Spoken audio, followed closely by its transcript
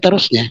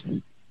seterusnya.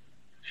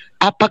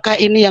 Apakah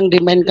ini yang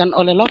dimainkan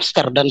oleh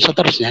lobster dan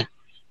seterusnya?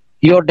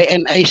 Your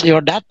DNA is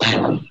your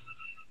data.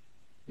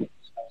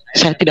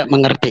 Saya tidak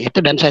mengerti itu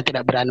dan saya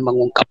tidak berani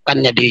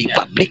mengungkapkannya di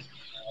publik.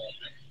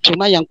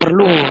 Cuma yang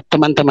perlu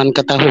teman-teman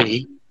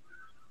ketahui,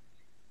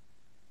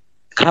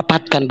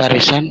 rapatkan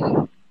barisan,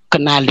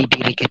 kenali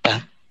diri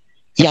kita.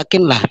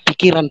 Yakinlah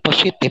pikiran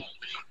positif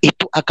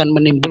itu akan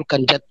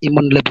menimbulkan zat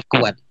imun lebih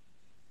kuat.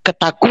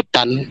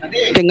 Ketakutan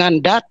dengan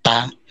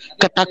data,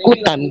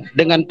 ketakutan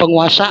dengan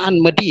penguasaan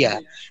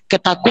media,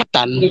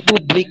 ketakutan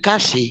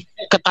publikasi,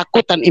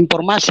 ketakutan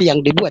informasi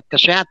yang dibuat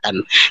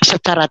kesehatan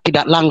secara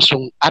tidak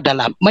langsung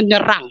adalah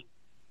menyerang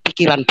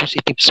pikiran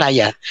positif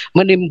saya,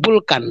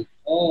 menimbulkan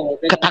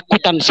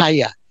ketakutan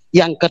saya,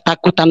 yang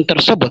ketakutan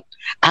tersebut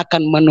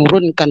akan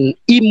menurunkan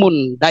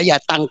imun daya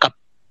tangkap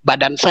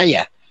badan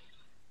saya.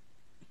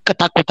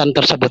 Ketakutan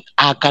tersebut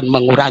akan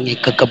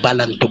mengurangi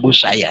kekebalan tubuh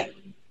saya.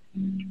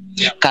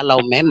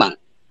 Kalau memang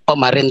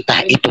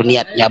pemerintah itu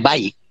niatnya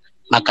baik,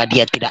 maka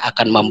dia tidak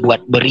akan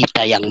membuat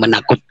berita yang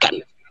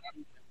menakutkan.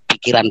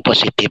 Pikiran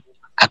positif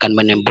akan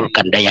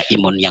menimbulkan daya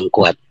imun yang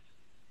kuat.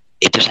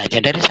 Itu saja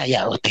dari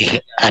saya, Uti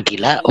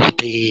Adila,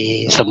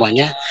 Uti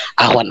semuanya,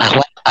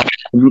 Ahwan-Ahwan.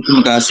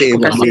 Terima kasih,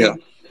 Pak Buya.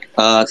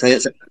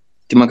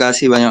 Terima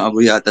kasih banyak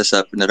Abu Ya atas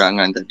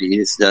penerangan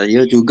tadi.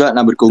 Saya juga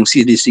nak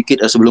berkongsi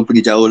sedikit sebelum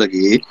pergi jauh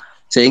lagi.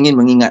 Saya ingin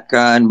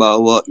mengingatkan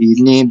bahawa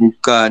ini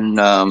bukan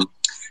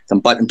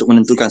tempat untuk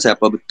menentukan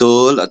siapa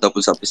betul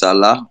ataupun siapa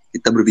salah.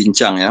 Kita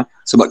berbincang ya.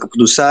 Sebab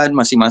keputusan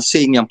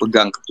masing-masing yang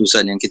pegang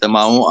keputusan yang kita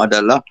mahu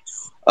adalah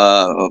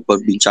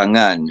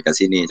perbincangan kat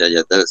sini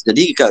saja.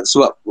 Jadi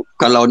sebab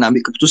kalau nak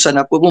ambil keputusan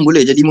apa pun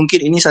boleh. Jadi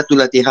mungkin ini satu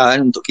latihan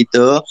untuk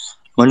kita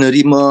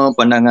menerima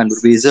pandangan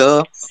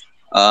berbeza,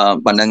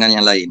 pandangan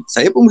yang lain.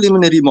 Saya pun boleh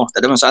menerima,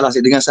 tak ada masalah.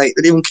 Saya dengan Syed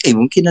tadi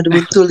mungkin ada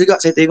betul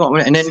juga. Saya tengok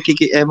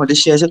KKM ada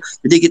share.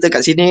 Jadi kita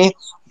kat sini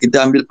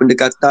kita ambil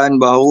pendekatan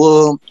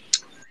bahawa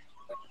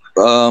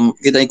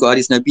kita ikut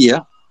hadis Nabi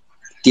ya.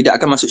 Tidak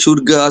akan masuk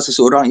syurga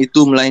seseorang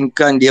itu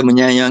melainkan dia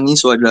menyayangi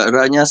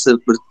saudaranya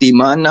seperti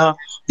mana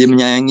dia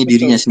menyayangi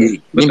dirinya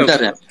sendiri. Ini benar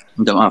ya?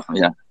 Minta maaf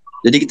ya.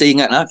 Jadi kita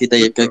ingatlah, kita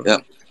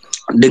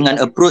dengan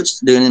approach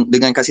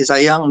dengan kasih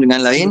sayang dengan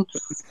lain,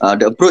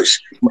 the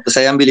approach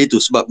saya ambil itu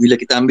sebab bila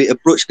kita ambil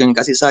approach dengan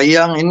kasih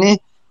sayang ini,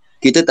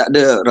 kita tak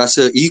ada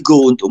rasa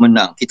ego untuk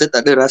menang, kita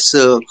tak ada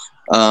rasa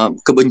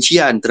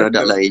kebencian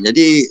terhadap lain.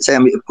 Jadi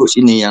saya ambil approach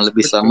ini yang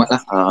lebih selamat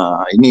lah.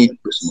 Ini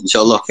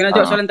insyaAllah. Saya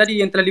nak jawab soalan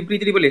tadi yang telah diberi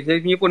tadi boleh? Saya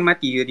punya pun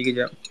mati tadi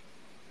kejap.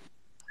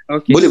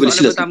 Okey, boleh soalan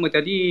silakan. pertama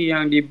tadi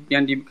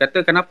yang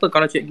dikata kenapa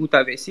kalau cikgu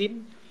tak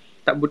vaksin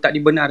tak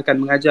dibenarkan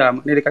mengajar.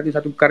 Maknanya dia kata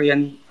satu perkara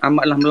yang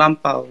amatlah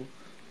melampau.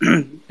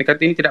 Dia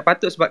kata ini tidak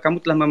patut sebab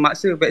kamu telah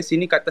memaksa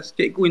vaksin ni ke atas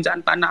cikgu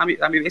yang tak nak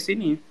ambil vaksin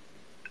ni.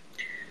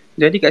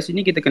 Jadi kat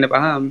sini kita kena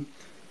faham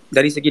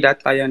dari segi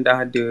data yang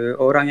dah ada,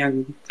 orang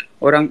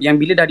yang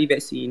bila dah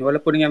divaksin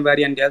walaupun dengan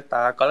varian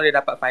Delta, kalau dia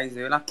dapat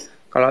Pfizer lah,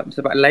 kalau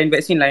sebab lain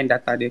vaksin lain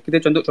data dia. Kita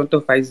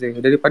contoh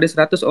Pfizer, daripada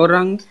 100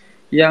 orang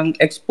yang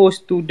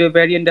exposed to the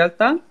variant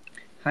Delta,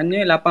 hanya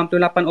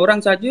 88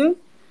 orang saja,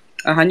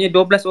 hanya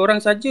 12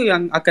 orang saja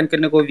yang akan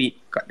kena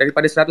COVID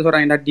daripada 100 orang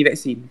yang dah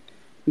divaksin.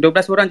 12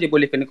 orang je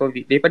boleh kena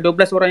COVID. Daripada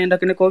 12 orang yang dah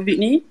kena COVID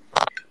ni,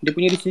 dia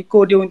punya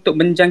risiko dia untuk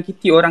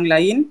menjangkiti orang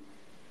lain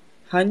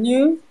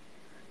hanya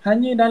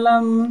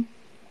dalam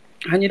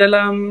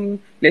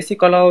let's say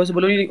kalau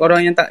sebelum ni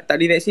orang yang tak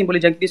divaksin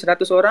boleh jangkiti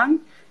 100 orang,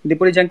 dia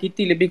boleh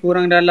jangkiti lebih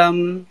kurang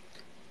dalam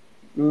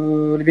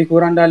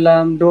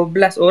 12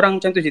 orang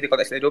macam tu je kalau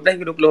tak salah, 12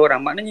 hingga 20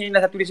 orang. Maknanya ini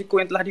dah satu risiko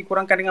yang telah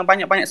dikurangkan dengan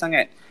banyak-banyak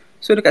sangat.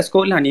 So dekat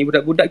sekolah ni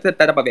budak-budak kita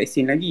tak dapat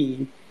vaksin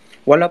lagi.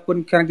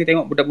 Walaupun sekarang kita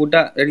tengok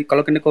budak-budak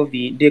kalau kena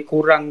COVID, dia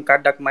kurang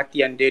kadar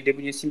kematian dia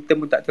punya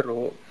simptom pun tak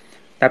teruk.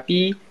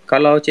 Tapi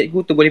kalau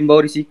cikgu tu boleh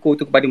membawa risiko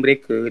tu kepada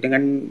mereka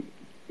dengan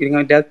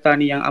Delta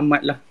ni yang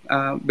amatlah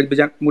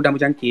mudah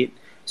berjangkit,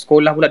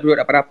 sekolah pula duduk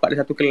rapat-rapat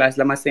dalam satu kelas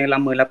dalam masa yang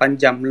lama 8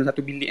 jam dalam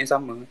satu bilik yang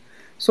sama.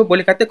 So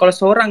boleh kata kalau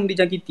seorang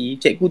dijangkiti,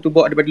 cikgu tu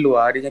bawa daripada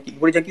luar,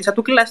 boleh jangkiti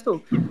satu kelas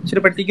tu. So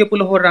daripada 30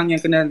 orang yang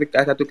kena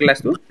dekat satu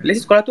kelas tu, let's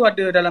say sekolah tu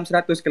ada dalam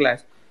 100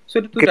 kelas. So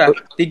tu dah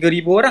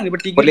 3,000 orang,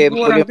 daripada 3,000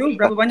 orang tu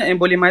berapa banyak yang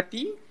boleh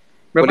mati,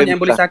 berapa banyak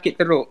yang boleh sakit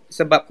teruk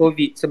sebab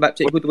COVID, sebab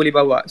cikgu tu boleh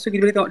bawa. So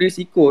kita boleh tengok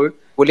risiko.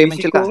 Boleh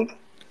mencelah.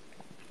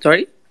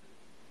 Sorry?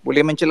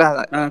 Boleh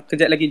mencelah.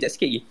 Kejap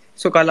sikit lagi.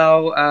 So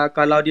kalau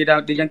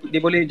dia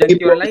boleh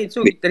jangkiti orang lain.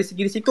 So dari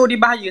segi risiko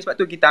dia bahaya, sebab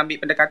tu kita ambil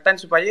pendekatan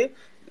supaya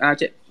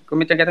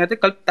Kementerian Kesihatan kata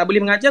kalau tak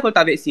boleh mengajar kalau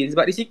tak vaksin,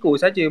 sebab risiko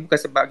saja, bukan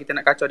sebab kita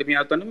nak kacau dia punya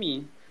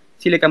autonomi.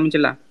 Silakan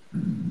mencelah.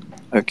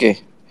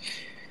 Okey.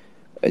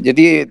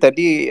 Jadi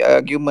tadi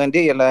argument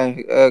dia ialah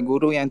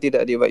guru yang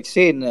tidak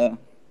divaksin,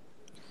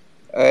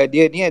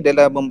 dia ni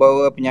adalah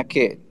membawa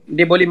penyakit.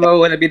 Dia boleh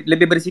membawa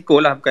lebih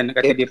berisiko lah, bukan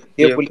kata dia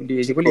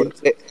boleh.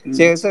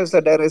 Saya rasa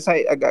saudara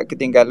saya agak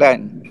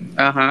ketinggalan.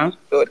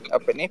 Untuk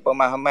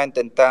pemahaman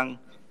tentang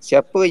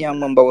siapa yang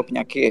membawa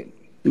penyakit.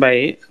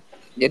 Baik.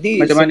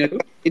 Jadi macam mana tu?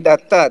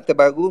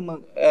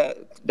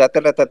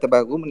 Data-data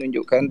terbaru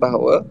menunjukkan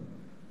bahawa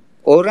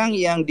orang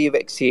yang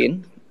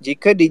divaksin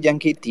jika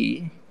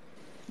dijangkiti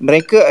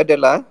mereka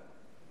adalah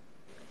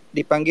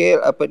dipanggil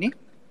apa ni?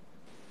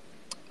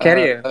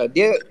 Carrier.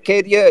 Dia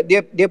carrier,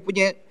 dia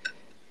punya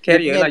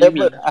Carrier lah,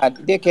 level,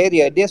 Yumi. dia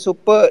carrier, dia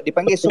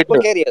dipanggil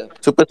super carrier.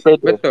 Super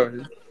spreader. Betul.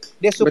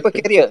 Dia super Betul.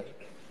 carrier.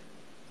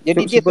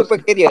 Jadi dia Super- super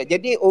carrier.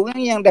 Jadi orang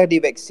yang dah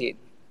divaksin,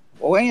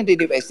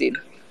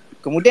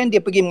 kemudian dia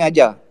pergi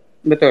mengajar.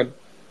 Betul.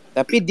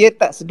 Tapi dia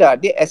tak sedar,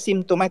 dia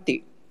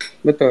asymptomatic.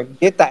 Betul.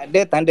 Dia tak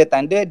ada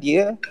tanda-tanda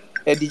dia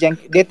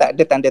dia tak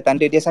ada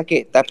tanda-tanda dia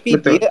sakit, tapi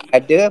Betul.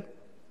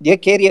 dia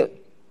carrier.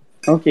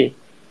 Okey.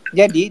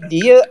 Jadi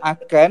dia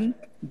akan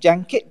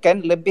jangkitkan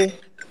lebih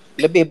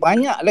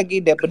banyak lagi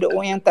daripada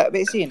orang yang tak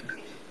vaksin.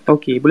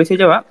 Okey, boleh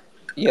saya jawab?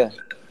 Ya.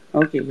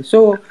 Okey,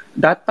 so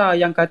data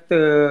yang kata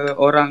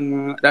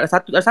orang, ada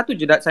satu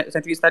je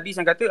scientific studies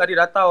yang kata ada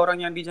data orang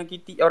yang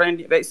dijangkiti, orang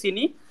yang divaksin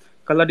ni,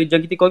 kalau dia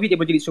jangkiti COVID dia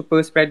boleh jadi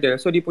super spreader.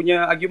 So dia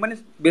punya argument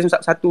based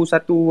on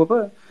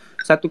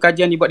satu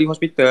kajian dibuat di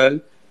hospital,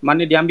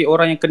 mana dia ambil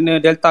orang yang kena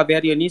delta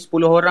variant ni, 10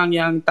 orang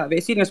yang tak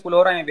vaksin dengan 10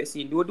 orang yang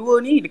vaksin.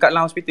 Dua-dua ni dekat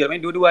dalam hospital,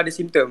 maknanya dua-dua ada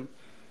simptom.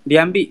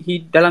 Dia ambil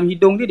dalam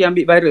hidung dia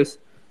ambil virus.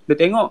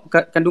 Dia tengok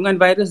kandungan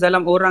virus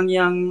dalam orang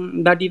yang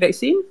dah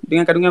divaksin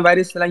dengan kandungan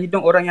virus dalam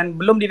hidung orang yang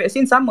belum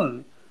divaksin sama.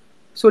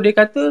 So dia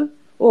kata,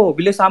 oh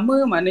bila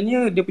sama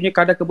maknanya dia punya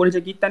kadar keboleh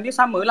jangkitan dia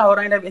samalah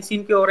orang yang dah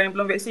vaksin ke orang yang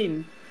belum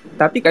vaksin.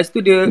 Tapi kat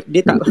situ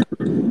dia tak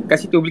kat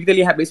situ bila kita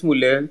lihat balik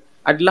semula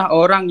adalah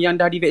orang yang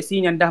dah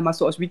divaksin yang dah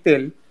masuk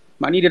hospital.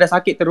 Maknanya dia dah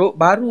sakit teruk,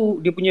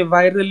 baru dia punya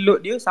viral load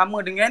dia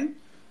sama dengan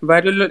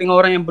viral load dengan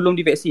orang yang belum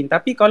divaksin.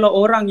 Tapi kalau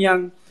orang yang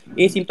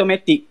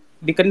asymptomatic,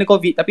 dia kena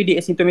COVID tapi dia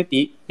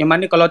asymptomatic, yang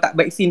mana kalau tak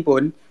vaksin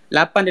pun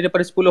 8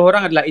 daripada 10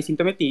 orang adalah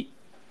asymptomatic.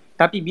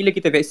 Tapi bila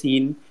kita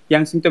vaksin,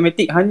 yang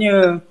symptomatic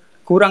hanya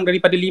kurang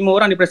daripada 5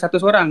 orang daripada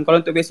 100 orang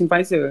kalau untuk vaksin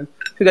Pfizer.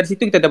 So dari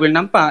situ kita dah boleh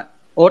nampak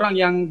orang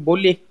yang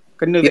boleh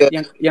kena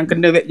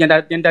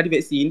yang dah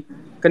divaksin,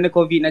 kena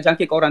COVID nak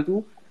jangkit ke orang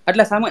tu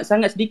adalah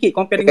sangat sedikit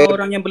compare dengan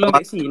orang yang belum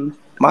vaksin.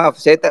 Maaf,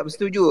 saya tak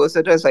bersetuju,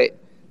 Saudara Said.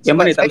 Yang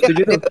mana tak Sebab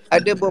bersetuju tu?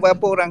 ada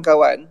beberapa orang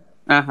kawan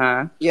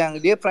Aha. yang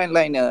dia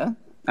frontliner.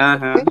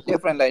 Aha. Dia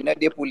frontliner,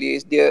 dia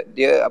polis, dia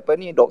apa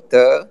ni,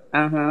 doktor.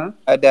 Aha.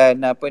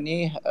 Dan apa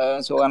ni,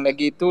 seorang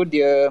lagi tu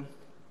dia,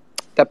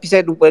 tapi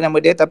saya lupa nama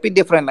dia, tapi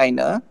dia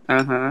frontliner.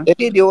 Aha.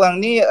 Jadi dia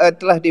orang ni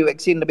telah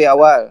divaksin lebih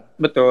awal.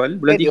 Betul,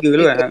 bulan 3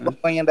 dulu lah.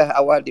 Orang yang dah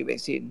awal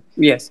divaksin.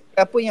 Yes.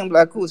 Apa yang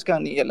berlaku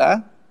sekarang ni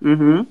ialah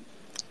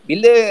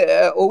bila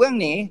orang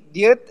ni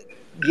dia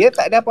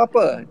tak ada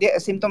apa-apa, dia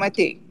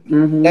asymptomatic.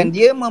 Dan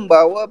dia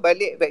membawa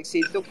balik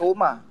vaksin tu ke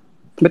rumah.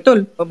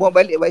 Betul.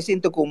 Membawa balik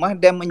vaksin tu ke rumah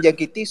dan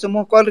menjangkiti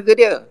semua keluarga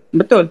dia.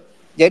 Betul.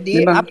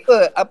 Jadi Memang.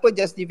 apa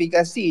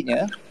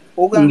justifikasinya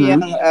orang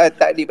yang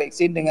tak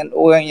divaksin dengan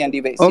orang yang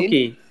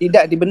divaksin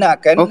tidak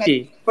dibenarkan?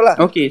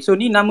 Okey, so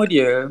ni nama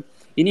dia.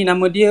 Ini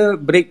nama dia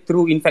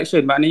breakthrough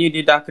infection. Maknanya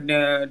dia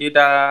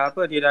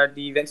dah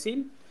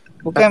divaksin.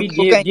 Tapi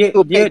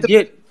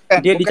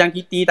dia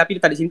dijangkiti tapi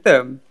dia tak ada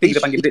simptom. Itu kita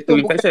panggil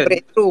breakthrough infection.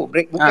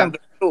 Bukan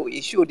breakthrough.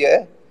 Isu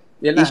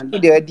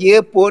dia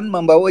pun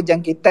membawa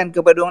jangkitan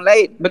kepada orang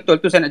lain.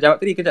 Betul, tu saya nak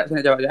jawab tadi. Kejap saya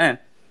nak jawab je.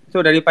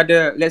 So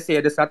daripada let's say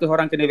ada 100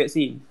 orang kena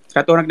vaksin.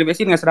 100 orang kena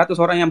vaksin dengan 100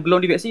 orang yang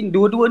belum divaksin,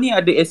 dua-dua ni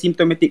ada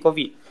asymptomatic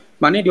COVID.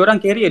 Maknanya diorang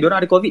carrier, diorang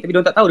ada COVID tapi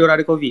diorang tak tahu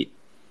diorang ada COVID.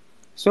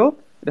 So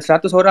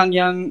ada 100 orang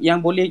yang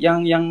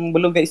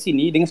belum vaksin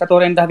ni dengan satu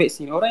orang yang dah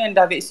vaksin. Orang yang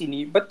dah vaksin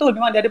ni betul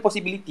memang dia ada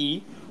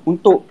possibility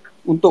untuk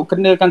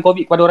kenakan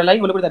COVID kepada orang lain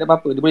walaupun dia tak ada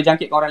apa-apa. Dia boleh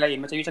jangkit ke orang lain.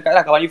 Macam you cakap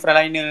lah, kawan you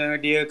frontliner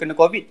dia kena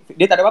COVID,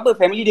 dia tak ada apa-apa,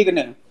 family dia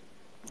kena.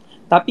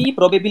 Tapi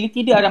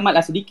probability dia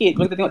amatlah sedikit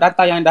kalau kita tengok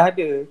data yang dah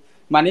ada.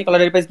 Maknanya kalau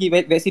daripada segi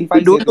vaksin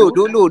Pfizer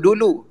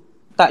Dulu.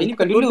 Tak, ini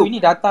bukan dulu. Ini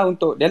data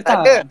untuk Delta. Tak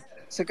ada.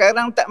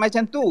 Sekarang tak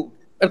macam tu.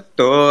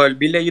 Betul.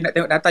 Bila you nak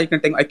tengok data, you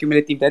kena tengok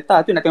accumulative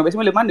data tu. Nak tengok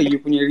semula mana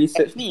you punya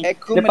research ni.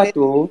 Lepas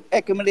tu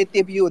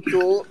accumulative you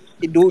tu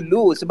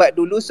dulu. Sebab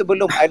dulu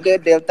sebelum ada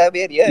Delta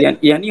variant.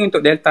 Yang ni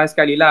untuk Delta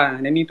sekali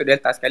lah. Yang ni untuk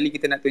Delta sekali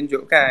kita nak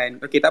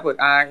tunjukkan. Okey, tak apa.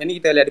 Yang ni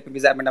kita ada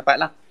perbezaan pendapat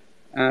lah.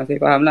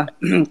 Saya faham lah.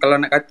 Kalau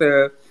nak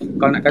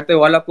kata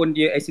walaupun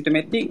dia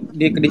asymptomatic,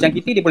 dia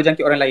jangkiti, dia boleh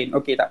jangkit orang lain.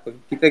 Okey, tak apa.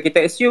 Kita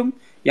assume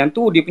yang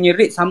tu dia punya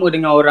rate sama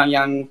dengan orang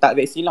yang tak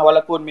vaksin lah,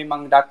 walaupun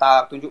memang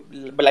data tunjuk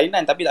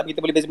berlainan, tapi tak apa, kita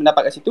boleh beza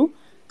pendapat kat situ.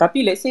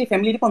 Tapi let's say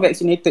family dia pun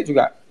vaccinated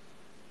juga.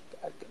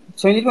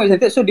 So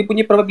dia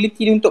punya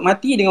probability dia untuk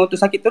mati dengan untuk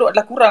sakit teruk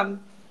adalah kurang.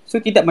 So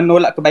tidak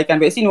menolak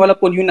kebaikan vaksin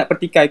walaupun you nak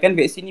pertikaikan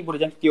vaksin ni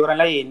boleh jangkiti orang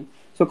lain.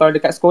 So kalau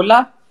dekat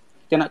sekolah,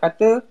 kita nak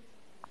kata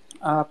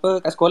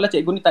kat sekolah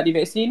cikgu ni tak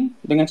divaksin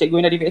dengan cikgu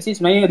yang dah divaksin,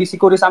 sebenarnya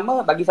risiko dia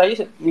sama. Bagi saya,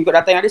 mengikut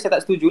data yang ada, saya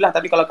tak setujulah.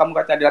 Tapi kalau kamu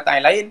kata ada data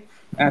yang lain,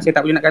 saya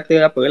tak boleh nak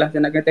kata apalah. Saya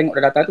nak kena tengok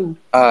data tu.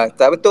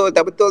 Tak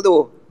betul tu.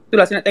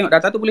 Itulah saya nak tengok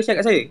data tu, boleh share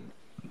kat saya.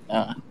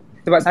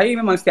 Sebab saya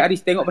memang setiap hari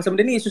tengok pasal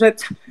benda ni. So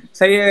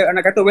saya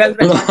nak kata well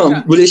read.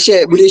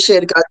 Boleh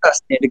share dekat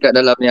atas ni, dekat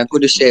dalam ni. Aku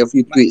ada share a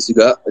few tweets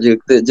juga.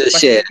 Kita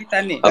share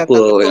apa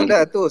yang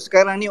dah tu.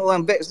 Sekarang ni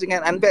orang vax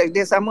dengan unvax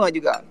dia sama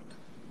juga.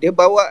 Dia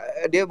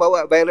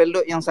bawa viral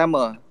load yang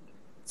sama.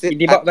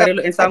 Dia bawa viral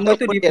load yang sama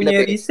tu, dia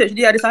punya research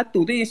dia ada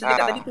satu tu yang saya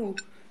cakap tadi tu.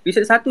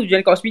 Research satu je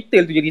kat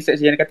hospital tu je research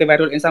yang kata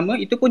viral load yang sama.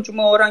 Itu pun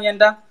cuma orang yang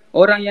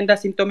dah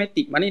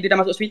simptomatik. Maknanya dia dah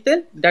masuk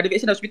hospital, dah ada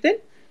vaksin dah hospital,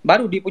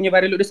 baru dia punya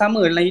viral load dia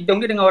sama dalam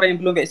hidung dia dengan orang yang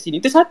belum vaksin.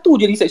 Itu satu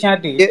je research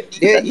yang ada.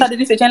 Tak ada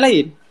research yang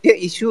lain.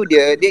 Isu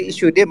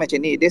dia macam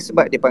ni. Dia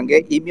sebab dia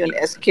panggil immune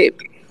escape.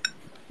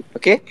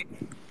 Okay?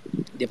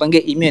 Dia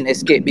panggil immune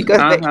escape because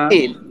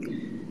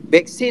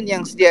vaksin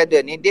yang sedia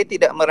ada ni dia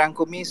tidak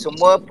merangkumi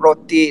semua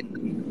protein.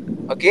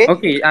 Okey.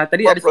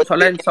 Tadi ada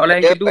soalan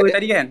yang kedua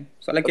tadi kan.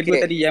 Soalan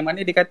kedua tadi yang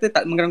mana dia kata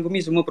tak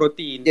merangkumi semua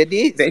protein.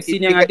 Jadi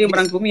vaksin yang ada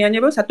merangkumi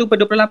hanya 1/28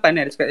 kan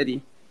dia cakap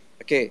tadi.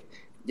 Okey.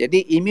 Jadi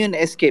immune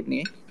escape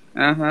ni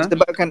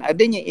sebabkan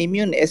adanya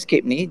immune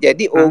escape ni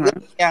jadi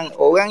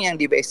orang yang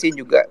divaksin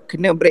juga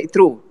kena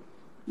breakthrough.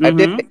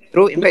 Ada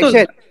breakthrough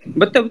infection.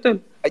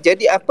 Betul.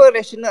 Jadi apa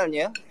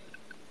rasionalnya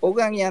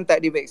orang yang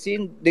tak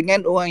divaksin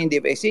dengan orang yang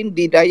divaksin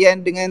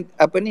didayan dengan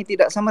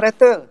tidak sama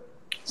rata.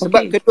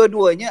 Sebab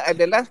kedua-duanya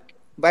adalah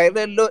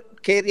viral load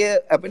carrier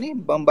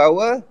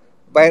membawa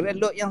viral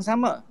load yang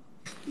sama.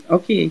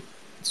 Okey.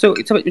 So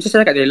macam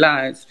saya cakap dia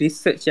lah,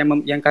 research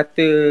yang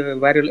kata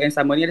viral load yang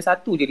sama ni ada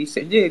satu je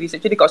research je.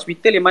 Research dia kat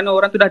hospital yang mana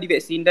orang tu dah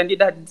divaksin dan dia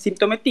dah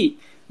simptomatik.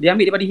 Dia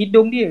ambil daripada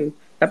hidung dia.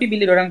 Tapi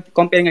bila diorang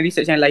compare dengan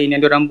research yang lain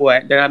yang diorang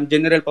buat dalam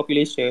general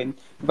population,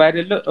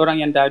 viral load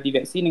orang yang dah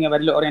divaksin dengan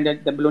viral load orang yang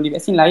dah belum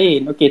divaksin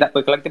lain. Okey, tak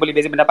apa. Kalau kita boleh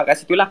beza pendapat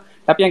kat situ lah.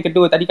 Tapi yang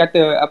kedua tadi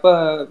kata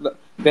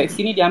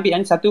vaksin ni diambil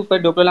hanya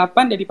 1/28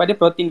 daripada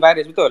protein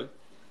virus, betul?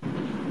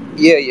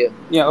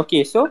 Ya,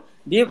 okey. So,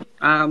 dia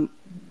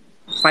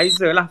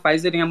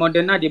Pfizer dengan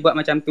Moderna dia buat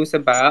macam tu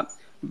sebab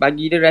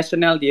bagi dia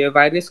rasional dia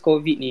virus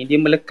COVID ni dia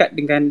melekat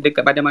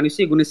dekat badan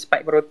manusia guna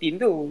spike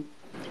protein tu.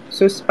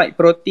 So spike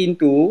protein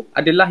tu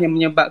adalah yang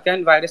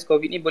menyebabkan virus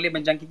COVID ni boleh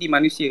menjangkiti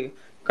manusia.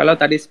 Kalau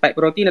tak ada spike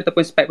protein ataupun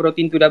spike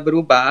protein tu dah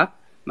berubah,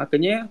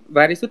 maknanya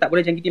virus tu tak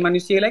boleh jangkiti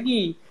manusia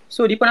lagi.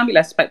 So dia pun ambil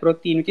lah spike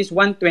protein which is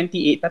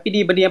 128. Tapi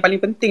dia benda yang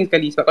paling penting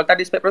sekali sebab kalau tak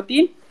ada spike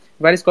protein,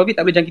 virus COVID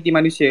tak boleh jangkiti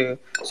manusia.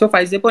 So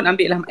Pfizer pun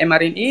ambil lah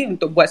mRNA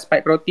untuk buat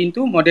spike protein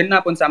tu,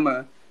 Moderna pun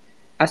sama.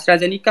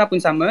 AstraZeneca pun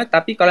sama,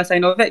 tapi kalau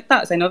Sinovac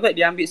Sinovac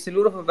dia ambil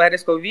seluruh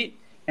virus COVID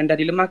yang dah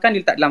dilemahkan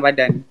dia letak dalam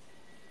badan.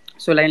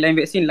 So lain-lain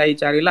vaksin lain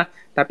cara lah.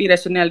 Tapi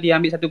rasional dia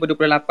ambil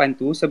 1/28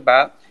 tu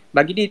sebab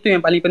bagi dia itu yang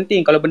paling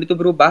penting. Kalau benda tu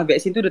berubah,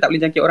 vaksin tu dah tak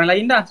boleh jangkit orang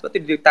lain dah. Sebab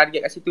tu dia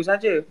target kat situ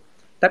saja.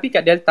 Tapi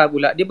kat Delta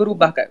pula, dia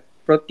berubah kat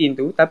protein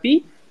tu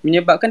tapi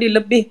menyebabkan dia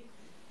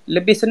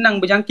lebih senang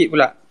berjangkit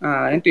pula.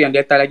 Yang tu yang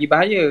Delta lagi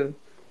bahaya.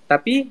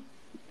 Tapi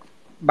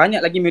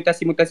banyak lagi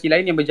mutasi-mutasi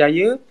lain yang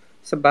berjaya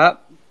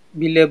sebab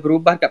bila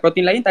berubah kat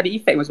protein lain tak ada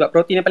efek sebab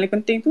protein yang paling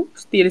penting tu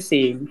still the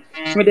same.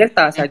 Cuma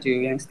Delta saja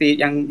yang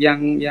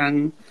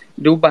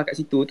diubah kat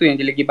situ tu yang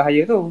dia lagi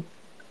bahaya tu.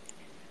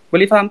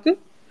 Boleh faham ke?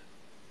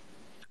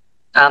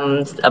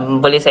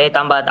 Boleh saya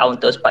tambah tak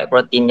untuk spike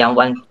protein yang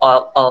 1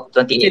 of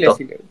 28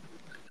 tu? Sila.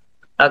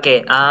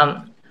 Okay,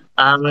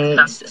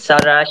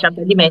 Sarah Syam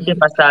tadi mention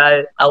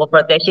pasal our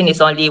protection is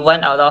only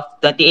 1 out of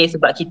 28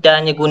 sebab kita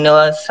hanya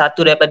guna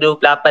 1 daripada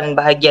 28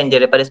 bahagian je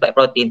daripada spike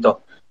protein tu.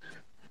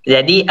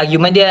 Jadi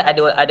argument dia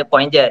ada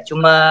point je.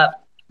 Cuma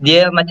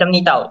dia macam ni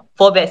tau.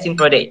 For vaccine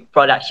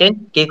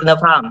production, kita kena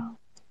faham.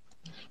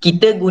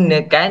 Kita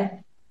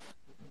gunakan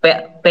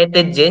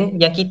pathogen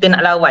yang kita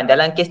nak lawan.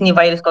 Dalam kes ni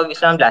virus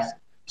COVID-19.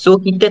 So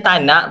kita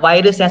tak nak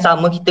virus yang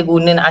sama kita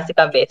guna nak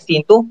hasilkan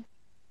vaksin tu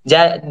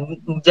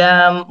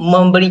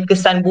memberi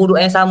kesan buruk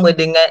yang sama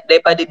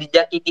daripada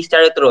dijangkiti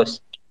secara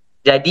terus.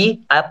 Jadi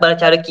apa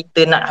cara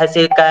kita nak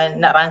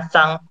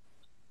rangsang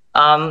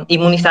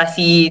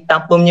imunisasi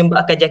tanpa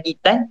menyebabkan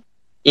jangkitan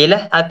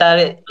ialah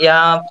antara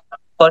yang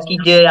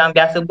prosedur yang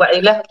biasa buat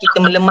ialah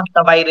kita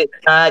melemahkan virus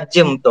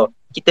germ tu.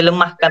 Kita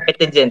lemahkan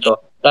pathogen tu.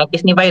 Dalam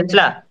kes ni virus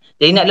lah.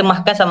 Jadi nak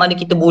lemahkan sama ada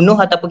kita bunuh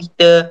ataupun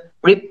kita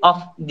rip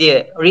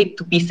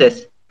to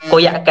pieces.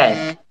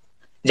 Koyakkan.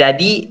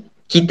 Jadi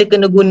kita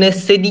kena guna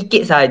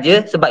sedikit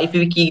saja sebab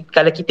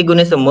kalau kita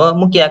guna semua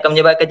mungkin akan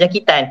menyebabkan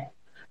jangkitan.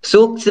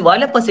 So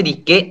walaupun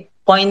sedikit,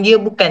 point dia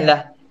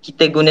bukanlah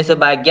kita guna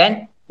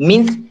sebahagian,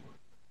 means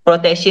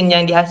protection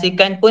yang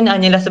dihasilkan pun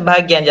hanyalah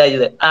sebahagian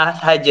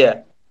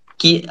sahaja.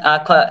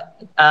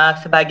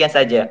 Sebahagian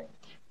saja.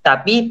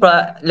 Tapi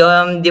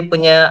dia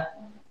punya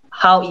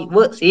how it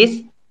works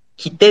is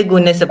kita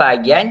guna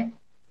sebahagian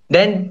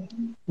dan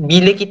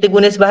bila kita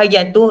guna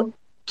sebahagian tu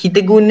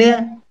kita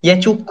guna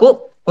yang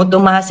cukup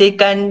untuk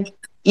menghasilkan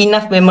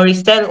enough memory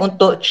cell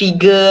untuk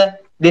trigger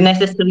the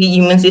necessary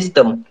immune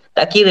system.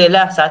 Tak kira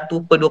lah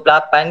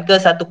 1/28 ke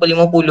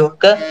 1/50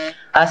 ke,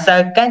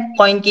 asalkan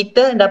point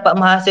kita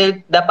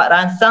dapat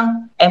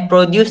rangsang and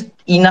produce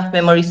enough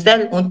memory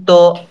cell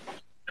untuk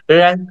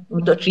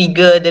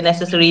trigger the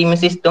necessary immune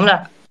system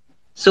lah.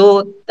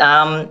 So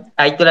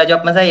itulah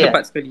jawapan saya.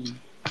 Cepat sekali.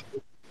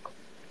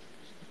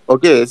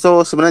 Okay,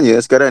 so sebenarnya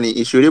sekarang ni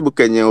isu dia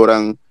bukannya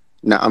orang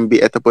nak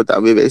ambil ataupun tak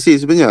ambil vaksin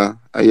sebenarnya.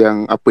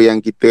 Apa yang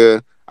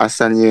kita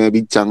asalnya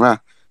bincang lah.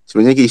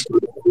 Sebenarnya isu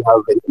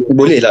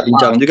boleh lah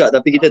bincang juga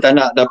tapi kita tak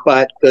nak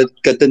dapat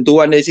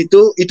ketentuan dari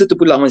situ. Itu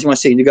terpulang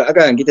masing-masing juga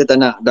kan. Kita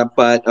tak nak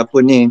dapat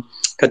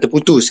kata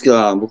putus ke,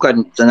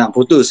 bukan tak nak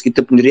putus.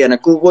 Kita pendirian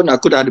aku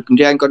dah ada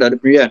pendirian, kau dah ada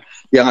pendirian.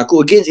 Yang aku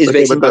against is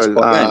vaccine Betul.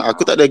 passport kan.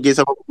 Aku tak ada against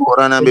apa-apa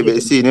orang nak ambil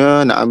vaksin ke,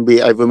 nak ambil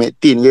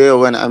ivermectin ke,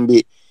 orang nak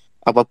ambil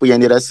apa-apa yang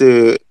dia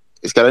rasa.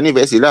 Sekarang ni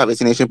vaksin lah,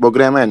 vaccination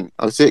program kan.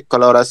 Maksud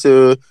kalau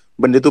rasa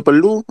benda tu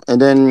perlu and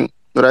then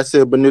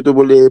rasa benda tu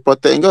boleh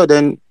protect kau,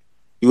 then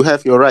you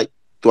have your right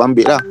to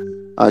ambil lah.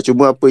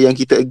 Cuma apa yang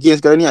kita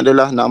against sekarang ni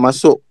adalah nak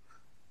masuk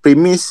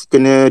premise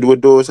kena 2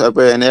 dos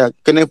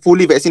kena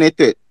fully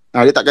vaccinated.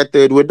 Dia tak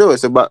kata 2 dos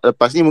sebab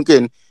lepas ni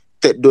mungkin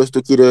third dose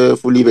tu kira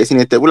fully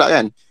vaccinated pula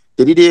kan.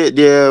 Jadi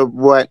dia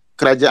buat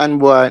kerajaan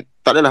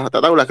tak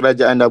tahulah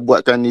kerajaan dah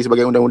buatkan ni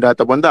sebagai undang-undang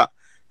ataupun tak.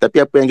 Tapi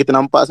apa yang kita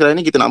nampak sekarang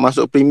ni, kita nak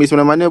masuk premis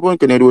mana-mana pun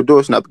kena 2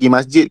 dos, nak pergi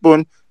masjid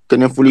pun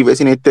kena fully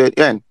vaccinated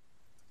kan.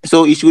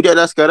 So isu dia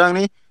adalah sekarang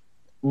ni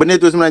benda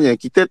tu sebenarnya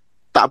kita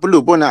tak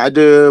perlu pun nak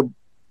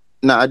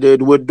ada 2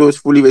 dos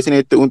fully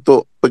vaccinated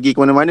untuk pergi ke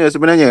mana-mana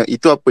sebenarnya.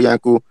 Itu apa yang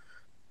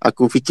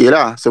aku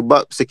fikirlah.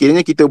 Sebab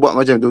sekiranya kita buat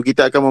macam tu,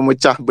 kita akan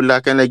memecah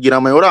belahkan lagi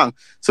ramai orang.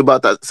 Sebab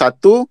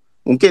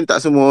mungkin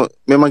tak semua,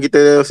 memang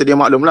kita sedia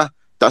maklum lah,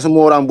 tak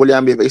semua orang boleh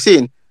ambil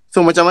vaksin. So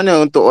macam mana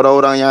untuk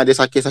orang-orang yang ada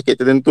sakit-sakit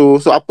tertentu?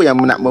 So apa yang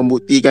nak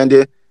membuktikan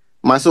dia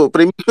masuk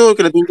premis tu,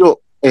 kena tunjuk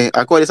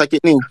aku ada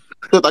sakit ni.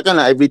 So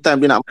takkanlah every time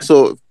dia nak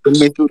masuk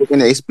premis tu dia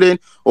kena explain,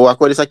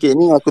 aku ada sakit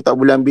ni, aku tak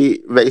boleh ambil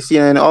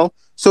vaksin and all.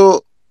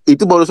 So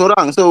itu baru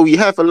seorang. So we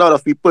have a lot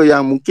of people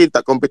yang mungkin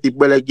tak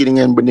compatible lagi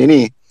dengan benda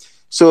ni.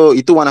 So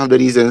itu one of the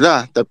reasons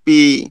lah.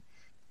 Tapi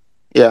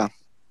yeah.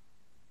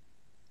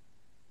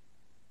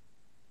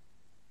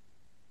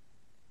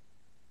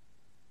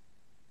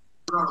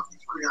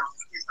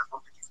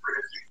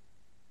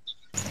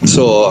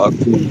 So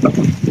aku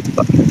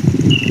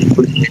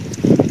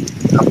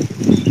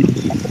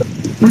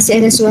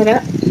masih ada suara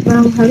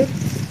Harith?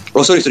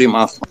 sorry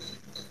maaf.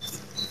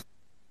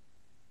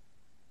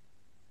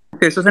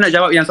 Okay, so saya nak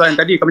jawab yang soalan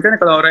tadi. Macam mana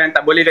kalau orang yang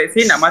tak boleh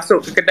vaksin nak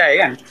masuk ke kedai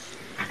kan?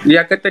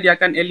 Dia kata dia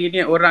akan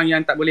eliminate orang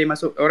yang tak boleh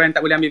masuk, orang yang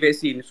tak boleh ambil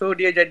vaksin. So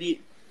dia jadi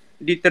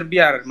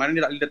diterbiar.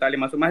 Maknanya dia tak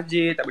boleh masuk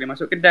masjid, tak boleh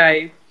masuk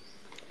kedai.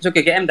 So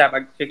KKM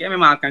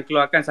memang akan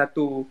keluarkan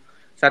satu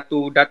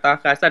data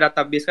khas,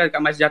 database khas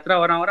dekat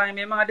MySejahtera orang-orang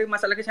yang memang ada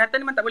masalah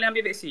kesihatan memang tak boleh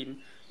ambil vaksin.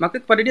 Maka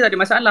kepada dia tak ada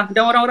masalah.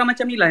 Dan orang-orang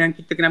macam ni lah yang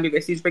kita kena ambil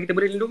vaksin supaya kita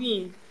boleh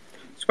lindungi.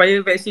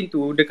 Supaya vaksin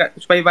tu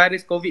supaya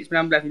virus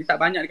COVID-19 ni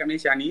tak banyak dekat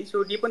Malaysia ni,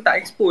 so dia pun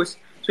tak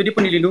expose, so dia pun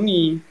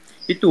dilindungi.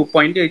 Itu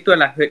point dia, itu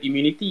adalah herd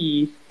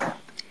immunity.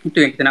 Itu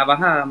yang kita nak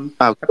faham.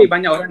 Tapi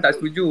banyak orang tak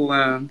setuju.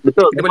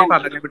 Betul. Kita boleh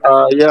faham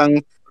yang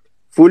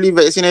fully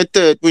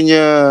vaccinated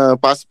punya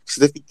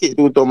certificate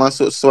tu untuk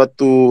masuk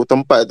suatu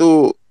tempat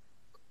tu,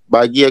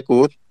 bagi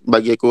aku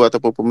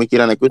ataupun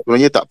pemikiran aku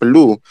sebenarnya tak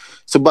perlu.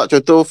 Sebab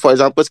contoh for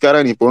example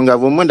sekarang ni pun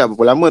government dah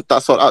berapa lama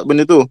tak sort out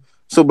benda tu.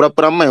 So berapa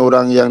ramai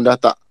orang yang dah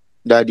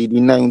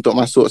di-deny untuk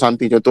masuk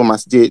something, contoh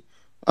masjid.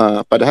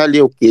 Padahal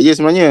dia okey je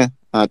sebenarnya.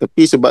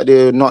 Tapi sebab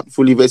dia not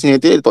fully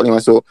vaccinated, dia tak boleh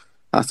masuk.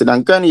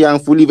 Sedangkan yang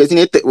fully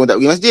vaccinated pun tak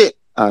pergi masjid.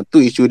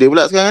 Tu isu dia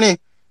pula sekarang ni.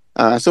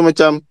 So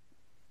macam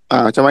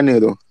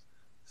mana tu?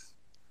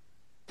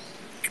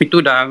 Itu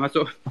dah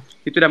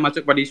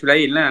masuk pada isu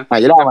lain lah.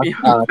 Yelah.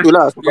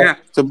 Itulah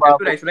sebab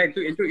itu dah isu lain.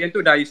 Yang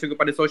tu dah isu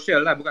kepada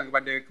sosial lah, bukan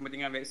kepada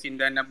kepentingan vaksin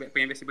dan apa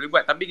yang vaksin boleh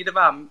buat. Tapi kita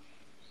faham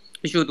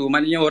isu tu,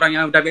 maknanya orang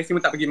yang dah vaksin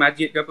pun tak pergi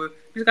masjid ke apa.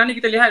 Tapi sekarang ni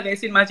kita lihat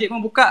vaksin masjid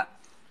pun buka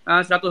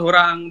 100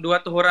 orang,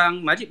 200 orang,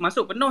 masjid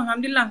masuk penuh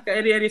Alhamdulillah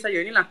kat area saya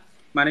ni lah.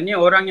 Maknanya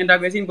orang yang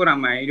dah vaksin pun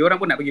ramai, dia orang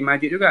pun nak pergi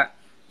masjid juga.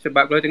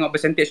 Sebab kalau tengok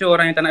percentage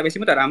orang yang tak nak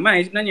vaksin pun tak ramai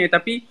sebenarnya.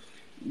 Tapi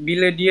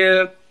bila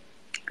dia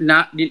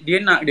nak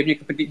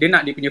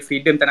dia punya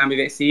freedom tak nak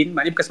ambil vaksin,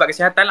 maknanya bukan sebab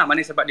kesihatan lah,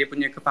 maknanya sebab dia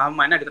punya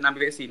kefahaman lah, dia tak nak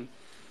ambil vaksin.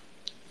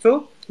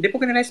 So dia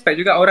pun kena respect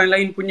juga orang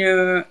lain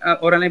punya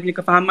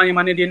kefahaman yang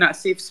mana dia nak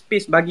save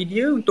space bagi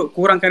dia untuk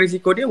kurangkan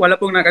risiko dia,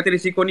 walaupun nak kata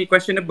risiko ni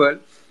questionable,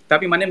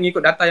 tapi mana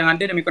mengikut data yang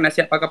ada dan mengikut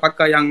nasihat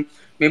pakar-pakar yang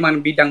memang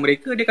bidang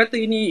mereka, dia kata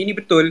ini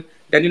betul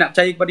dan dia nak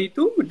percaya kepada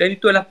itu, dan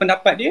itu adalah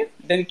pendapat dia,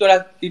 dan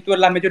itu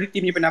adalah majoriti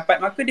punya pendapat,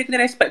 maka dia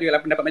kena respect juga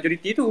lah pendapat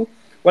majoriti itu,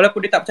 walaupun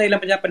dia tak percaya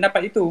dalam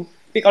pendapat itu.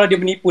 Tapi kalau dia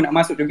menipu nak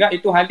masuk juga,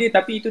 itu hal dia,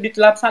 tapi itu dia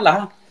telah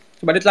salah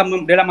sebab dia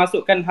telah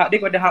masukkan hak dia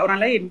kepada hak orang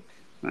lain.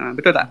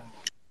 Betul tak?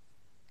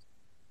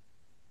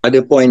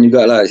 Ada point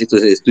jugalah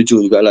situ, saya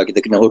setuju jugalah,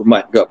 kita kena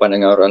hormat juga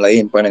pandangan orang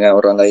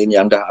lain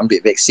yang dah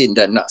ambil vaksin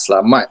dan nak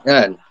selamat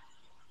kan.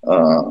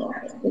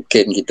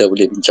 Mungkin kita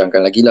boleh bincangkan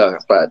lagi lah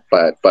part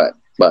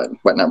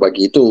nak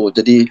bagi itu.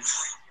 Jadi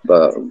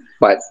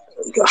part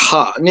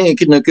hak ni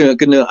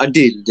kena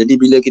adil. Jadi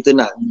bila kita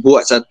nak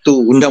buat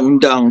satu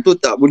undang-undang tu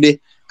tak boleh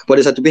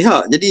kepada satu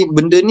pihak. Jadi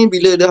benda ni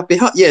bila dah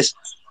pihak, yes,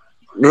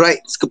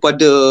 rights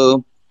kepada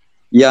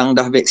yang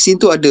dah vaksin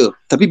tu ada,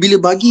 tapi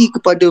bila bagi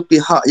kepada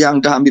pihak yang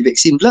dah ambil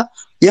vaksin pula,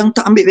 yang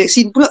tak ambil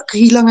vaksin pula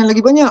kehilangan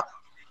lagi banyak.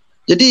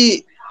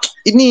 Jadi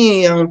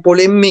ini yang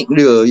polemik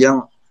dia,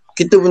 yang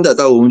kita pun tak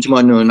tahu macam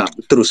mana nak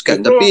teruskan.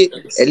 Tapi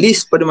at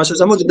least pada masa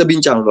sama kita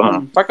bincang tu.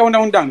 Pakar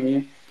undang-undang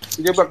ni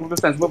dia buat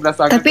keputusan semua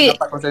berdasarkan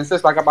pendapat konsensus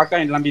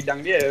pakar-pakar yang dalam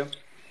bidang dia.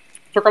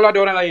 So kalau ada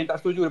orang lain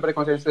tak setuju daripada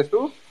konsensus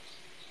tu,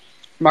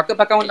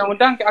 Pakar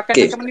undang-undang akan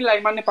menilai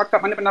mana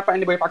pendapat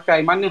yang dia boleh pakai,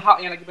 mana hak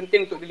yang lagi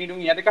penting untuk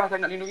dilindungi. Adakah saya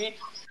nak lindungi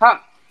hak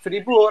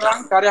 1,000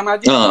 orang karya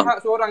majid atau hak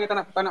seorang yang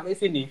tak nak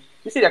vaksin ni?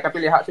 Mesti dia akan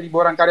pilih hak 1,000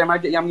 orang karya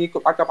majid yang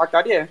mengikut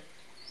pakar-pakar dia.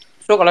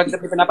 So kalau kita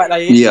punya pendapat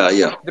lain,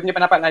 kita punya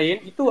pendapat lain,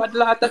 itu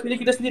adalah atas diri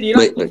kita sendiri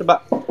lah. Sebab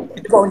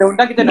kita buat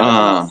undang-undang, kita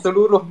nak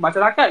seluruh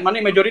masyarakat.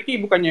 Mana majoriti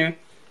bukannya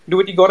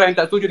 2-3 orang yang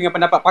tak setuju dengan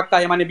pendapat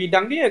pakar yang mana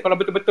bidang dia. Kalau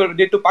betul-betul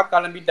dia tu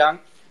pakar dalam bidang,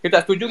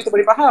 kita tak setuju, kita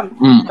boleh faham.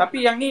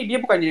 Tapi yang ni dia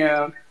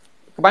bukannya,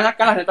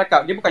 kebanyakan lah nak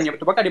cakap, dia bukannya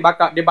betul pakar,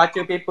 dia baca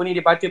paper ni,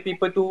 dia baca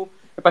paper tu,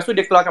 lepas tu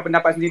dia keluarkan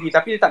pendapat sendiri,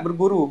 tapi dia tak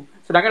berguru.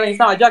 Sedangkan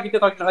Islam ajar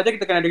kita, kalau kita nak belajar,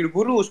 kita kena ada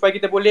guru supaya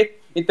kita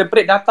boleh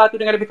interpret data tu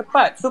dengan lebih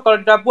tepat. So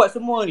kalau dia dah buat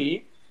semua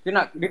ni, dia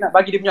nak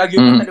bagi dia punya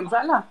argument, tak ada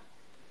masalah.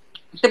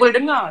 Kita boleh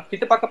dengar,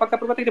 kita pakar-pakar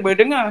perubatan kita boleh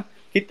dengar.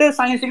 Kita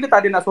sains kita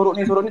tak ada nak sorok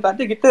ni tak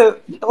ada, kita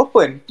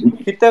open,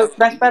 kita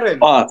transparent.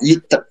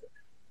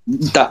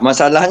 Tak,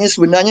 masalahnya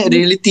sebenarnya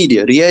reality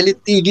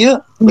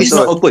dia is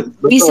not open.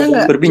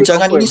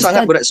 Perbincangan ini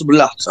sangat berat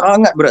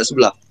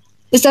sebelah.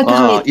 Ustaz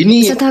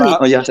Tauhid.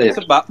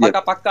 Sebab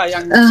pakar-pakar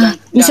yang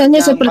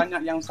misalnya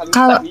banyak yang selalu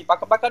start ni,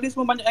 pakar-pakar dia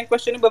semua banyak yang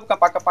questionable, bukan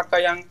pakar-pakar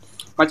yang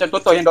macam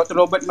contoh yang Dr.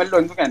 Robert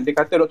Malone tu kan. Dia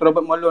kata Dr.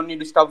 Robert Malone ni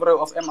discoverer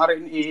of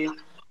mRNA.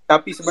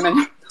 Tapi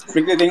sebenarnya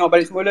kita tengok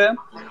balik semula,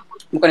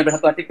 bukan daripada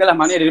satu artikel lah,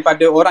 maknanya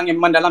daripada orang yang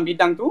memang dalam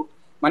bidang tu,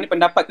 mana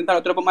pendapat tentang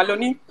Dr. Robert Malone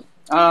ni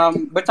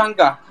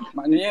bercanggah.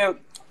 Maknanya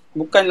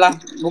bukanlah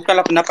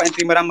pendapat yang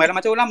terima ramai lah.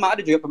 Macam ulama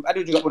ada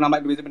juga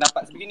ulama berbeza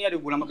pendapat sebegini, ada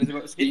ulama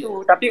berbeza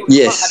segitu, tapi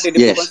ulama ada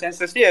dia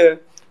konsensus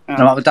dia.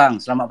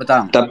 Selamat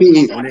petang.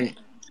 Tapi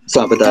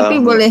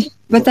boleh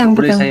petang.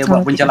 Saya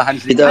buat pencerahan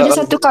sedikit. Ada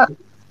satu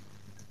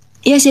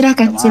ya,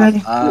 silakan.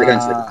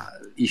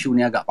 Isu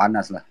ni agak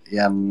panas lah,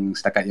 yang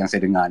setakat yang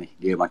saya dengar ni,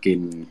 dia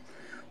makin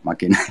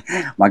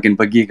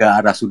pergi ke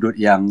arah sudut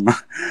yang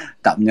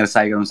tak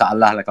menyelesaikan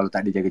masalah lah kalau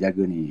tak dijaga-jaga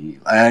ni.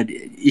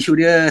 Isu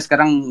dia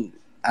sekarang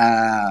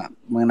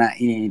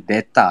mengenai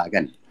data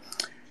kan.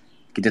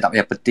 Kita tak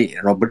payah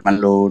petik Robert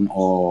Malone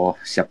atau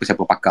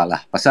siapa-siapa pakar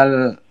lah.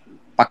 Pasal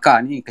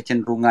pakar ni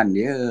kecenderungan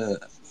dia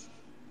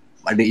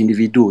pada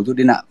individu tu,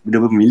 dia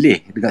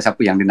memilih dekat siapa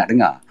yang dia nak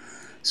dengar.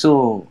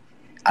 So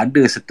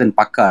ada certain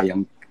pakar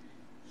yang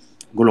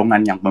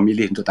golongan yang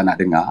memilih untuk tak nak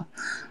dengar,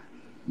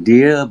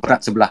 dia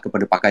berat sebelah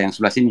kepada pakar yang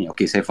sebelah sini.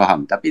 Okey, saya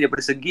faham. Tapi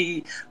daripada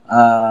segi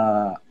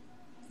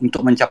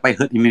untuk mencapai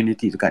herd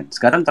immunity tu kan,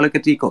 sekarang kalau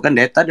kita ikutkan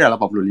data dia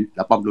 85%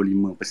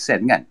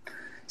 kan.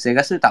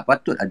 Saya rasa tak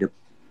patut ada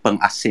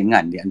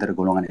pengasingan di antara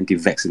golongan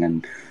anti-vax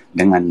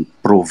dengan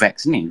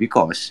pro-vax ni,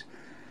 because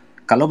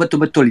kalau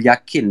betul-betul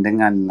yakin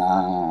dengan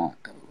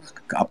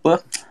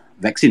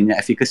vaksinnya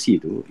efficacy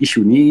tu,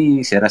 isu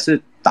ni saya rasa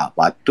tak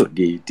patut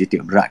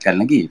dititik beratkan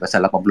lagi,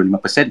 pasal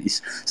 85% is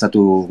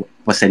satu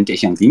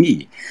percentage yang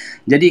tinggi.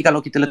 Jadi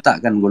kalau kita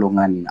letakkan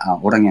golongan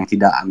orang yang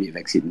tidak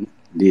ambil vaksin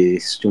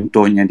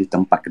contohnya di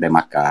tempat kedai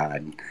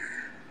makan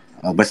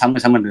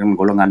bersama-sama dengan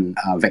golongan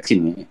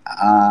vaksin ni,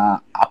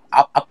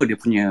 apa dia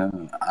punya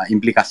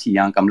implikasi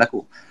yang akan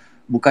berlaku?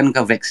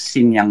 Bukankah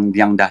vaksin yang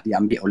dah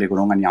diambil oleh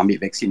golongan yang ambil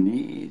vaksin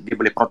ni, dia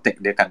boleh protect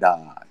dia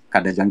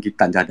kadar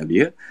jangkitan terhadap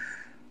dia,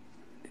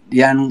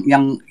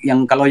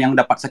 yang kalau yang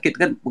dapat sakit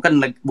kan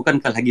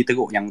bukankah lagi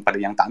teruk yang pada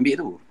yang tak ambil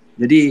tu.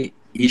 Jadi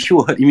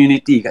isu herd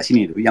immunity kat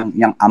sini tu yang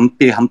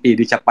hampir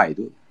dicapai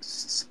tu,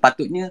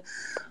 sepatutnya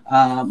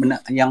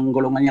yang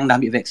golongan yang dah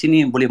ambil vaksin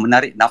ni boleh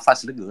menarik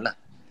nafas lega lah.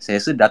 Saya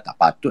rasa dah tak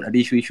patut ada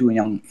isu-isu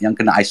yang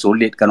kena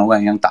isolatekan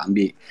orang yang tak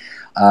ambil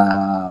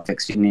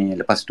vaksin ni,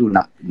 lepas tu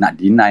nak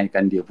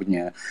denikan dia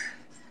punya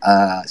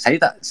saya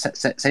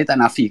tak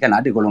nafikan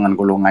ada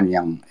golongan-golongan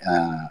yang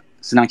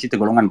senang cerita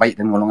golongan baik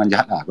dan golongan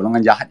jahat lah.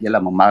 Golongan jahat ialah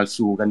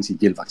memalsukan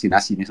sijil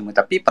vaksinasi ni semua,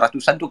 tapi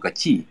peratusan tu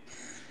kecil.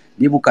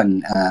 Dia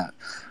bukan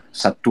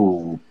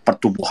satu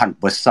pertubuhan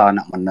besar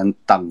nak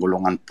menentang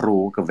golongan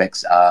pro ke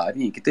vax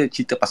ni. Kita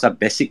cerita pasal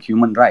basic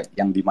human right,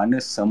 yang di mana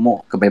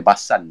semua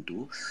kebebasan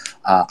tu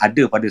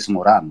ada pada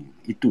semua orang.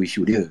 Itu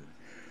isu dia.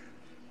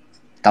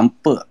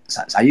 Tanpa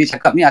saya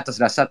cakap ni atas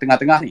dasar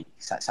tengah-tengah ni.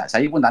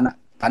 Saya pun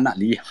tak nak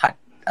lihat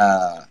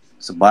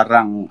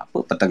sebarang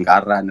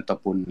pertengkaran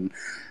ataupun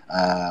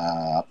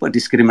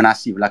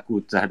diskriminasi berlaku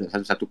terhadap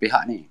satu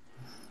pihak ni.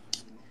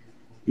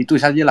 Itu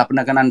sajalah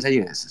penekanan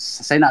saya.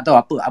 Saya nak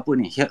tahu apa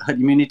ni, herd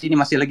immunity ni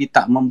masih lagi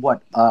tak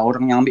membuat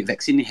orang yang ambil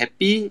vaksin ni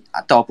happy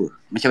atau apa?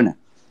 Macam mana?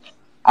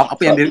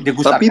 Apa yang dia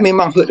gusarkan? Tapi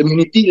memang herd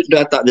immunity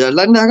dah tak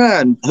jalan dah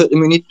kan. Herd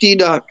immunity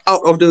dah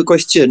out of the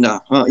question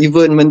dah.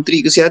 Even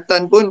Menteri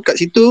Kesihatan pun kat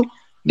situ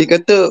dia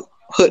kata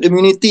herd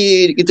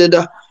immunity kita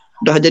dah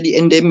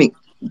jadi endemik.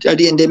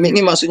 Jadi endemik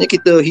ni maksudnya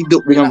kita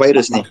hidup dengan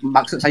virus ni.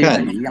 Maksud saya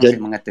kan? Tadi yang saya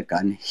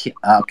mengatakan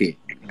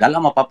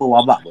dalam apa-apa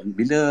wabak pun,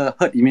 bila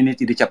herd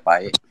immunity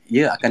dicapai,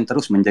 ia akan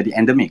terus menjadi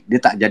endemik.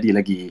 Dia tak jadi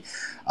lagi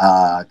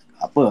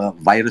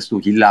virus tu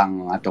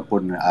hilang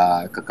ataupun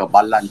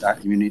kekebalan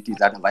terhadap immunity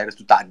terhadap virus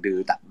tu tak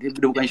ada. Dia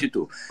bukan isu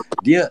tu.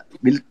 Dia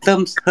bila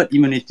terms herd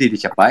immunity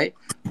dicapai,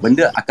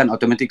 benda akan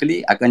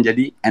automatically akan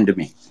jadi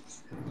endemik.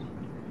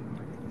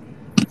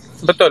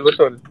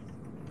 Betul.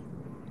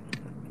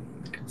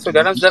 So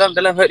dalam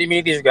herd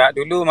immunity juga,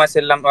 dulu masa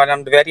dalam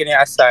varian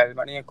yang asal,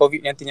 maknanya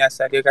COVID-19 yang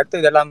asal, dia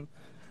kata dalam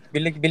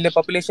bila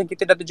population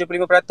kita dah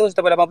 75%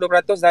 atau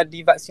 80% dah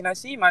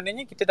divaksinasi,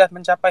 maknanya kita dah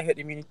mencapai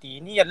herd immunity.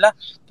 Ini adalah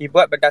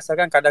dibuat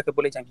berdasarkan kadar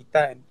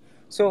kebolehjangkitan.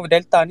 So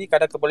Delta ni,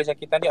 kadar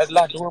kebolehjangkitan ni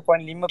adalah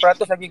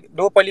 2.5% lagi,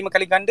 2.5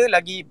 kali ganda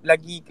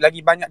lagi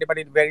banyak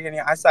daripada varian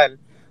yang asal.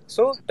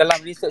 So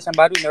dalam research yang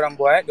baru ni orang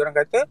buat, diorang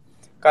kata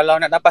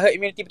kalau nak dapat herd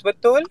immunity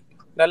betul-betul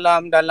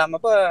dalam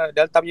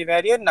Delta punya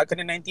variant, nak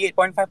kena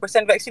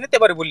 98.5% vaksin tu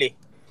baru boleh.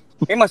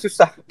 Memang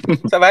susah.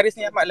 Sebab virus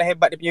ni amatlah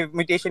hebat dia punya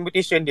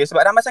mutation dia.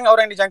 Sebab ramai sangat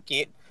orang yang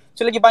dijangkit,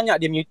 so lagi banyak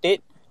dia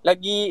mutate,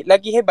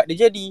 lagi hebat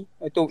dia jadi.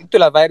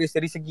 Itulah virus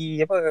dari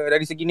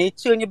segi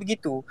nature-nya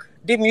begitu.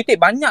 Dia mutate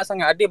banyak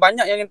sangat. Ada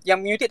banyak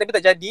yang mutate tapi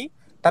tak jadi.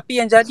 Tapi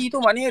yang jadi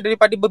tu maknanya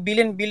daripada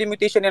berbilion-bilion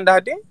mutation yang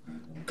dah ada,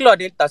 keluar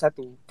Delta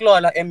satu.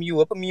 Keluarlah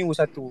Mu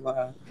satu.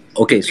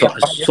 Okey,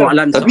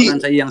 soalan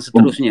saya yang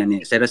seterusnya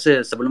ni, saya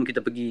rasa sebelum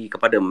kita pergi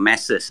kepada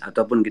masses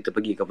ataupun kita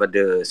pergi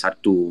kepada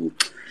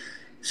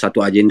satu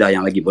agenda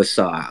yang lagi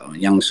besar,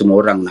 yang semua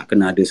orang nak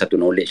kena ada satu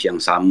knowledge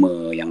yang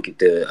sama, yang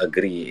kita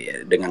agree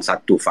dengan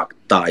satu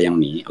fakta yang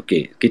ni.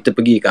 Okey, kita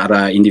pergi ke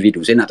arah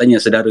individu. Saya nak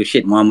tanya saudara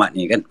Syed Muhammad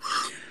ni kan,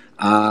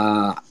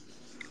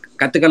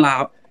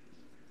 katakanlah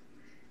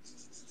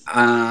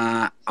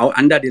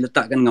anda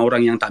diletakkan dengan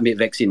orang yang tak ambil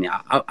vaksin ni,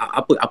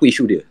 apa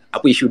isu dia?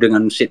 Apa isu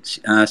dengan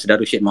saudara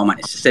Syed Muhammad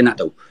ni? Saya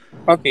nak tahu.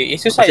 Okey,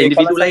 isu saya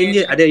individu lain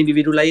dia, ada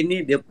individu lain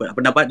ni dia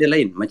pendapat dia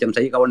lain. Macam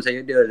saya, kawan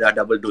saya dia dah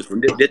double dose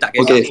pun dia tak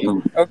kisah.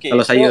 Okay.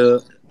 Kalau saya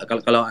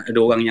kalau ada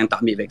orang yang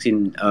tak ambil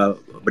vaksin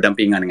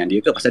berdampingan dengan dia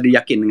ke, pasal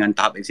dia yakin dengan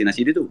tahap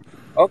vaksinasi dia tu.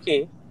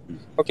 Okey,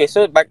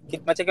 so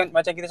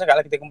macam kita cakap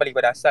lah, kita kembali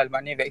pada asal.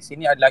 Maknanya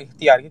vaksin ni adalah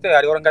ikhtiar kita.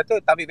 Ada orang kata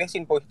tak ambil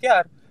vaksin pun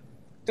ikhtiar.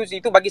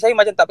 Itu bagi saya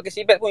macam tak pakai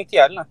seatbelt pun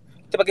ikhtiar lah.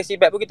 Kita pakai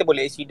seatbelt pun kita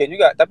boleh accident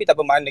juga. Tapi tak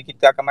bermakna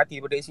kita akan mati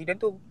daripada accident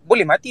tu.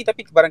 Boleh mati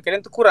tapi kebarangkalian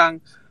tu kurang.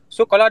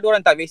 So kalau ada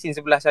orang tak vaksin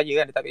sebelah saya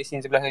kan, dia tak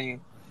vaksin sebelah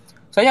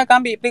saya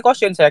akan ambil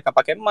precaution. Saya akan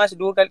pakai mask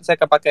 2 kali. Saya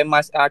akan pakai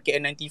mask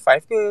KN95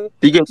 ke.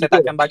 Saya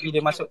tak akan bagi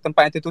dia masuk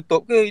tempat yang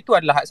tertutup ke. Itu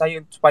adalah hak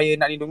saya supaya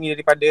nak lindungi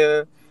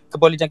daripada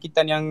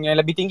kebolehjangkitan yang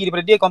lebih tinggi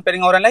daripada dia compare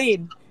dengan orang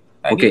lain.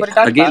 Okay,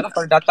 daripada data,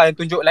 kalau data yang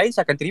tunjuk lain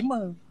saya akan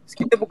terima.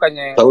 Kita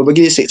bukannya tak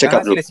bagi Sik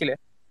cakap dulu. Sila.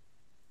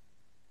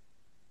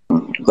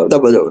 Tak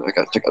apa.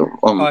 Cakap.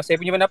 Saya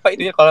punya pendapat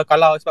itu je.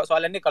 Kalau sebab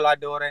soalan dia, kalau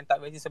ada orang yang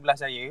tak vaksin sebelah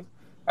saya,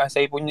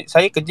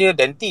 saya kerja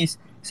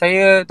dentist.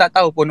 Saya tak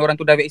tahu pun orang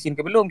tu dah vaksin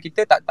ke belum.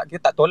 Kita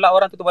tak tolak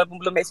orang tu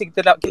walaupun belum vaksin,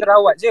 kita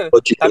rawat je.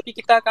 Tapi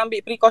kita akan ambil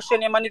precaution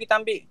yang mana kita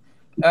ambil.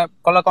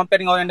 Kalau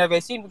compare dengan orang yang dah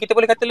vaksin, kita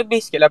boleh kata lebih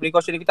sikitlah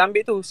precaution yang kita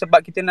ambil tu,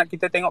 sebab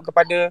kita tengok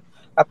kepada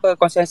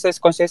konsensus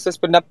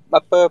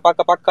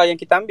pakar-pakar yang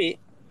kita ambil.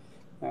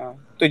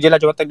 Tu je lah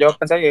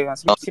jawapan saya.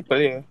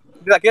 Simple je.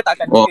 Kita tak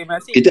akan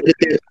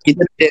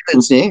kita ada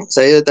Terence ni.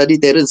 Saya tadi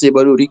Terence dia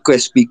baru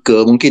request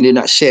speaker. Mungkin dia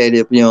nak share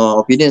dia punya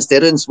opinion.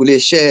 Terence, boleh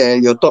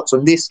share your thoughts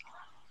on this?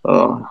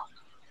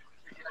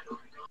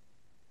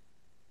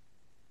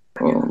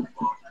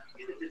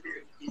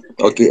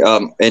 Okay,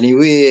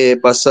 anyway,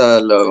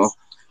 pasal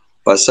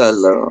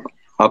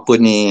apa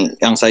ni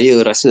yang saya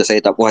rasa saya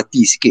tak puas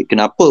hati sikit,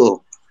 kenapa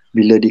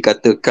bila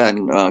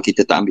dikatakan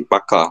kita tak ambil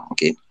pakar.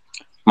 Okay,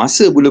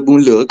 masa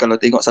mula-mula kalau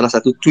tengok salah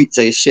satu tweet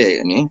saya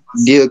share ni,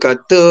 dia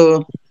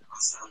kata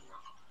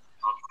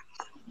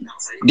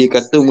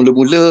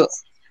mula-mula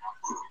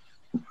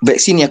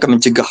vaksin ni akan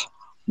mencegah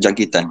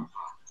jangkitan.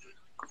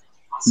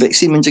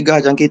 Vaksin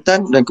mencegah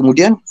jangkitan dan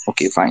kemudian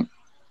okay fine.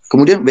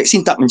 Kemudian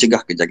vaksin tak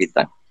mencegah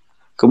kejangkitan.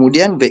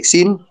 Kemudian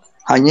vaksin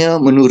hanya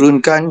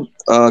menurunkan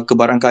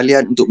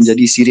kebarangkalian untuk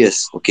menjadi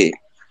serius. Okey.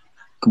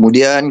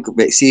 Kemudian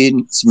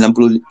vaksin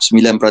 99%.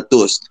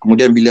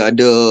 Kemudian bila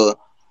ada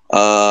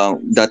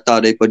data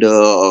daripada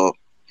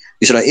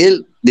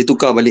Israel, dia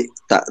tukar balik.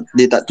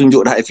 Dia tak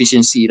tunjuk dah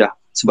efisiensi dah.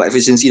 Sebab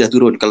efisiensi dah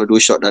turun kalau 2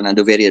 shot dan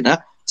ada variant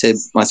dah. Saya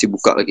masih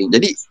buka lagi.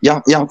 Jadi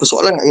yang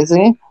persoalan kat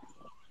saya ni,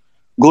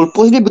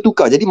 goalpost dia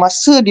bertukar. Jadi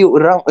masa dia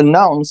orang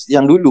announce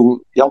yang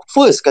dulu, yang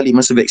first kali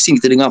masa vaksin,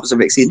 kita dengar pasal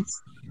vaksin,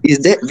 is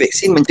that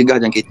vaksin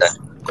mencegah jangkitan.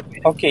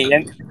 Okay.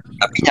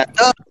 Tapi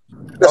nyata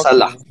dia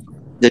salah.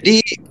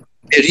 Jadi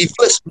dia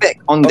reverse back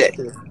on that.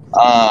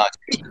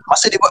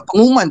 Masa dia buat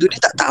pengumuman tu, dia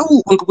tak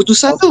tahu pun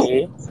keputusan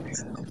tu.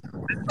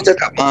 Dia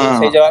cakap,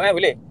 saya jawab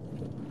boleh?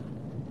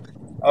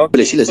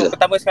 Boleh, sila.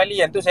 Pertama sekali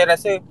yang tu saya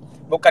rasa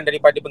bukan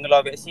daripada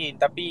pengeluar vaksin,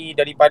 tapi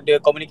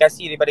daripada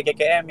komunikasi daripada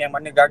KKM yang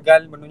mana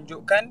gagal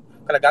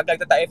menunjukkan, kalau gagal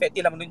kita tak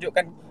efektif lah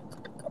menunjukkan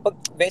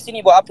vaksin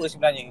ni buat apa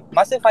sebenarnya.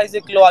 Masa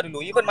Pfizer keluar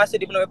dulu, even masa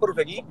dia belum approve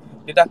lagi,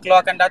 dia dah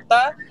keluarkan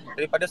data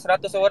daripada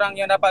 100 orang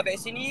yang dapat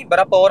vaksin ni,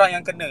 berapa orang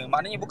yang kena.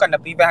 Maknanya bukan dah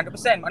prevent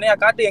 100%, maknanya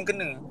akan ada yang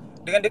kena.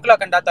 Dengan dia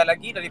keluarkan data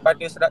lagi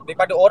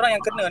daripada orang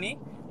yang kena ni,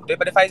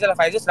 daripada Pfizer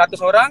 100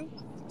 orang,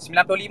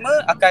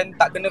 95 akan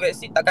tak kena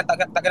vaksin, tak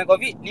kena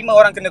COVID, 5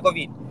 orang kena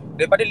COVID.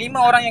 Daripada 5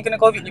 orang yang kena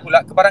COVID ni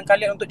pula,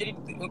 kebarangkalian untuk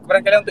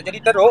jadi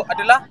teruk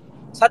adalah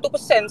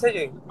 1%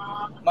 saja.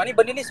 Maknanya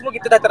benda ni semua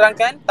kita dah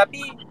terangkan,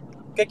 tapi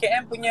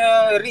KKM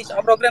punya reach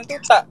program tu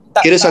tak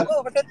Kira tak apa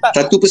pasal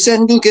tak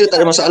 1% tu kira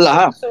tak ada masalah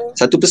ha. 1%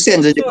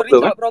 saja so reach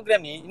problem. out program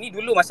ni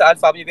dulu masa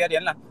Alpha punya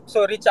variant lah.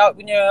 So reach out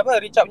punya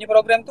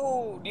program tu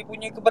dia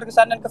punya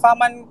keberkesanan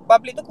kefahaman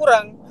public tu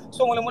kurang.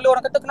 So mula-mula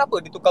orang kata kenapa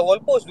dia tukar wall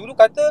post. Dulu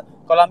kata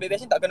kalau ambil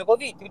vaksin tak kena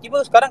COVID.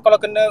 Tiba-tiba sekarang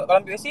kalau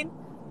ambil vaksin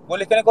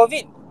boleh kena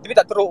COVID tapi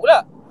tak teruk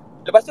pula.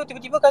 Lepas tu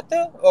tiba-tiba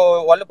kata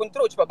walaupun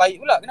teruk cepat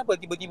baik pula. Kenapa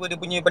tiba-tiba dia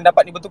punya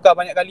pendapat ni bertukar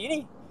banyak kali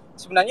ni?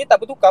 Sebenarnya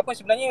tak bertukar pun,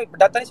 sebenarnya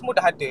data ni semua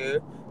dah ada.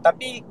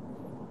 Tapi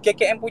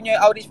KKM punya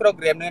outreach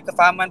program dengan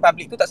kefahaman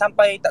public tu tak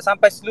sampai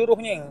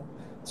seluruhnya.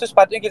 So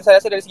sepatutnya saya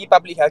rasa dari segi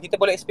public kita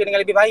boleh explain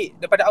dengan lebih baik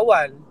daripada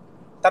awal.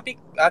 Tapi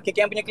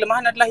KKM punya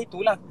kelemahan adalah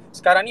itulah.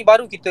 Sekarang ni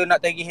baru kita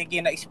nak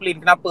tagih-hagih, nak explain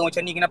kenapa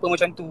macam ni, kenapa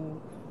macam tu.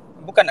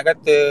 Bukan nak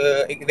kata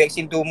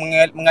vaksin tu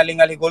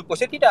mengalih-alih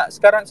goalpost. Tidak.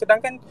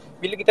 Sedangkan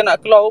bila kita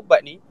nak keluar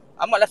ubat ni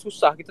amatlah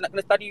susah. Kita nak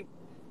kena study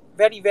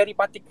very very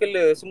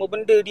particular. Semua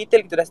benda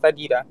detail kita dah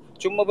study dah.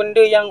 Cuma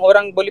benda yang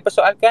orang boleh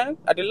persoalkan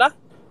adalah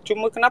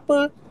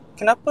kenapa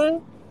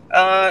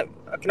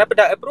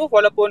dah approve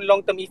walaupun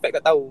long term effect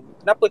tak tahu.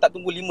 Kenapa tak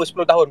tunggu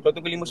 5-10 tahun? Kalau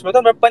tunggu 5-10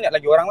 tahun berapa banyak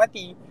lagi orang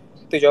mati?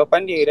 Itu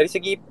jawapan dia. Dari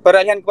segi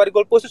peralihan kepada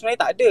goalpost tu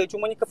sebenarnya tak ada.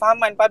 Cumanya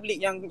kefahaman public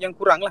yang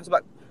kurang lah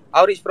sebab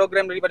outreach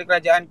program daripada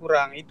kerajaan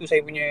kurang. Itu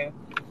saya punya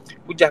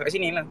hujah kat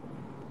sini lah.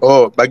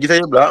 Oh, bagi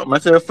saya pula,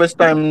 masa first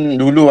time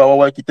dulu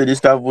awal-awal kita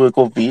discover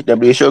COVID,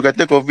 WHO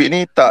kata COVID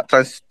ni tak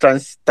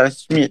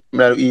transmit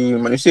melalui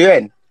manusia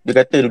kan?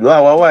 Dia kata dulu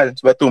awal-awal,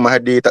 sebab tu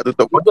Mahathir tak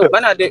tutup. Betul,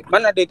 mana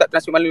ada tak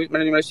transmit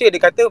melalui manusia.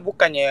 Dia kata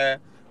bukannya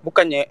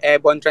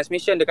airborne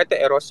transmission, dia kata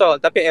aerosol.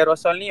 Tapi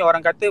aerosol ni orang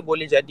kata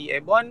boleh jadi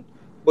airborne,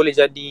 boleh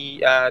jadi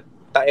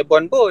tak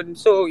airborne pun.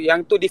 So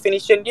yang tu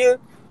definition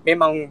dia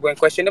memang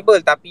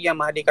questionable. Tapi yang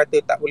Mahathir kata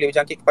tak boleh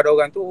berjangkit kepada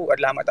orang tu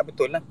adalah amat tak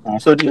betul lah.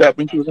 So dia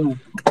punca tu.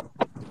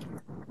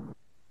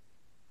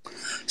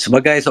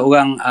 Sebagai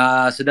seorang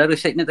saudara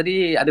Syed ni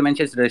tadi ada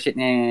mention saudara Syed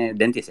ni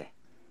dentist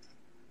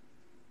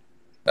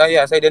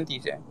Ya, saya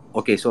dentist ya.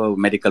 Okay, so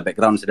medical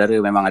background saudara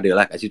memang ada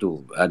lah kat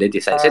situ.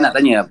 Dentist. Saya nak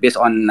tanya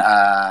based on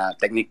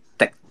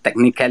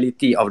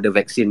technicality of the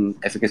vaccine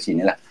efficacy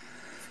ni lah.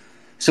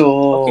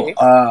 So,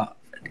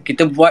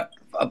 kita buat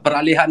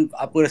peralihan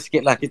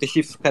sikit lah. Kita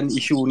shiftkan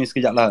isu ni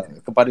sekejap lah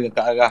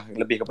ke arah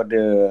lebih kepada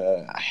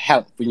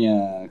health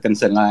punya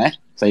concern lah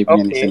Saya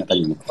punya ni saya nak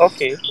tanya ni.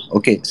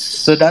 Okay,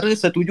 saudara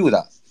setuju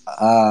tak?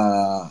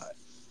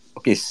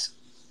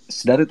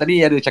 Saudara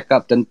tadi ada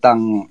cakap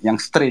tentang yang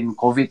strain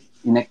COVID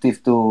inactive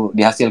tu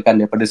dihasilkan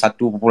daripada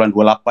 1.28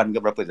 ke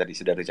berapa tadi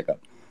saudara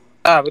cakap?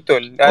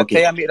 Betul.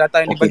 Saya ambil data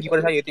yang dibagi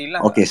pada saya tadi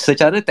lah. Okay,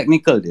 secara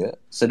teknikal dia,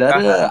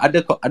 saudara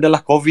adalah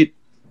COVID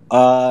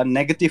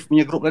negatif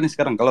punya group lah ni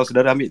sekarang kalau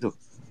saudara ambil tu.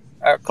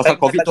 Pasal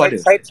COVID tu ada.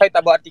 Saya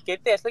tak buat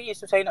RTK test lagi.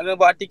 So saya nak kena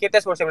buat RTK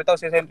test baru saya boleh tahu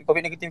saya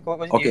COVID negatif,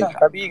 COVID positif lah.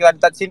 Tapi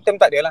kalau simptom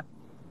tak ada lah.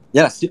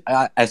 Ya,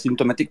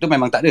 asymptomatic tu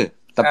memang tak ada.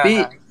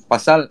 Tapi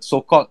pasal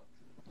so-called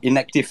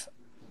inactive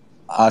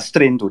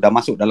strain tu dah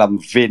masuk dalam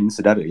vein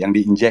saudara yang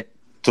di-inject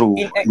through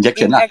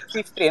injection lah.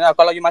 Inactive strain lah.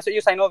 Kalau you masuk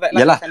Sinovac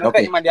lah. Yalah,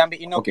 Sinovac memang dia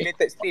ambil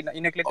inoculated strain,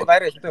 inoculated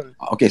virus betul.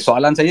 Okay,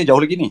 soalan saya jauh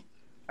lagi ni.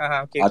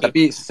 Okay.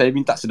 Tapi saya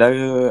minta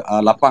saudara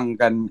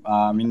lapangkan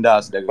minda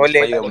saudara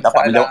supaya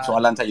dapat menjawab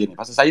soalan saya ni.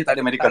 Pasal saya tak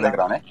ada medical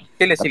background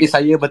Tapi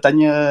saya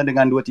bertanya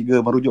dengan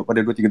 2-3 merujuk pada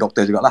 2-3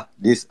 doktor jugalah.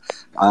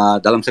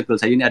 Dalam circle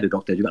saya ni ada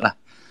doktor jugalah.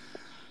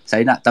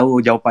 Saya nak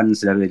tahu jawapan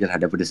saudara je lah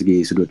daripada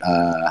segi sudut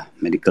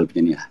medical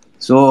punya ni lah.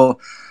 So,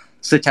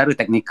 secara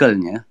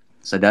teknikalnya,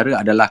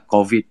 saudara adalah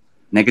COVID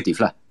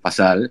negatif lah.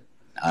 Pasal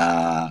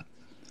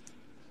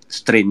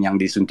strain yang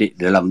disuntik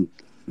dalam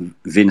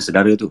vein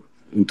saudara tu.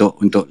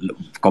 Untuk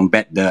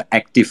combat the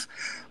active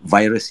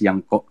virus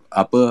yang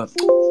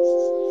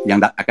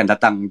akan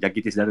datang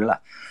jangkiti saudara lah.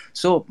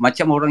 So,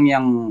 macam orang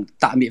yang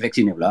tak ambil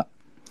vaksin ni pula,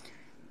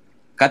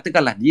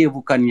 katakanlah dia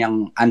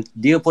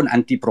pun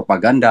anti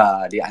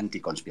propaganda, dia anti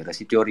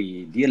konspirasi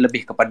teori, dia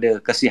lebih kepada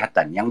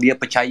kesihatan yang dia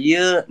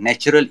percaya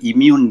natural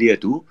immune dia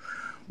tu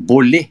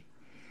boleh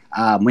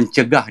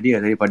mencegah dia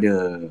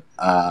daripada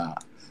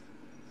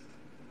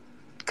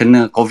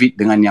kena COVID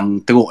dengan yang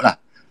teruk lah.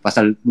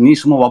 Pasal ni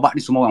semua wabak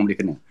ni semua orang boleh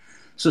kena.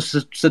 So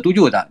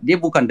setuju tak? Dia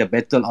bukan the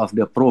battle of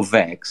the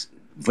pro-vax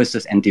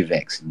versus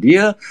anti-vax.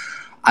 Dia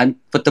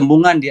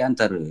pertembungan di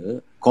antara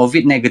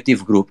COVID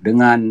negative group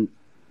dengan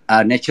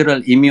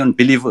natural immune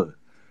believer.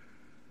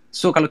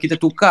 So kalau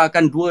kita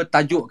tukarkan dua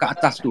tajuk ke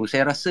atas tu,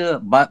 saya rasa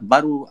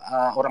baru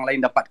orang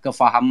lain dapat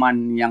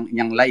kefahaman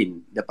yang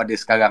lain daripada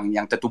sekarang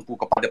yang tertumpu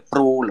kepada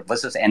pro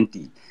versus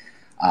anti.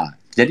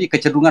 Jadi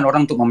kecenderungan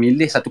orang untuk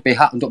memilih satu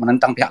pihak untuk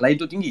menentang pihak lain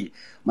tu tinggi.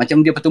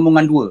 Macam dia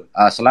pertembungan dua.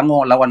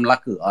 Selangor lawan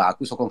Melaka.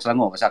 Aku sokong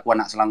Selangor pasal aku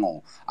anak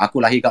Selangor.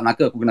 Aku lahir kat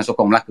Melaka, aku kena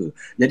sokong Melaka.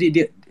 Jadi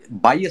dia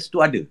bias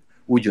tu ada.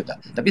 Wujud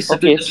tak? Tapi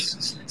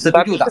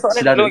setuju tak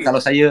saudara kalau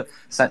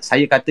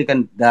saya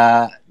katakan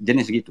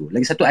jenis begitu.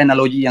 Lagi satu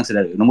analogi yang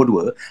saudara.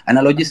 Nombor 2,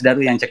 analogi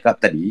saudara yang cakap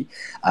tadi,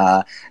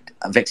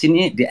 vaksin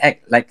ni dia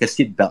act like a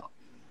seat belt.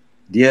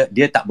 Dia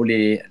tak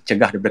boleh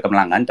cegah daripada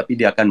kemelangan, tapi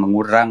dia akan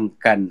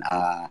mengurangkan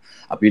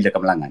apabila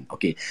kemelangan.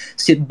 Okey.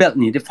 Seat belt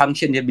ni dia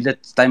function dia bila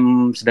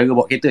time saudara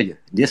bawa kereta je.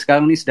 Dia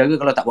sekarang ni saudara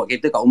kalau tak bawa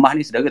kereta kat rumah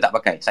ni saudara tak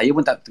pakai. Saya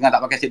pun tengah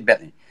tak pakai seat belt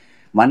ni.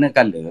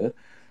 Manakala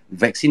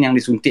vaksin yang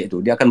disuntik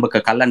tu dia akan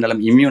berkekalan dalam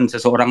imun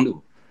seseorang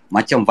tu.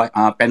 Macam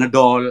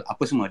Panadol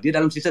apa semua. Dia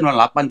dalam sisa dalam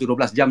 8 to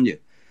 12 jam je.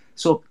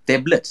 So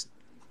tablets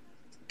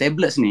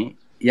ni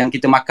yang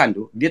kita makan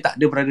tu dia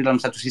tak ada berada dalam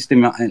satu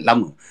sistem yang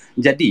lama.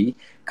 Jadi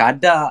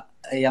kadar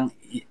yang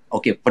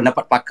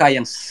pendapat pakar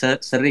yang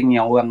sering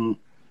yang orang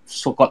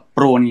so-called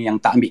pro ni yang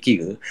tak ambil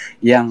kira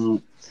yang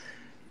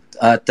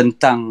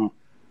tentang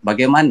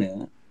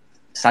bagaimana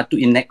satu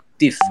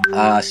inactive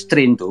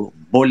strain tu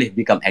boleh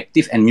become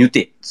active and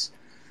mutates.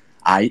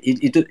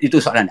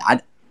 Itu soalan.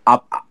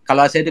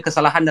 Kalau saya ada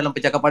kesalahan dalam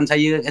percakapan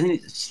saya,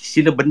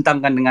 sila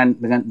bentangkan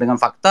dengan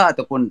fakta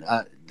ataupun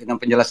dengan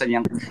penjelasan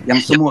yang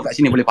semua kat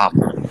sini boleh faham.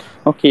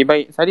 Okey,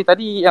 baik.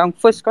 Tadi yang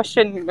first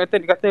question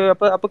kata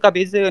apakah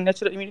beza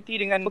natural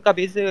immunity dengan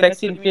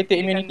vaccine created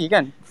immunity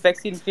kan?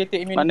 Vaccine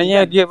created immunity.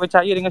 Maknanya dia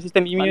percaya dengan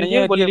sistem imun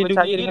dia boleh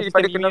lindungi dia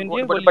daripada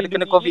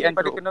kena COVID and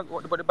teruk.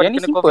 Yang ni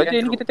simple je,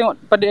 ni kita tengok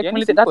pada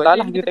accumulated data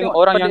lah. Kita tengok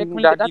orang yang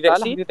dah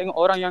divaksin, kita tengok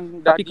orang yang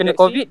tapi kena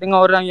COVID dengan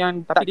orang yang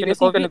tak kena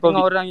COVID.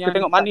 Kita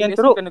tengok mana yang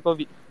teruk kena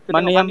COVID.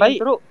 Mana yang baik,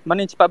 mana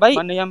yang cepat baik,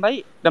 mana yang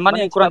baik dan mana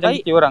yang kurang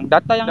jangkiti orang.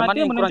 Data yang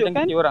ada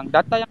menunjukkan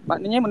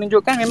maknanya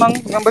menunjukkan memang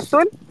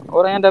betul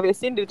orang yang dah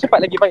vaksin dia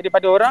cepat lagi baik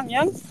daripada orang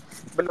yang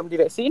belum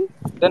divaksin,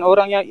 dan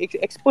orang yang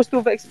expose to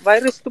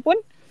virus tu pun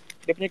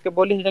dia punya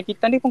kebolehan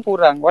jangkitan dia pun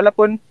kurang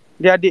walaupun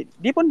dia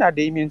pun dah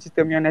ada immune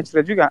system yang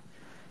natural juga.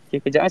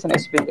 Okey, kejap saya nak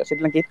explain kat saya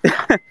dalam kereta.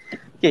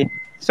 Okey,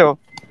 so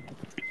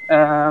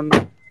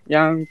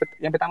yang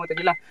pertama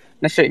tadi lah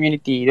natural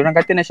immunity. Diorang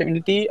kata natural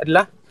immunity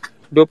adalah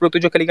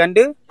 27 kali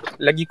ganda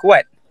lagi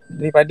kuat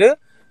daripada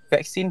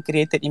vaccine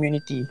created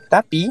immunity.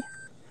 Tapi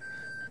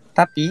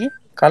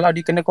kalau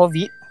dia kena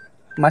COVID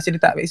masa dia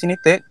tak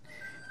vaccinated,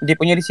 dia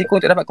punya risiko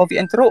untuk dapat COVID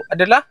yang teruk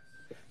adalah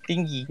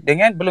tinggi.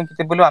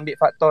 Kita belum ambil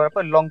faktor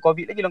long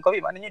COVID lagi. Long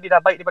COVID maknanya dia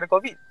dah baik daripada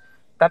COVID,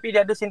 tapi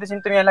dia ada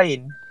simptom-simptom yang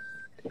lain.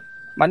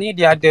 Maknanya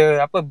dia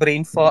ada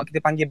brain fog,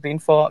 kita panggil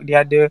brain fog,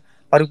 dia ada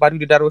paru-paru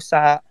dia dah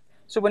rosak.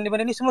 So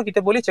benda-benda ni semua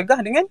kita boleh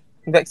cegah dengan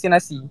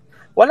vaksinasi.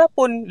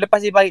 Walaupun lepas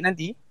dia baik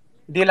nanti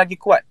dia lagi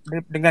kuat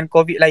dengan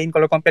COVID lain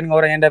kalau compare dengan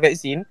orang yang dah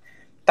vaksin,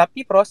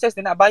 tapi proses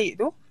dia nak baik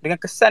tu dengan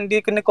kesan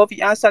dia kena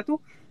COVID yang asal tu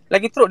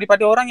lagi teruk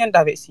daripada orang yang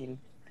dah vaksin.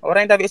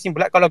 Orang yang dah vaksin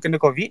pula kalau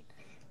kena COVID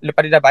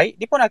lepas dia dah baik,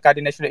 dia pun akan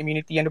ada natural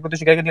immunity yang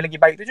 27 kali dia lagi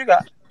baik tu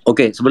juga.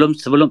 Okey, sebelum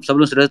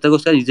saudara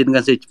teruskan, izinkan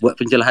saya buat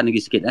pencerahan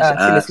lagi sikit.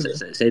 Sila.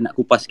 Saya nak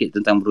kupas sikit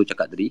tentang baru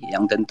cakap tadi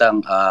yang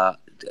tentang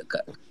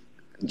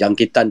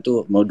jangkitan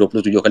tu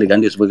 27 kali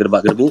ganda sebagai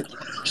gerbak-gerbu.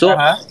 So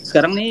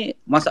sekarang ni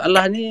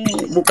masalah ni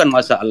bukan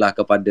masalah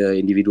kepada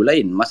individu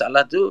lain.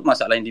 Masalah tu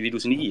masalah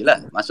individu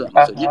sendirilah.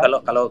 Maksudnya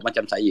kalau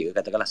macam saya,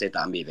 katakanlah saya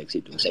tak ambil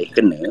vaksin tu, saya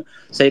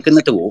kena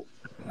teruk.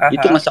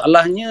 Itu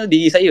masalahnya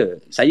diri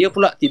saya. Saya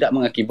pula tidak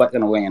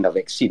mengakibatkan orang yang dah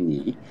vaksin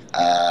ni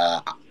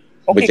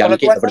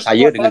berjangkit daripada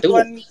saya dengan teruk.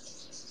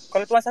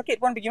 Kalau tuan sakit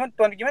tuan pergi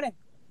mana?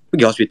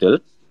 Pergi hospital.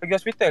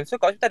 So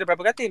kat hospital ada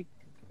berapa katil?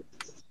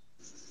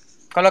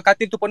 Kalau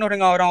katil tu penuh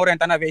dengan orang-orang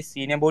yang tak nak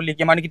vaksin, yang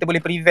mana kita boleh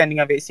prevent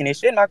dengan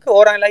vaccination, maka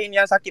orang lain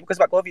yang sakit bukan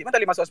sebab COVID pun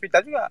tak boleh masuk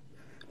hospital juga.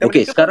 Dan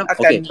sekarang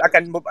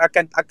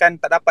akan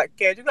tak dapat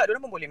care juga.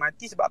 Diorang pun boleh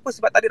mati sebab apa?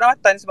 Sebab tak ada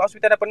rawatan, sebab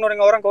hospital dah penuh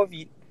dengan orang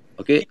COVID.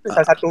 Itu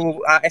salah satu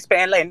aspek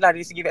yang lain lah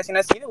dari segi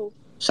vaksinasi tu.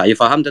 Saya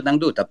faham tentang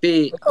tu,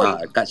 tapi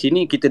kat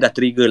sini kita dah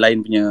trigger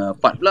lain punya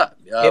part pula.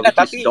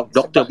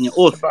 Doktor punya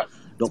oath.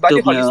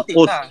 Doktor punya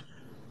oath.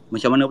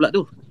 Macam mana pula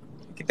tu?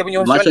 Kita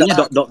punya maksudnya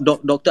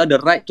doktor ada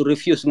right to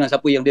refuse dengan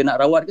siapa yang dia nak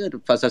rawat ke?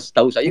 Pasal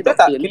setahu saya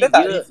doktor ni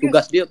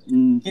tugas dia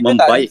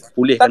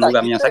pulihkan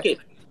orang yang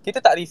sakit.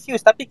 Kita tak refuse,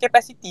 tapi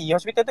capacity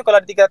hospital tu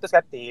kalau ada 300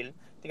 katil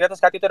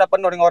tu dah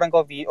penuh dengan orang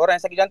COVID, orang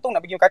yang sakit jantung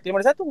nak pergi katil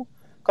mana satu.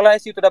 Kalau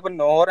ICU tu dah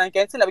penuh, orang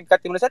yang kanser nak pergi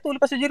katil mana satu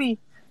lepas surgery.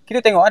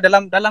 Kita tengok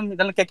dalam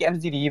KKM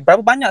sendiri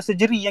berapa banyak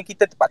surgery yang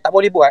kita tak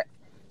boleh buat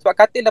sebab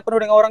katil dah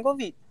penuh dengan orang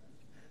COVID.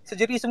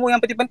 Surgery semua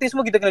yang penting-penting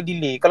semua kita kena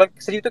delay. Kalau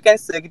surgery tu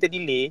kanser kita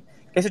delay,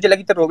 kanser je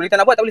lagi teruk. Bila kita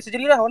nak buat tak boleh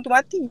surgery lah, orang tu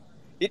mati.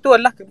 Itu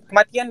adalah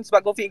kematian sebab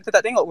COVID, kita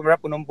tak tengok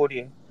berapa nombor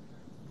dia.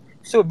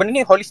 So benda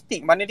ni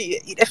holistic, mana dia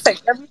it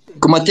affects everything.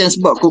 Kematian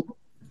sebab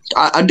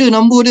ada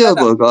nombor dia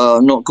tak, apa?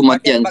 No,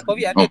 kematian sebab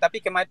COVID ada,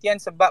 tapi kematian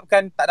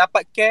sebabkan tak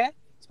dapat care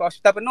sebab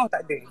hospital penuh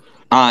tak ada.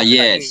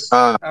 Yes.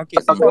 Okay,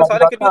 so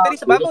soalan kedua tadi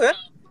sebab apa?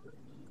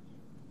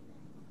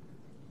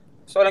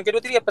 Soalan kedua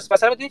tadi apa?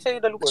 Pasal apa tadi saya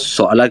dah lupa.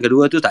 Soalan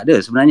kedua tu tak ada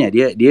sebenarnya.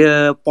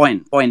 Dia point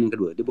yang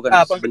kedua. Dia bukan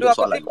point kedua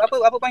soalan.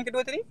 Apa point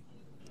kedua tadi?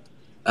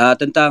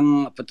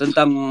 Tentang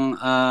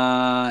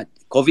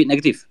COVID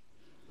negatif.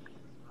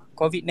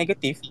 COVID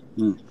negatif?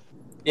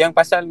 Yang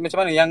pasal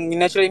macam mana? Yang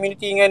natural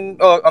immunity dengan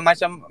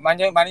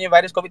maknanya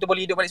virus COVID tu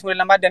boleh hidup balik semula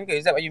dalam badan ke?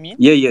 Is that what you mean?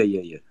 Ya.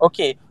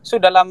 Okay. So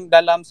dalam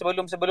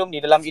sebelum ni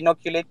dalam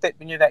inoculated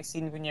punya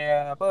vaksin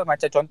punya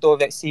macam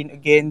contoh vaksin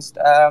against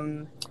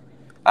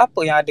apa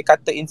yang ada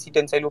kata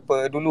insiden saya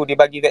lupa. Dulu dia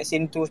bagi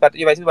vaksin tu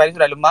sepatutnya vaksin virus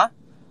tu dah lemah.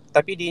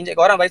 Tapi diinjek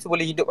ke orang, virus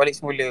boleh hidup balik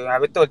semula.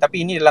 Betul,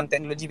 tapi ini dalam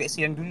teknologi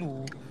vaksin yang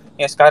dulu.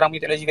 Yang sekarang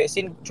punya teknologi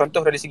vaksin, contoh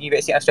dari segi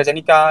vaksin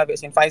AstraZeneca,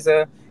 vaksin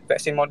Pfizer,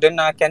 vaksin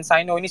Moderna,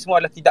 CanSino, ini semua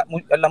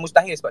adalah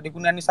mustahil sebab dia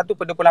guna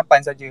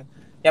 1/28 saja.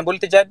 Yang boleh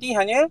terjadi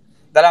hanya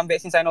dalam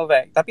vaksin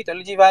Sinovac. Tapi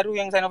teknologi baru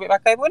yang Sinovac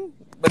pakai pun,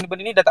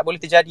 benda-benda ni dah tak boleh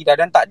terjadi dah,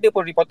 dan tak ada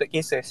pun reported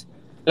cases.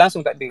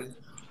 Langsung tak ada.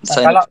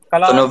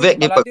 Kalau Sinovac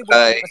dia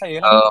pakai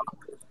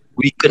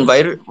weaken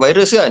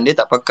virus kan, dia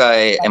tak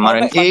pakai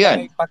mRNA kan.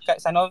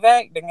 Pakai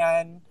Sinovac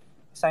dengan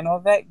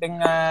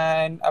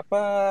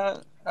apa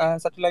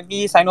satu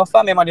lagi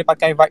Sinopharm, memang dia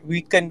pakai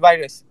weaken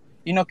virus,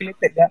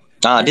 inoculated dah.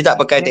 Dia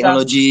tak pakai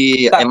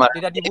teknologi mRNA.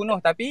 Dia dah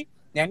dibunuh, tapi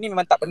yang ni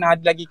memang tak pernah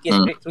ada lagi case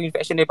breakthrough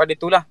infection daripada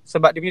tu lah,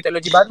 sebab dia punya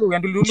teknologi baru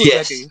yang dulu-dulu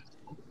dia ada.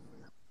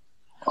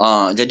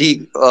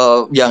 Jadi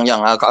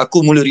yang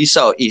aku mula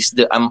risau is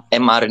the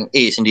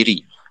mRNA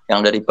sendiri.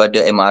 Yang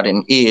daripada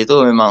mRNA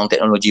tu memang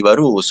teknologi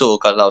baru. So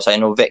kalau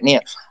Sinovac ni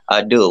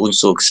ada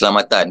unsur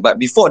keselamatan. But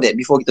before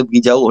kita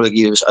pergi jauh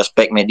lagi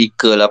aspek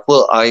medical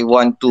apa, I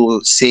want to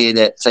say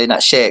that saya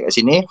nak share kat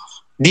sini,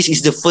 this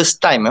is the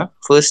first time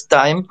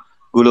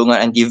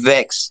golongan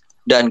anti-vax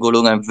dan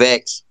golongan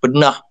vax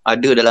pernah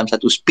ada dalam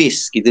satu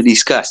space kita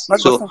discuss.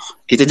 So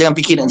kita jangan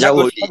fikir nak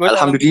jauh.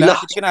 Alhamdulillah.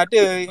 Kita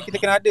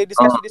kena ada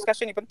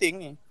discussion ni, penting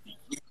ni.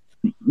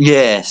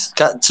 Yes,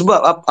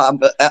 sebab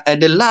at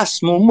the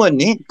last moment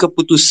ni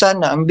keputusan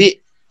nak ambil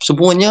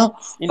semuanya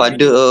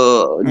pada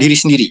diri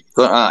sendiri.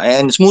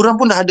 And semua orang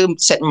pun dah ada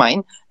set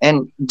mind,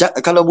 and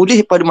kalau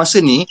boleh pada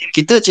masa ni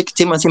kita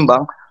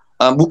sembang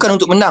bukan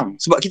untuk menang,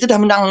 sebab kita dah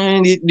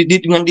menang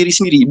dengan diri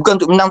sendiri, bukan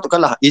untuk menang untuk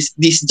kalah. This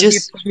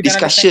just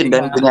discussion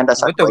dan dengan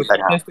dasar kawasan.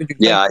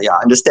 Ya,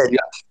 understand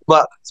juga.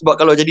 Sebab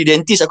kalau jadi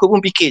dentist aku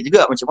pun fikir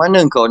juga macam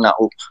mana kau nak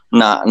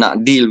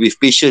deal with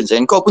patients,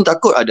 and kau pun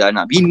takut ada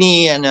anak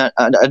bini,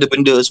 ada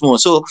benda semua.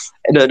 So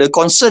the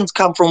concerns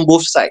come from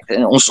both sides.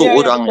 Unsur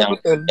orang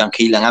yang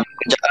kehilangan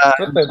pekerjaan.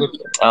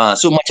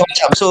 So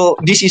macam-macam. So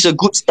this is a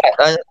good start.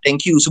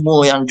 Thank you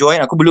semua yang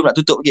join. Aku belum nak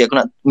tutup lagi.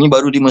 Ni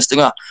baru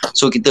 5:30.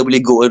 So kita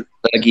boleh go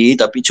lagi,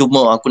 tapi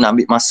cuma aku nak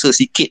ambil masa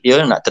sikit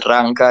je nak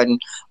terangkan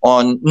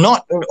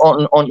not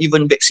on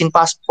even vaccine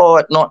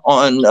passport, not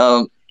on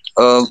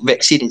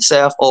vaccine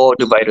itself or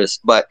the virus,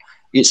 but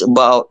it's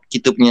about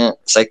kita punya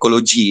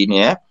psikologi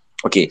ni.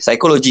 Okay,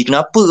 psikologi.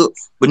 Kenapa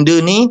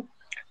benda ni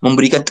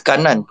memberikan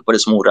tekanan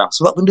kepada semua orang?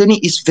 Sebab benda ni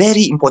is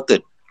very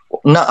important.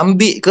 Nak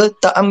ambil ke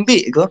tak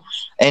ambil ke,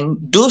 and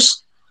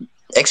those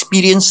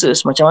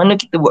experiences, macam mana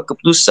kita buat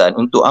keputusan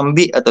untuk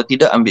ambil atau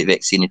tidak ambil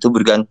vaksin, itu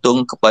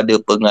bergantung kepada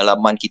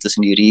pengalaman kita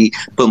sendiri,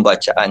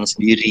 pembacaan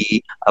sendiri,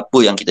 apa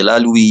yang kita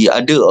lalui.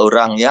 Ada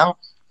orang yang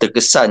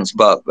terkesan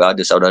sebab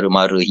ada saudara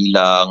mara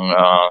hilang,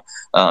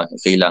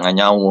 kehilangan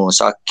nyawa,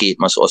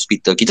 sakit, masuk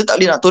hospital. Kita tak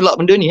boleh nak tolak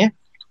benda ni.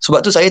 Sebab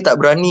tu saya tak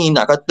berani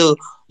nak kata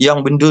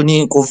yang benda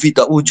ni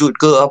COVID tak wujud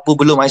ke apa,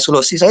 belum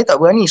isolasi. Saya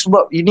tak berani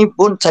sebab ini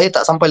pun saya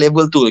tak sampai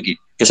level tu lagi.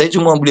 Saya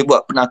cuma boleh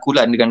buat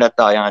penakulan dengan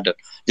data yang ada.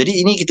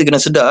 Jadi ini kita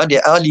kena sedar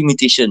there are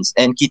limitations,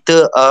 and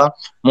kita are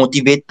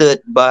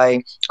motivated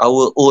by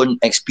our own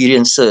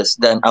experiences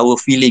dan our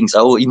feelings,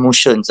 our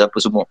emotions, apa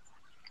semua.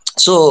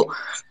 So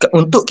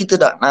untuk kita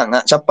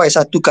nak capai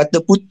satu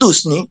kata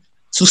putus ni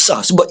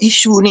susah, sebab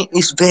isu ni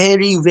is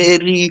very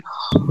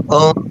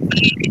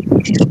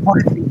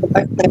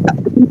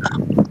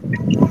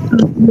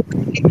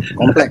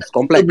kompleks.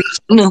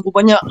 Benar pun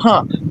banyak.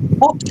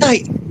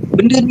 Okay,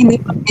 benda ni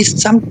memang is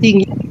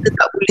something yang kita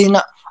tak boleh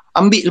nak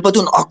ambil lepas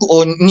tu aku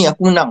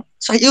menang.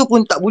 Saya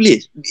pun tak boleh.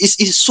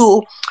 It's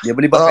so dia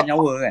boleh bakar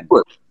nyawa kan.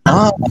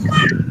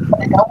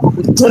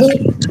 Jadi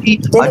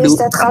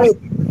Ustaz Khalid.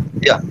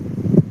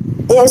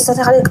 Ya,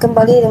 Ustaz Khalid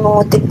kembali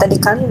mengutip tadi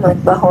kalimat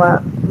bahawa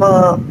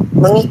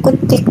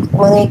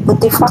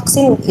mengikuti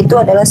vaksin itu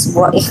adalah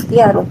sebuah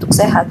ikhtiar untuk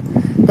sehat,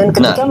 dan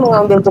ketika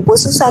mengambil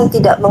keputusan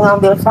tidak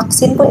mengambil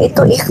vaksin pun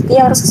itu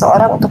ikhtiar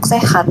seseorang untuk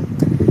sehat.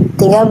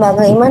 Tinggal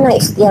bagaimana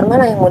ikhtiar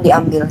mana yang mau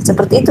diambil.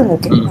 Seperti itu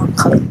mungkin.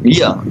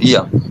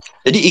 Iya.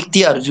 Jadi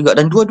ikhtiar juga,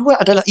 dan dua-dua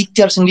adalah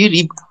ikhtiar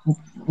sendiri.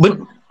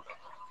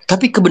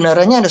 Tapi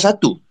kebenarannya ada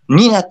satu.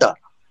 Ni nyata.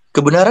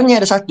 Kebenarannya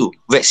ada satu.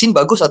 Vaksin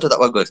bagus atau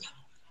tak bagus.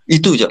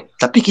 Itu je.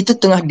 Tapi kita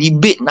tengah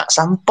debate nak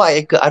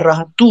sampai ke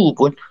arah tu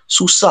pun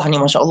susah ni,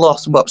 Masya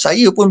Allah. Sebab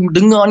saya pun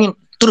dengar ni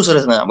terus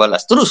rasa nak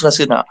balas, terus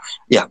rasa nak,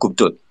 ya aku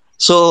betul.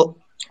 So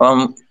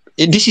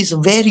this is a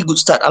very good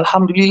start.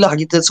 Alhamdulillah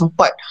kita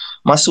sempat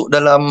masuk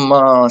dalam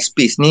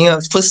space ni.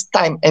 First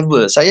time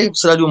ever. Saya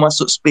selalu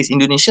masuk space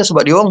Indonesia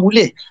sebab dia orang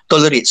boleh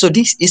tolerate. So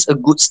this is a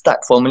good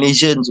start for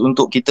Malaysians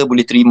untuk kita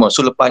boleh terima.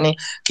 So lepas ni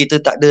kita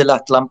tak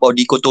adalah terlampau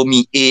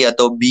dikotomi A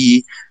atau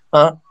B,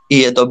 A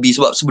atau B,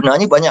 sebab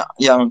sebenarnya banyak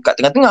yang kat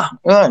tengah-tengah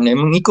kan, yang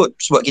mengikut.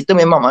 Sebab kita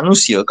memang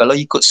manusia, kalau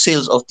ikut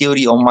sales of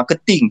theory of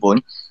marketing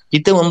pun,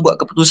 kita membuat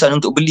keputusan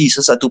untuk beli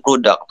sesuatu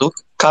produk tu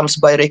comes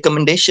by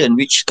recommendation,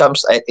 which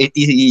comes at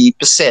 80%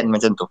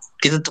 macam tu.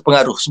 Kita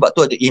terpengaruh, sebab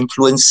tu ada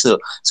influencer,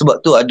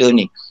 sebab tu ada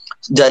ni.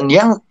 Dan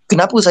yang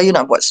kenapa saya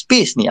nak buat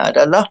space ni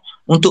adalah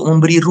untuk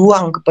memberi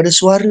ruang kepada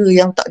suara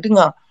yang tak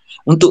dengar.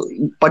 Untuk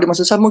pada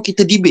masa sama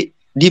kita debate.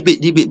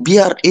 debate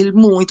biar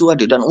ilmu itu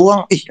ada, dan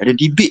orang ada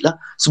debate lah.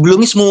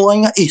 Sebelum ni semua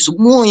orang ingat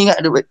semua ingat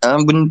ada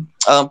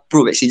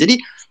pro vaksin. Jadi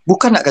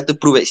bukan nak kata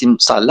pro vaksin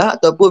salah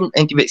ataupun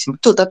anti vaksin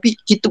betul, tapi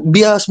kita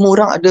biar semua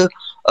orang ada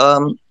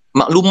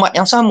maklumat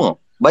yang sama.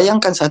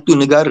 Bayangkan satu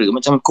negara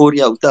macam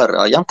Korea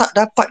Utara yang tak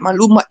dapat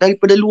maklumat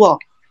daripada luar,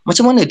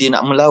 macam mana dia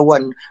nak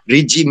melawan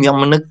rejim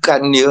yang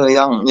menekan dia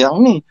yang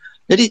ni.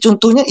 Jadi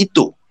contohnya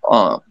itu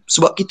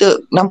sebab kita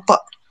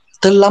nampak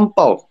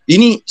terlampau.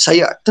 Ini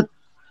saya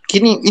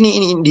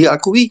ini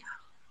diakui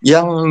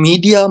yang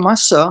media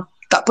masa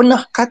tak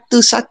pernah kata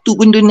satu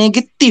benda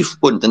negatif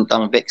pun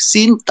tentang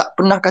vaksin, tak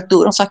pernah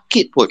kata orang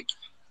sakit pun,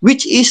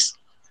 which is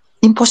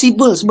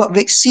impossible sebab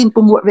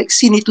pembuat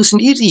vaksin itu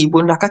sendiri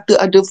pun dah kata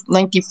ada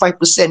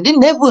 95%, dia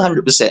never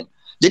 100%.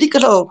 Jadi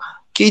kalau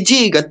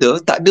KJ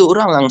kata tak ada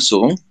orang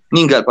langsung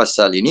meninggal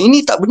pasal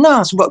ini tak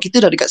benar sebab kita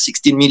dah dekat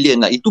 16 million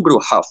lah, itu baru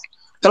half.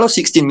 Kalau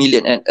 16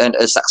 million and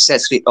a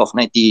success rate of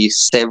 99%,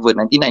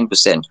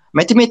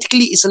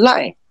 mathematically it's a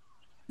lie.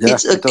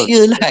 Yes, it's a betul.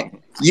 clear lie.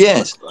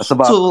 Yes.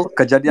 Sebab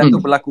kejadian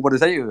tu berlaku pada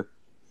saya.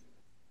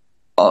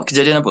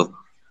 Kejadian apa?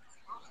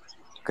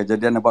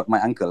 Kejadian about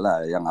my uncle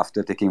lah, yang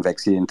after taking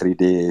vaccine 3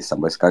 days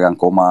sampai sekarang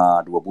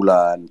koma 2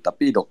 bulan,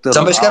 tapi doktor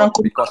sampai sekarang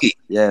koma.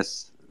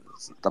 Yes,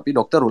 tapi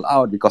doktor rule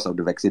out because of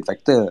the vaccine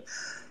factor.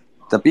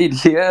 Tapi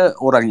dia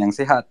orang yang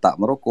sihat, tak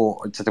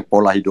merokok,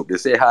 pola hidup dia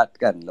sihat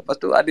kan.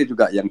 Lepas tu ada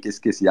juga yang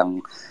kes-kes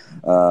yang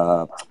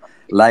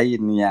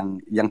lain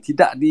yang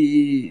tidak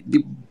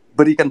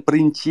diberikan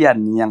perincian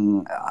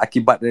yang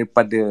akibat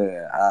daripada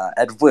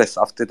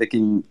adverse after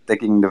taking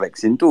the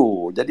vaccine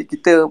tu. Jadi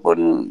kita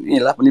pun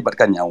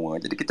melibatkan nyawa.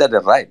 Jadi kita ada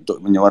right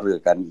untuk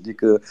menyuarakan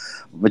jika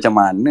macam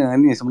mana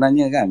ni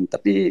sebenarnya kan.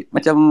 Tapi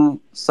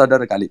macam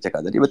saudara Khalid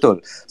cakap tadi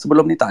betul.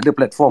 Sebelum ni tak ada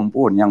platform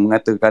pun yang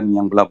mengatakan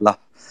yang belah-belah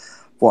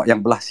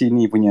yang belah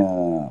sini punya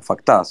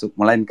fakta.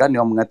 Melainkan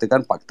dia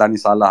mengatakan fakta ni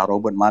salah,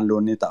 Robert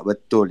Malone ni tak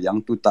betul,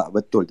 yang tu tak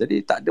betul.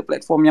 Jadi tak ada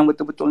platform yang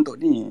betul-betul untuk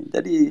ni.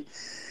 Jadi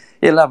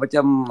yelah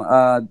macam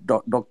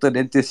Dr.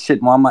 Dentist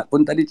Syed Muhammad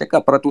pun tadi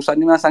cakap peratusan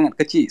ni memang sangat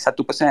kecil. 1%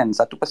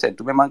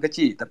 tu memang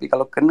kecil. Tapi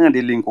kalau kena di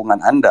lingkungan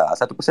anda,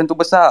 1% tu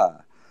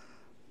besar.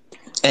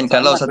 And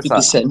kalau 1%,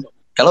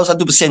 kalau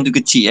 1% tu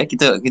kecil,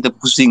 kita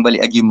pusing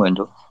balik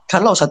argument tu.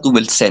 Kalau 1%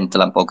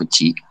 terlampau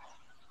kecil,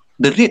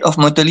 the rate of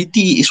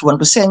mortality is 1%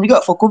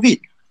 juga for COVID.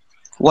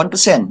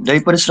 1%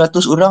 daripada 100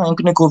 orang yang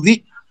kena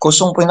COVID,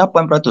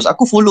 0.8%.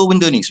 Aku follow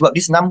benda ni sebab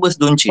these numbers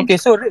don't change. Okay,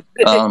 so rate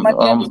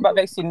kematian sebab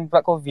vaksin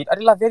sebab COVID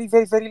adalah very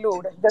very very low.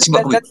 That's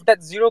 0.00005%.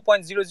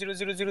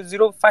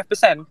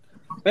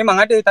 Memang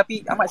ada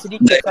tapi amat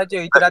sedikit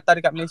saja itu data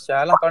dekat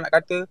Malaysia lah. Kalau nak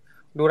kata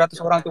 200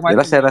 orang tu mati.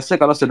 Yalah, saya rasa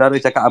kalau saudara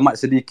cakap amat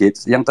sedikit,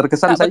 yang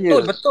terkesan tak, saya.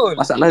 Betul.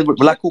 Masalah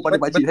berlaku pada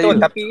pakcik saya.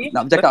 Tapi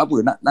nak bercakap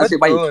apa? Nasib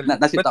baik,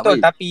 nasib tak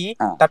baik.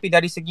 Tapi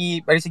dari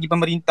segi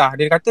pemerintah,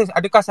 dia kata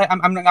adakah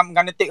I'm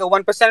gonna take a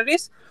 1%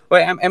 risk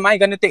or am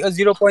I gonna take a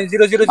 0.00005%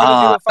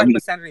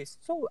 risk?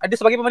 So ada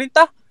sebagai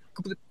pemerintah,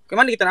 ke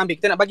mana kita nak ambil?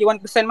 Kita nak bagi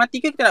 1%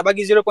 mati ke kita nak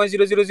bagi 0.00005%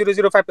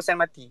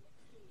 mati?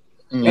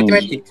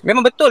 Matematik.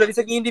 Memang betul dari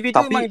segi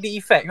individu, memang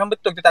di-effect. Memang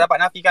betul kita tak dapat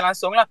nafikan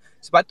langsung lah.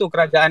 Sebab tu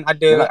kerajaan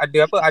ada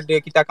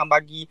kita akan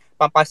bagi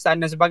pampasan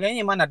dan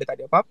sebagainya. Mana ada tak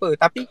ada apa-apa.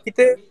 Tapi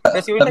kita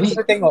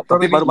kita tengok.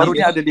 Tapi baru-baru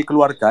ni ada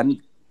dikeluarkan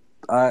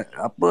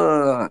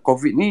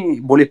COVID ni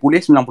boleh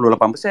pulih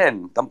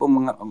 98% tanpa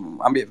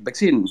ambil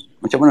vaksin.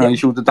 Macam mana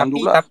isu tentang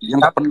tu pula?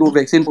 Yang tak perlu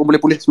vaksin pun boleh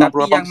pulih 98%.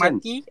 Tapi yang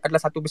mati adalah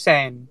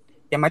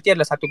 1%. Yang mati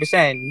adalah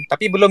 1%.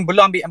 Tapi belum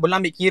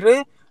ambil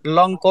kira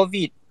long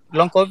COVID.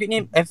 Long COVID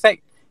ni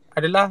efek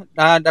adalah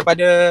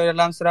daripada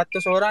dalam 100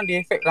 orang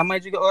dia efek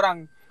ramai juga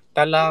orang.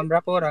 Dalam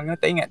berapa orang?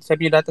 Tak ingat.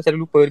 Saya punya data saya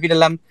lupa. Tapi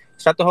dalam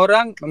 100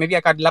 orang maybe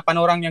akan ada 8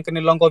 orang yang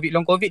kena long COVID.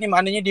 Long COVID ni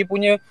maknanya dia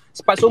punya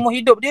sepat seumur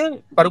hidup dia,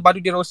 paru-paru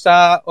dia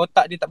rosak,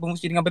 otak dia tak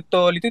berfungsi dengan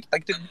betul. Itu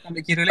tak kita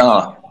ambil kira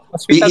lagi.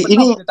 Hospital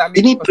penuh kita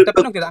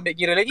tak ambil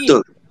kira lagi.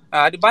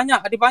 Ada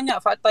banyak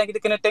fakta yang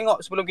kita kena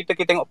tengok sebelum kita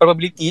tengok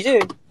probability je.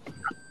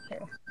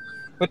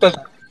 Betul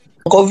tak?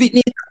 COVID ni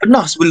tak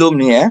pernah sebelum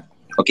ni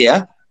Okey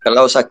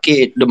Kalau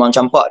sakit demam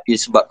campak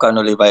disebabkan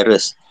oleh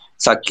virus,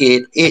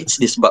 sakit AIDS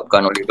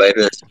disebabkan oleh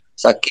virus,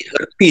 sakit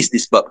herpes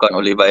disebabkan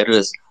oleh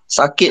virus,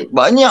 sakit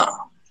banyak.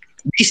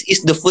 This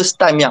is the first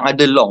time yang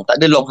ada long. Tak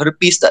ada long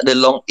herpes, tak ada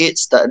long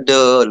AIDS, tak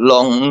ada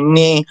long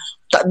ni,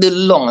 tak ada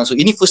long langsung.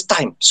 Ini first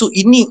time. So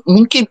ini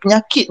mungkin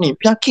penyakit yang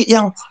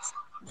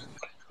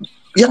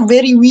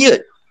very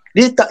weird.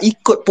 Dia tak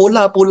ikut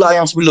pola-pola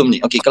yang sebelum ni.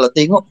 Okay, kalau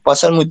tengok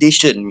pasal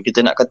mutation,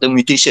 kita nak kata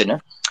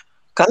mutation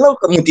kalau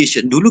ke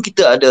mutation, dulu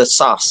kita ada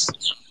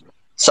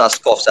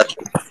SARS-CoV-1.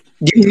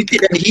 Dia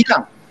mutate dan dia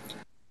hilang.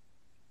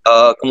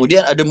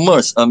 Kemudian ada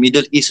MERS,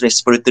 Middle East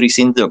Respiratory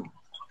Syndrome.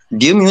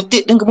 Dia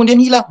mutate dan kemudian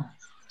hilang.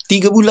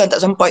 3 bulan tak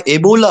sampai,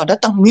 Ebola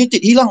datang,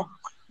 mutate, hilang.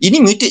 Ini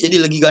mutate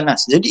jadi lagi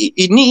ganas. Jadi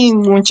ini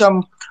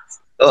macam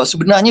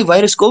sebenarnya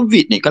virus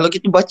COVID ni, kalau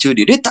kita baca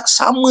dia tak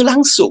sama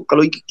langsung.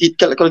 Kalau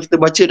kita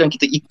baca dan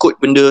kita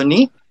ikut benda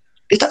ni,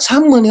 dia tak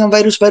sama dengan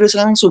virus-virus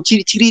langsung.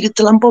 Ciri-ciri dia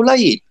terlampau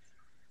lain.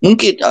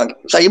 Mungkin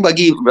saya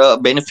bagi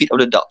benefit of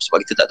the doubt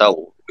sebab kita tak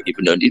tahu bagi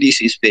benda ni.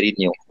 This is very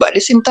new. But at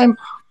the same time,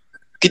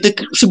 kita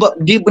sebab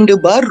dia benda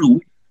baru,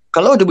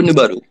 kalau ada benda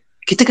baru,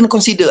 kita kena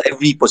consider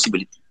every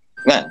possibility.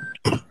 Kan?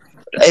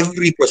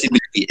 Every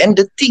possibility. And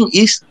the thing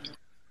is,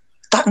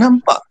 tak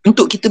nampak.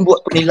 Untuk kita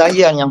buat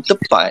penilaian yang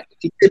tepat,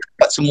 kita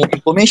dapat semua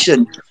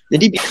information.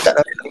 Jadi bila tak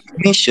dapat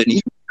information ni,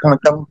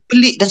 macam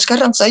pelik. Dan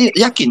sekarang saya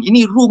yakin,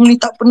 ini room ni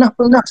tak pernah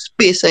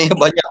space saya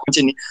banyak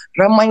macam ni.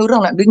 Ramai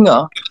orang nak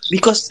dengar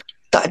because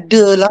tak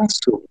ada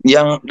langsung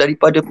yang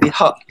daripada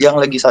pihak yang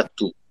lagi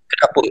satu.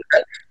 Kenapa?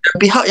 Kan? Dan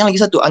pihak yang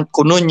lagi satu,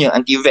 kononnya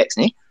anti-vax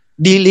ni,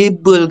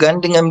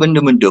 dilabelkan dengan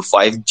benda-benda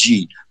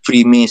 5G,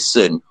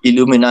 Freemason,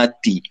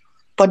 Illuminati.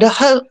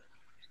 Padahal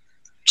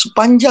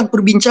sepanjang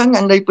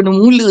perbincangan daripada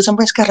mula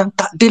sampai sekarang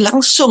tak ada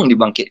langsung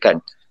dibangkitkan.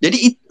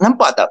 Jadi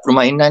nampak tak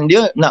permainan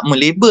dia nak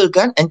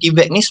melabelkan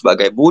anti-vax ni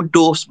sebagai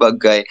bodoh,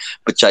 sebagai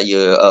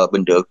percaya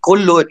benda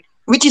kolot,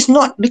 which is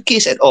not the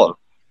case at all.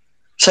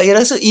 Saya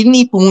rasa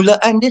ini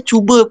permulaan dia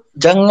cuba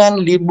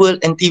jangan label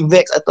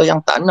anti-vax atau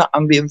yang tak nak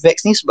ambil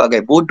vax ni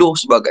sebagai bodoh,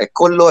 sebagai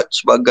kolot,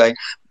 sebagai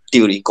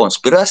teori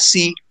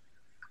konspirasi.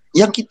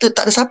 Yang kita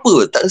tak ada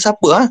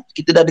siapa.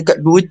 Kita dah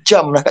dekat 2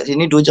 jam dah kat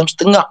sini, 2 jam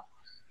setengah.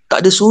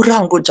 Tak ada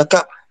seorang pun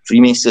cakap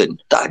Freemason.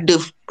 Tak ada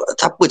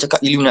siapa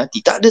cakap Illuminati.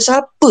 Tak ada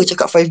siapa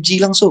cakap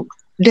 5G langsung.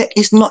 That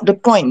is not the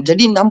point.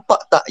 Jadi nampak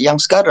tak yang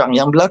sekarang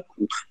yang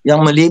berlaku,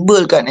 yang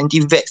melabelkan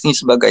anti-vax ni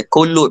sebagai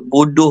kolot,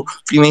 bodoh,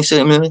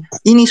 Freemason,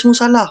 ini semua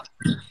salah.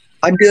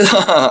 Ada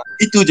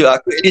itu je,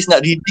 aku at least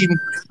nak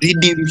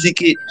redeem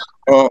sikit.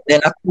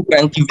 Dan aku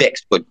bukan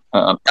anti-vax pun.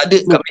 Tak ada,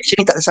 kat Malaysia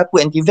ni tak ada siapa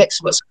anti-vax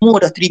sebab semua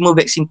dah terima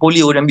vaksin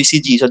polio dan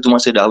BCG satu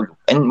masa dahulu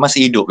dan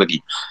masih hidup lagi.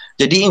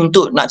 Jadi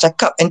untuk nak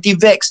cakap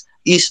anti-vax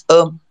is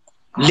a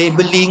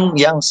labeling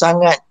yang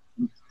sangat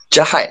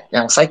jahat,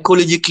 yang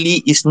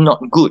psychologically is not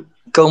good.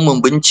 Kau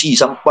membenci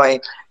sampai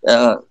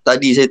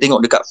tadi saya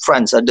tengok dekat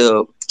France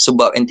ada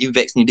sebab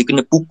anti-vax ni dia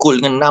kena pukul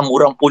dengan 6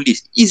 orang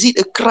polis. Is it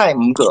a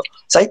crime ke?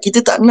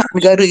 Kita tak nak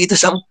negara kita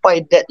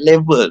sampai that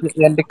level.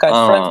 Yang dekat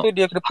France tu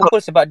dia kena pukul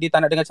sebab dia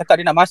tak nak dengar cakap,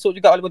 dia nak masuk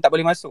juga walaupun tak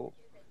boleh masuk.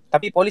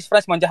 Tapi polis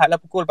France memang jahat lah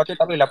pukul, patutnya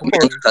tak boleh lah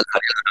pukul.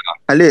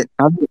 Khalid.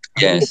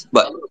 Yes,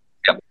 but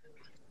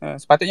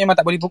sepatutnya memang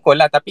tak boleh pukul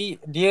lah, tapi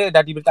dia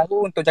dah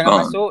diberitahu untuk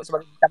jangan masuk sebab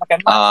dia tak pakai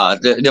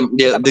mask.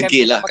 Dia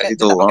degil lah kat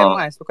situ. Dia tak pakai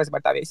mask bukan sebab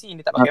tak vaksin,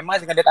 dia tak pakai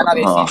mask dengan dia tak nak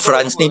vaksin.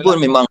 France ni pun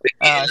memang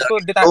so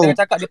dia tak dengan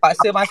cakap dia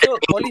paksa masuk,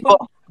 polis pun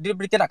dia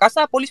bertindak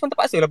kasar, polis pun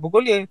terpaksa lah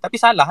pukul dia,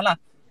 tapi salah lah.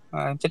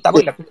 Macam tak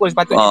boleh lah pukul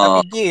sepatutnya,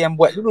 tapi dia yang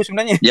buat dulu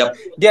sebenarnya.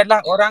 Dia adalah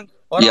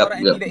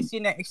orang-orang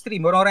anti-vaksin yang ekstrim.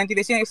 Orang-orang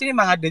anti-vaksin yang ekstrim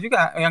memang ada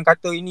juga yang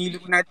kata ini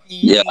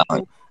Illuminati,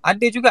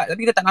 ada juga,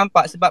 tapi kita tak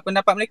nampak sebab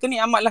pendapat mereka ni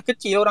amatlah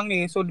kecil orang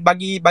ni. So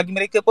bagi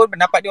mereka pun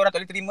pendapat dia orang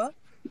tak boleh terima.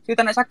 So kita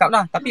tak nak cakap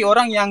lah. Tapi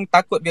orang yang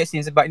takut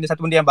vaksin sebab ini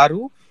satu benda yang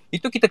baru,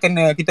 itu kita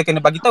kena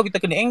bagi tahu,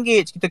 kita kena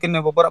engage, kita kena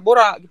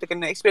berborak-borak, kita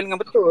kena explain dengan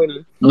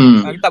betul.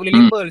 Kita tak boleh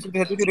label. So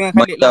kita setuju dengan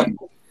Khalid lah.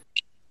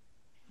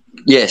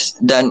 Yes,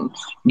 dan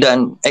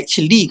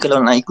actually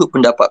kalau nak ikut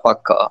pendapat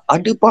pakar,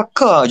 ada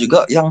pakar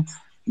juga yang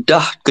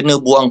dah kena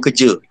buang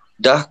kerja,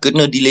 dah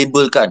kena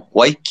dilabelkan.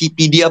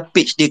 Wikipedia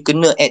page dia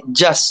kena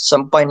adjust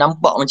sampai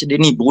nampak macam dia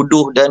ni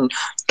bodoh dan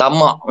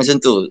tamak macam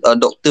tu.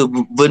 Dr.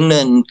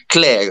 Vernon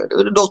Clare,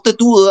 doktor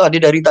tua lah, dia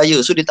dah retire,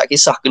 so dia tak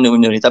kisah kena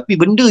benda ni. Tapi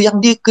benda yang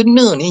dia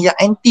kena ni, yang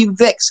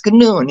anti-vax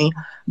kena ni,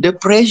 the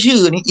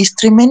pressure ni is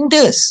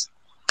tremendous.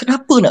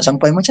 Kenapa nak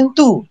sampai macam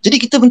tu?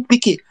 Jadi kita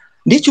fikir,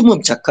 dia cuma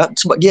bercakap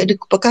sebab dia ada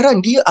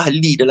kepakaran, dia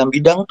ahli dalam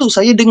bidang tu.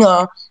 Saya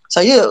dengar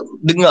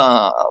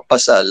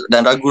pasal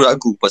dan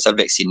ragu-ragu pasal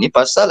vaksin ni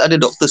pasal ada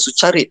Dr.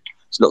 Sucharit.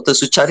 Dr.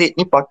 Sucharit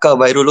ni pakar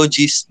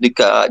virologis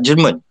dekat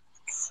Jerman.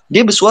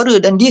 Dia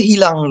bersuara dan dia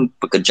hilang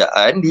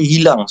pekerjaan, dia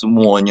hilang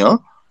semuanya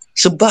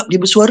sebab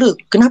dia bersuara.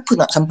 Kenapa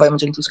nak sampai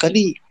macam tu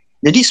sekali?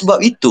 Jadi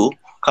sebab itu,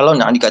 kalau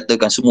nak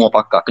dikatakan semua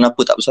pakar kenapa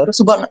tak bersuara,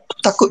 sebab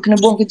takut kena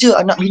buang kerja,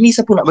 anak bini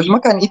siapa nak bagi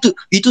makan.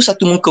 Itu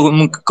satu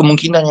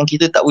kemungkinan yang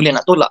kita tak boleh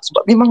nak tolak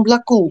sebab memang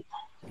berlaku.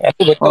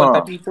 Itu betul,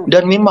 tapi itu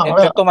dan memang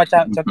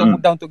contoh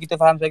mudah untuk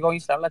kita faham sebagai orang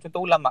Islam lah.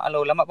 Contoh ulama.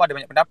 Kalau ulama pun ada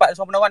banyak pendapat.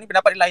 Semua pendapat ni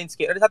pendapat dia lain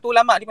sikit. Ada satu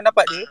ulama ni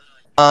pendapat dia,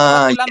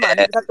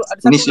 ada satu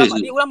ulama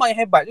ni ulama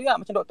yang hebat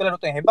juga, macam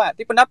doktor yang hebat.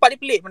 Tapi pendapat dia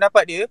pelik.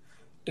 Pendapat dia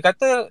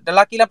kata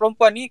lelaki dan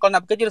perempuan ni kalau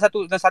nak bekerja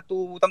dalam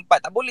satu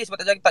tempat tak boleh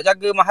sebab tak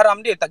jaga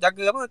mahram dia, tak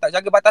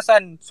jaga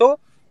batasan. So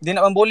dia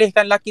nak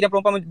membolehkan lelaki dan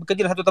perempuan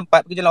bekerja dalam satu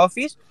tempat, bekerja dalam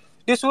office.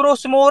 Dia suruh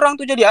semua orang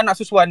tu jadi anak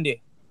susuan dia.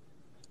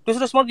 Dia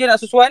suruh semua jadi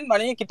anak susuan,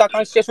 maknanya kita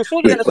akan share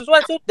susu, dia anak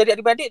susuan, so jadi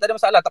adik-beradik tak ada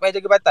masalah, tak payah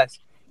jaga batas.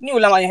 Ini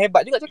ulama yang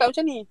hebat juga cakap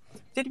macam ni.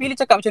 Jadi bila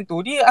cakap macam tu,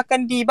 dia akan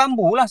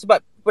dibambu lah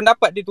sebab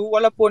pendapat dia tu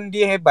walaupun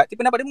dia hebat,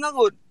 tapi pendapat dia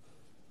mengarut.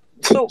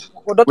 So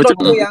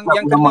doktor-doktor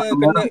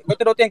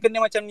yang kena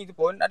macam ni tu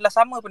pun adalah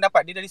sama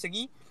pendapat dia dari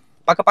segi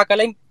pakar-pakar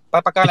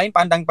lain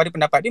pandang pada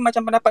pendapat dia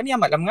macam pendapat ni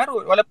amatlah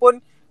mengarut.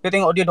 Walaupun dia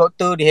tengok dia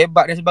doktor, dia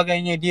hebat dan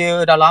sebagainya,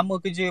 dia dah lama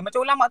kerja.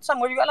 Macam ulama tu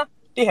sama jugalah.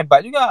 Dia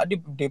hebat juga, dia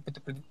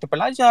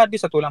terpelajar, dia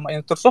satu ulama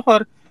yang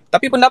tersohor.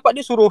 Tapi pendapat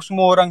dia suruh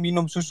semua orang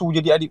minum susu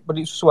jadi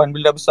adik-beradik susuan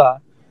bila dah besar.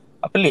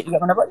 Pelik juga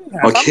pendapat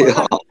dia. Okay.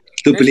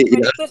 Itu pelik je.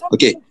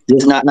 Okay,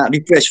 just nak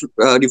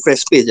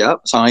refresh space je.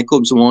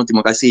 Assalamualaikum semua, terima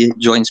kasih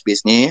join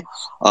space ni.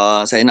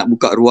 Saya nak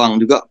buka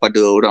ruang juga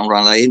pada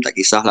orang-orang lain, tak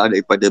kisahlah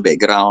daripada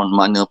background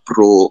mana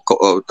pro,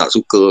 tak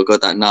suka ke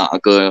tak nak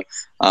ke,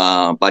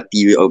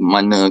 parti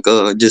mana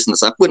ke, just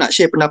siapa nak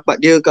share pendapat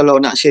dia, kalau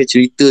nak share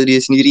cerita dia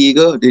sendiri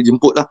ke, dia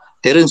jemput lah.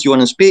 Terence, you want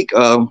to speak?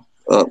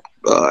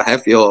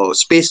 Have your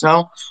space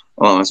now.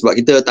 Sebab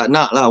kita tak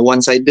nak lah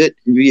one-sided.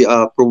 We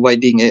are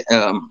providing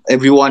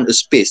everyone a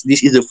space.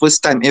 This is the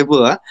first time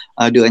ever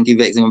ada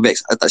anti-vax dengan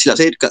vax. Tak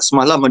silap saya dekat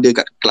semalam ada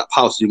kat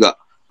Clubhouse juga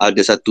ada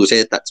satu,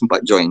 saya tak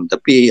sempat join.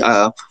 Tapi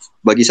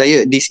bagi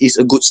saya this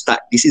is a good start.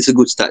 This is a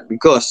good start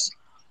because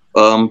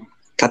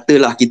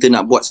katalah kita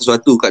nak buat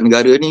sesuatu kat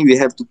negara ni, we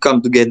have to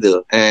come together.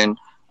 And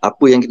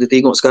apa yang kita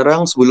tengok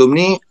sekarang sebelum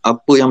ni,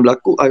 apa yang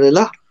berlaku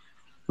adalah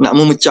nak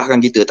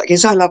memecahkan kita. Tak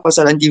kisahlah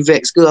pasal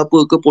anti-vax ke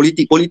apa ke,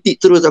 politik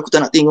terus aku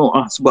tak nak tengok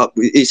sebab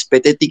it's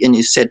pathetic and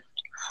it's sad.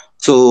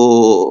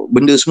 So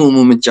benda semua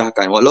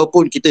memecahkan.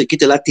 Walaupun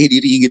kita latih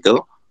diri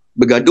kita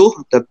bergaduh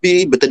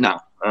tapi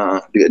bertenang.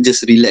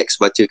 Just relax,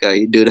 baca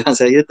kaedah dan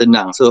saya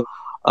tenang. So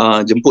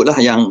jemputlah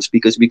yang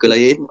speaker-speaker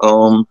lain.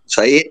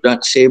 Syed dan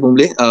share pun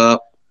boleh.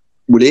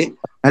 Boleh?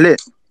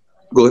 Halid.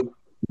 Go.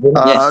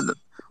 Yes.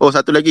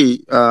 Satu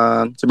lagi.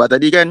 Sebab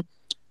tadi kan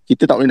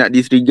kita tak boleh nak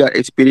disregard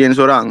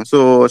experience orang.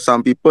 So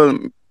some people,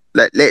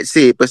 like let's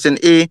say person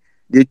A,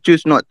 they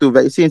choose not to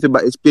vaccine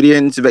sebab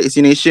experience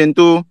vaccination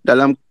tu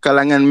dalam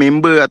kalangan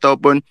member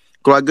ataupun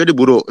keluarga dia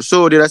buruk.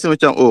 So dia rasa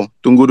macam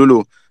tunggu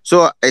dulu.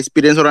 So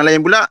experience orang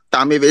lain pula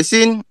tak ambil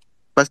vaksin,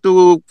 lepas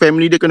tu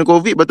family dia kena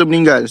COVID, lepas tu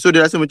meninggal. So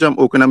dia rasa macam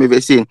kena ambil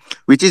vaksin,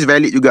 which is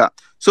valid juga.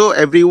 So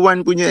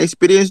everyone punya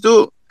experience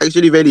tu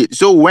actually valid.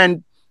 So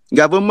when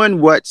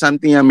government buat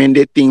something yang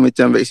mandating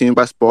macam vaksin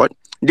passport,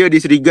 dia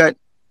disregard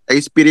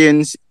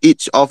experience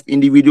each of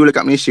individual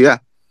dekat Malaysia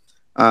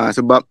lah.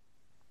 Sebab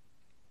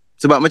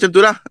macam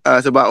tu lah.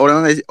 Sebab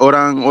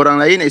orang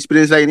lain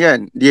experience lain kan.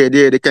 Dia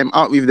came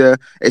out with the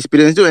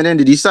experience tu and then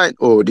they decide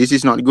this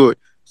is not good.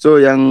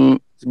 So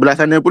yang sebelah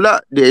sana pula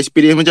dia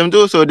experience macam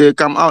tu, so dia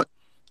come out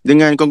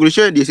dengan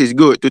conclusion this is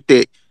good to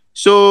take.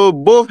 So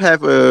both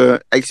have a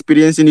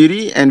experience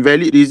sendiri and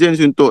valid reasons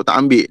untuk tak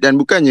ambil. Dan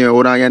bukannya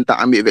orang yang tak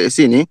ambil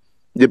vaksin ni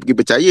dia pergi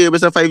percaya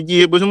pasal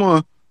 5G apa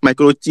semua,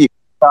 microchip.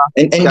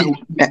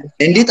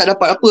 And dia tak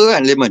dapat apa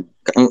kan, Lemon.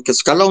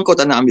 Kalau kau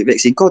tak nak ambil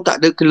vaksin, kau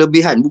tak ada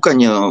kelebihan.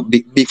 Bukannya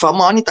Big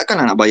Pharma ni takkan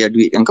nak bayar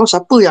duit kan. Kau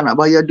siapa yang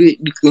nak bayar duit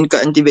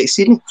dekat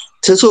anti-vaksin ni?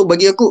 So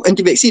bagi aku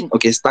anti-vaksin,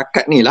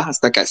 setakat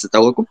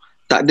setahu aku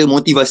tak ada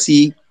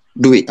motivasi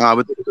duit.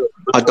 Betul.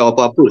 Atau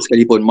apa-apa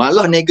sekalipun.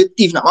 Malah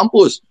negatif nak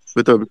mampus.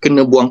 Betul.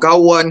 Kena buang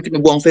kawan, kena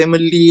buang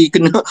family,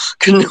 kena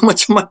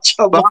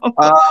macam-macam.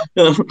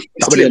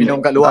 Tak boleh minum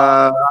kat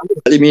luar.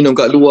 Tak boleh minum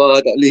kat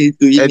luar, tak boleh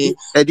itu ini.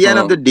 At the end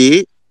of the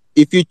day,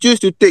 if you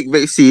choose to take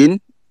vaccine,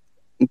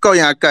 kau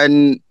yang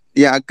akan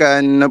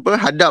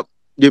hadap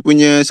dia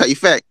punya side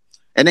effect.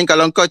 And then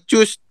kalau kau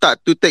choose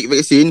tak to take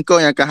vaccine,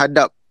 kau yang akan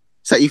hadap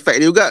side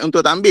effect dia juga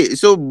untuk tak ambil.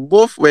 So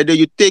both, whether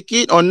you take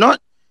it or not,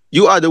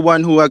 you are the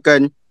one who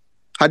akan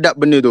hadap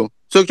benda tu.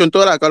 So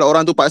contohlah kalau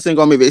orang tu paksa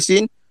kau ambil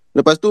vaksin,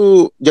 lepas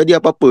tu jadi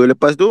apa-apa,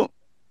 lepas tu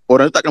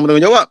orang tu takkan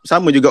bertanggungjawab.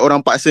 Sama juga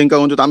orang paksa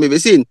kau untuk tak ambil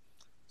vaksin.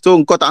 So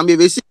kau tak ambil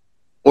vaksin,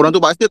 orang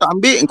tu paksa tak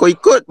ambil, kau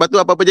ikut, lepas tu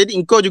apa-apa jadi,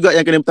 kau juga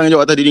yang kena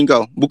bertanggungjawab atas diri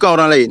kau, bukan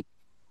orang lain.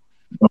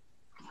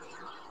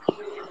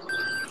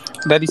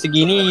 Dari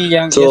segi ni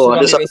yang suruh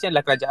ambil vaksin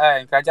adalah kerajaan.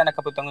 Kerajaan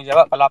akan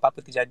bertanggungjawab kalau apa-apa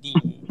terjadi.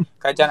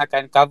 Kerajaan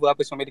akan cover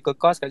apa semua medical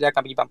cost, kerajaan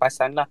akan bagi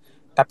pampasan lah.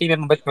 Tapi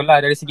memang betul lah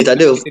dari segi tak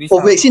ada.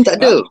 Vaksin tak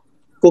ada.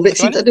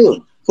 Vaksin tak ada.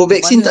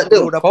 Vaksin tak ada.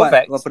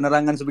 Dapat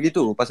penerangan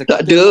sebegitu pasal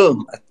tak ada.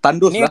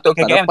 Tandus lah. Untuk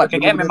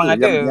KKM memang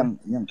ada.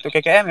 Untuk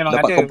KKM memang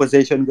ada. Dapat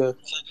compensation ke?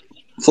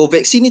 For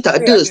vaksin ni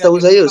tak ada setahu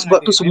saya.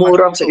 Sebab tu semua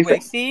orang side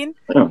effect.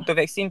 Untuk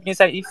vaksin punya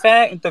side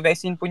effect, untuk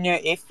vaksin punya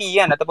AFI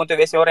kan, ataupun untuk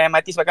vaksin orang yang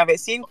mati sebabkan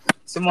vaksin,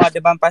 semua ada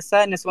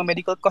bampasan dan semua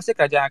medical cost dia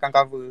kerajaan akan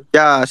cover.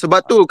 Ya,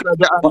 sebab tu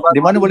kerajaan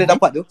di mana boleh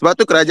dapat tu? Sebab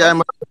tu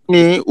kerajaan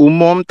ni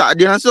umum tak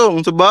ada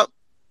langsung sebab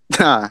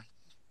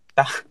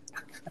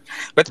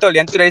betul,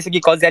 yang tu dari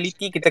segi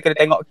causality kita kena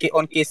tengok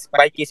on case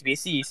by case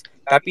basis.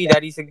 Tapi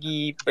dari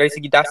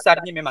segi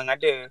dasarnya memang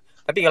ada.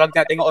 Tapi kalau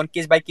kita nak tengok on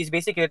case by case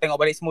basis, kita tengok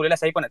balik semula lah.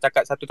 Saya pun nak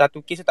cakap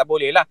satu-satu case tak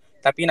boleh lah.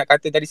 Tapi nak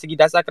kata dari segi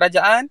dasar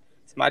kerajaan,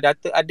 sama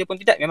ada pun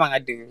tidak, memang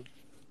ada.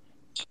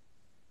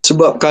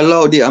 Sebab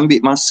kalau dia ambil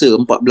masa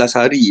 14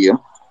 hari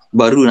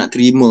baru nak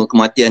terima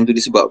kematian tu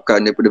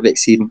disebabkan daripada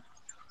vaksin,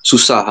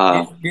 susah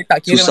lah. Dia tak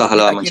kira susah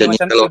lah macam ni.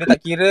 Kalau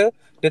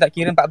dia tak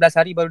kira 14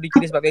 hari baru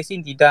dikira sebab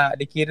vaksin, tidak.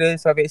 Dia kira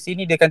sebab vaksin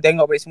ni dia akan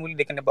tengok balik semula,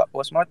 dia kena buat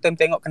postmortem,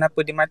 tengok kenapa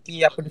dia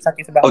mati, apa dia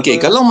sakit sebab apa.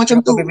 Kalau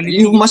macam tu,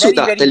 you masuk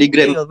tak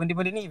Telegram?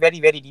 Benda-benda ni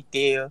very very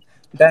detail.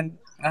 Dan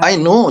I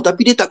know,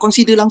 tapi dia tak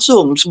consider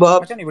langsung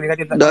sebab macam ni boleh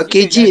kata dah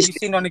KJ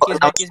on a case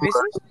by case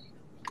basis.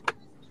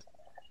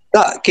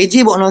 Tak,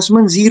 KJ buat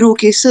announcement 0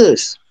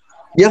 cases.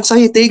 yang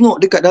saya tengok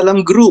dekat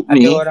dalam grup Ada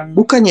ni orang,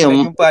 bukannya saya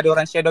jumpa ada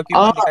orang share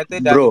dokumen, dia kata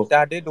dah, Bro,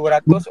 dah ada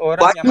 200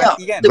 orang yang banyak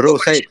mati kan. bro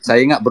saya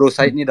ingat bro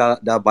Syed ni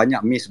dah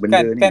banyak miss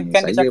benda Kan, ni. kan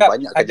dia Saya cakap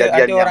banyak ada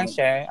kejadian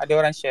ada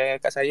orang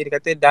share kat saya, dia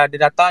kata dah ada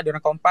data, dia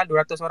orang compile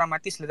 200 orang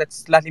mati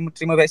setelah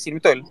terima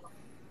vaksin, betul?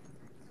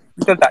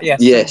 Betul tak? Yes.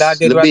 Yes, Dah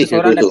ada lebih 200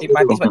 orang dah daripada tu.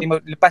 mati sebab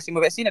lepas terima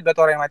vaksin ada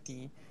 200 orang yang mati.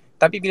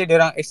 Tapi bila dia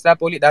orang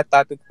extrapolate data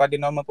tu kepada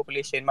normal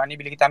population, maknanya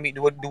bila kita ambil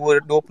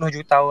 20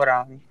 juta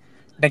orang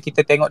dan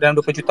kita tengok dalam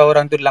 20 juta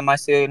orang tu dalam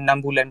masa 6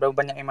 bulan berapa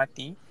banyak yang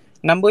mati,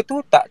 number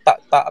tu tak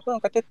apa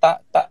orang kata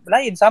tak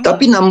lain, sama.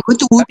 Tapi number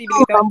tu Tapi bila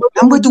wujud, kita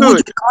number tu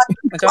wujud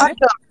kematian macam mana?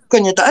 ada,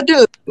 bukannya tak ada.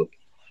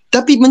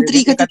 Tapi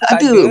menteri Dia kata tak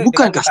ada, dia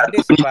bukankah kata tak ada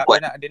satu sebab penipuan?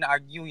 dia nak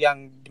argue yang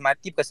dia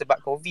mati bukan sebab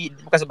COVID,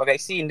 bukan sebab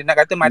vaksin. Dia nak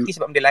kata mati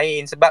sebab benda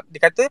lain. Sebab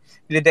dia kata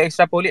bila dia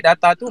extrapolate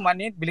data tu,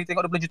 maknanya bila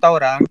tengok 20 juta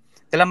orang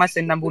dalam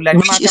masa 6 bulan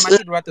memang Which akan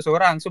is mati 200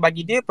 orang. So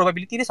bagi dia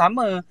probability dia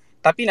sama.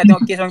 Tapi nak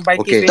tengok case by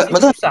case Okay. basis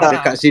Betul. susah.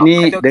 Dekat sini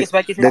Nak tengok case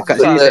by case basis dekat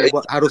sini susah.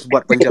 saya harus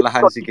buat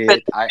pencerahan sikit.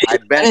 I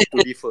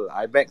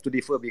beg to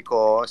differ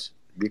because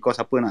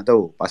apa nak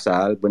tahu,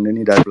 pasal benda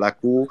ni dah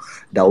berlaku,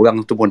 dah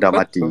orang tu pun dah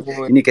mati.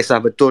 Betul. Ini kisah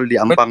betul di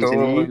Ampang Betul.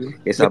 sini,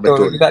 kisah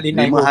Betul. betul. Tak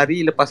deny 5 pun. hari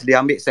lepas dia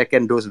ambil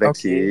second dose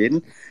vaksin,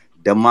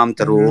 demam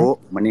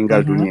teruk,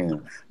 meninggal dunia.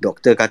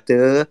 Doktor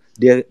kata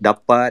dia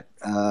dapat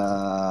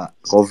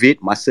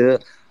COVID masa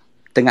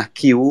tengah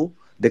queue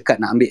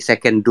dekat nak ambil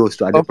second dose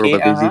tu, ada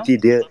probability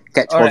dia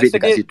catch Alright, COVID so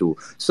dekat dia- situ.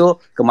 So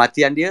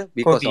kematian dia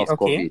because COVID, of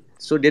okay. COVID.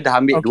 So dia dah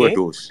ambil 2 Okay.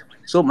 dos.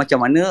 So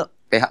macam mana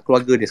pihak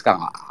keluarga dia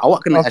sekarang? Awak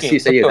kena Okay,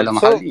 assist saya betul. dalam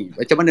So- hal ni.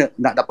 Macam mana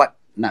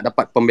nak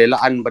dapat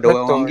pembelaan pada Betul.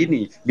 orang-orang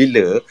gini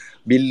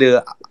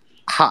bila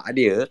hak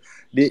dia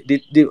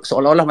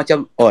seolah-olah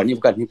macam ni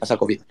bukan, ni pasal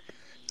COVID.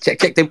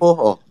 Cek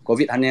tempoh,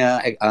 COVID hanya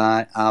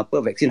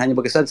vaksin hanya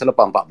berkesan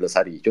selepas 14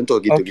 hari. Contoh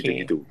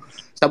gitu.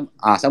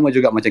 Sama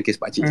juga macam kes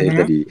pakcik saya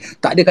tadi.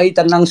 Tak ada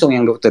kaitan langsung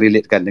yang doktor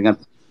relatekan dengan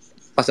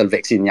pasal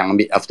vaksin yang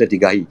ambil after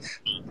 3 hari.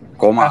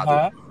 Koma tu.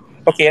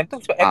 Okey, yang tu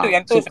So-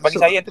 bagi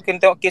so- saya tu kena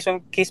tengok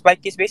case by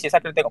case basis. Saya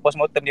kena tengok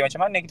postmortem dia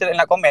macam mana. Kita tak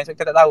nak komen sebab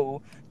kita tak tahu.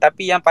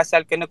 Tapi yang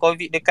pasal kena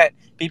COVID dekat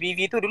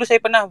PPV tu, dulu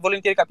saya pernah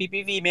volunteer dekat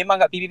PPV. Memang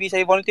kat PPV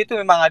saya volunteer tu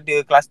memang ada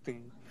kluster.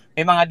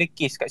 Memang ada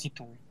case kat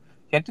situ.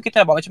 Yang tu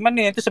kita nak buat macam mana?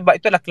 Yang tu sebab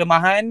itu adalah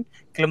kelemahan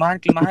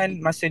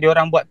masa dia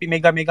orang buat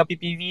mega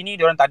PPV ni,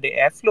 dia orang tak ada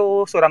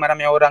airflow. So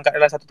ramai-ramai orang kat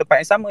dalam satu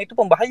tempat yang sama, itu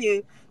pun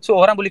bahaya. So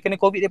orang boleh kena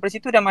COVID daripada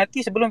situ dan mati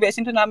sebelum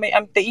vaksin tu nak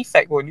take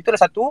effect pun. Itu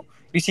adalah satu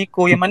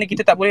risiko yang mana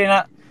kita tak boleh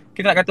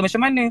kita nak kata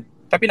macam mana.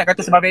 Tapi nak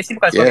kata sebab vaksin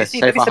bukan sebab Yes, vaksin,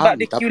 saya tapi sebab faham.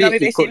 dia Tapi queue nak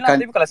ambil vaksin lah,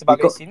 tapi bukanlah sebab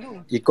vaksin tu.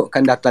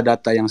 Ikutkan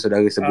data-data yang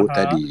saudara sebut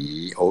tadi,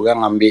 orang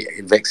ambil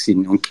vaksin,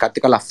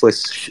 katakanlah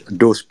first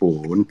dose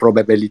pun,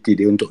 probability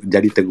dia untuk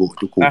jadi teruk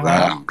tu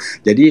kurang.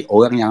 Jadi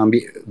orang yang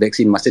ambil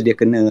vaksin masa dia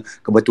kena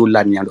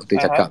kebetulan yang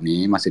doktor cakap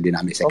ni, masa dia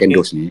nak ambil second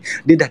dose ni,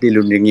 dia dah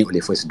dilindungi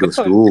oleh first dose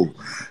tu.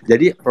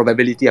 Jadi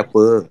probability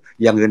apa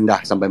yang rendah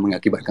sampai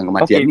mengakibatkan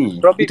kematian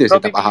ni? Itu yang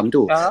saya tak faham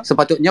tu.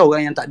 Sepatutnya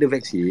orang yang tak ada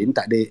vaksin,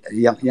 tak ada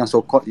yang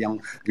so called yang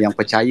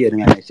percaya dengan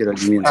natural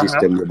immune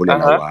system dia boleh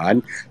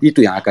lawan, itu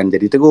yang akan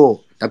jadi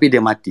teruk. Tapi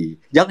dia mati.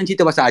 Jangan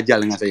cerita pasal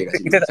ajal dengan saya kat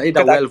sini. Saya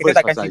dah well Kita versed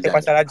takkan pasal cerita ajal.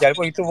 pasal ajal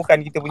pun, itu bukan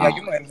kita punya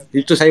argument.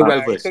 Itu saya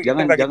well versed.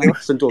 Jangan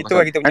sentuh itu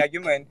pasal kita punya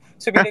argument.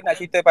 So bila nak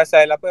cerita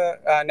pasal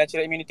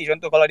natural immunity,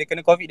 contoh kalau dia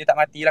kena COVID dia tak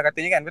mati lah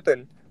katanya kan, betul?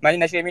 Maknanya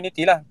natural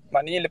immunity lah.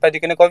 Maknanya lepas dia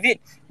kena COVID,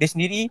 dia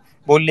sendiri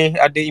boleh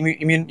ada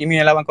imun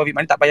yang lawan COVID.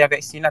 Maknanya tak payah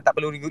vaksin lah, tak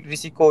perlu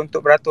risiko untuk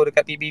beratur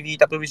dekat PPV,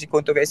 tak perlu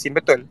risiko untuk vaksin,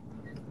 betul?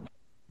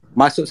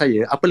 Maksud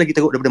saya, apa lagi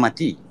teruk daripada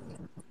mati?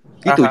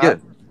 Itu je.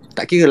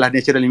 Tak kira lah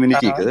natural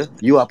immunity ke,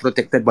 you are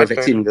protected by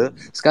vaccine ke,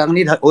 sekarang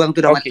ni orang tu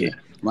dah mati.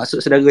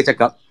 Maksud saudara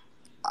cakap,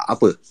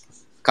 apa?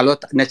 Kalau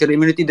natural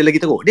immunity dia lagi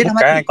teruk, dia dah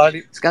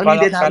mati. Sekarang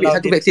ni dia dah ambil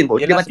satu vaksin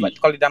pun, dia mati.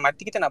 Kalau dia dah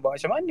mati, kita nak buat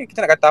macam mana? Kita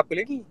nak kata apa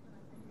lagi?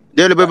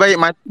 Dia lebih baik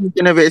mati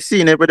kena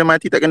vaksin daripada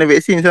mati tak kena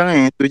vaksin sekarang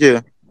ni. Itu je.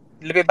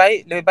 Lebih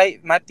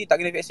baik mati tak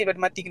kena vaksin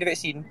daripada mati kena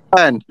vaksin.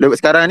 Kan?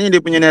 Sekarang ni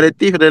dia punya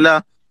naratif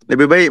adalah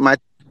lebih baik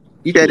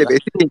mati ada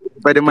vaksin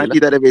daripada mati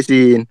tak ada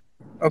vaksin.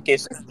 Okey.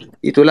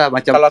 Itulah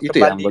macam kalau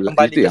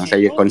itu yang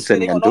saya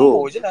concernkan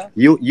tu.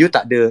 You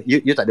tak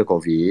ada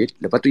COVID,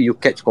 lepas tu you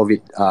catch COVID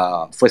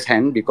first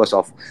hand because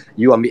of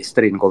you ambil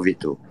strain COVID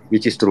tu,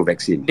 which is through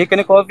vaccine. Dia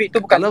kena COVID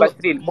tu bukan sebab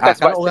strain, bukan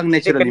sebab orang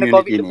natural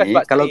immunity ni,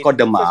 kalau kau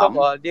demam, first of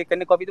all, dia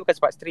kena COVID tu bukan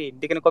sebab strain.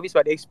 Dia kena COVID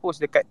sebab dia expose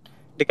dekat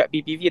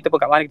PPV ataupun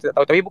kat mana kita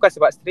tak tahu, tapi bukan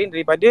sebab strain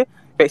daripada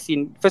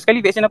vaksin. First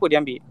kali vaksin apa dia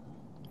ambil?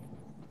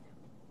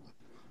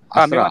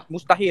 Memang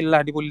mustahil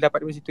lah dia boleh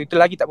dapat dari situ. Itu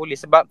lagi tak boleh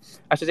sebab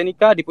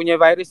AstraZeneca dia punya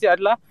virus dia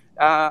adalah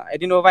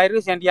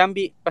adenovirus yang dia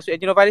ambil. Lepas tu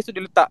adenovirus tu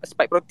dia letak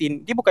spike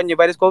protein. Dia bukannya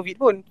virus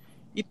COVID pun.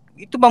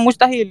 Itu memang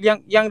mustahil.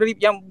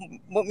 Yang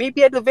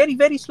maybe ada very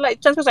very slight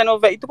chance pasal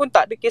Sinovac itu pun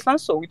tak ada kes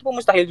langsung. Itu pun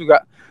mustahil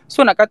juga.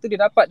 So nak kata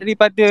dia dapat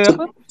daripada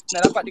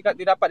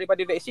dia dapat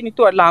daripada vaksin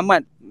itu adalah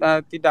amat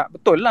tidak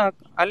betul lah,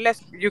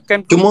 unless you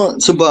can cuma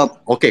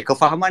sebab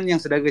kefahaman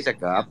yang saudara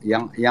cakap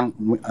yang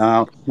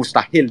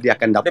mustahil dia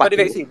akan dapat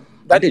daripada vaksin.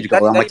 Ada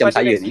juga orang macam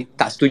saya vaksin ni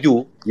tak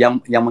setuju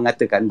yang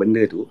mengatakan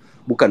benda tu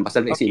bukan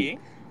pasal vaksin.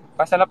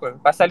 Pasal apa?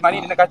 Pasal mana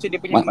dia nak kacau dia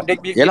punya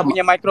dia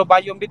punya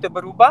microbiome dia tu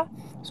berubah,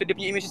 so dia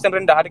punya immune system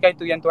rendah. Adakah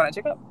itu yang tuan nak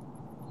cakap?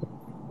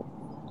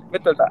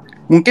 Betul tak?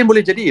 Mungkin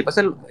boleh jadi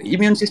pasal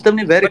immune system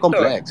ni very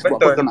complex.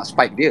 Buat apa kau nak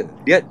spike dia?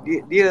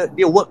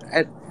 Dia work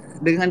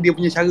dengan dia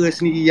punya cara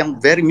sendiri yang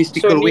very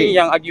mystical way. So ni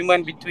yang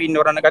argument between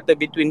orang nak kata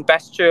between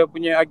Pasteur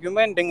punya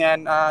argument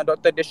dengan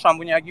Dr.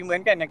 Deschamps punya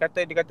argument kan, yang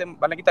kata dia kata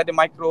mana kita ada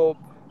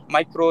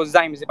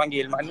microzymes dia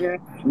panggil.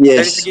 Maknanya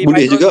dari segi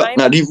boleh juga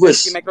nak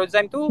reverse. Dari segi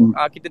microzyme tu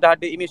kita dah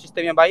ada immune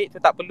system yang baik,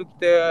 so tak perlu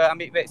kita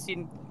ambil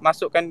vaksin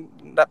masukkan,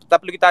 tak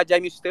perlu kita ajar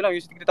immune system lah.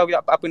 Immune system kita tahu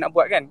apa nak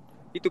buat kan.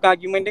 Itu kan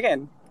argument dia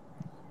kan.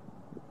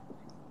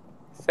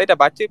 Saya dah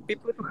baca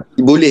paper tu.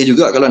 Boleh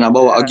juga kalau nak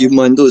bawa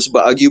argument tu,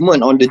 sebab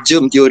argument on the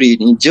germ theory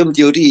ni, germ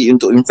theory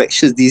untuk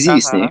infectious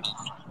disease ni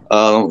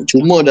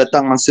cuma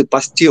datang masa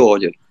Pasteur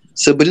je.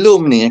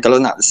 Sebelum ni kalau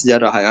nak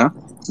sejarah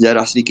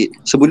sedikit.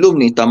 Sebelum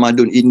ni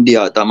tamadun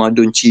India,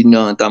 tamadun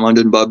Cina,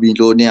 tamadun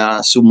Babilonia,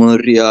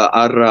 Sumeria,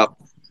 Arab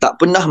tak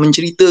pernah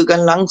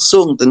menceritakan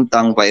langsung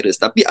tentang virus,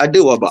 tapi ada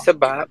wabak.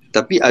 Sebab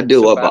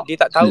dia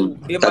tak tahu.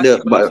 Dia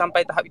belum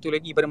sampai tahap itu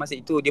lagi pada masa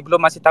itu. Dia belum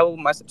masih tahu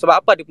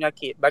sebab apa dia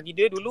penyakit. Bagi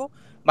dia dulu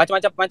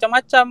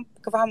macam-macam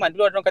kefahaman.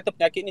 Dulu ada orang kata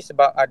penyakit ni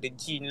sebab ada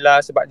jin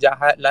lah, sebab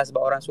jahat lah, sebab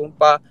orang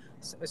sumpah.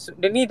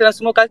 Dan ni dalam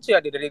semua culture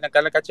ada. Dari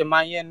dalam culture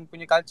Mayan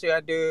punya culture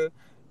ada,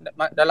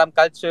 dalam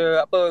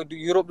culture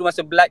Europe dulu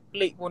masa Black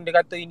Plague pun dia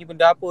kata ini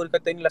benda apa, dia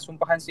kata inilah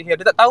sumpahan sihir.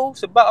 Dia tak tahu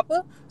sebab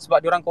apa,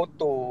 sebab dia orang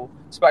kotor,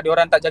 sebab dia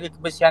orang tak jaga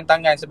kebersihan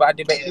tangan, sebab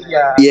ada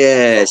bakteria.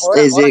 Yes,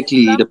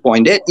 exactly the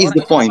point. That is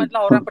the point.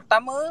 Orang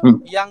pertama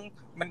yang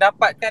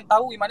mendapatkan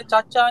tahu di mana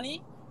cacar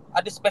ni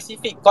ada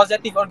spesifik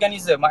causative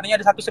organism. Maknanya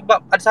ada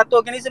satu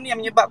organism ni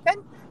yang menyebabkan,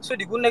 so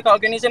digunakan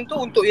organism tu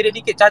untuk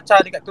eradicate cacar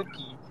dekat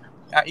Turki.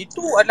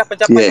 Itu adalah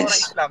pencapaian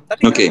orang Islam.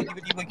 Tapi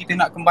tiba-tiba kita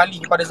nak kembali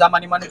kepada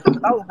zaman di mana kita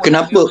tahu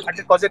kenapa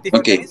ada causative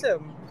organism.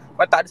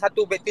 Tak ada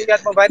satu bakteria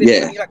atau virus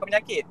yang menyebabkan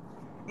penyakit.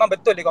 Memang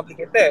betul dia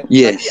complicated.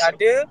 Tapi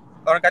ada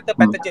orang kata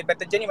pathogen.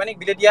 Pathogen ni maknanya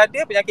bila dia ada,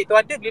 penyakit tu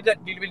ada. Bila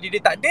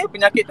dia tak ada,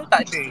 penyakit tu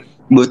tak ada.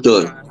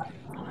 Betul.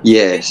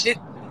 Yes.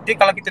 Dia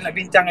kalau kita nak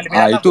bincang lebih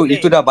dalam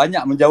itu dah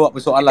banyak menjawab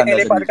persoalan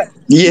dah tadi.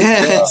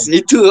 Yes,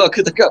 itu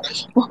aku cakap.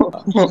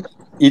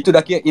 Itu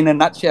dah kira in a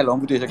nutshell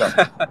orang putih cakap.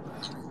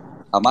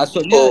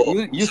 Maksudnya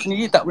you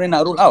sendiri tak boleh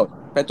nak rule out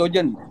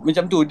pathogen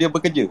macam tu dia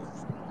bekerja.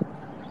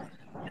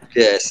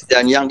 Yes,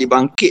 dan yang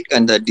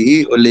dibangkitkan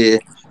tadi oleh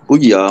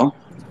Buya,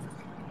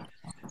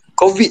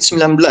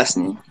 COVID-19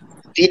 ni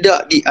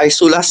tidak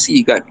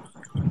diisolasikan.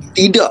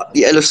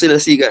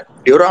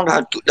 Dia orang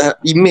dah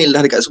email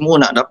dah dekat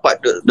semua nak dapat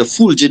the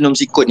full genome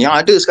sequence. Yang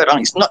ada sekarang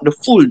is not the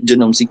full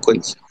genome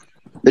sequence.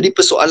 Jadi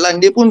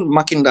persoalan dia pun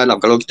makin dalam.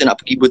 Kalau kita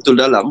nak pergi betul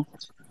dalam,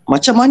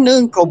 macam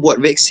mana kau buat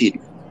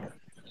vaksin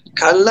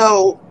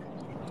kalau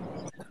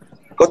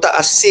kau tak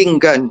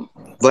asingkan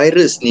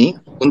virus ni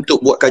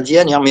untuk buat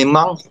kajian yang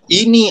memang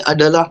ini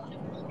adalah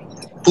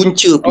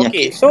punca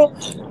penyakit. Okay, so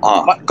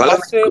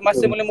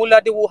masa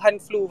mula-mula ada Wuhan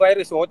flu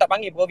virus, orang tak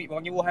panggil COVID,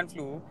 panggil Wuhan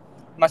flu.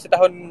 Masa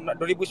tahun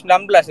 2019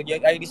 lagi,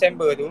 akhir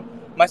Disember tu,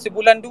 masa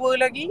bulan 2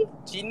 lagi,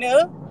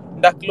 China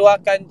dah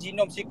keluarkan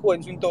genome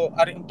sequence untuk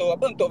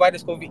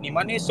virus COVID ni.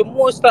 Maknanya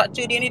semua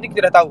struktur dia ni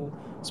kita dah tahu.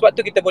 Sebab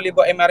tu kita boleh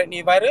buat mRNA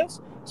virus,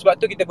 sebab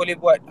tu kita boleh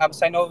buat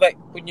Sinovac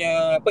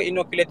punya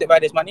inoculated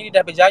virus. Maknanya dia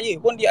dah berjaya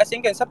pun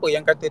diasingkan. Siapa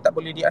yang kata tak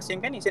boleh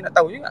diasingkan ni? Saya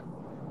nak tahu juga.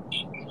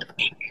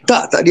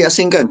 Tak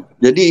diasingkan.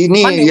 Jadi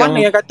ini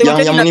mana yang kata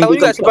yang nak tahu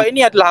juga, sebab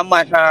ini adalah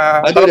amat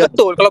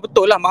kalau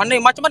betul lah,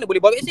 maknanya macam mana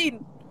boleh buat vaksin?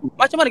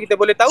 Macam mana kita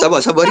boleh tahu?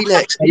 Sabar,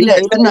 relax,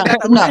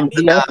 tenang.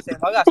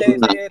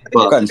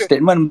 Bukan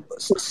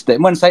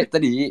statement saya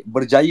tadi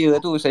berjaya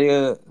tu,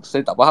 saya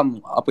tak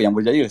faham apa yang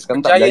berjaya.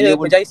 Sekarang tak berjaya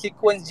pun. Berjaya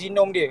sequence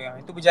genome dia.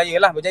 Itu berjaya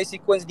lah. Berjaya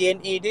sequence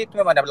DNA dia tu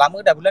memang dah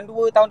lama dah, bulan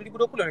 2 tahun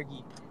 2020 lagi.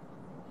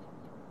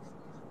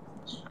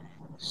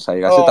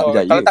 Saya rasa tak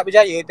berjaya. Kalau tak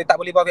berjaya, dia tak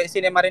boleh buat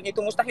vaksin mRNA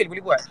tu, mustahil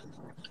boleh buat.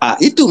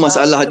 Itu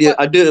masalah dia.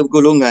 Ada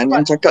golongan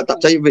yang cakap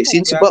tak percaya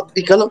vaksin sebab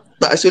kalau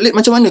tak isolate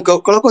macam mana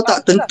kalau kau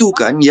tak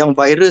tentukan yang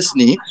virus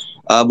ni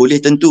boleh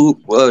tentu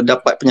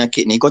dapat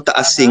penyakit ni, kau tak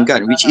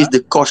asingkan, which is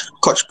the Koch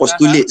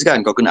postulates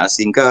kan, kau kena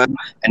asingkan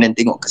and then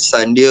tengok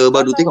kesan dia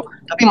baru tengok.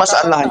 Tapi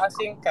masalah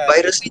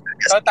virus ni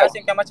kalau tak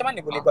asingkan, macam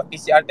mana boleh buat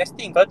PCR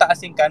testing? Kalau tak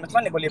asingkan, macam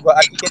mana boleh buat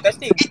RT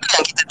testing?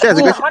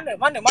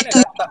 Mana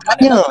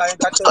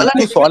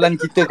itu soalan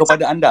kita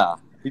kepada anda.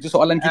 Itu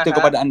soalan kita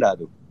kepada anda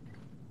tu.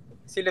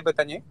 Sila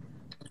bertanya.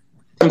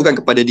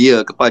 Bukan kepada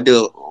dia,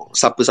 kepada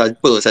siapa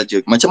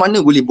saja. Macam mana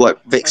boleh buat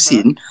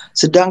vaksin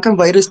sedangkan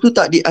virus tu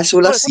tak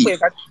diisolasi?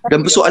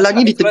 Dan persoalan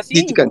ni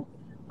ditekan.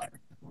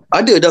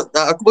 Ada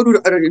aku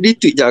baru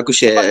retweet je, aku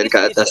share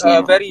dekat atas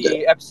ni.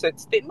 Very absurd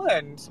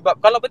statement.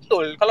 Sebab kalau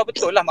betul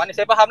lah,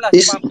 maknanya saya faham lah,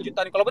 saya faham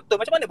kejutan ni. Kalau betul,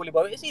 macam mana boleh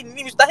buat vaksin?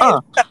 Ini mustahil.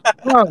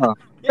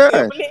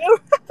 Pelik tu.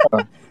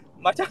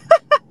 Macam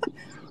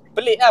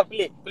Pelik lah,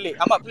 pelik.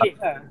 Amat pelik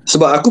lah.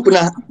 Sebab aku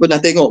pernah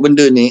tengok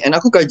benda ni and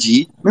aku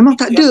kaji, memang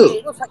tak ada.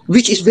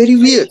 Which is very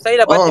weird.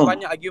 Saya dah baca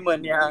banyak argument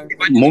yang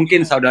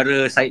Mungkin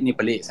saudara Syed ni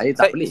pelik. Saya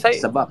tak pelik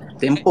sebab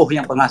tempoh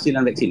yang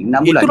penghasilan vaksin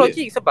 6 bulan itu je.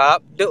 logik sebab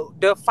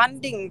the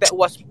funding that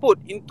was put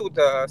into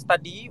the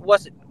study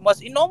was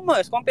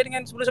enormous compare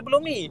dengan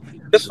sebelum ni.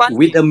 The funding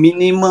With a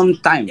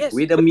minimum time. Yes,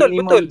 With a betul,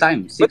 minimum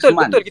time. 6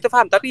 months. Betul, kita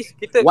faham. Tapi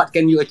kita What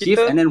can you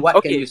achieve and then what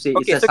can you say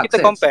is a so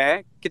success?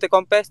 kita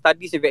compare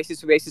study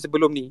vaksin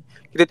sebelum ni.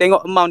 Kita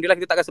tengok amount dia lah,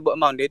 kita takkan sebut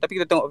amount dia, tapi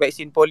kita tengok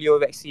vaksin polio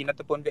vaksin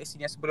ataupun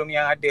vaksin yang sebelum ni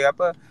yang ada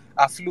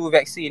flu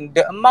vaksin.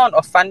 The amount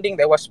of funding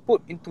that was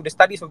put into the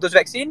studies of those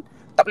vaccine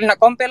tak boleh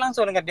nak compare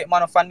langsung dengan the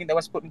amount of funding that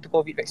was put into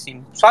COVID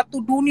vaccine. Satu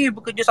dunia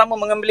bekerjasama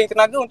mengambil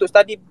tenaga untuk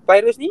study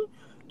virus ni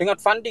dengan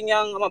funding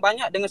yang amat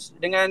banyak,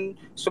 dengan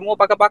semua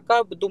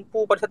pakar-pakar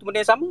bertumpu pada satu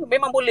benda yang sama,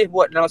 memang boleh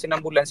buat dalam masa 6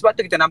 bulan. Sebab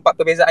tu kita nampak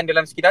perbezaan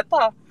dalam segi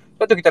data.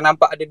 Sebab tu kita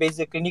nampak ada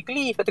beza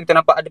clinically. Sebab tu kita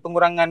nampak ada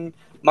pengurangan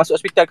masuk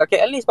hospital kat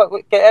KL ni.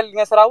 Sebab KL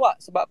dengan Sarawak.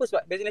 Sebab apa?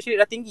 Sebab vaccination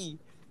rate dah tinggi.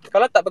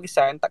 Kalau tak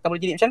berkesan, takkan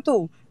boleh jadi macam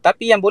tu.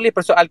 Tapi yang boleh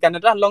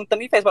persoalkan adalah long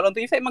term effect. Sebab long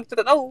term effect memang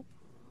kita tak tahu.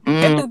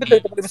 Yang tu betul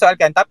kita boleh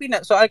persoalkan. Tapi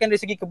nak soalkan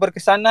dari segi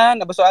keberkesanan,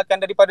 nak persoalkan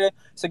daripada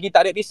segi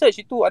target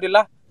research, itu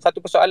adalah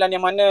satu persoalan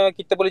yang mana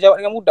kita boleh jawab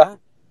dengan mudah.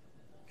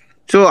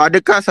 So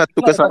adakah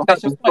satu kesalahan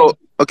untuk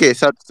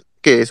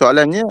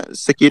soalannya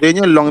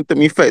sekiranya long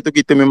term effect tu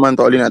kita memang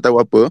tak boleh nak tahu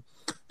apa.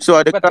 So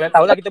adakah tak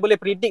tahulah, kita boleh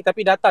predict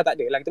tapi data tak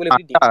ada lah, kita boleh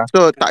predict.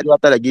 So tak ada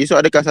data lagi. So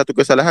adakah satu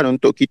kesalahan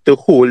untuk kita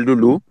hold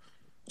dulu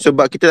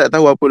sebab kita tak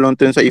tahu apa long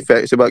term side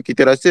effect, sebab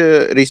kita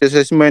rasa risk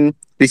assessment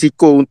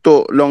risiko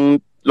untuk long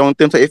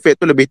term side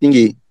effect tu lebih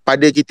tinggi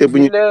pada kita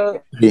punya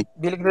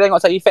bila kita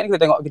tengok side effect,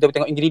 kita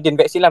tengok ingredient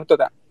vaksin lah, betul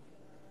tak?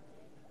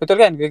 Betul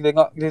kan?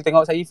 Kita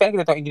tengok side effect,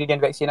 kita tengok ingredient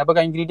vaksin.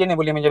 Apakah ingredient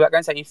yang boleh menyebabkan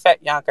side effect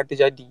yang akan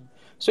terjadi?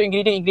 So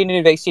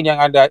ingredient vaksin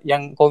yang ada,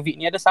 yang COVID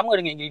ni ada sama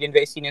dengan ingredient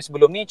vaksin yang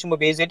sebelum ni, cuma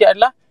beza dia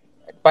adalah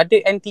pada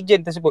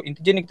antigen tersebut.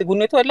 Antigen yang kita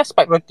guna tu adalah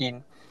spike protein.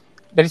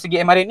 Dari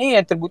segi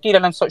mRNA yang terbukti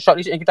dalam short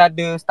research yang kita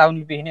ada setahun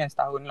lebih ni,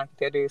 setahun lah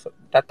kita ada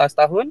data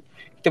setahun,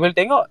 kita boleh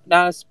tengok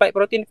spike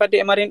protein pada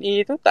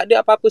mRNA tu tak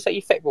ada apa-apa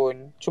side effect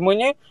pun.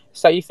 Cumanya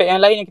side effect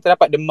yang lain yang kita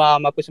dapat,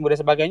 demam apa semua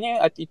dan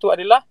sebagainya, itu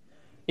adalah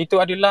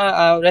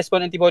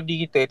respon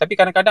antibody kita. Tapi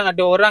kadang-kadang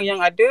ada orang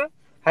yang ada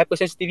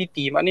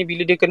hypersensitivity. Maknanya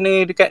bila dia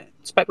kena dekat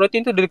spike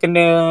protein tu,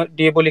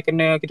 dia boleh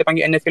kena, kita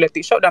panggil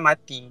anaphylactic shock, dah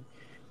mati.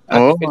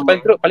 Itu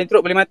paling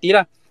teruk boleh mati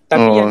lah.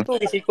 Tapi yang tu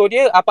risiko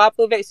dia,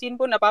 apa-apa vaksin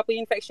pun, apa-apa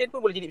infection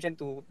pun boleh jadi macam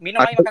tu.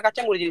 Minum air, makan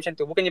kacang boleh jadi macam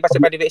tu. Bukannya pasal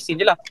pada vaksin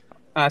je lah.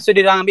 So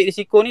dia dah ambil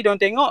risiko ni, dia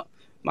orang tengok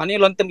maknanya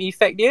long term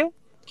effect dia,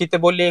 kita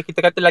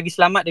kata lagi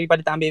selamat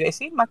daripada tak ambil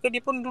vaksin, maka dia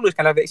pun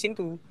luluskanlah vaksin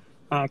tu.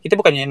 Kita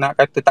bukannya nak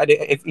kata tak ada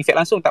efek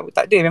langsung, tak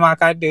ada, memang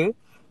akan ada.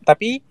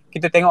 Tapi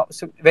kita tengok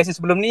vaksin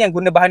sebelum ni yang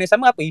guna bahan yang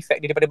sama, apa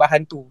efek dia daripada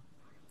bahan tu.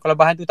 Kalau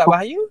bahan tu tak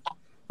bahaya,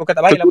 bukan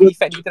tak bahaya lah,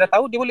 efek dia kita dah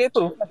tahu, dia boleh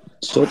approve.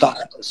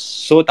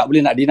 So tak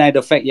boleh nak deny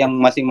the fact yang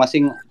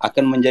masing-masing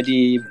akan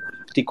menjadi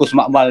tikus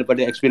makmal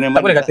pada eksperimen.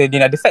 Tak boleh kata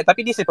deny the fact,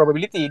 tapi this is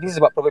probability. This is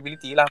about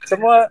probability lah.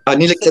 Semua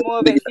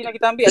vaksin yang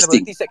kita ambil ada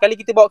probability. Setiap kali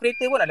kita bawa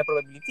kereta pun ada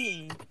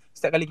probability.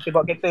 Setiap kali kita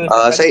bawa kereta.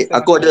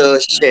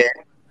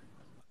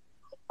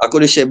 Aku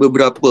ada share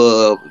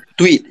beberapa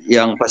tweet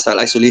yang pasal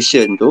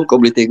isolation tu. Kau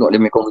boleh tengok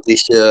demi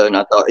conversation,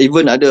 atau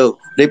even ada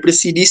daripada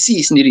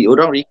CDC sendiri,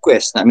 orang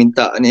request nak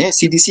minta ni.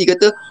 CDC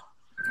kata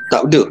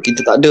tak ada,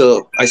 kita tak ada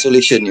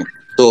isolation ni.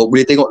 So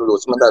boleh tengok dulu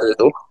sementara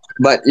tu.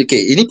 But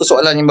okay, ini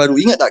persoalan yang baru.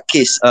 Ingat tak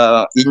kes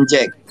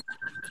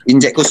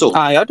injek kosong?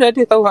 Ya ada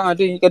tahu, ada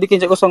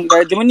injek kosong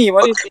kat Germany.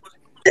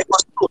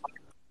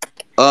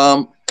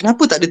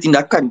 Kenapa tak ada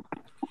tindakan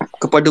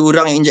kepada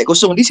orang yang injek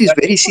kosong? This is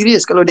very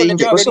serious kalau dia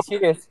injek kosong.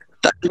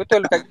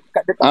 Betul.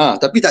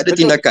 Tapi tak ada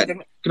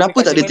tindakan. Kenapa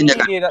tak ada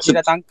tindakan? Dia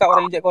dah tangkap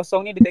orang injek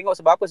kosong ni, dia tengok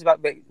sebab apa? Sebab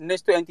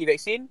nurse tu anti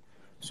vaksin.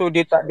 So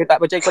dia tak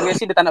percaya kepada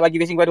vaksin, dia tak nak bagi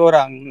vaksin kepada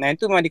orang. Nah,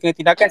 itu memang dia kena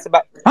tindakan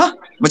sebab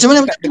macam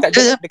mana?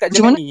 Dekat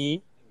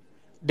Germany,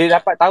 dia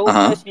dapat tahu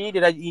nurse ni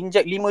dia dah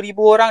injek 5,000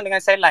 orang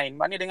dengan saline.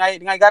 Maknanya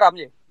dengan garam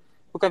je.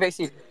 Bukan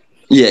vaksin.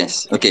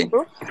 Yes, okay.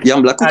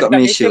 Yang berlaku kat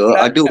Malaysia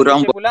ada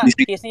orang pula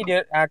kes ni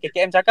dia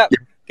KKM cakap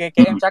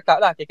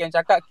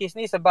kes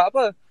ni sebab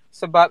apa?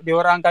 Sebab dia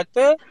orang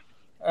kata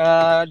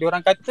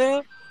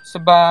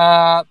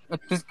sebab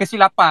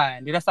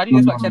kesilapan. Dia dah study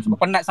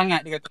sebab penat sangat,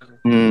 dia kata.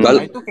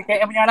 Itu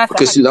KKM punya alasan.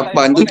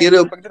 Kesilapan tu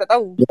kira kita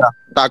tak tahu.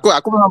 Tak,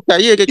 aku memang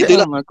percaya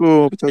KKM.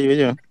 Aku percaya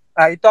je.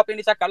 Itu apa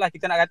yang dia cakap lah.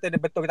 Kita nak kata dia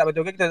betul ke tak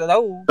betul ke, kita tak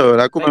tahu. Betul,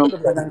 aku memang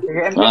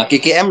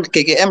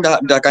KKM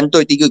dah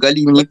kantoi 3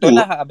 kali menipu. Betul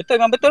lah.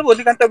 Memang betul pun.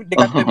 Dia kata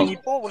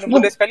menipu.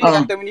 Mula-mula sekali dia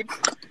kata menipu.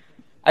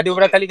 Ada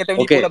beberapa kali kata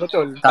menipu dah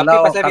betul. Tapi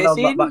pasal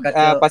vaksin,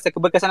 pasal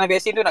keberkesanan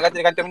vaksin tu nak kata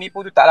dia kata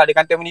menipu tu taklah. Dia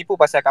kata menipu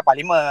pasal kat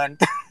parlimen.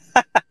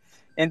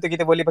 Yang tu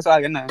kita boleh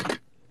persoalkan lah.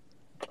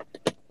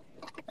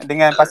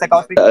 Dengan pasal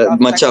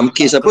macam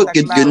kes apa,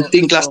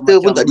 genting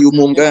kluster pun tak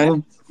diumumkan.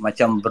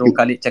 Macam Bro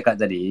Khalid cakap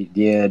tadi,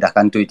 dia dah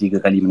kantoi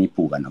 3 kali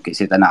menipu kan. Okay,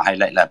 saya tak nak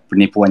highlight lah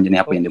penipuan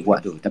jenis apa yang dia buat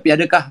tu. Tapi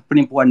adakah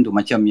penipuan tu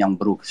macam yang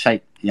Bro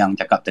Syed yang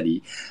cakap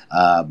tadi,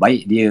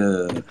 baik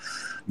dia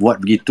buat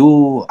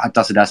begitu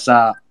atas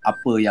dasar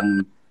apa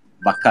yang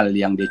bakal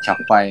yang dia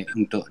capai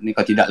untuk ni,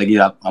 kalau tidak lagi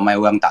ramai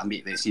orang tak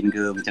ambil vaksin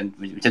ke,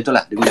 macam tu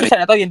lah.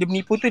 Saya nak tahu yang dia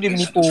menipu tu, dia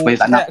menipu.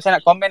 Saya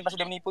nak komen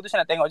pasal dia menipu tu,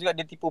 saya nak tengok juga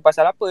dia tipu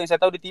pasal apa. Yang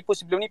saya tahu dia tipu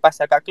sebelum ni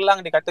pasal kat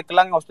Kelang, dia kata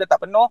Kelang hospital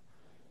tak penuh.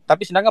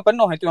 Tapi sedangkan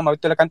penuh, itu memang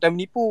betul lah kantor yang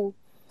menipu.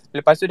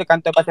 Lepas tu dia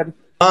kantor pasal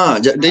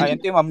yang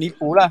tu memang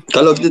menipu lah.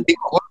 Kalau kita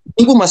tengok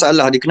ni pun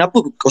masalah dia, kenapa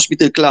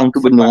hospital Kelang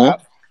tu penuh?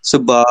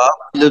 Sebab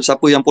bila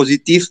siapa yang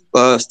positif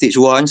stage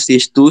 1,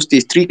 stage 2,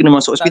 stage 3 kena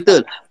masuk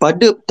hospital.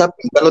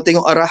 Tapi kalau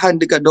tengok arahan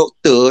dekat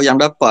doktor yang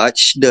dapat,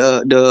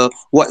 the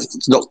what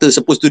doctor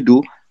supposed to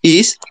do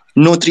is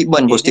no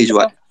treatment for stage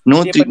 1.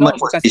 No treatment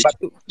for stage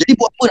 2. Jadi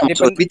buat apa nak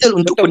masuk hospital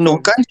untuk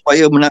penuhkan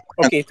supaya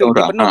menakut-nakutkan orang.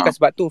 Dia penuh bukan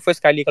sebab tu.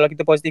 First kali kalau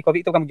kita positif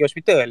COVID tu kan pergi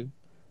hospital.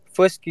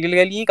 First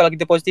kali kalau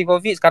kita positif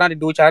COVID, sekarang ada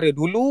dua cara.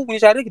 Dulu punya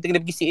cara kita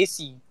kena pergi CAC.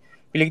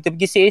 Bila kita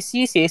pergi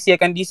CAC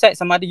akan decide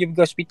sama ada you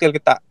pergi hospital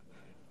ke tak.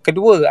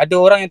 Kedua, ada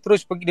orang yang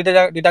terus pergi,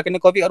 dia dah kena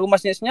COVID kat rumah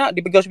senyap-senyap,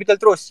 dia pergi hospital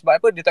terus. Sebab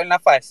apa? Dia tak boleh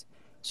nafas.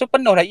 So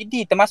penuh lah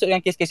ED, termasuk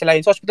yang kes-kes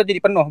lain. So hospital jadi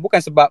penuh, bukan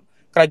sebab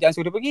kerajaan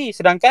suruh pergi.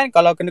 Sedangkan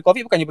kalau kena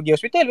COVID bukannya pergi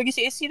hospital, pergi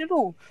CAC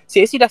dulu.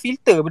 CAC dah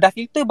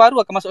filter baru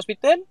akan masuk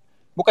hospital.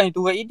 Bukannya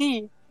turun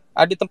ED.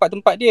 Ada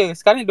tempat-tempat dia.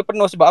 Sekarang dia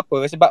penuh sebab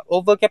apa? Sebab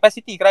over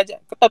capacity kerajaan.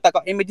 Kau tahu tak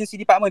kat emergency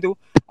department tu,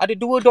 ada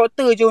 2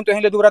 doktor je untuk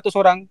handle 200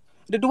 orang.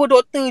 Ada 2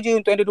 doktor je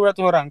untuk handle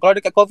 200 orang. Kalau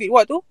dekat COVID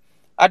ward tu,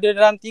 ada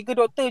dalam 3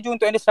 doktor je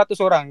untuk handle 100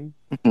 orang.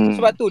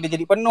 Sebab tu dia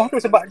jadi penuh tu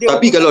sebab dia.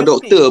 Tapi kalau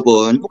doktor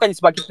pun, bukannya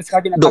sebab kita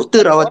sekali nak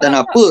doktor rawatan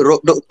apa,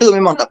 doktor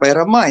memang tak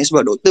payah ramai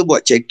sebab doktor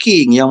buat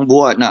checking, yang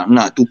buat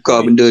nak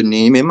tukar benda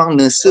ni memang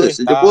nurses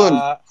saja pun.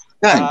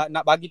 Kan?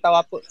 Nak bagi tahu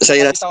apa,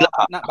 saya rasa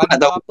nak bagi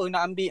tahu apa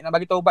nak ambil, nak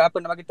bagi tahu ubat apa,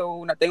 nak bagi tahu,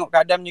 nak tengok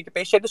keadaannya ke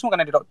patient tu semua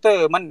kan ada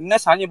doktor.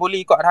 Nurse hanya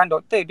boleh ikut arahan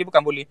doktor, dia bukan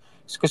boleh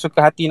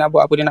suka-suka hati nak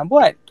buat apa dia nak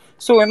buat.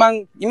 So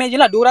memang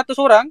imagine lah 200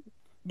 orang,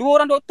 2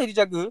 orang doktor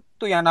dia jaga.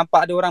 Tu yang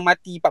nampak ada orang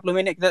mati 40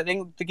 minit kita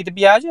tengok, kita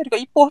biar je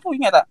dekat Ipoh tu,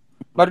 ingat tak?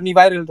 Baru ni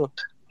viral tu.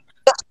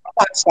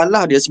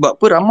 Salah dia sebab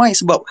apa ramai,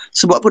 sebab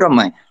apa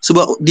ramai?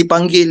 Sebab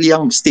dipanggil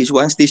yang stage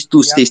 1, stage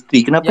 2, stage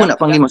 3. Kenapa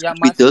nak panggil masuk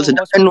hospital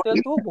sedangkan hospital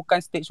tu bukan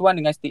stage 1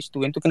 dengan stage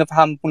 2. Yang tu kena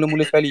faham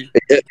mula-mula sekali.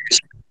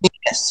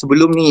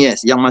 Sebelum ni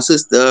yang masa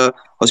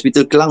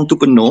hospital Kelang tu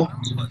penuh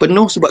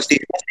sebab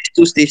stage 1, stage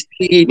 2, stage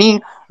 3 ni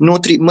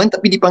no treatment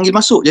tapi dipanggil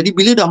masuk. Jadi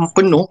bila dah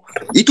penuh,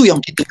 itu yang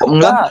kita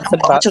menganggap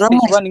sebab stage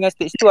 1 dengan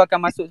stage 2 akan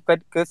masuk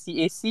ke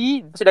CAC,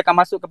 lepas dia akan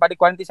masuk kepada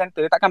quarantine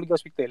center, takkan pergi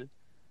hospital.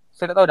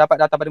 Saya tak tahu dapat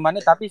data dari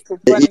mana, tapi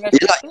stage 1 dengan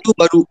stage 2 itu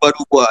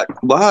baru buat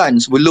perubahan.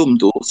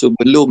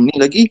 Sebelum ni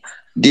lagi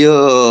dia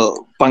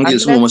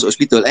panggil semua masuk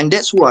hospital, and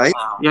that's why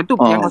yang tu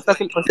yang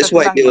hospital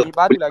dia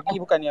baru lagi,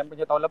 bukan yang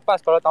punya tahun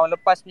lepas. Kalau tahun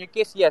lepas punya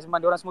kes, yes memang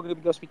diorang semua kena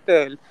pergi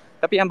hospital.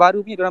 Tapi yang baru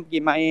punya diorang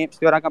pergi MAIPS,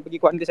 diorang akan pergi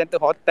quarantine center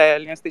hotel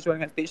yang stage 1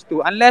 dengan stage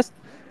 2. Unless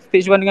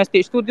stage 1 dengan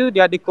stage 2 tu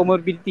dia ada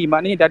comorbidity,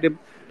 maknanya dia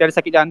ada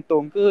sakit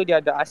jantung ke,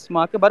 dia ada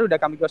asma ke, baru dia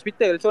akan pergi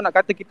hospital. So nak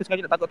kata kita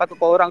sengaja nak takut-takut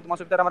kau orang tu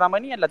masuk hospital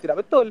ramai-ramai ni adalah tidak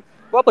betul.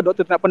 Buat apa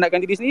doktor tu nak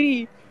penatkan diri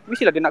sendiri?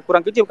 Mestilah dia nak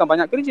kurang kerja, bukan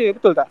banyak kerja,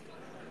 betul tak?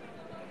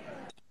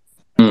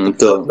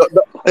 Betul.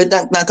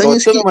 Nak tanya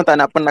doktor memang tak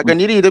nak penatkan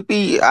diri,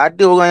 tapi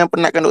ada orang yang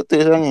penatkan doktor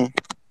sebenarnya.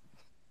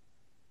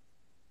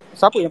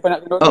 Siapa yang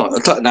penatkan doktor?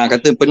 Tak nak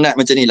kata penat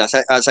macam ni lah.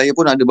 Saya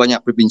pun ada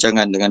banyak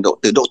perbincangan dengan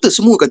doktor. Doktor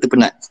semua kata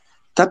penat.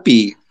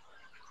 Tapi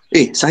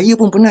saya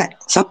pun penat.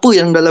 Siapa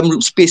yang dalam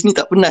space ni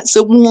tak penat?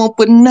 Semua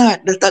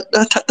penat. Dah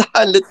tak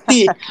tahan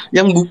letih.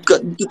 Yang buka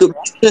tutup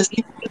bisnes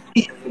ni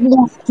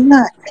semua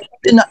penat.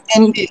 Kita nak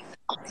end this.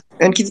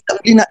 Dan kita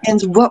tak boleh nak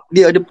end sebab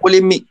dia ada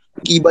polemik.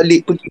 Pergi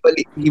balik.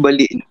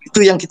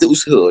 Itu yang kita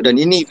usaha. Dan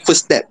ini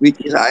first step,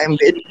 which is I am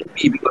very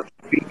happy because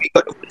we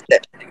got the first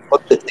step.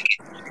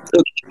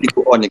 So kita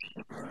go on lagi.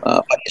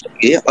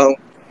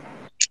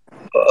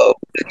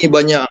 Ini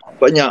banyak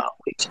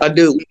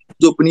ada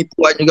unsur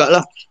penipuan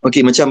jugalah.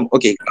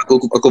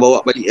 Aku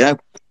bawa balik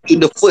to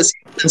the first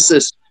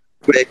instances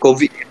where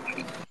COVID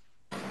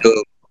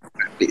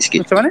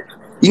sikit. Macam mana?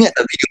 Ingat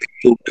tak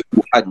video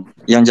Wuhan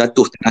yang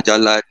jatuh tengah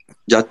jalan,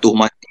 jatuh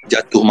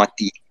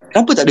mati.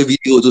 Kenapa tak ada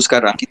video tu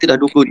sekarang? Kita dah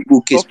 20,000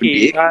 kes per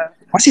day.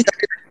 Masih tak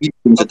ada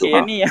video macam tu.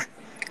 Yang ni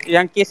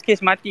yang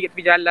kes-kes mati kat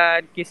tepi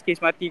jalan, kes-kes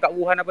mati kat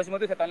Wuhan apa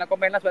semua tu, saya tak nak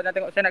komen lah sebab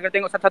saya nak kena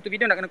tengok satu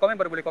video, nak kena komen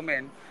baru boleh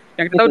komen.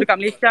 Yang kita tahu dekat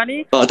Malaysia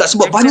ni, tak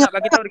sebab banyak nak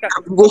bagi tahu dekat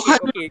Wuhan.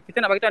 Kita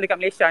nak bagi tahu dekat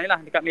Malaysia ni lah.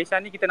 Dekat Malaysia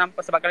ni kita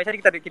nampak, sebab kat Malaysia ni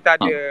kita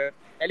ada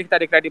at least kita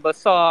ada credible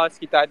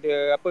source, kita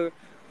ada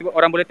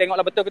orang boleh tengok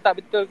lah betul ke tak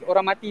betul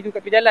orang mati tu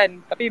kat tepi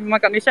jalan. Tapi memang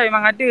kat Malaysia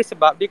memang ada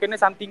sebab dia kena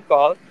something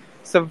called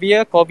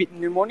severe COVID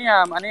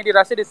pneumonia. Maknanya dia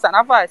rasa dia sesak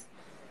nafas.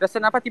 Rasa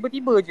nafas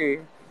tiba-tiba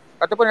je.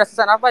 Ataupun dia rasa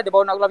sesak nafas, dia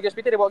bawa nak keluar pergi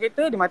hospital, dia bawa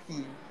kereta, dia mati.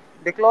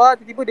 Dia keluar,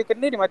 tiba-tiba dia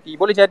kena, dia mati.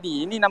 Boleh jadi.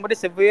 Ini nama dia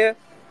severe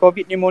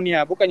COVID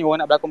pneumonia. Bukannya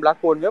orang nak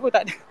berlakon-berlakon ke apa,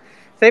 tak ada.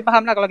 Saya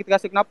faham lah kalau kita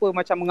rasa kenapa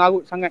macam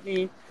mengarut sangat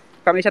ni.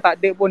 Kat Malaysia tak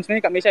ada pun.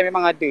 Sebenarnya kat Malaysia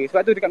memang ada.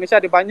 Sebab tu dekat Malaysia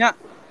ada banyak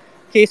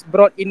case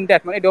brought in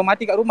death. Maknanya dia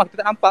mati kat rumah,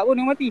 kita tak nampak pun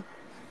dia mati.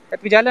 Kat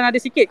tepi jalan ada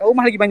sikit, kat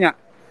rumah lagi banyak.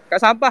 Kat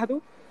Sabah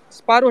tu,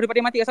 separuh daripada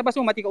yang mati kat Sabah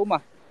semua mati kat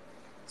rumah.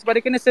 Sebab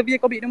dia kena severe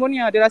COVID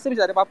pneumonia. Dia rasa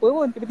macam tak ada apa-apa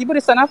pun. Tiba-tiba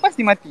dia sesak nafas,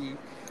 dia mati.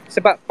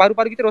 Sebab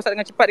paru-paru kita rosak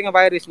dengan cepat dengan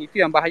virus ni. Itu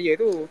yang bahaya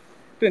tu.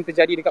 Itu yang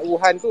terjadi dekat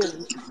Wuhan tu.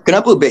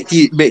 Kenapa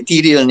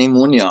bacterial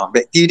pneumonia?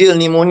 Bacterial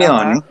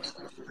pneumonia ni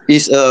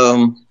is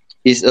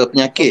a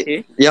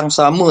penyakit yang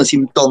sama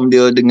simptom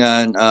dia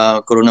dengan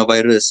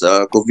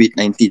coronavirus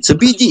COVID-19.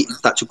 Sebiji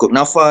tak cukup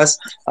nafas,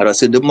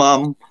 rasa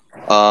demam,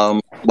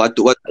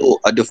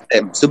 batuk-batuk, ada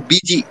phlegm.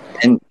 Sebiji,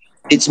 and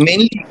it's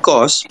mainly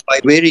caused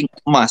by wearing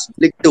mask.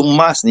 Bila kita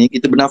mask ni,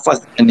 kita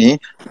bernafas dengan ni,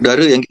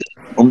 udara yang kita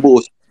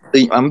hembus,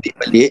 kita ambil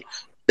balik,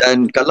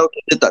 dan kalau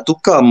kita tak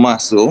tukar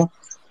mask tu,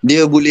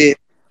 dia boleh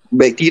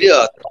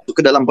bakteria masuk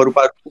ke dalam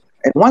paru-paru.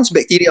 And once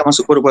bakteria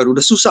masuk paru-paru,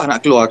 dah susah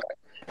nak keluarkan.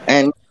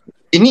 And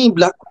ini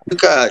berlaku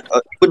dekat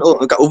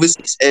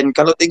overseas. And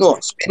kalau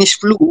tengok Spanish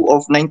flu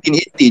of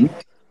 1918,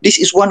 this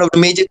is one of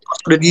the major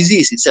cause of the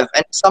disease itself.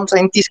 And some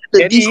scientists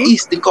kata this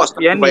is the cause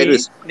of the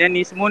virus. Yang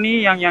ni semua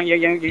ni yang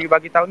you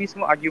bagi tahu ni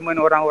semua argument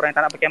orang-orang yang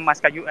tak nak pakai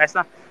mask kat US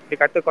lah. Dia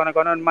kata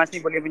konon-konon mask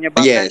ni boleh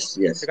menyebabkan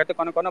Dia kata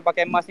konon-konon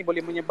pakai mask ni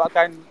boleh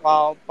menyebabkan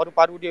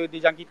paru-paru dia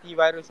dijangkiti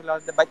virus lah,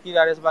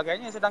 bakteria dan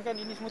sebagainya, sedangkan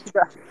ini semua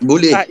tidak.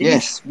 Boleh,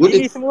 boleh.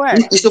 Ini semua kan.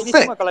 It's a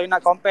fact. Semua kalau you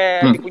nak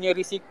compare dia punya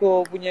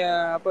risiko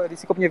punya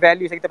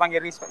values yang kita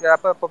panggil risk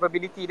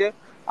probability dia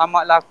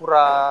amatlah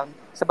kurang.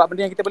 Sebab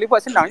benda yang kita boleh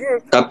buat senang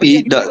je.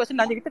 Tapi dah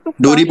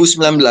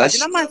 2019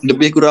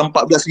 lebih kurang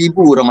 14,000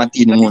 orang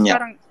mati pneumonia.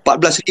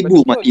 14,000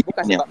 mati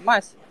pneumonia.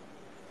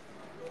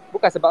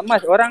 Bukan sebab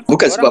mas. Orang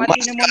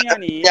mati pneumonia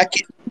ni.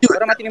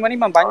 Orang mati pneumonia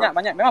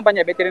memang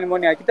banyak bakteri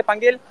pneumonia. Kita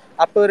panggil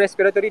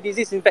respiratory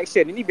disease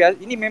infection.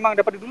 Ini memang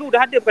daripada dulu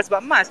dah ada, bukan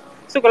sebab mas.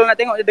 So kalau nak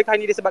tengok adakah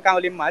ini disebabkan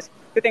oleh mas,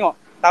 kita tengok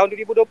tahun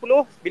 2020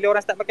 bila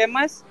orang start pakai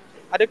mas,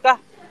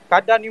 adakah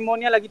kadar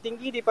pneumonia lagi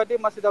tinggi daripada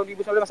masa tahun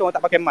 2019 masa orang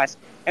tak pakai mask.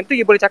 Yang tu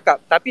you boleh cakap.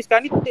 Tapi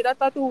sekarang ni titik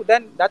data tu,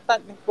 dan data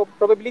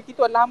probability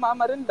tu adalah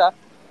amat rendah.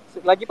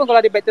 Lagipun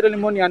kalau ada bacterial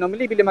pneumonia,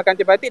 normally bila makan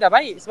antibiotik dah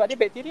baik sebab dia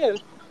bacterial.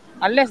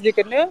 Unless dia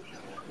kena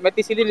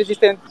methicillin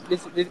resistant,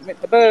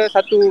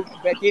 satu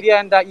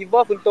bakteria yang dah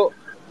evolve untuk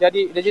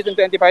jadi resistant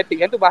untuk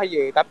antibiotik. Yang tu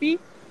bahaya. Tapi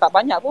tak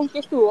banyak pun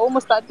kes tu,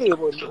 almost tak ada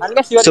pun.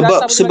 Unless you ada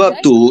data sebab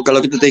tu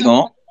kalau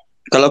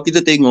kita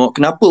tengok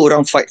kenapa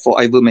orang fight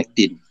for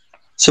ivermectin.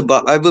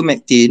 Sebab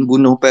ivermectin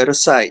bunuh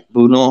parasite,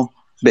 bunuh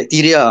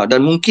bakteria,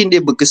 dan mungkin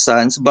dia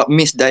berkesan sebab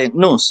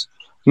misdiagnose.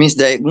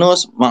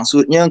 Misdiagnose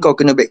maksudnya kau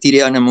kena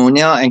bakteria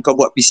pneumonia and kau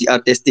buat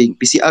PCR testing.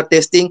 PCR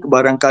testing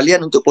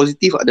kebarangkalian untuk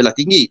positif adalah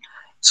tinggi.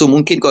 So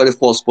mungkin kau ada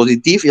false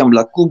positif, yang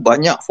berlaku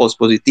banyak false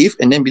positif,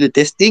 and then bila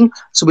testing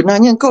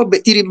sebenarnya kau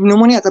bakteri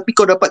pneumonia tapi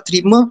kau dapat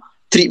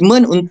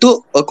treatment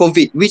untuk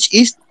COVID, which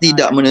is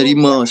tidak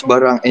menerima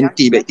sebarang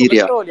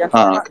antibakteria.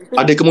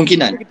 Ada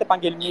kemungkinan. Kita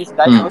panggil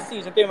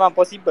misdiagnosis, itu memang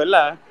possible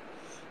lah.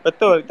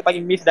 Betul, kita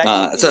panggil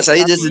misdiagnosis. So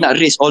saya just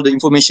nak raise all the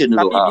information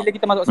dulu. Tapi bila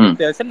kita masuk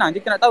hospital, senang je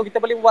kita nak tahu. Kita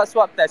boleh buat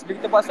swab test.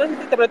 Bila kita buat swab,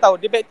 kita boleh tahu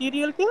dia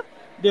bakterial ke,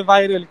 dia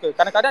viral ke.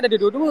 Kadang-kadang ada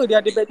dua-dua,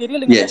 dia ada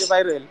bakterial dengan ada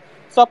viral.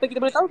 So apa kita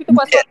boleh tahu, kita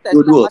buat swab test.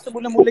 Masa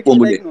mula-mula kita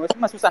diagnose,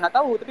 memang susah nak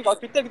tahu. Tapi kat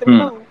hospital kita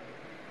boleh tahu.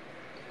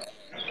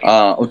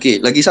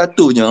 Okey, lagi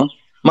satunya,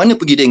 mana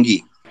pergi denggi?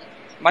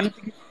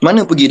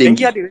 Mana pergi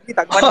denggi? Denggi ada, dia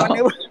tak ke mana-mana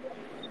pun.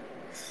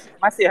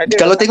 Masih ada.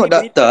 Kalau tengok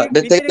data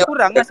dia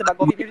kurang lah sebab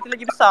COVID-19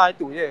 lagi besar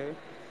itu je.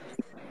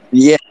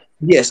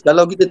 Yes,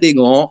 kalau kita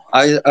tengok,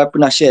 I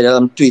pernah share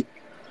dalam tweet,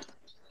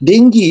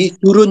 denggi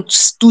turun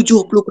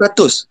 70%.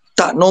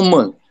 Tak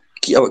normal.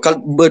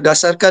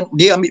 Berdasarkan,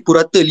 dia ambil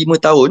purata 5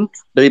 tahun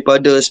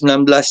daripada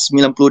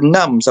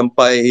 1996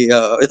 sampai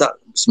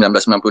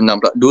 1996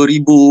 pula,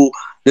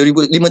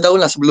 2005 tahun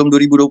lah sebelum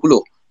 2020.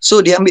 So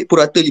dia ambil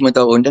purata 5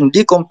 tahun dan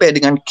dia compare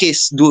dengan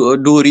kes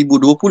 2020,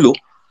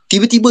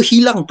 tiba-tiba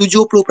hilang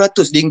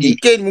 70% denggi.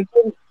 Mungkin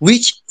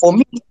which for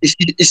me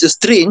is a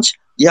strange,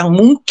 yang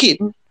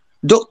mungkin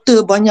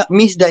doktor banyak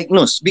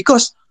misdiagnose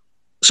because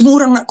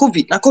semua orang nak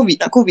COVID,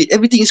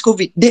 everything is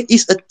COVID. There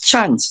is a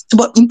chance.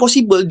 Sebab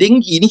impossible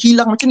denggi ni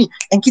hilang macam ni.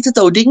 And kita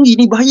tahu denggi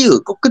ni bahaya.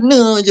 Kau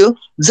kena je,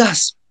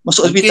 zas,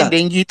 masuk hospital.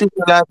 Mungkin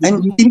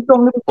denggi tu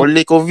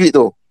oleh COVID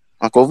tu.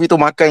 COVID tu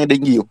makan yang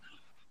denggi tu.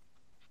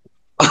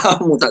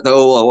 Tak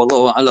tahu,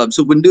 wallahualam.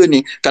 So benda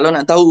ni, kalau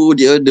nak tahu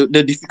dia,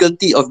 the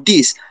difficulty of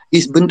this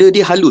is benda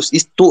dia halus,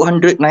 is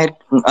 200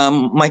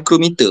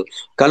 micrometer.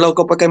 Kalau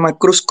kau pakai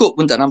mikroskop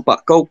pun tak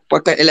nampak. Kau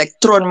pakai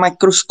elektron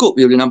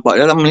mikroskop je boleh nampak.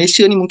 Dalam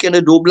Malaysia ni mungkin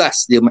ada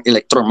 12 dia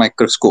elektron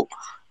mikroskop.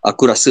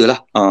 Aku rasa lah.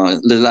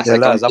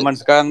 Yalah, zaman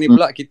sekarang ni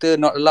pula kita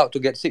not allowed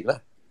to get sick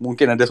lah.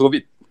 Mungkin ada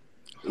COVID.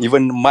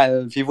 Even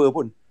mild fever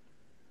pun.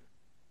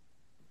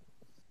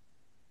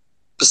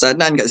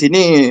 Pesanan kat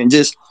sini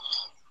just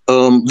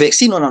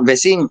vaccine or not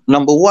vaccine,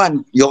 number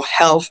one, your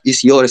health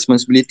is your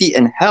responsibility,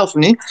 and health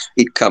ni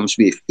it comes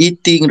with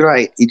eating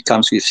right, it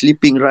comes with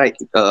sleeping right,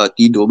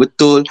 tidur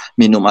betul,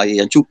 minum air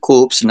yang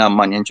cukup,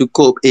 senaman yang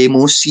cukup,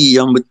 emosi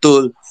yang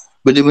betul.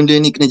 Benda-benda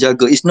ni kena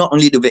jaga. It's not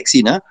only the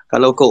vaccine.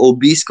 Kalau kau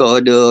obese,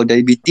 kau ada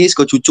diabetes,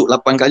 kau cucuk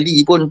 8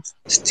 kali pun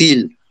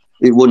still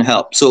it won't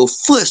help. So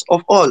first of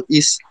all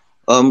is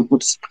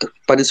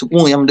pada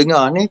semua yang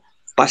mendengar ni,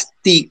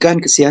 pastikan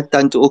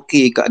kesihatan tu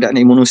okey, keadaan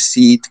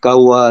imunisi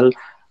terkawal.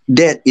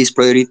 That is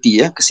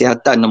priority ya,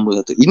 kesihatan nombor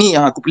satu. Ini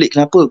yang aku pelik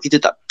kenapa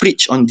kita tak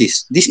preach on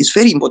this. This is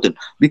very important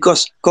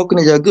because kau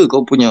kena jaga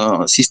kau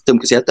punya sistem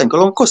kesihatan.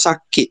 Kalau kau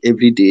sakit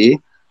every day,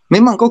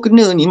 memang kau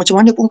kena ni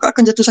macam mana pun kau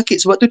akan jatuh sakit.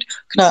 Sebab tu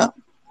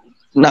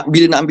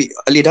bila nak ambil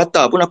alih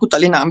data pun aku tak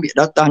boleh nak ambil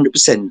data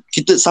 100%.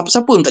 Kita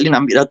siapa-siapa pun tak boleh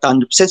nak ambil data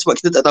 100% sebab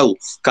kita tak tahu.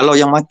 Kalau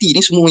yang mati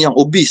ni semua yang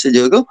obese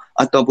saja ke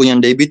ataupun yang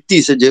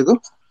diabetes saja ke?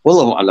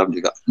 Wallahu alam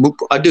juga.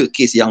 Ada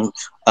kes yang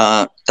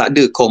tak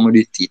ada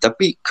comorbidity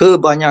tapi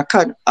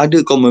kebanyakan ada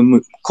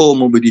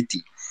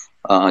comorbidity.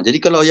 Jadi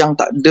kalau yang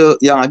tak ada,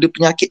 yang ada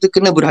penyakit tu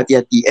kena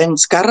berhati-hati. And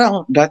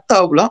sekarang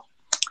data pula,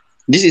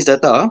 this is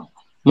data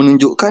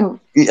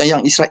menunjukkan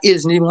yang Israel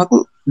sendiri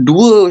mengaku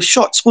 2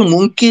 shots pun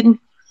mungkin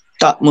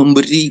tak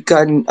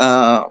memberikan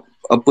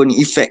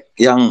efek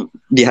yang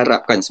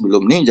diharapkan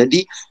sebelum ni.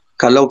 Jadi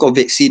kalau kau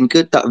vaksin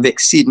ke tak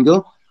vaksin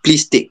ke,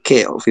 please take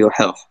care of your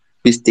health.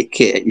 Please take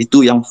care.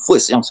 Itu yang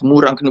first yang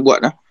semua orang kena buat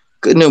lah.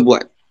 Kena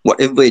buat.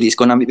 Whatever it is.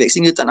 Kau nak ambil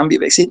vaksin ke tak nak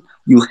ambil vaksin,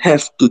 you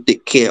have to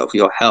take care of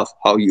your health.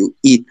 How you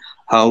eat,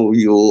 how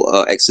you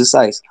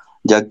exercise.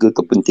 Jaga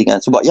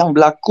kepentingan. Sebab yang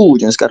berlaku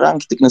je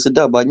sekarang kita kena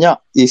sedar banyak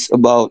is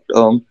about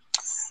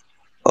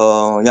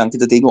yang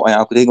kita tengok,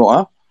 yang aku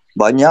tengok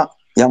banyak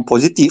yang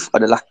positif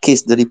adalah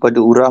kes daripada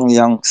orang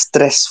yang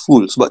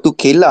stressful. Sebab tu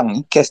Kelang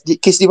ni kes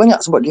dia banyak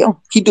sebab dia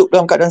hidup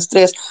dalam keadaan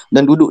stres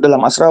dan duduk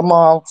dalam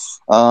asrama,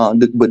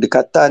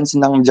 berdekatan,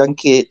 senang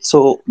menjangkit.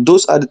 So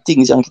those are the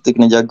things yang kita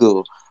kena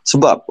jaga.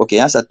 Sebab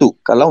satu,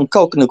 kalau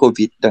kau kena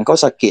COVID dan kau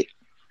sakit,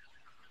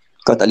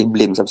 kau tak boleh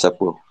blame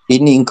siapa-siapa.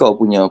 Ini kau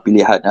punya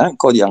pilihan.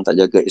 Kau yang tak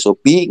jaga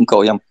SOP,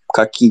 kau yang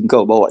kaki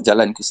kau bawa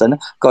jalan ke sana,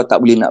 kau tak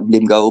boleh nak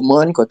blame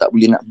government, kau tak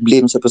boleh nak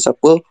blame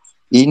siapa-siapa.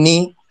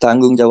 Ini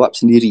tanggungjawab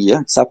sendiri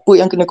ya. Siapa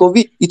yang kena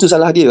COVID, itu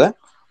salah dia.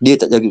 Dia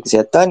tak jaga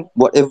kesihatan,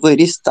 whatever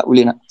it is, tak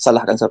boleh nak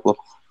salahkan siapa.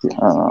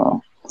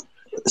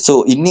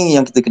 So ini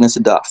yang kita kena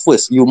sedar.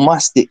 First, you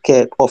must take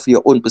care of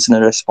your own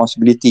personal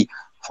responsibility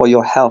for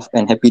your health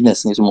and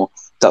happiness ni semua.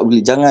 Tak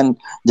boleh, jangan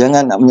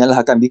nak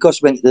menyalahkan,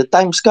 because when the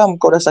times come,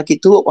 kau dah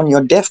sakit teruk on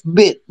your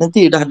deathbed,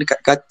 nanti dah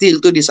dekat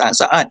katil tu di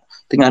saat-saat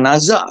tengah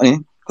nazak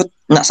ni, kau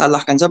nak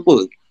salahkan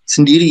siapa?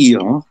 Sendiri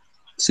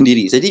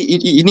sendiri. Jadi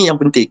ini yang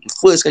penting.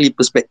 First kali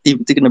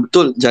perspektif kita kena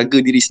betul jaga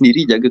diri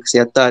sendiri, jaga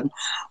kesihatan,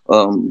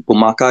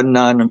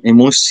 pemakanan,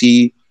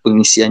 emosi,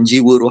 pengisian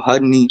jiwa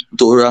rohani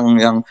untuk orang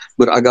yang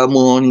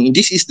beragama ni.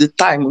 This is the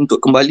time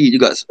untuk kembali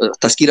juga,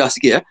 tazkirah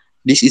sikit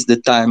This is the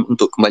time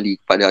untuk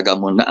kembali kepada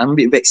agama. Nak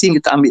ambil vaksin,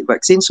 kita ambil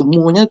vaksin,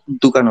 semuanya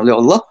tentukan oleh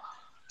Allah.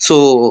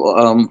 So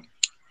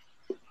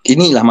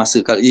inilah masa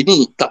kali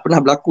ini tak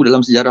pernah berlaku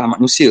dalam sejarah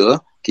manusia.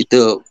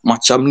 Kita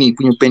macam ni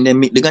punya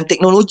pandemik dengan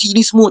teknologi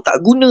ni semua tak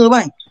guna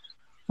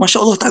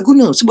Masya Allah tak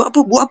guna. Sebab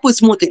apa? Buat apa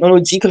semua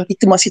teknologi kalau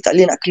kita masih tak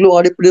boleh nak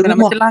keluar daripada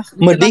rumah.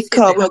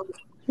 Merdeka pun.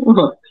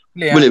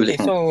 Boleh.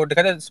 So dia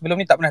kata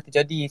sebelum ni tak pernah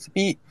terjadi.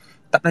 Tapi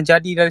tak pernah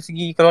jadi dari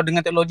segi kalau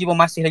dengan teknologi pun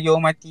masih lagi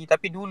orang mati.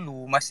 Tapi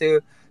dulu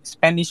masa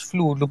Spanish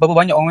flu dulu berapa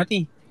banyak orang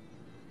mati?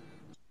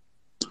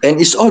 And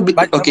it's all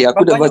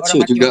aku dah baca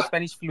juga.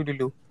 Spanish flu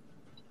dulu.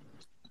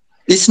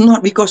 It's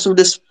not because of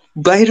the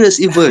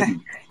virus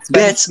even.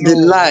 That's the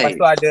lie.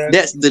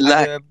 That's the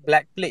lie. Ada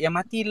Black Plague yang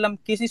mati dalam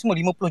kes ni semua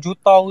 50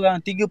 juta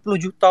orang, 30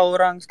 juta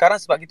orang. Sekarang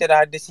sebab kita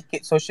dah ada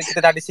sikit social, kita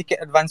dah ada sikit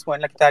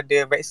advancement lah, kita ada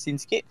vaksin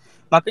sikit.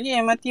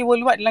 Makanya yang mati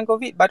worldwide dalam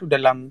COVID baru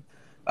dalam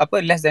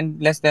less than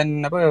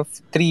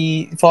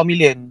 3-4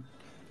 million.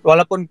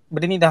 Walaupun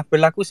benda ni dah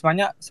berlaku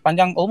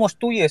sepanjang almost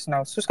 2 years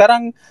now. So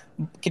sekarang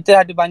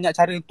kita ada banyak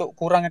cara untuk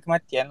kurangkan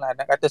kematian lah.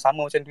 Nak kata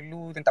sama macam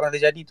dulu yang tak pernah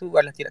terjadi tu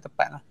adalah tidak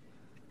tepat lah.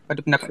 Pada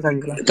pendapat saya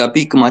lah.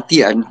 Tapi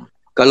kematian,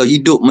 kalau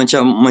hidup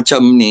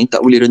macam ni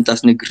tak boleh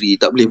rentas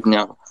negeri, tak boleh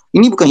punya.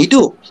 Ini bukan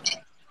hidup.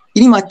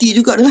 Ini mati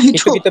juga adalah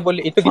hidup. Itu kita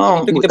boleh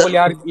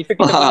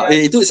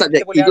itu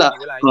subjektif lah.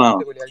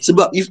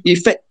 Sebab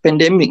efek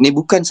pandemik ni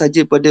bukan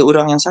saja pada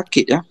orang yang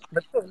sakit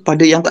Betul.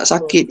 Pada yang tak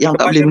sakit, yang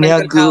tak boleh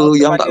berniaga,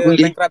 yang tak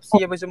boleh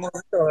bankruptcy apa semua.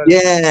 Betul.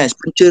 Yes,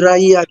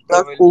 penceraian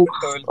berlaku.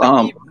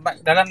 Tapi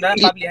dalam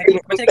public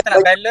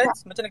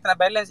macam kita nak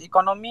balance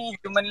ekonomi,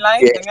 human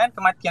life dengan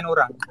kematian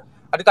orang.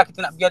 Adakah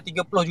kita nak biar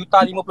 30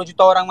 juta, 50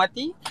 juta orang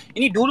mati?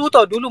 Ini dulu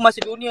masa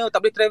dunia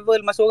tak boleh travel,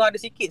 masa orang ada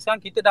sikit. Sekarang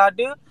kita dah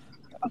ada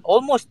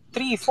almost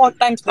 3-4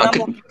 times the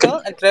number of people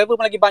and travel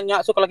pun lagi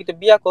banyak. So kalau kita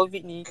biar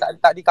COVID ni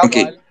tak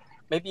dikawal,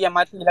 maybe yang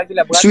mati lagi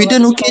lah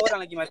Sweden orang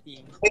lagi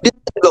mati. Sweden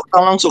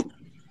lockdown langsung.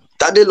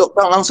 Tak ada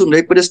lockdown langsung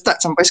daripada start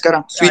sampai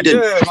sekarang. Sweden.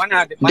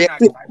 Mana ada.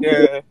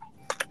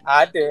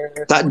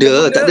 Tak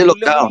ada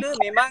lockdown.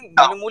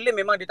 Mula-mula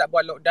memang dia tak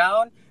buat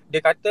lockdown. Dia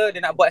kata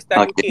dia nak buat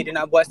style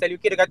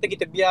UK. Dia kata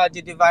kita biar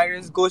je the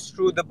virus goes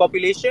through the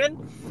population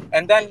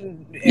and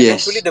then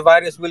eventually the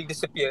virus will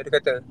disappear, dia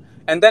kata.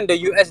 And then the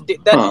US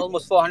did that,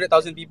 almost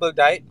 400,000 people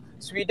died.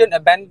 Sweden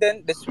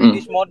abandoned the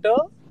Swedish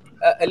model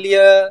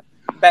earlier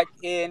back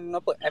in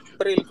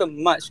April ke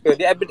March ke.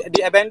 Dia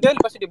abandon,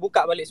 lepas tu dia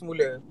buka balik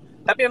semula.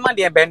 Tapi memang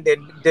dia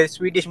abandon the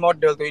Swedish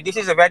model tu. This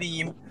is a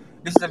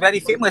very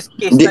famous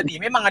case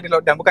tadi. Memang ada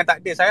lockdown, bukan tak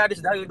ada. Saya ada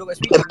saudara duduk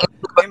kat Sweden.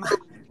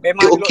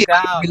 memang dia okey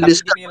lockdown, bila tapi dia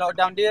start. punya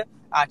lockdown dia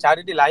cara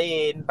dia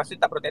lain. Lepas tu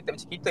tak protected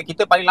macam kita.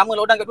 Kita paling lama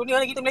lockdown kat dunia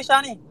ni, kita Malaysia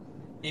ni.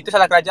 Itu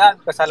salah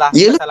kerajaan, bukan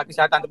Yelah. salah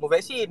kesihatan ataupun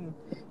vaksin.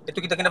 Itu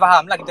kita kena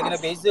faham lah, kita kena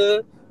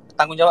beza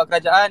tanggungjawab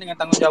kerajaan dengan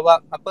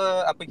tanggungjawab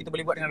apa kita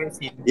boleh buat dengan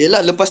vaksin.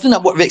 Yelah, lepas tu nak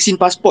buat vaksin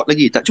pasport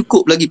lagi. Tak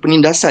cukup lagi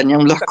penindasan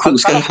yang berlaku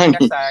sekarang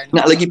ni.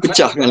 Nak lagi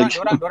pecahkan lagi.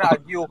 Orang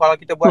argue kalau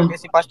kita buat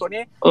vaksin pasport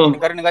ni,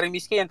 negara-negara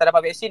miskin yang tak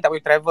dapat vaksin tak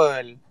boleh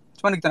travel.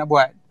 Macam mana kita nak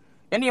buat?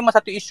 Yang ni memang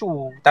satu isu.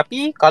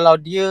 Tapi kalau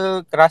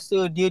dia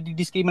rasa dia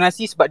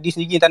didiskriminasi sebab dia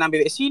sendiri yang tak nak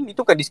ambil vaksin, itu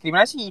bukan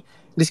diskriminasi.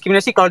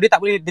 Diskriminasi kalau dia tak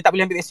boleh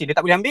ambil vaksin, dia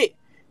tak boleh ambil.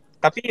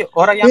 Tapi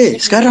orang yang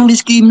sekarang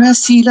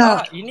diskriminasi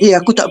lah.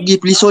 Aku tak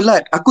pergi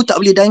solat, aku tak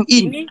boleh dine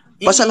in.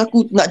 Pasal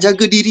aku nak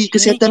jaga diri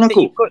kesihatan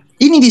aku.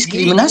 Ini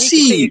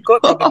diskriminasi. Kita ikut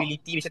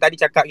probability. Macam tadi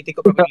cakap, kita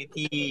ikut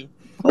probability.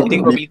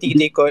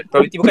 Kita ikut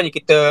probability bukannya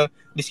kita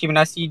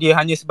diskriminasi dia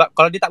hanya sebab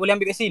kalau dia tak boleh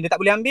ambil vaksin, dia tak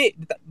boleh ambil,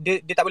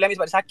 dia tak boleh ambil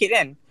sebab dia sakit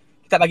kan.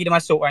 Kita bagi dia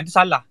masuk kan, itu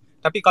salah.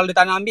 Tapi kalau dia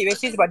tak nak ambil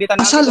vaksin sebab dia tak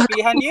nak ambil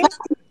pilihan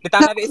dia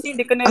tak nak vaksin,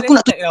 dia kena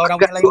respect lah orang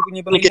lain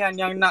punya pilihan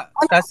yang nak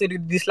rasa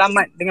dia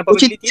selamat dengan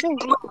probability tu.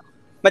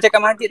 Macam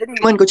Kak Majid tadi.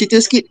 Kau cerita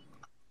sikit.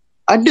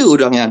 Ada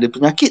orang yang ada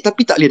penyakit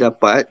tapi tak boleh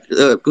dapat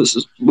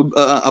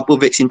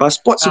vaksin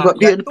pasport sebab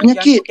dia ada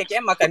penyakit.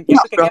 KKM akan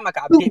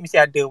update mesti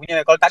ada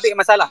punya. Kalau tak ada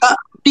masalah.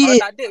 Kalau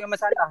tak ada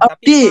masalah.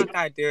 Tapi memang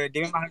ada. Dia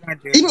memang akan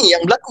ada. Ini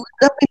yang berlaku.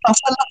 Tapi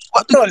masalah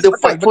waktu betul, kita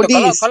fight for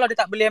this. Kalau dia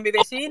tak boleh ambil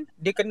vaksin,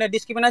 dia kena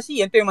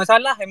diskriminasi. Yang tu yang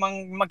masalah.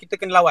 Memang kita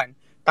kena lawan.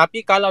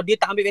 Tapi kalau dia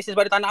tak ambil vaksin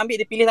sebab dia tak nak ambil,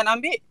 dia pilih tak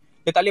nak ambil,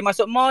 dia tak boleh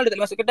masuk mall, dia tak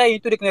boleh masuk kedai,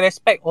 itu dia kena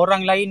respect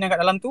orang lain yang kat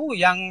dalam tu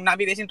yang nak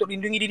ambil vaksin untuk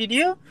lindungi diri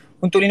dia,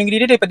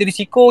 daripada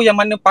risiko yang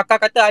mana pakar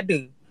kata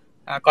ada.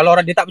 Kalau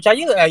orang dia tak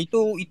percaya,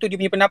 itu dia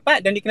punya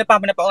pendapat dan dia kena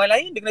faham pendapat orang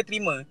lain, dia kena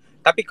terima.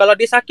 Tapi kalau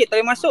dia sakit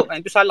tak boleh masuk,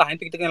 itu salah,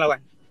 itu kita kena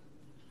lawan.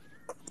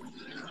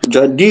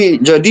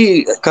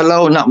 Jadi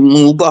kalau nak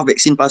mengubah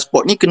vaksin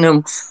pasport ni kena,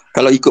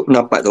 kalau ikut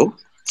pendapat tu,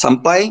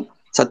 sampai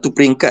satu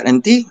peringkat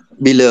nanti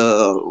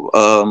bila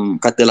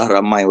katalah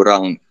ramai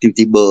orang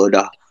tiba-tiba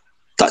dah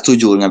tak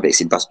setuju dengan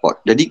vaksin pasport.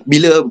 Jadi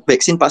bila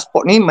vaksin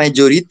pasport ni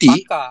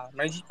majoriti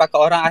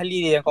pakar orang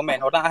ahli dia yang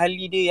komen. Orang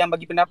ahli dia yang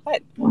bagi pendapat.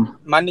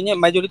 Maknanya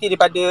majoriti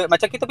daripada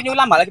macam kita punya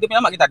ulama lah, kita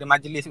ada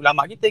majlis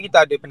ulama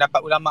kita ada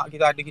pendapat ulama,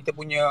 kita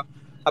punya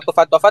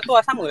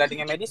fatwa-fatwa samalah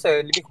dengan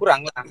medicine, lebih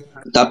kurang lah.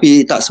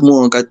 Tapi tak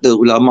semua kata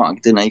ulama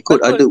kita nak ikut.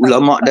 Ada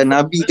ulama dan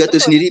nabi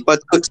kata sendiri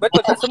patut.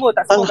 Betul, tak semua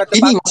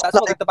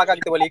kata pakar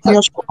kita boleh ikut.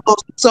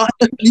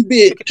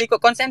 Kita ikut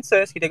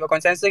konsensus, kita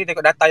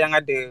ikut data yang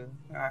ada.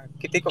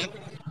 Kita ikut.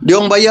 Dia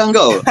orang bayar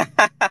kau.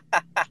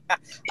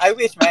 I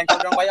wish man,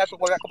 kalau orang bayar aku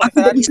pakai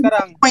Ferrari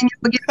sekarang.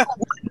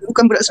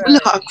 Bukan berat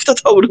sebelah, aku tak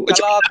tahu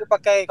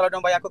kalau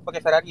orang bayar aku pakai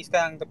Ferrari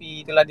sekarang,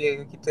 tapi itulah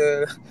dia,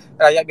 kita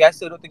rakyat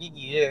biasa doktor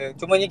gigi je.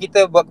 Cumanya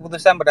kita buat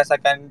keputusan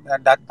berdasarkan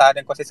data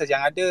dan konsensus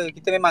yang ada.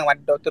 Kita memang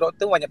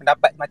doktor-doktor banyak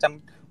pendapat,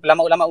 macam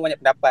ulama-ulama banyak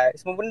pendapat.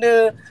 Semua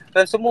benda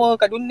dan semua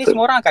kat dunia ni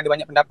semua orang akan ada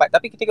banyak pendapat,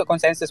 tapi kita ikut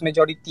konsensus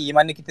majority,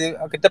 mana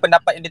kita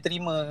pendapat yang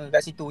diterima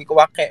kat situ ikut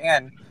wakil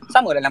kan.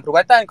 Sama dalam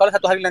perubatan. Kalau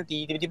satu hari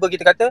nanti tiba-tiba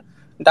kita kata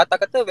data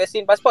kata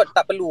vaksin pasport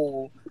tak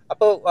perlu,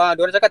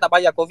 diorang cakap tak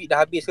payah, COVID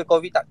dah habis ke,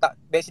 COVID tak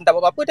vaksin tak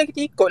buat apa-apa, dan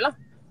kita ikut lah.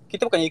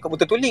 Kita bukan ikut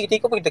betul tuli,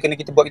 kita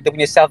buat kita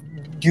punya self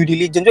due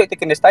diligence juga, kita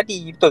kena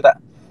study, betul tak?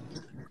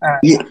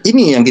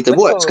 Ini yang kita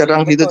buat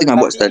sekarang, kita tengah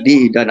buat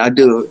study dan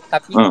ada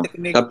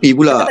tapi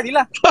pula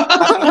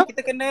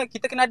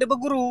kita kena ada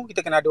berguru,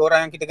 kita kena ada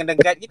orang yang kita kena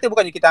guide kita,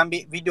 bukannya kita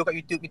ambil video kat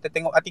YouTube, kita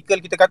tengok artikel,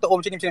 kita kata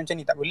macam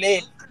ni, tak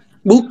boleh.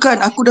 Bukan,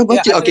 aku dah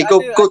baca.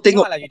 Kau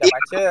tengok.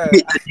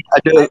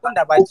 Ada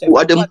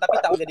tapi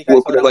tak menjadikan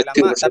seorang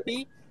ulama.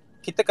 Tapi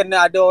kita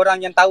kena ada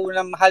orang yang tahu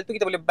dalam hal tu,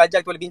 kita boleh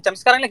belajar, kita boleh bincang.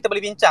 Sekarang ni kita boleh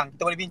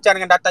bincang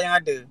dengan data yang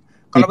ada.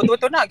 Kalau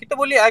betul-betul nak, kita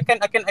boleh, I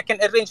can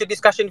arrange a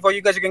discussion for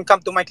you guys. You can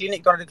come to my clinic,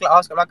 tu ada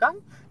clubhouse kat belakang.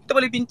 Kita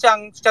boleh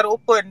bincang secara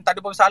open, tak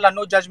ada masalah,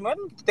 no judgement.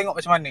 Kita tengok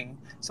macam mana.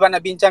 Sebab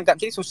nak bincang kat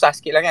sini susah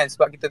sikit lah kan,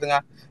 sebab kita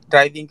tengah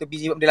driving ke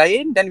busy buat benda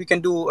lain. Then we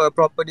can do a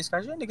proper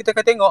discussion. Dan kita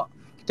akan tengok,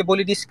 kita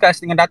boleh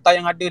discuss dengan data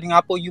yang ada, dengan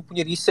apa you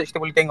punya research,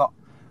 kita boleh tengok.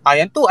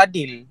 Yang tu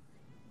adil.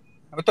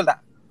 Betul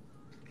tak?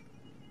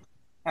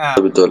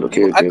 Betul,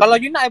 okay. Kalau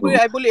you nak,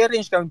 I boleh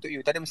arrange kan untuk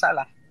you, tak ada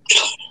masalah.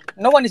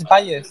 No one is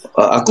biased.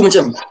 Aku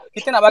macam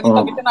kita nak bagi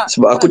tahu, kita nak,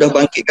 sebab aku dah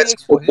bangkitkan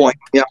sebuah point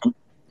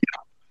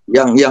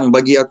yang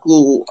bagi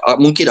aku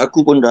mungkin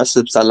aku pun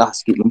rasa salah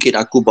sikit, mungkin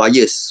aku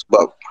bias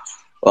sebab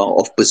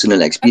of personal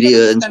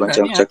experience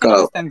macam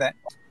cakap.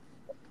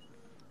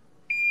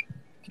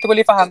 Kita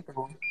boleh faham tu.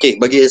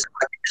 Okay, bagi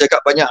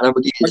cakap banyak lah,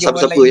 bagi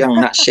siapa-siapa yang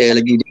nak share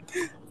lagi.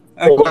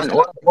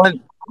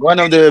 One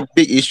of the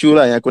big issue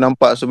lah yang aku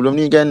nampak sebelum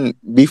ni kan,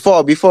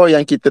 before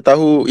yang kita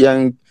tahu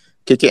yang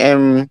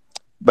KKM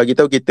bagi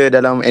tahu kita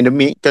dalam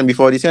endemic kan,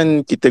 before this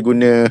kan kita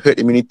guna herd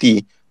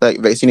immunity,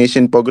 like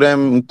vaccination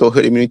program untuk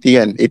herd immunity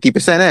kan,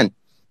 80% kan,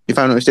 if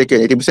I'm not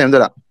mistaken, 80%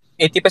 betul tak?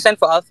 80%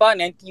 for alpha,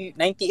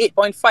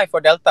 98.5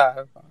 for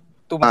delta.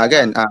 Tu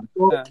kan.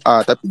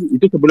 Tapi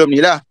itu sebelum ni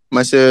lah,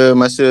 masa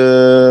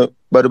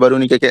baru-baru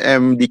ni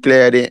KKM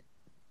declare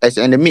as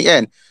endemic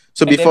kan.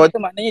 So before tu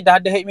maknanya dah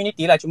ada herd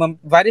immunity lah. Cuma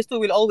virus tu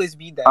will always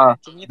be there.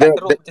 Cuma tak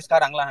teruk macam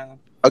sekarang lah.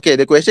 Okay,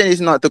 the question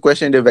is not to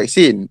question the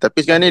vaccine.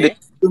 Tapi sekarang ni the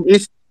question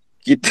is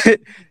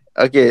kita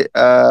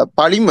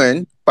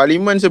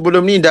Parlimen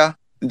sebelum ni dah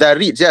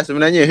reach lah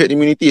sebenarnya herd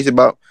immunity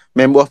sebab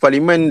member of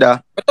parliament dah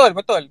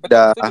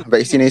dah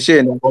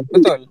vaccination.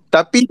 Betul.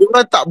 Tapi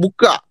diorang tak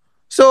buka.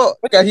 So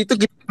kat situ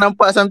kita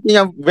nampak something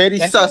yang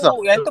very sus lah.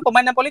 Yang tu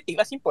permainan politik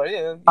lah, simple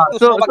je.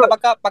 Itu semua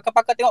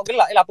pakar-pakar tengok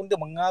gelak je lah pun dia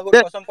mengarut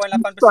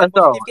 0.8%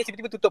 positif kes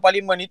tiba-tiba tutup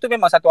parlimen. Itu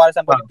memang satu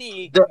alasan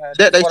politik.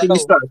 That actually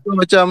start. So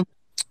macam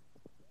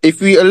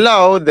if we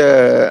allow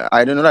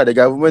the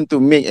government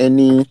to make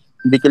any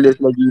ridiculous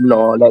lagi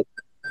law, like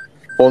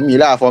for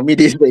me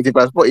this vaccine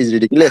passport is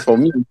ridiculous. For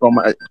me,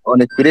 from my own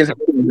experience,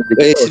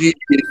 it's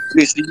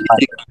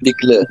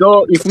ridiculous.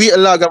 So if we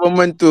allow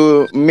government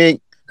to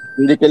make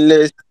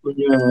ridiculous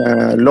punya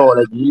law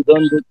lagi,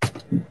 then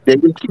they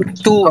will keep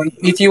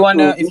if you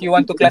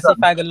want to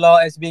classify the law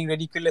as being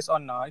ridiculous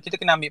or not, kita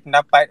kena ambil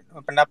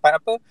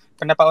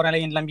pendapat orang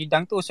lain dalam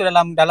bidang tu. So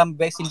dalam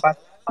vaksin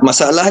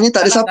masalahnya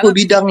tak ada siapa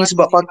bidang ni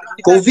sebab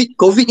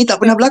COVID ni tak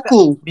pernah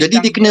berlaku.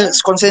 Jadi dia kena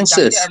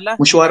konsensus,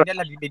 mesyuarat. Dia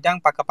adalah di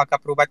bidang pakar-pakar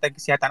perubatan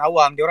kesihatan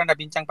awam. Dia orang dah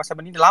bincang pasal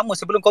benda ni lama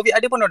sebelum COVID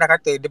ada pun orang dah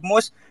kata the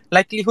most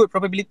likelihood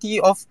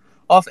probability of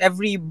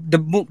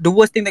the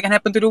worst thing that can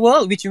happen to the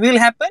world, which will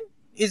happen,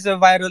 is a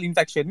viral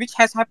infection, which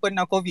has happened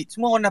now. COVID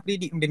semua orang dah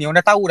predict benda ni, orang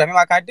dah tahu dah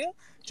memang akan ada,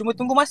 cuma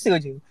tunggu masa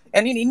je.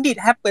 And it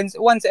indeed happens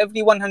once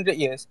every 100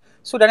 years.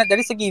 So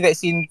dari segi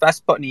vaksin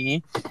pasport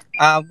ni,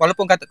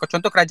 walaupun kata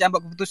contoh kerajaan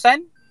buat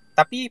keputusan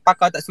tapi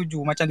pakar tak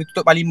setuju, macam dia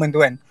tutup parlimen tu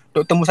kan,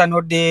 Dr. Musa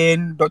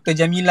Nordin, Dr.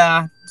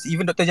 Jamilah,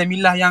 even Dr.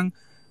 Jamilah yang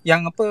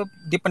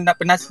dia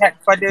penasihat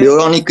pada dia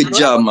orang ni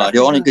kejam lah. Dia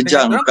orang ni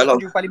kejam. Kalau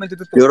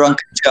dia orang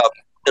kejam,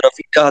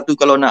 Rafidah tu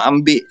kalau nak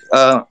ambil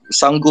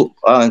sanggup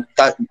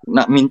tak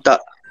nak minta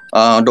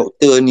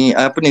doktor ni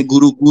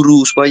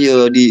guru-guru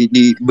supaya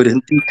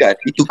diberhentikan,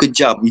 itu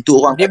kejam. Itu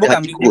orang dia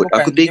bukan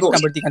aku tengok dia bukan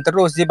berhentikan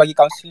terus, dia bagi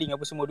kaunseling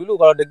apa semua dulu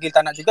kalau degil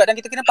tak nak juga. Dan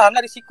kita kena faham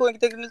lah risiko yang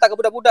kita kena letak ke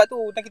budak-budak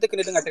tu, dan kita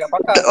kena dengar cakap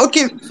pakar.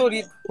 So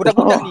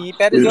budak-budak ni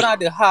parents diorang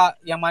ada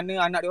hak yang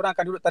mana anak diorang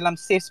akan duduk dalam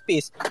safe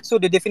space.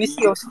 So the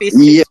definition of safe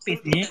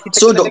space ni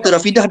so Dr.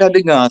 Rafidah dah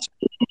dengar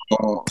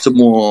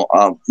semua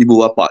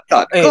ibu bapa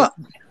tak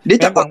dia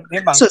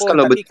memang pun,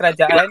 tapi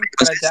kerajaan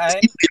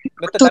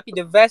betul, tapi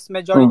the vast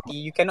majority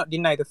you cannot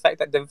deny the fact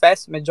that the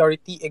vast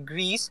majority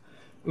agrees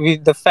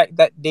with the fact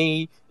that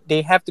they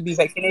have to be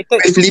vaccinated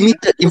with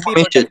limited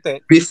information,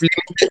 with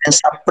limited and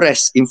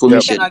suppressed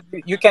information.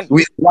 You can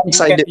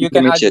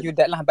argue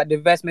that lah, but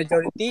the vast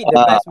majority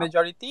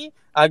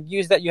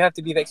argues that you have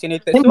to be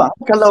vaccinated. Memang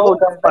kalau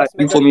dapat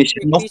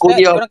information North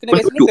Korea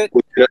penduduk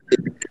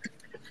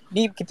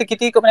kita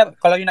ikut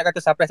kalau you nak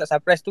kata suppress tak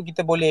suppress tu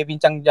kita boleh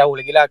bincang jauh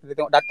lagi lah. Kita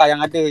tengok data yang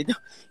ada itu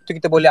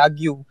kita boleh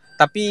argue.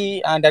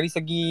 Tapi dari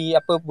segi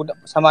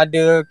sama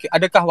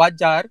adakah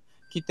wajar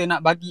kita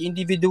nak bagi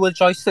individual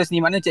choices ni,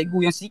 maknanya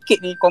cikgu yang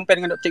sikit ni compare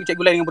dengan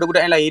cikgu-cikgu lain, dengan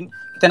budak-budak yang lain,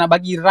 kita nak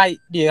bagi right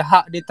dia,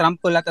 hak dia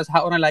terampil atas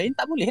hak orang lain,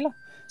 tak boleh lah.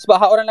 Sebab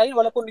hak orang lain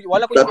walaupun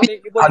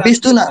tapi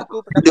habis tu nak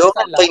dia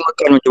orang tahu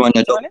makan macam mana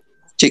tu.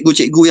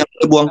 Cikgu-cikgu yang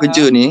buang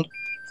kerja ni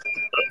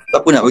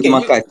siapa nak bagi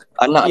makan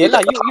anak dia?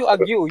 Yelah,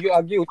 you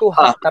argue tu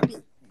hak, tapi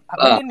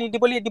benda ni dia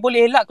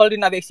boleh elak kalau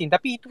dia nak vaksin,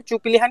 tapi itu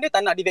pilihan dia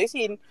tak nak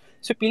divaksin.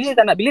 So bila dia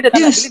tak nak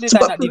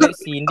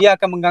divaksin, dia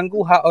akan mengganggu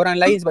hak orang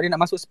lain sebab dia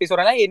nak masuk space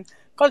orang lain.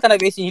 Kalau tak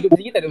nak vaksin, hidup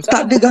sendiri tak ada usaha.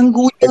 Tak ada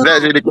ganggu.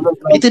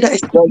 Kita dah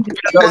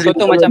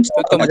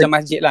contoh macam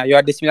masjid lah, you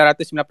ada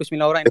 999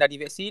 orang yang dah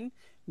divaksin,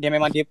 dia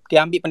memang dia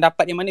ambil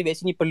pendapat yang mana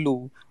vaksin ni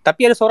perlu,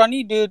 tapi ada seorang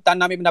ni dia tak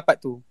nak ambil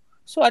pendapat tu.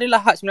 So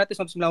adalah hak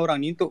 999 orang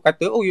ni untuk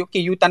kata,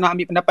 you tak nak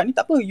ambil pendapat ni,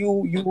 tak apa,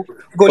 you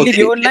go live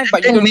your own life,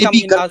 but you don't come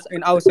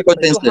in our circle.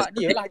 Itu hak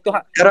dia lah, itu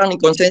hak. Sekarang ni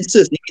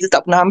konsensus ni kita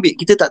tak pernah ambil,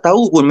 kita tak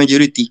tahu pun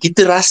majoriti,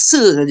 kita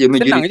rasa saja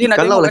majoriti.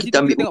 Kalau lah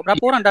kita ambil, tengok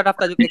berapa orang dah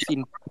daftar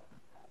vaksin.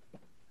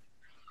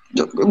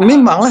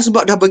 Memanglah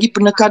sebab dah bagi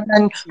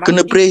penekanan,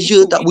 kena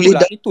pressure, tak boleh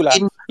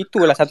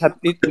itulah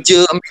satu-satu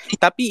kerja.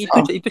 Tapi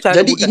itu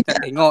cara jadi mudah kita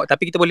tengok,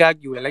 tapi kita boleh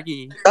argue lah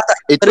lagi.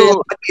 Itu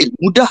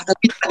mudah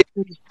tapi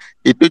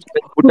itu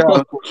mudah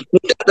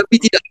tapi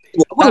tidak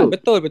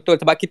betul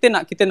sebab kita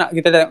nak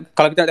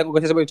kalau kita nak tengok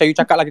konsensus macam you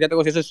cakap lah, kita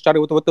tengok konsensus secara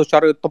betul-betul,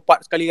 secara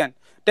tepat sekali kan,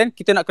 dan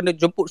kita nak kena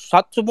jemput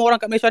semua orang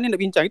kat Malaysia ni nak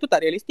bincang, itu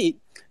tak realistik.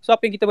 So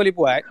apa yang kita boleh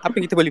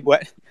buat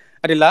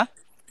adalah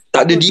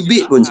tak ada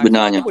debate pun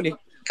sebenarnya.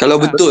 Kalau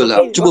betul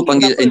lah, cuba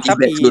panggil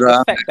anti-vax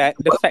diorang.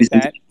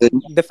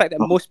 The fact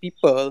that most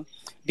people,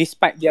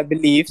 despite their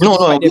beliefs,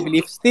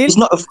 still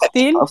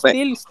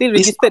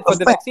registered for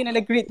the vaccine and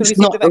agreed to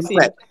receive the vaccine.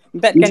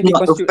 That can be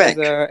construed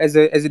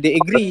as they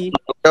agree.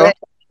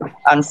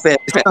 Unfair.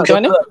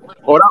 Macam mana?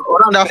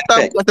 Orang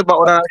daftar bukan sebab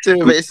orang rasa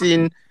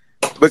vaksin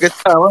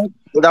berkesan,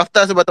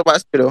 daftar sebab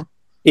terpaksa tu.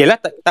 Yelah,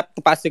 tak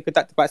terpaksa ke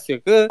tak terpaksa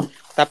ke,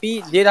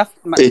 tapi dia dah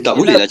tak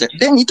boleh lah cakap.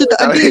 Itu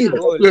tak adil.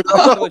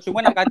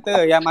 Cuma nak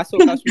kata yang masuk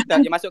ke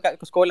hospital, yang masuk ke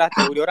sekolah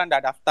tu, diorang dah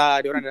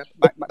daftar,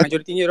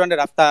 majoritinya diorang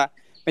dah daftar,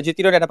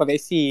 majoriti diorang dah dapat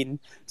vaksin.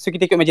 So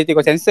kita ikut majoriti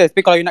konsensus.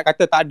 Tapi kalau you nak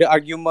kata tak ada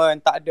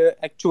argument, tak ada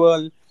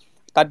actual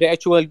tak ada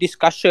actual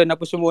discussion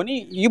apa semua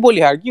ni, you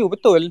boleh argue,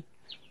 betul.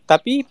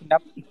 Tapi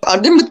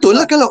Ada betul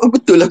lah, kalau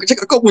betul lah. Aku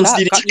cakap kau pun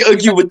sendiri cakap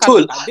argue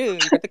betul. You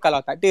kata kalau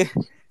tak ada.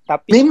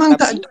 Tapi Memang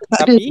tak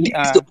ada. This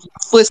is the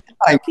first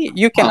time.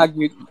 you can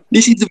argue.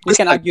 This is the You first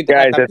can time. argue.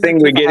 Guys, I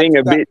think we're getting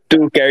a bit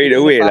too carried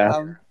away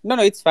lah. No,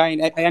 it's fine.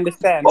 I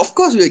understand. Of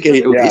course we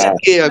carry. Okay, Yeah.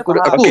 okay, aku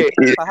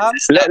Okay, Faham?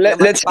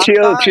 let's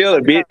chill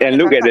a bit and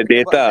look at the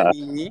data.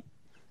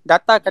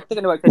 Data kata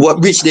kena buat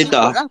What which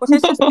data?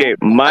 Okay,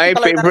 my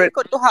Kalau tak nak favorite.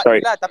 ikut tu hak Sorry,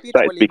 je lah, tapi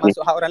start dia boleh speaking.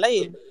 masuk hak orang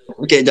lain.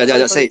 Okay, jap.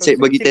 Saya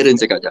bagi Terence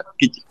cakap jap.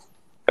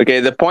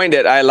 Okay, the point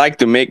that I like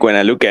to make when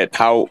I look at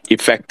how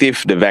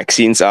effective the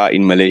vaccines are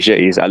in Malaysia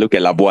is I look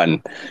at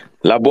Labuan.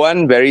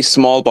 Labuan, very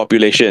small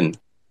population.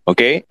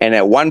 Okay, and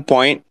at one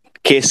point,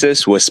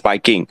 cases were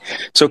spiking.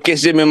 So,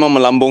 kes dia memang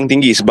melambung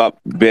tinggi sebab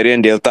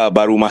varian Delta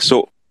baru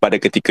masuk pada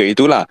ketika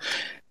itulah.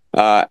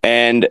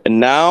 And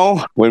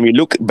now, when we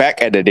look back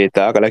at the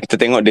data, kalau kita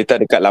tengok data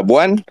dekat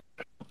Labuan,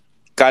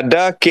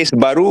 kadar kes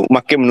baru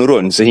makin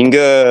menurun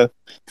sehingga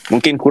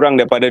mungkin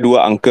kurang daripada 2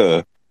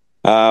 angka.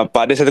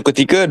 Pada satu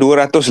ketika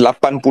 287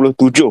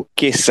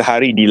 kes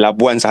sehari di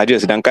Labuan sahaja,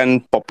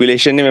 sedangkan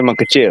population ni memang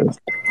kecil.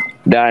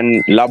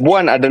 Dan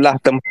Labuan adalah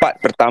tempat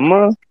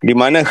pertama di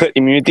mana herd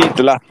immunity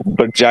telah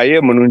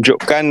berjaya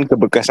menunjukkan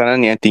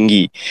keberkesanan yang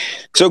tinggi.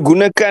 So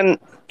gunakan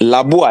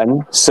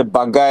Labuan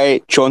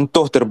sebagai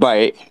contoh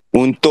terbaik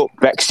untuk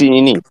vaksin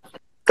ini.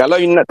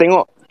 Kalau you nak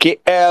tengok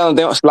KL,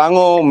 tengok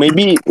Selangor,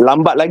 maybe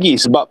lambat lagi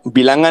sebab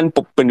bilangan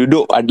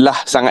penduduk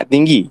adalah sangat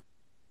tinggi.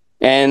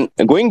 And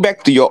going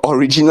back to your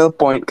original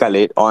point,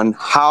 Khalid, on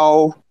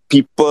how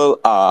people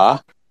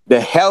are, the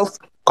health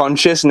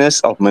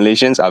consciousness of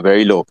Malaysians are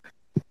very low.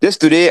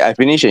 Just today, I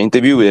finished an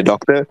interview with a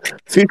doctor.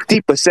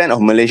 50%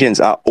 of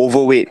Malaysians are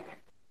overweight.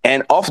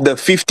 And of the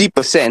 50%,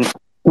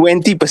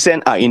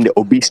 20% are in the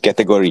obese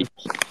category.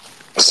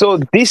 So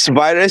this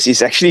virus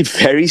is actually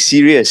very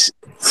serious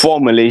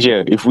for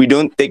Malaysia if we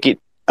don't take it.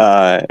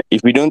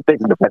 If we don't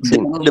take the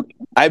vaccine,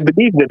 I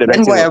believe that the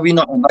Then vaccine. why are we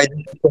not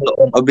advising people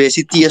on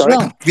obesity as Sorry?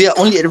 well? We are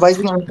only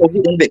advising on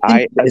COVID and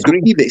vaccine. I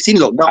agree. Vaccine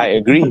lockdown.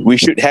 I agree. We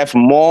should have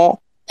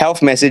more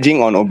health messaging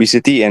on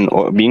obesity and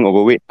being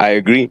overweight. I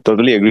agree.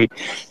 Totally agree.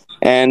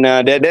 And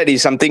that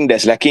is something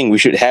that's lacking.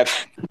 We should have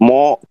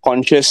more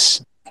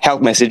conscious health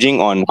messaging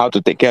on how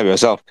to take care of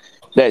yourself.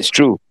 That's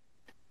true.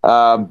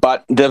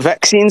 But the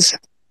vaccines,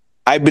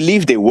 I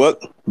believe they work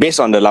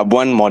based on the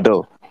Labuan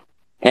model.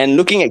 And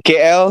looking at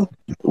KL,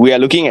 we are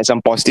looking at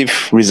some positive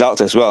results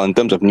as well in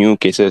terms of new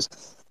cases.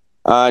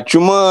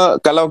 Cuma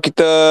kalau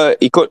kita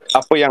ikut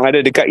apa yang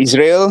ada dekat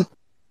Israel,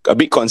 a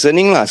bit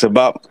concerning lah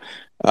sebab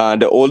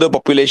the older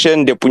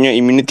population, dia punya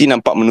immunity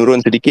nampak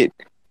menurun sedikit.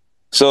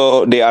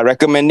 So they are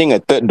recommending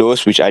a third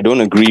dose, which I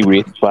don't agree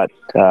with. But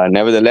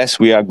nevertheless,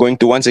 we are going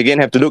to once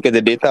again have to look at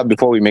the data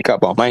before we make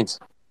up our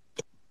minds.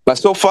 But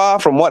so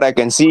far, from what I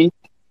can see,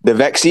 the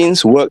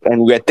vaccines work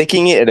and we are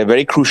taking it at a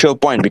very crucial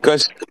point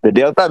because the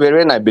Delta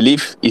variant, I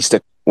believe, is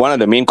one of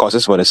the main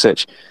causes for the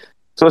surge.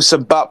 So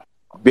sebab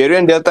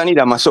varian Delta ni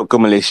dah masuk ke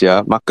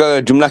Malaysia,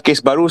 maka jumlah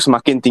kes baru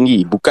semakin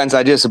tinggi. Bukan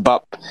saja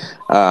sebab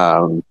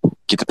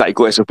kita tak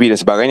ikut SOP dan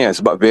sebagainya,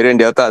 sebab varian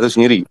Delta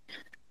itu sendiri.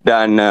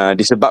 Dan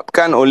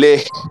disebabkan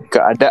oleh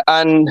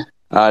keadaan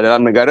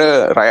dalam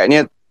negara,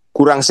 rakyatnya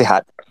kurang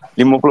sihat.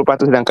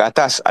 50% dan ke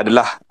atas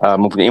adalah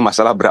mempunyai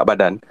masalah berat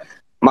badan.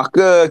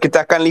 Maka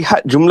kita akan lihat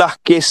jumlah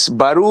kes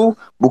baru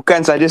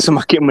bukan saja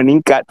semakin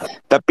meningkat,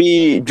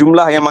 tapi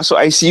jumlah yang masuk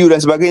ICU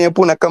dan sebagainya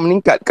pun akan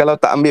meningkat kalau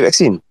tak ambil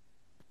vaksin.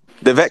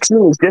 The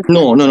vaccine is just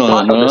No.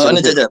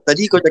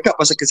 Tadi kau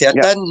cakap pasal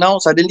kesihatan, now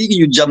suddenly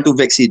you jump to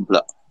vaccine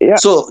pula. Yeah.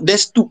 So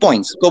there's 2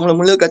 points. Kau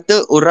mula-mula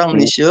kata orang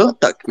Malaysia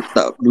tak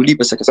peduli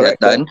pasal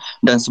kesihatan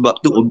dan sebab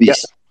tu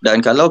obese.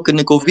 Dan kalau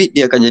kena COVID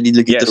dia akan jadi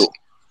lagi teruk.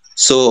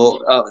 So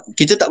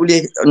kita tak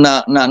boleh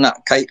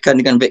nak kaitkan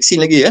dengan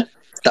vaksin lagi ya.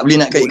 Tak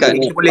boleh nak kaitkan.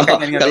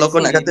 Kalau kau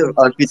nak kata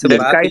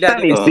sebab kaitan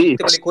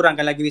kita boleh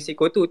kurangkan lagi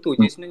risiko tu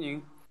je sebenarnya.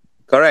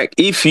 Correct.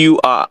 If you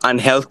are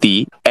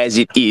unhealthy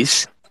as it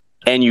is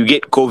and you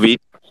get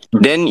COVID,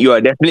 then you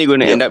are definitely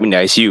going to end up in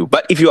the ICU.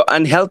 But if you are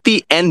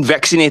unhealthy and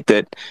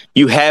vaccinated,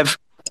 you have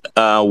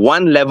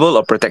one level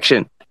of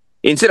protection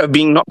instead of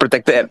being not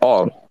protected at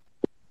all.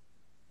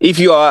 If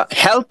you are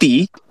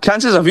healthy,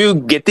 chances of you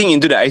getting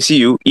into the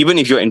ICU, even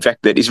if you're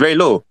infected, is very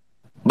low.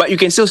 But you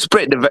can still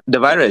spread the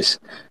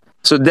virus.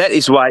 So that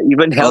is why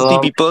even healthy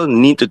people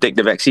need to take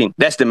the vaccine.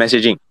 That's the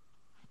messaging.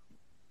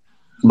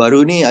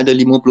 Baru ni ada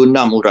 56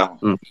 orang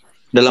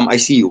dalam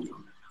ICU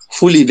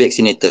fully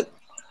vaccinated.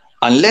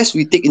 Unless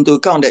we take into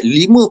account that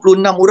 56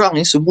 orang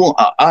ni semua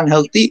are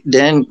unhealthy,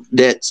 then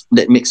that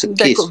makes a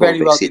case for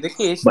vaccine.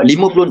 But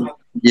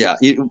 50,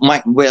 it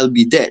might well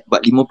be that.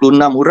 But 56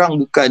 orang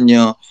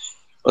bukannya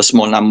a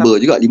small number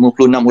juga.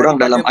 56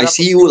 orang dalam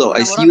ICU tau.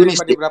 ICU ni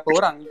berapa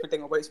orang? Kita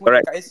tengok balik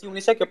semua kat ICU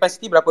Malaysia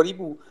capacity berapa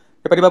ribu.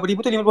 Daripada berapa ribu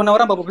tu 56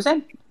 orang berapa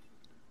persen?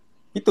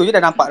 Itu je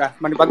dah nampak dah.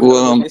 Mana bagus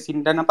vaksin,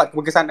 dah nampak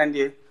keberkesanan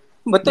dia.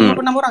 Betul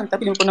 56 orang,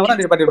 tapi 56 orang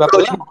daripada berapa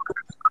orang?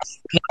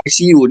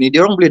 ICU ni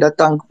dia orang boleh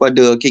datang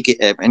kepada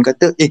KKM and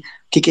kata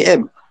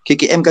KKM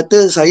KKM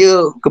kata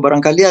saya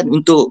kebarangkalian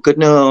untuk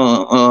kena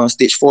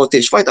stage 4,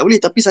 stage 5 tak boleh,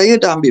 tapi saya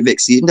dah ambil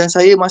vaksin dan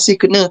saya masih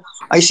kena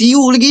ICU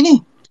lagi ni.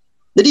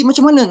 Jadi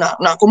macam mana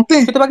nak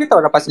compare? Kita bagi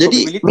tahu lah pasal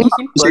Jadi probability memang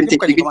simple. Dia bukan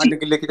percentage mana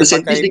gila kita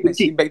percentage pakai dia maxi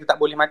kecil. bag tu tak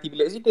boleh mati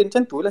bila accident.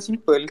 Macam tu lah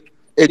simple.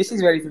 This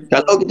is very simple.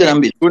 Kalau kita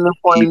ambil Guna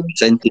point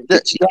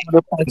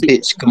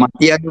percentage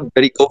kematian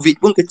dari COVID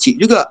pun kecil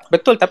juga.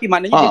 Betul, tapi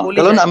maknanya dia boleh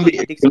kalau jadi. nak ambil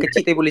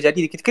Kecil dia boleh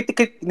jadi. Kita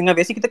dengan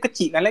vaksin kita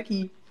kecilkan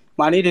lagi.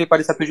 Maknanya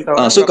daripada 1 juta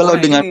orang. so kalau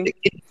berapa dengan orang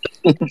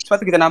kena. Sebab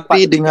tu kita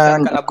nampak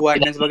dengan kat Labuan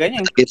dan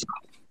sebagainya.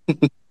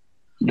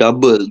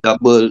 double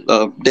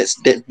that's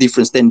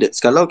different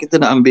standards. Kalau kita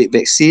nak ambil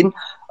vaksin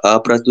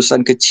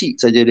peratusan kecil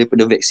saja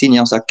daripada vaksin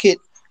yang sakit,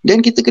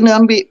 dan kita kena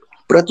ambil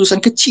peratusan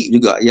kecil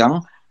juga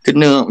yang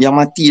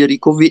mati dari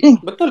COVID ni.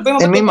 Betul,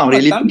 memang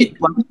relatif.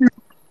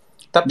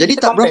 Tapi jadi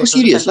tak berapa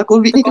serius lah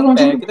COVID ni kalau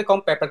macam tu. Kita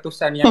compare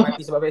peratusan yang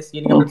mati sebab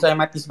vaksin dengan peratusan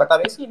yang mati sebab tak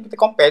vaksin. Kita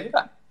compare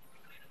juga.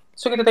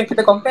 So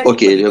kita compare,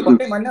 kita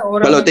compare mana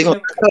orang kalau yang tengok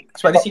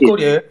sebab risiko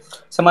dia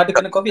sama ada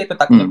kena COVID atau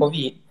tak kena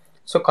COVID.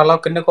 So kalau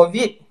kena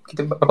COVID,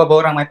 kita berapa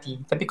orang mati.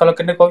 Tapi kalau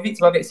kena COVID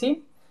sebab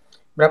vaksin,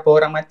 berapa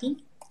orang mati.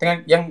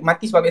 Dengan yang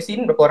mati sebab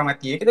vaksin, berapa orang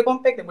mati. Kita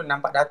compare, kita boleh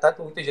nampak data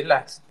tu, itu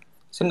jelas.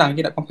 Senang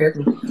je nak compare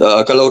tu.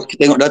 Kalau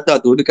kita tengok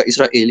data tu dekat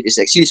Israel, it's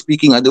actually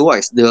speaking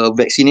otherwise. The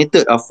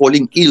vaccinated are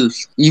falling ill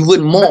even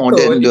more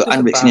than the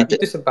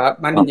unvaccinated. Itu sebab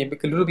maknanya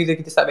dulu bila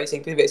kita start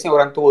vaksin, kita vaksin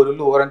orang tua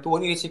dulu. Orang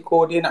tua ni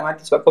risiko dia nak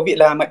mati sebab COVID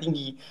lah amat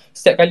tinggi.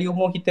 Setiap kali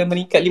umur kita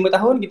meningkat 5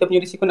 tahun, kita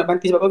punya risiko nak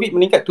mati sebab COVID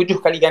meningkat 7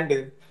 kali ganda.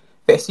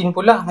 Vaksin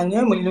pula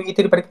hanya melindungi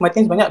kita daripada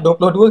kematian sebanyak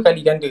 22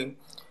 kali ganda.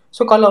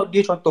 So kalau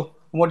dia contoh,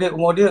 umur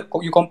dia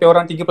you compare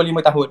orang 35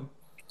 tahun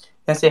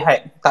yang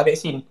sihat, tak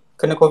vaksin,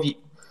 kena COVID.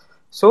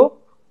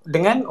 So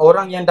dengan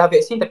orang yang dah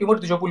vaksin tapi umur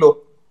 70.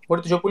 Umur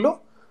 70,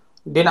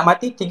 dia nak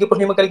mati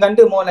 35 kali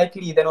ganda more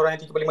likely than orang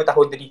yang 35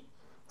 tahun tadi.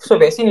 So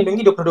vaksin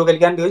lindungi 22 kali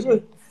ganda je.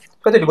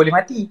 Sebab tu dia boleh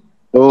mati.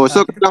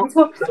 So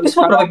it's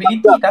more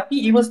probability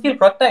tapi it will still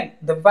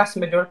protect the vast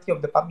majority of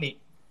the public.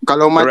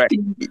 Kalau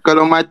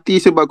mati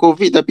sebab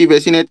COVID tapi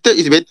vaccinated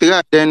is better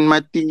lah than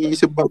mati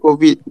sebab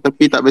COVID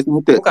tapi tak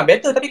vaccinated. Bukan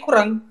better tapi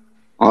kurang.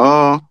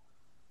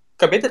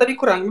 Bukan better tapi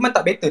kurang. Memang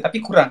tak better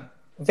tapi kurang.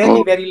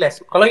 Very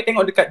less. Kalau you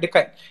tengok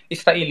dekat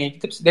Israel ni,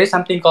 there is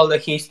something called the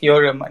Hayes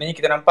theorem. Maknanya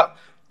kita nampak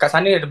kat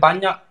sana ada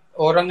banyak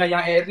orang yang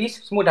at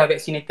risk semua dah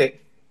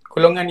vaccinated.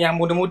 Golongan yang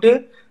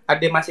muda-muda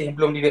ada masih yang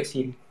belum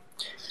divaksin.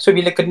 So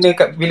bila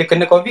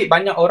kena COVID,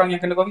 banyak orang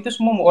yang kena COVID tu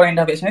semua orang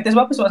yang dah vaccinated.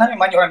 Sebab apa? Sebab sana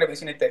banyak orang dah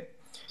vaccinated.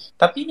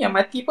 Tapi yang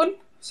mati pun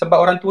sebab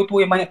orang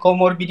tua-tua yang banyak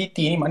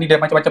comorbidity ni, maknanya dia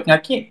macam-macam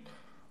penyakit.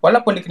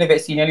 Walaupun dia kena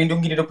vaksin yang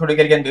lindungi dia 22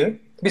 kali ganda,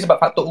 tapi sebab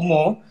faktor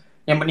umur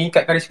yang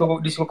meningkatkan risiko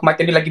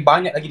kematian dia lagi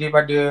banyak lagi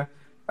daripada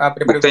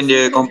bukan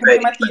dia compare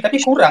mati. Tapi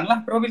kurang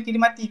lah probability dia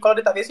mati. Kalau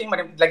dia tak vaksin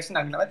lagi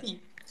senang dia nak mati.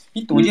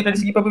 Itu je dari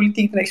segi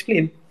probability kita nak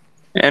explain.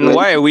 And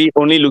why are we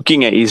only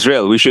looking at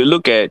Israel? We should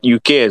look at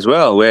UK as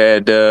well,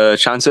 where the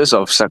chances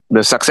of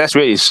the success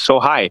rate is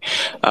so high.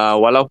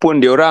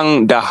 Walaupun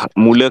diorang dah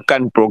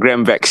mulakan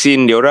program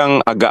vaksin diorang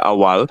agak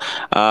awal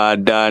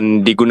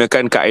dan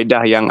digunakan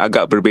kaedah yang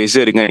agak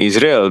berbeza dengan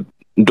Israel.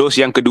 Dos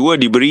yang kedua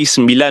diberi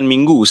 9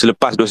 minggu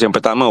selepas dos yang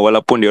pertama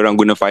walaupun diorang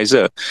guna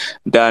Pfizer.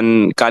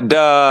 Dan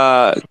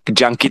kadar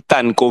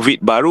jangkitan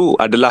COVID baru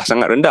adalah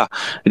sangat rendah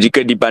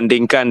jika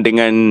dibandingkan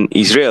dengan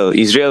Israel.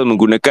 Israel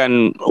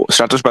menggunakan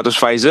 100%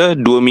 Pfizer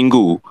 2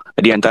 minggu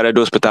di antara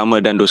dos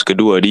pertama dan dos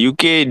kedua. Di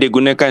UK dia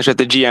gunakan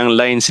strategi yang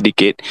lain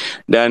sedikit.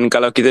 Dan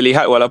kalau kita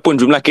lihat walaupun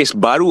jumlah kes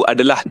baru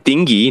adalah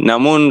tinggi,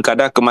 namun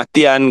kadar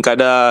kematian,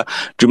 kadar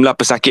jumlah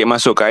pesakit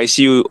masuk ke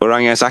ICU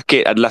orang yang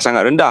sakit adalah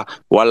sangat rendah.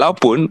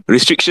 Walaupun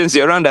restrictions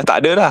dia orang dah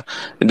tak ada dah.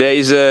 There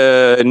is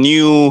a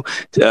new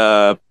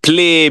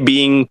play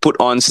being put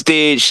on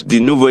stage. The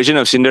new version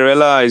of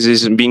Cinderella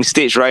is being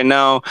staged right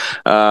now.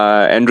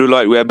 Andrew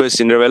Lloyd Webber's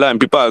Cinderella,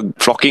 and people are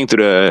flocking to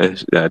the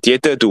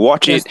theatre to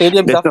watch it.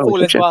 Stadiums are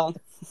full as well.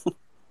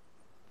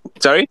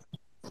 Sorry?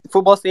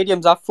 Football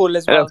stadiums are full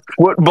as well.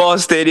 Football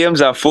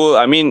stadiums are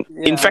full. I mean,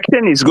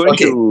 infection is going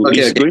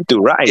to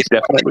rise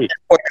definitely.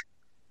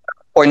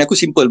 Point aku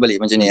simple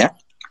balik macam ni ya.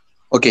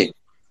 Okay,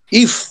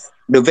 if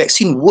the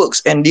vaccine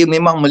works and dia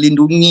memang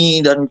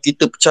melindungi dan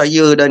kita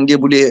percaya dan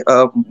dia boleh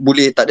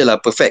tak adalah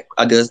perfect,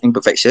 ada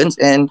imperfections,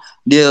 and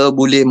dia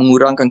boleh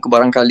mengurangkan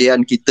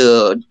kebarangkalian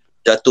kita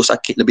jatuh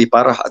sakit lebih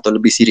parah atau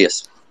lebih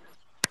serius.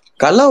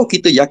 Kalau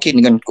kita yakin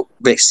dengan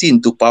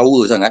vaksin tu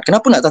power sangat,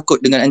 kenapa nak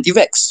takut dengan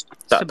anti-vax?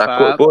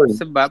 Takut pun.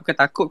 Sebab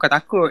takut.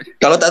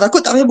 Kalau tak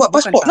takut, tak payah buat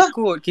pasport lah.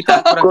 Takut. Kita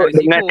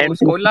kurangkan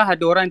risiko. Sekolah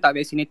ada orang yang tak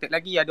vaccinated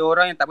lagi. Ada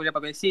orang yang tak boleh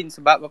dapat vaksin.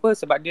 Sebab apa?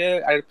 Sebab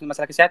dia ada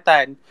masalah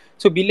kesihatan.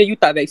 So bila you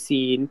tak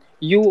vaksin,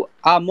 you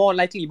are more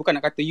likely, bukan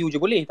nak kata you je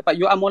boleh,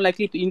 tapi you are more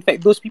likely to infect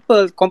those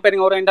people compared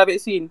dengan orang yang dah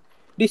vaksin.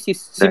 This is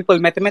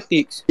simple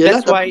mathematics.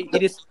 That's why it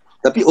is.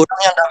 Tapi orang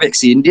yang dah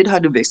vaksin, dia dah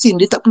ada vaksin,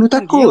 dia tak perlu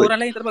takut. Dia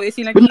orang lain tak dapat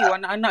vaksin lagi.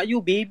 Anak-anak you,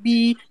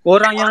 baby,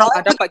 orang yang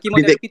dapat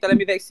kemoterapi tak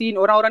ambil vaksin,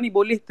 orang-orang ni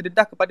boleh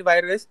terdedah kepada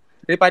virus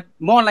daripada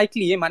more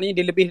likely,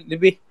 maknanya dia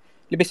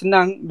lebih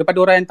senang daripada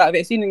orang yang tak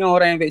vaksin dengan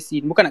orang yang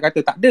vaksin. Bukan nak kata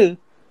tak ada.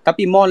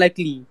 tapi more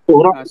likely.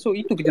 So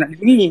itu kita nak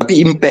lindungi. Tapi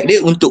impact dia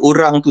untuk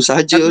orang tu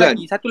sahaja kan.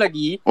 Satu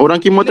lagi. Orang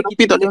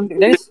kemoterapi tak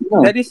boleh.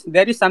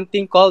 There is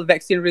something called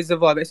vaccine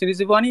reservoir. Vaccine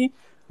reservoir ni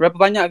berapa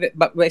banyak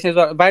vaccine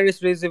virus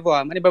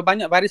reservoir. Maknanya berapa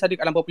banyak virus ada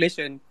kat dalam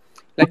population.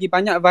 Lagi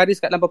banyak virus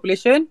kat dalam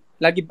population,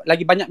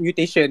 lagi banyak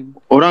mutation.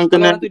 Orang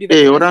kena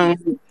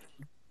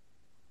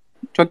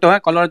Contoh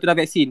kalau orang tu dah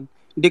vaksin,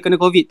 dia kena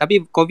COVID,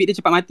 tapi COVID dia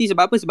cepat mati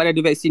sebab apa? Sebab dia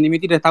ada vaksin,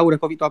 immunity dah tahu dah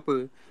COVID tu apa.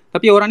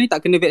 Tapi orang ni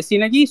tak kena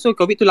vaksin lagi, so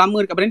COVID tu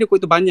lama dekat badan dia,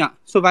 COVID tu banyak.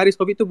 So virus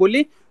COVID tu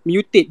boleh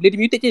mutate. Bila dia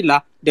mutate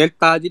jadilah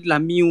Delta, jadilah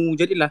Mu,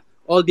 jadilah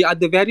all the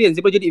other variants.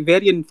 Dia boleh jadi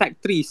variant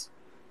factories.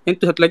 Yang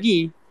tu satu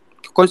lagi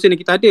concern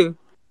yang kita ada.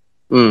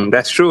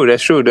 That's true.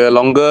 The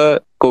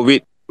longer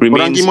COVID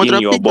remains in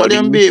your body,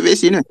 tak ambil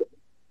vaksin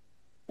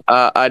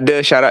ada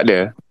syarat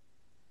dia.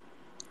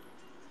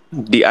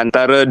 Di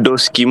antara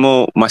dos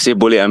kemo masih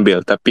boleh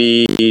ambil,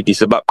 tapi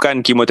disebabkan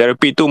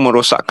kemoterapi tu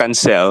merosakkan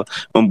sel,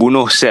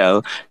 membunuh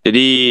sel,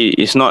 jadi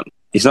it's not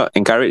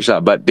encouraged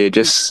lah, but they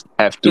just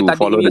have to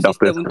follow the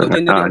doctor. Untuk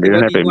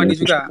generate antibody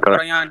juga.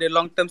 Orang yang ada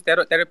long term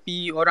steroid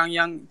therapy, orang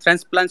yang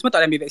transplant semua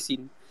tak boleh ambil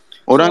vaksin.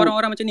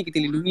 Orang-orang macam ni kita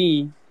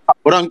lindungi.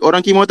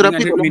 Orang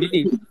kemoterapi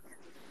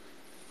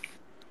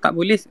tak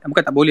boleh,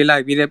 bukan tak boleh lah,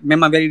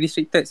 memang very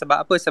restricted.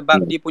 Sebab apa?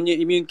 Sebab dia punya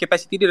immune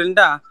capacity dia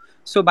rendah.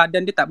 So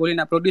badan dia tak boleh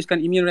nak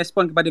producekan immune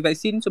response kepada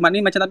vaksin. So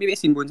maknanya macam tak ambil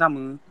vaksin pun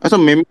sama. Asal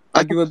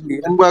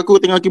aku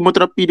tengah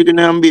kemoterapi dia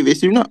kena ambil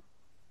vaksin tak?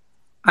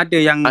 Ada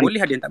yang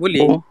boleh, ada yang tak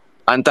boleh.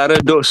 Antara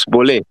dos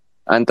boleh.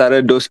 Antara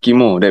dos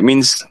kemo. That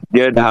means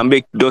dia dah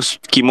ambil dos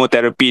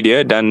kemoterapi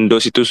dia dan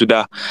dos itu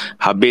sudah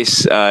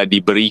habis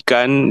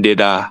diberikan. Dia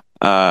dah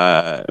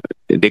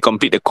they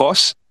complete the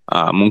course.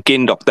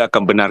 Mungkin doktor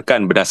akan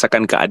benarkan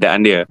berdasarkan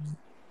keadaan dia.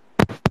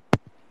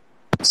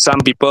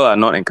 Some people are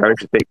not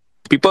encouraged to take.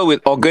 People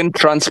with organ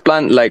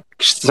transplant, like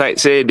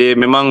Syed say, dia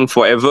memang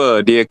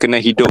forever dia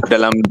kena hidup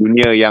dalam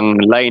dunia yang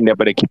lain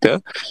daripada kita.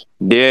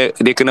 Dia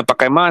kena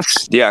pakai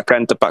mask, dia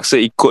akan terpaksa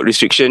ikut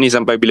restriction ni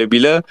sampai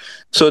bila-bila.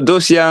 So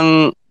those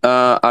yang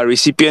are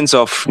recipients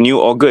of new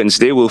organs,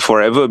 they will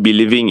forever be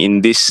living in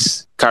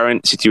this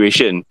current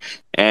situation.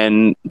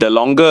 And the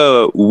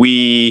longer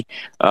we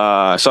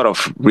sort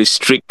of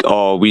restrict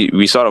or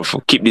we sort of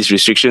keep these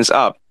restrictions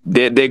up,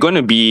 they're going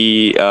to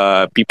be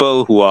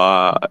people who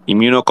are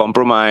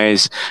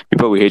immunocompromised,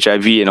 people with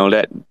HIV and all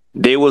that.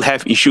 They will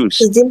have issues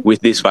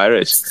with this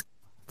virus.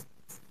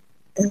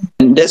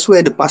 And that's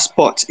where the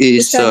passport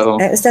is.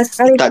 Ustaz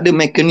Khalid. Tak ada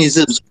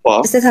mechanism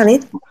sebab. Ustaz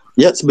Khalid.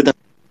 Ya, sebenarnya.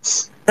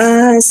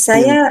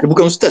 Saya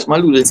bukan ustaz,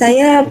 malu je.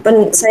 Saya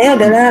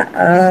adalah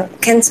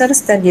kanser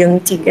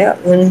stadium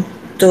 3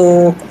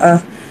 untuk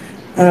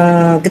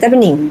getah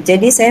bening.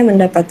 Jadi saya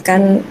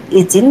mendapatkan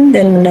izin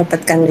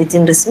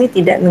resmi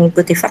tidak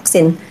mengikuti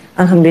vaksin.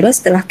 Alhamdulillah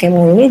setelah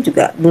kemo ini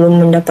juga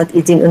belum mendapat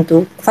izin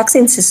untuk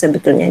vaksin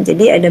sebetulnya.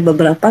 Jadi ada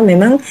beberapa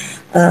memang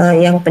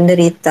yang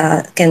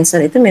penderita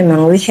kanser itu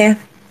memang we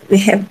have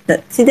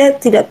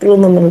tidak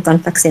perlu memerlukan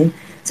vaksin.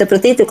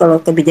 Seperti itu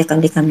kalau kebijakan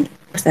di kami,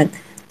 Ustaz.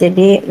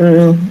 Jadi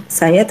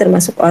saya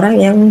termasuk orang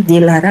yang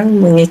dilarang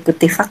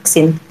mengikuti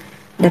vaksin,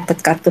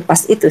 dapat kartu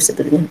pas itu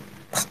sebetulnya,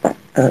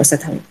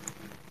 Ustaz Hamid.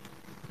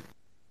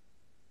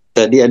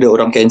 Tadi ada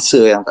orang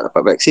kanser yang tak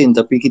dapat vaksin,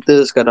 tapi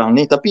kita sekarang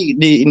ni, tapi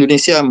di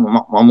Indonesia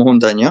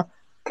mohon tanya,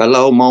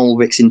 kalau mau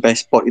vaksin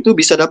pasport itu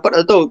bisa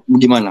dapat atau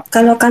gimana?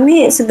 Kalau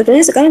kami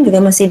sebetulnya sekarang juga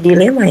masih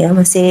dilema ya,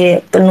 masih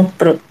penuh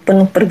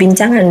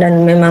perbincangan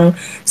dan memang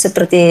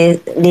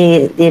seperti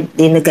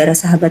di negara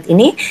sahabat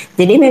ini,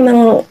 jadi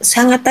memang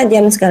sangat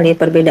tajam sekali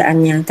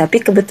perbedaannya.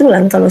 Tapi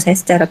kebetulan kalau saya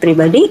secara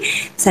pribadi,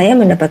 saya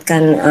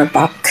mendapatkan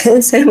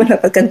saya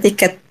mendapatkan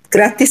tiket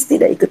gratis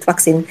tidak ikut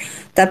vaksin.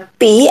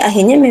 Tapi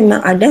akhirnya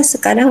memang ada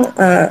sekarang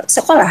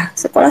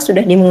sekolah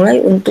sudah dimulai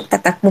untuk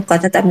tatap muka.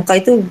 Tatap muka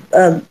itu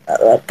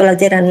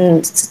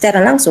pelajaran secara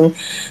langsung.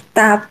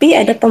 Tapi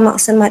ada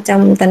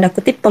semacam tanda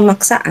kutip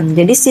pemaksaan.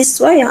 Jadi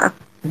siswa yang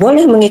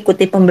boleh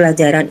mengikuti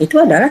pembelajaran itu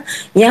adalah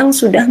yang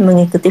sudah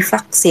mengikuti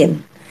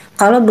vaksin.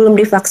 Kalau belum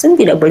divaksin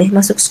tidak boleh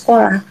masuk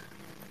sekolah.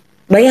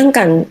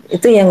 Bayangkan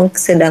itu yang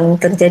sedang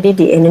terjadi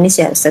di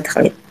Indonesia, Ustaz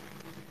Khalid.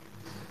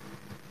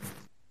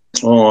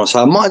 Oh,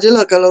 sama aja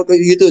lah kalau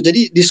kayak gitu.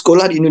 Jadi di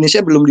sekolah di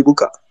Indonesia belum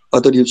dibuka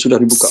atau sudah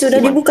dibuka? Sudah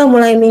dibuka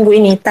mulai minggu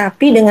ini,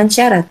 tapi dengan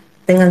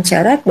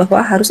syarat bahwa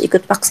harus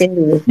ikut vaksin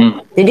dulu.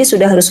 Jadi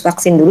sudah harus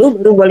vaksin dulu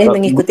baru boleh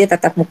mengikuti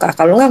tatap muka.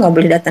 Kalau nggak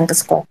boleh datang ke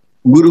sekolah.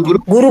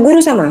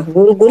 Guru-guru sama,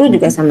 guru-guru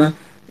juga sama.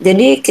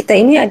 Jadi kita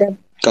ini ada.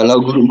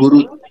 Kalau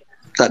guru-guru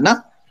tak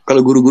nak,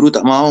 kalau guru-guru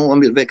tak mau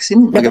ambil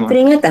vaksin, dapat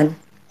peringatan.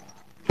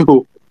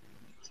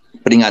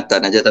 Peringatan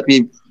aja,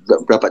 tapi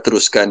dapat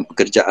teruskan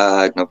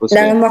pekerjaan apa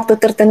dalam waktu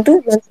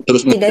tertentu.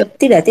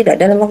 Tidak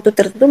dalam waktu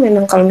tertentu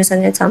memang kalau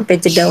misalnya sampai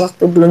jeda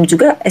waktu belum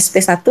juga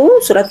SP1,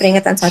 surat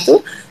peringatan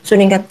 1,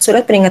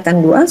 surat peringatan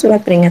 2,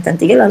 surat peringatan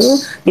 3 lalu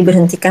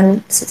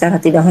diberhentikan secara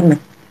tidak hormat.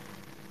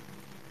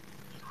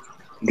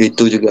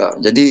 Gitu juga.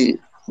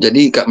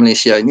 Jadi kat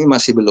Malaysia ini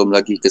masih belum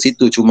lagi ke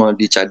situ, cuma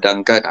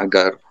dicadangkan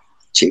agar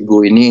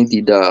cikgu ini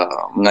tidak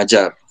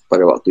mengajar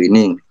pada waktu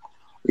ini.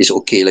 It's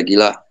okay lagi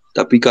lah.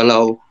 Tapi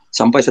kalau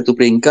sampai satu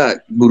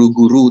peringkat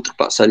guru-guru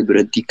terpaksa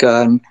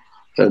diberhentikan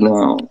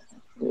kerana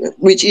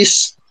which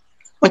is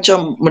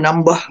macam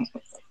menambah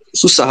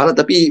susah lah,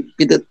 tapi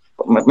kita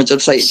macam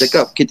Syed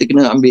cakap, kita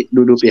kena ambil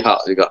dua-dua pihak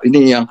juga.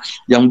 Ini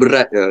yang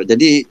berat.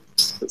 Jadi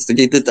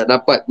kita tak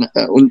dapat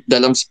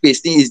dalam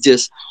space ni is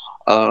just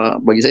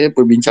bagi saya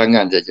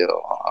perbincangan saja.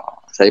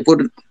 Saya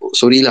pun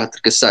sorry lah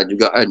terkesan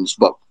juga kan,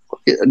 sebab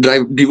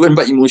driven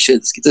by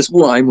emotions. Kita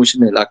semua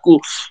emotional. Aku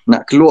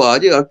nak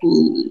keluar je, aku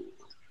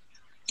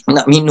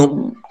nak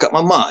minum kat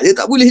mamak je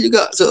tak boleh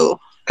juga. So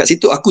kat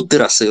situ aku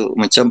terasa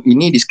macam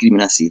ini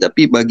diskriminasi.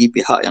 Tapi bagi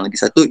pihak yang lagi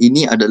satu,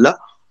 ini adalah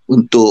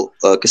untuk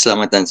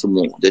keselamatan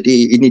semua.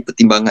 Jadi ini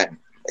pertimbangan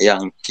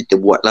yang kita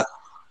buat lah,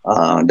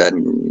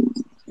 dan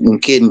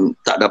mungkin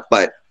tak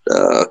dapat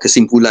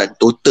kesimpulan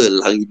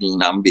total hari ni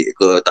nak ambil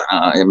ke tak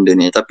yang benda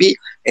ni, tapi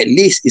at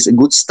least it's a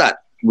good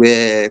start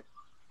where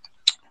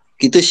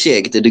kita share,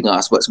 kita dengar.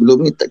 Sebab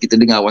sebelum ni kita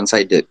dengar one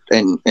sided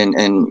and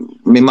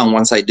memang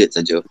one sided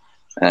saja,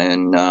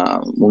 and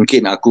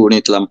mungkin aku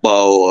ni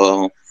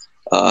terlampau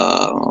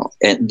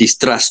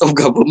distrust of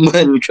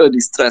government ke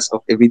distrust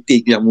of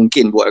everything yang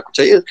mungkin buat aku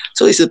percaya.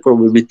 So it's a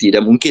probability,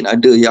 dan mungkin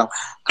ada yang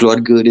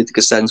keluarga dia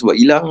terkesan sebab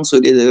hilang, so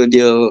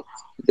dia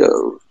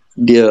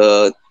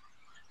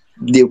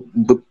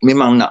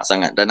memang nak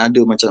sangat. Dan ada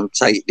macam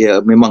Syed,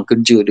 dia memang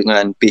kerja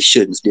dengan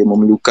patience, dia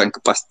memerlukan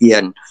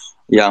kepastian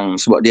yang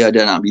sebab dia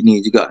ada anak bini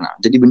juga nak.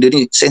 Jadi benda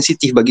ni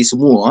sensitif bagi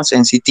semua,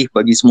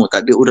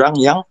 tak ada orang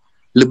yang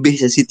lebih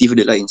sensitif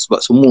dia lain,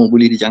 sebab semua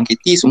boleh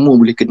dijangkiti, semua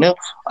boleh kena,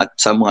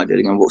 sama ada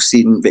dengan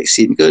vaksin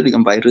ke,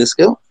 dengan virus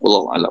ke,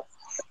 Wallahualam.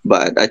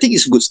 But I think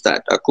it's a good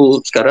start.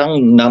 Aku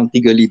sekarang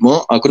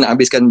 6.35, aku nak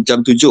habiskan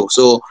jam 7.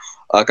 So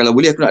kalau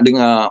boleh aku nak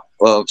dengar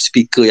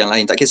speaker yang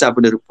lain, tak kisah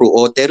apa dari Pro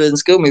or Terence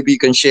ke, maybe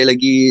you can share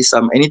lagi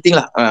anything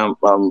lah.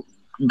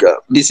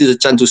 This is a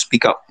chance to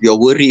speak up your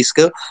worries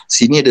ke.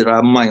 Sini ada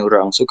ramai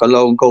orang, so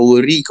kalau kau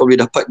worry, kau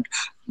boleh dapat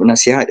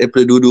nasihat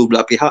daripada dua-dua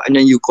belah pihak, and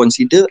then you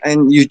consider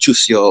and you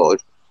choose your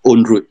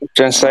own route.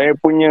 Macam saya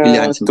punya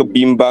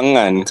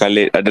kebimbangan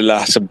Khalid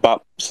adalah sebab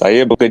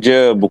saya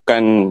bekerja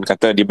bukan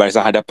kata di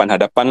barisan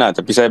hadapan-hadapan lah,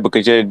 tapi saya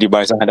bekerja di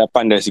barisan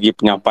hadapan dari segi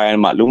penyampaian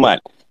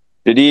maklumat.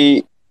 Jadi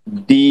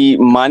di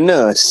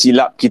mana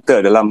silap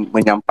kita dalam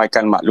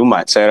menyampaikan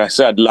maklumat, saya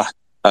rasa adalah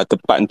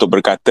tepat untuk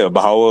berkata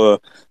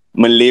bahawa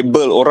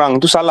melabel orang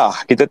tu salah.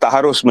 Kita tak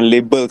harus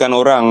melabelkan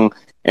orang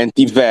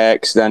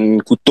anti-vax dan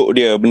kutuk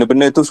dia.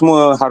 Benda-benda tu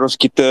semua harus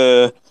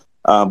kita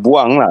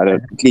buang lah.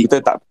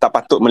 Kita tak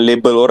patut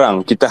melabel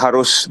orang. Kita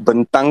harus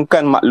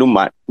bentangkan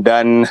maklumat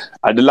dan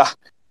adalah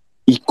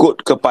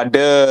ikut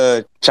kepada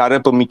cara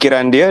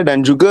pemikiran dia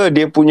dan juga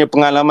dia punya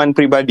pengalaman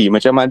peribadi.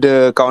 Macam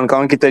ada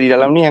kawan-kawan kita di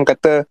dalam ni yang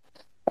kata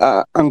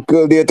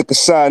uncle dia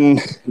terkesan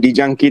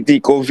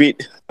dijangkiti COVID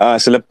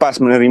selepas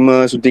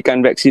menerima suntikan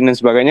vaksin dan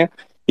sebagainya.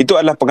 Itu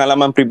adalah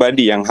pengalaman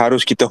peribadi yang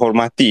harus kita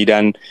hormati,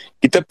 dan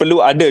kita perlu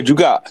ada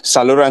juga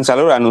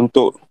saluran-saluran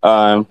untuk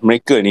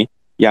mereka ni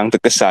yang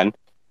terkesan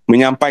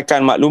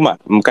menyampaikan maklumat,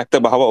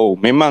 kata bahawa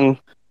memang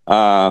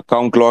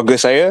kaum keluarga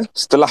saya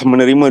setelah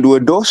menerima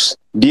 2 dos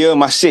dia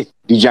masih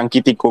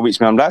dijangkiti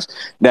COVID-19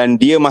 dan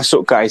dia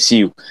masuk ke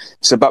ICU.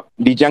 Sebab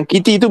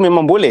dijangkiti itu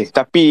memang boleh,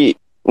 tapi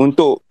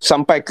untuk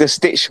sampai ke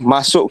stage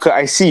masuk ke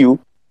ICU,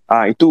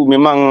 itu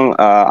memang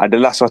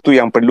adalah sesuatu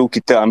yang perlu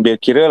kita ambil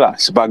kira lah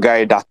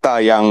sebagai data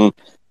yang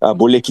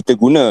boleh kita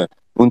guna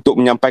untuk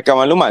menyampaikan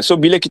maklumat. So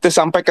bila kita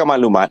sampaikan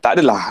maklumat,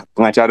 tak adalah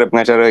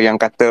pengacara-pengacara yang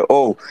kata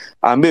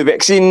ambil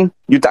vaksin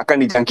you tak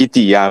akan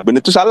dijangkiti. Benda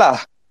tu salah.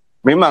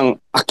 Memang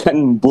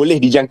akan boleh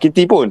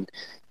dijangkiti pun.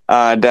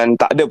 Dan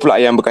tak ada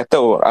pula yang berkata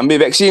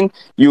ambil vaksin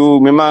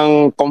you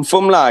memang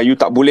confirm lah you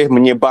tak boleh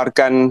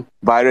menyebarkan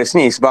virus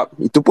ni, sebab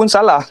itu pun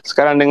salah.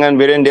 Sekarang dengan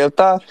varian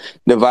Delta,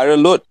 the viral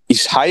load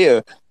is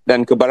higher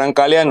dan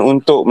kebarangkalian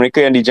untuk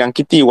mereka yang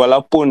dijangkiti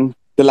walaupun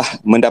telah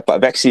mendapat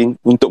vaksin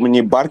untuk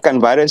menyebarkan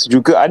virus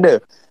juga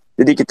ada.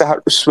 Jadi kita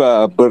harus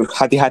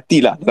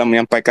berhati-hatilah dalam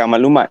menyampaikan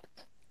maklumat.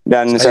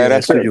 Dan saya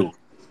rasa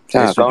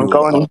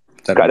kawan-kawan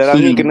kat dalam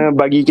ni kena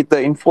bagi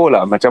kita info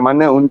lah macam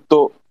mana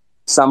untuk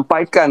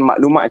sampaikan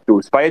maklumat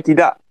itu supaya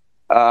tidak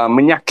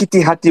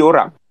menyakiti hati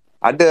orang.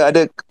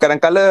 Ada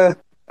kadang-kala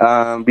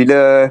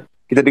bila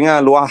kita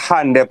dengar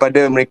luahan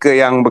daripada mereka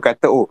yang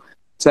berkata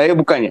saya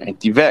bukannya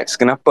anti-vax,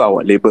 kenapa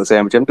awak label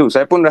saya macam tu?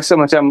 Saya pun rasa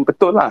macam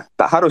betul lah,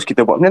 tak harus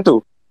kita buat macam tu.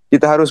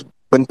 Kita harus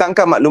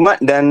bentangkan maklumat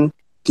dan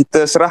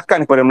kita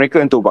serahkan kepada mereka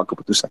untuk buat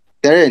keputusan.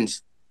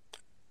 Terence.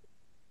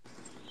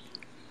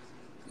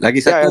 Lagi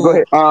satu.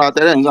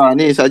 Terence,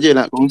 ni saja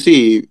nak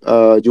kongsi.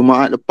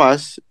 Jumaat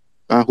lepas,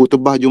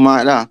 khutbah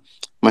Jumaat lah.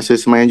 Masa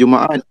sembahyang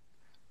Jumaat,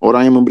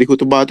 orang yang memberi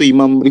khutbah tu,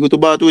 imam memberi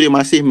khutbah tu, dia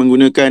masih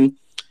menggunakan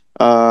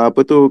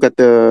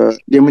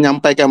dia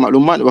menyampaikan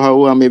maklumat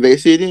bahawa ambil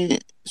vaksin ni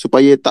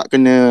supaya tak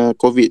kena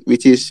COVID,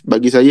 which is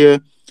bagi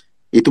saya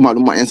itu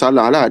maklumat yang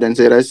salah lah. Dan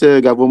saya rasa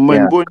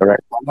government pun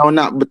kalau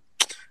nak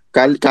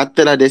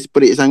katalah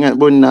desperate sangat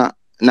pun nak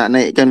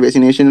naikkan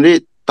vaccination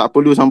rate, tak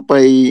perlu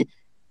sampai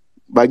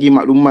bagi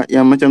maklumat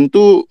yang macam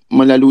tu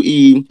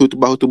melalui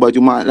khutbah-khutbah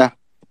Jumaat lah.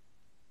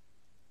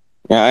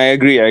 Yeah, I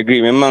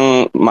agree.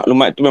 Memang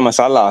maklumat tu memang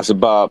salah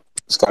sebab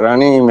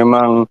sekarang ni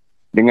memang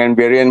dengan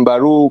varian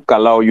baru,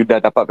 kalau you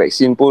dah dapat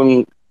vaksin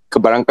pun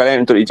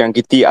kebarangkalian untuk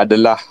dijangkiti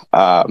adalah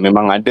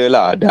memang ada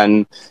lah.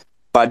 Dan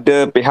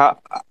pada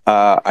pihak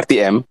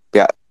RTM,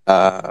 pihak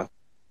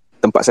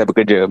tempat saya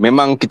bekerja,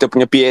 memang kita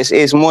punya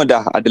PSA semua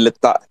dah ada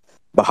letak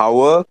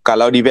bahawa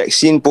kalau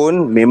divaksin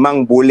pun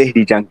memang boleh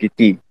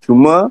dijangkiti.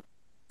 Cuma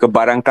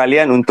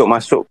kebarangkalian untuk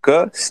masuk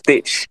ke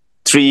stage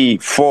 3,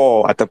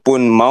 4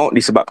 ataupun maut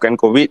disebabkan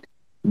COVID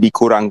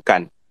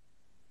dikurangkan.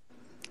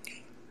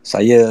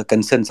 Saya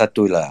concern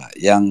satu lah,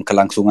 yang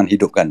kelangsungan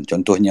hidup kan.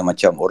 Contohnya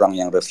macam orang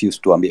yang refuse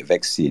to ambil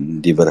vaksin,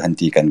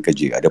 diberhentikan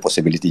kerja. Ada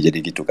possibility jadi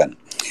gitu kan.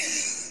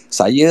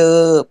 Saya,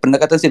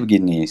 pendekatan saya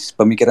begini,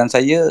 pemikiran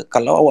saya,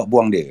 kalau awak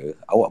buang dia,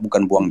 awak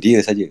bukan buang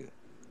dia saja.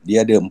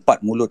 Dia ada 4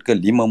 mulut ke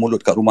 5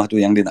 mulut kat rumah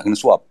tu yang dia nak kena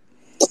swab.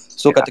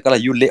 So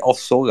katakanlah you lay off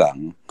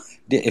seorang,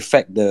 dia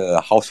affect the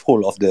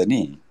household of the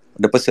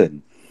person.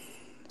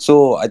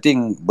 So I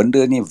think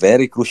benda ni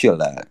very crucial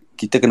lah.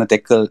 Kita kena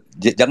tackle,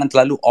 jangan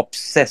terlalu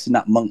obses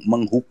nak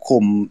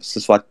menghukum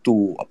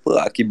sesuatu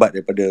akibat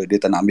daripada dia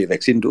tak nak ambil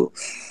vaksin tu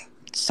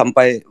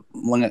sampai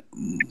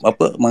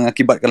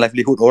mengakibatkan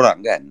livelihood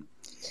orang kan.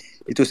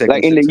 Itu saya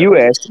like in the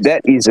US,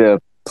 that is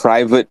a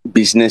private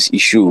business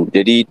issue.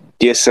 Jadi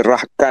dia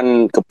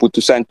serahkan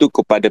keputusan tu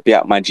kepada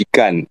pihak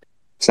majikan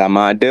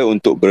sama ada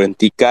untuk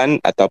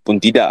berhentikan ataupun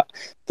tidak.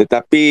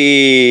 Tetapi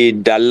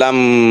dalam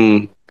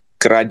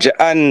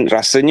kerajaan,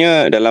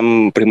 rasanya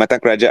dalam perkhidmatan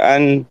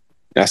kerajaan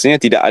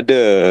rasanya tidak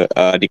ada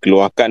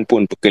dikeluarkan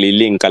pun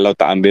perkeliling kalau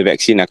tak ambil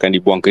vaksin akan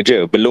dibuang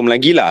kerja. Belum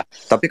lagi lah.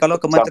 Tapi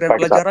kalau Kementerian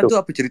Pelajaran tu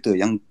apa cerita?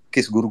 Yang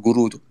kes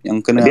guru-guru tu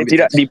yang kena dia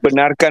tidak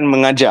dibenarkan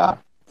mengajar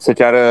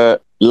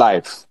secara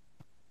live,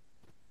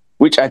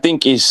 which I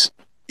think is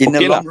in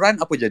the long run.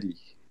 Apa jadi?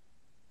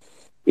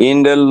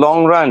 In the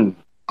long run,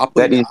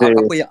 apa yang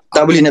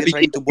tak boleh nak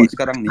fikir tu buat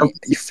sekarang ni,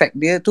 efek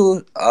dia tu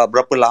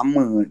berapa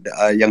lama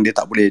yang dia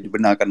tak boleh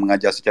dibenarkan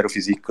mengajar secara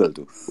fizikal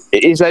tu?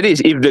 It's like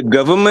this, if the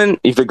government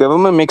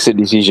makes a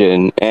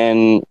decision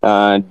and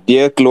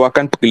dia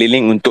keluarkan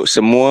perkeliling untuk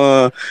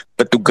semua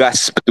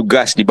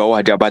petugas di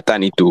bawah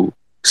jabatan itu,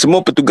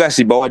 semua petugas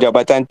di bawah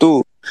jabatan tu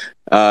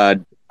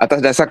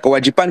atas dasar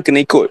kewajipan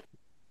kena ikut.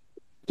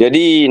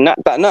 Jadi nak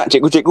tak nak,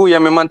 cikgu-cikgu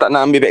yang memang tak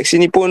nak ambil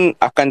vaksin ni pun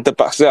akan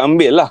terpaksa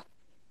ambil lah.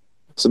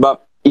 Sebab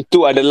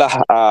itu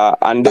adalah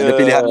tak ada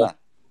pilihan lah.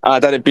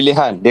 Tak ada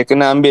pilihan. Dia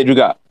kena ambil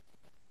juga.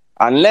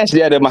 Unless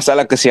dia ada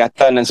masalah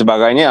kesihatan dan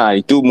sebagainya,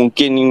 itu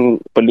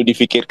mungkin perlu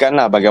difikirkan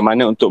lah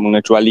bagaimana untuk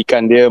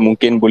mengecualikan dia.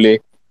 Mungkin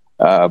boleh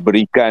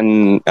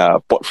berikan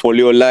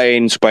portfolio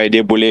lain supaya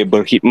dia boleh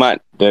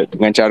berkhidmat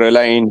dengan cara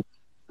lain.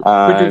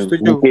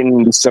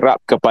 Mungkin diserap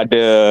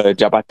kepada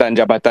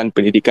jabatan-jabatan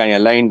pendidikan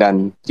yang lain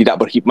dan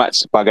tidak berkhidmat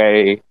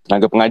sebagai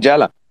tenaga pengajar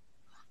lah.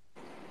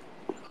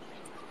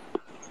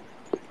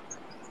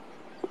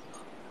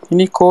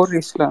 Ini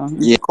chorus lah.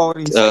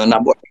 Chorus. Nak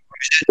buat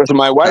because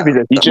my wife is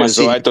a teacher,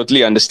 so I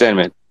totally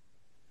understand, man.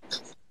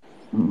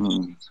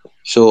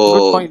 So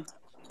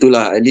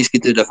itulah, at least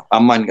kita dah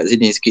aman kat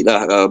sini sikit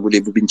lah,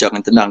 boleh berbincang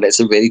dengan tenang. That's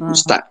a very good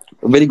start.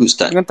 A very good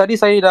start. Dengan tadi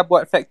saya dah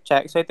buat fact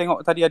check. Saya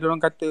tengok tadi ada orang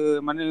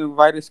kata mana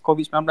virus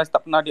COVID-19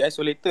 tak pernah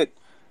di-isolated.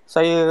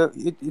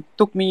 It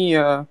took me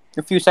a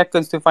few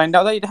seconds to find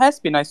out that it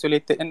has been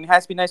isolated and it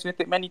has been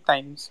isolated many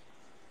times.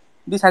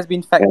 This has been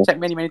fact checked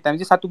many times.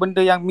 This satu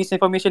benda yang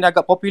misinformation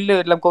agak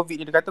popular dalam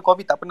COVID ni. Dia kata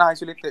COVID tak pernah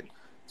isolated.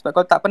 Sebab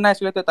kalau tak pernah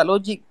isolated tak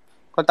logik.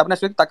 Kalau tak pernah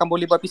isolated takkan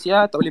boleh buat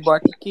PCR, tak boleh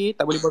buat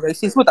RTK, tak boleh buat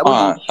vaksin, semua tak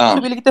boleh. So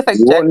bila kita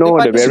fact check,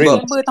 daripada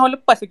November tahun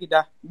lepas lagi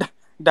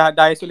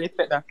dah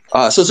isolated dah.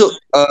 So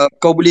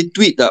kau boleh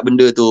tweet tak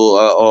benda tu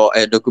or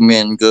add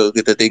dokumen ke,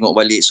 kita tengok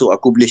balik, so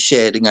aku boleh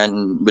share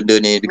dengan benda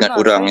ni dengan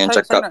orang yang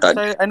cakap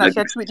saya nak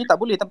share tweet ni tak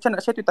boleh, tapi saya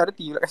nak share tweet tak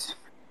reti pula.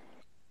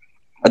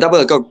 Tak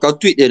apa, kau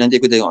tweet je, nanti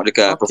aku tengok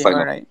dekat profile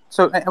alright.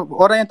 So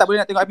orang yang tak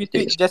boleh nak tengok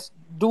tweet, just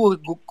do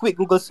a quick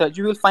Google search,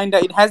 you will find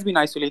that it has been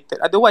isolated.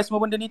 Otherwise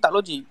semua benda ni tak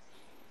logik.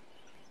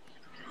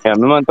 Ya,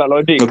 memang tak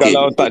logik.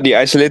 Kalau tak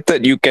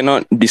di-isolated, you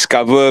cannot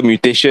discover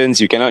mutations,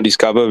 you cannot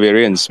discover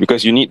variants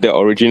because you need the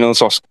original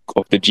source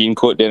of the gene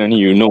code, then only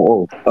you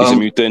know, this is a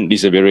mutant,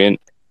 this is a variant.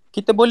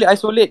 Kita boleh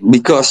isolate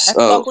because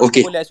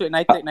kita boleh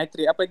isolate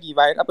nitrate, apa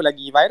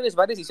lagi virus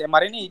is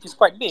mRNA, it is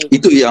quite big.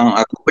 Itu yang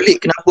aku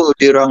pelik, kenapa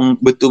dia orang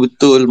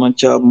betul-betul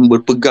macam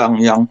berpegang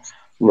yang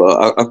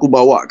aku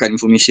bawakan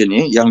information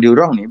ni, yang dia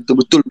orang ni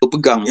betul-betul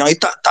berpegang yang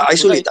tak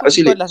isolate.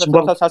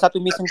 Salah satu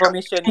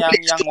misinformation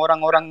yang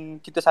orang-orang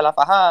kita salah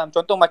faham.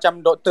 Contoh macam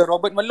Dr.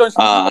 Robert Malone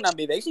sendiri pun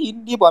ambil vaksin,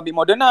 dia pun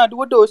ambil Moderna 2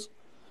 dos.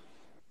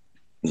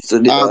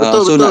 So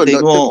nak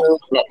tengok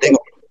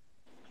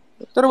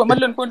Dr. Robert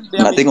Malone pun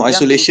dia nak tengok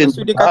isolation.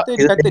 Dia kata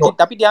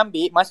tapi dia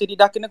ambil masa dia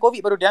dah kena COVID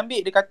baru dia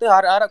ambil. Dia kata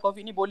harap-harap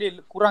COVID ni boleh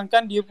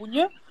kurangkan dia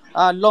punya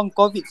long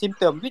COVID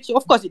symptom, which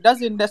of course it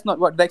doesn't. That's not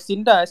what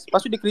vaccine does.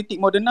 Lepas tu dia kritik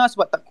Moderna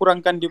sebab tak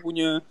kurangkan dia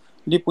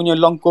punya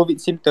long COVID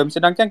symptom.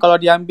 Sedangkan kalau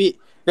dia ambil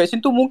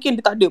vaksin tu mungkin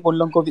dia tak ada pun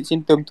long COVID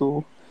symptom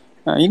tu.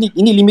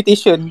 Ini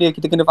limitation dia,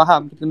 kita kena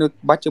faham, kita kena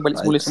baca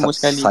balik semua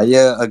sekali.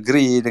 Saya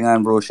agree dengan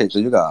Bro Syed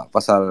tu juga.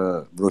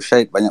 Pasal Bro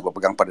Syed banyak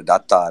berpegang pada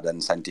data dan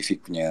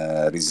scientific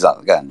punya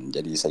result kan.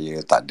 Jadi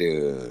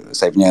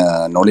saya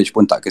punya knowledge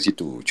pun tak ke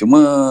situ.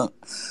 Cuma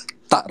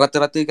tak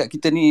rata-rata kat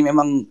kita ni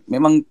memang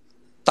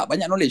tak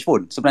banyak knowledge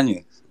pun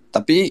sebenarnya.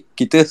 Tapi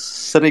kita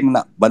sering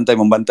nak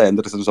bantai-membantai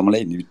antara satu sama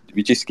lain,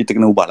 which is kita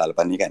kena ubah lah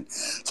lepas ni kan.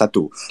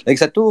 Lagi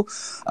satu,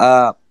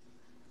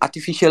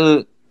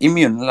 artificial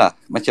immune lah,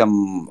 macam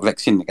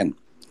vaksin kan.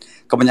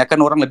 Kebanyakan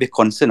orang lebih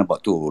concern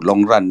about tu,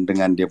 long run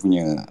dengan dia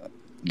punya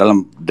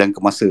dalam jangka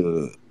masa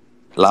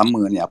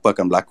lama ni apa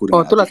akan berlaku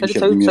dengan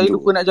artificial immune tu. Saya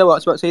lupa nak jawab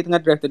sebab saya tengah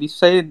drive tadi.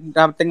 Saya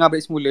dah tengah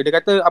balik semula. Dia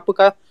kata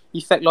apakah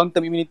efek long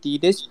term immunity.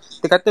 Dia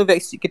kata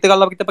vaksin,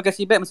 kalau kita pakai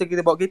seatbelt masa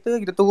kita bawa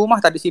kereta, kita turun rumah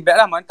tak ada seatbelt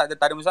lah, tak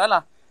ada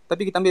masalah.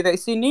 Tapi kita ambil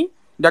vaksin ni,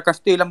 dia akan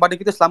stay dalam badan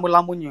kita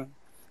selama-lamanya.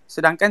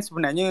 Sedangkan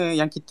sebenarnya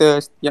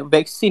yang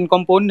vaksin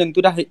komponen tu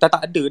dah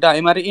tak ada dah.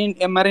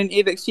 mRNA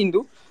vaksin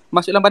tu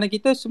masuk dalam badan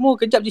kita, semua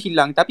kejap je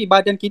hilang. Tapi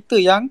badan kita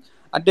yang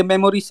ada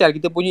memory cell,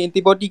 kita punya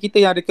antibody kita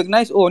yang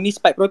recognize, oh ni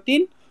spike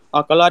protein.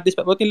 Kalau ada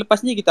spike protein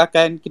lepas ni,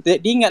 kita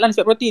ingatlah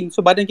spike protein.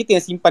 So badan kita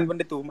yang simpan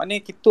benda tu.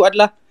 Maknanya itu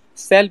adalah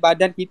sel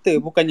badan kita,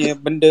 bukannya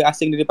benda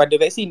asing daripada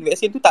vaksin.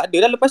 Vaksin tu tak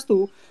ada dah lepas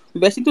tu.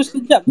 Vaksin tu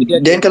sekejap je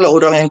dia ada. Dan kalau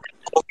orang yang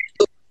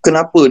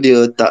kenapa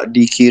dia tak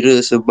dikira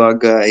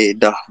sebagai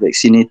dah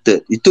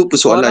vaccinated? Itu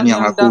persoalan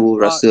yang aku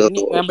rasa.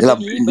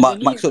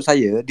 Maksud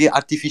saya, dia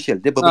artificial.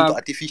 Dia berbentuk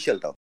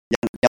artificial tau.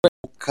 Yang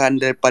bukan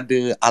daripada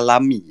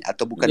alami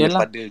atau bukan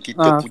daripada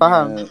kita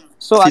punya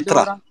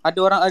fitrah. Ada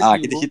orang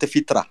argue. Kita cerita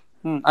fitrah.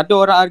 Ada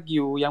orang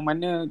argue yang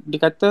mana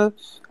dia kata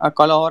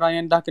kalau orang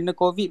yang dah kena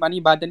COVID,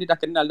 maknanya badan dia dah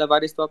kenal dah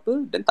virus tu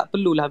apa, dan tak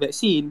perlulah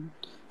vaksin.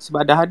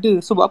 Sebab dah ada.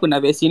 So buat apa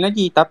nak vaksin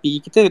lagi?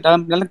 Tapi kita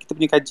dalam kita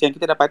punya kajian,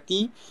 kita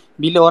dapati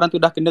bila orang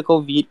tu dah kena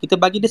COVID, kita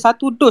bagi dia 1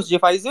 dos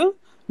je Pfizer,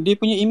 dia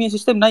punya immune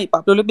system naik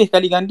 40 lebih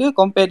kali ganda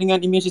compare dengan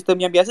immune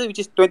system yang biasa, which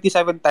is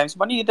 27 times.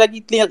 Sebab ni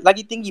dia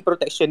lagi tinggi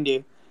protection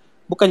dia.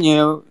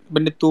 Bukannya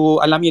benda tu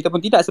alami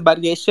ataupun tidak, sebab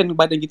reaction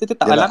badan kita tu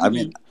tak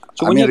alami.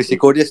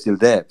 Risiko dia still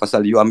there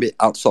pasal you ambil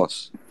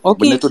outsource.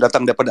 Benda tu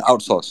datang daripada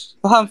outsource.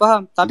 Faham.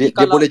 Tapi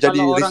dia boleh jadi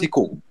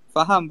risiko.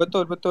 Faham,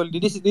 betul.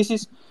 This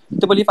is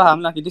kita boleh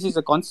faham lah. This is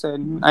a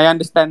concern. I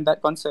understand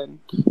that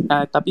concern.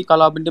 Tapi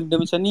kalau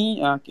benda-benda macam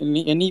ni,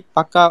 ini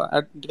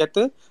pakar dia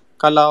kata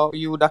kalau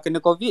you dah kena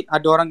COVID,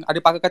 ada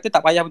pakar kata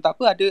tak payah pun tak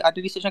apa. Ada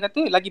research yang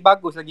kata lagi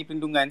bagus lagi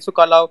perlindungan. So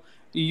kalau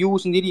you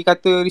sendiri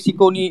kata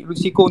risiko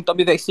untuk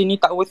ambil vaksin ni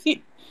tak worth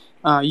it,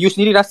 you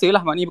sendiri rasa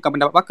lah, maknanya bukan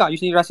pendapat pakar,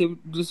 you sendiri rasa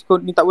risiko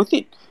ni tak worth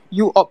it,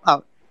 you opt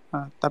out.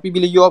 Tapi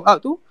bila you opt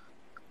out tu,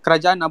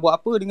 kerajaan nak buat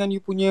apa dengan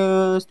you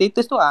punya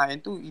status tu,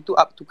 itu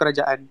up to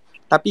kerajaan.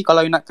 Tapi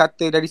kalau you nak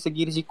kata dari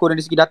segi risiko dan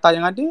dari segi data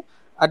yang ada,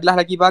 adalah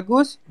lagi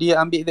bagus dia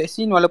ambil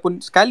vaksin walaupun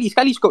sekali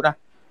cukup dah.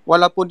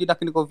 Walaupun dia dah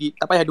kena COVID,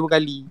 tak payah 2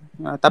 kali.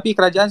 Tapi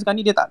kerajaan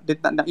sekarang ni dia tak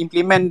nak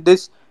implement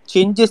this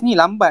changes ni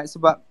lambat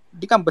sebab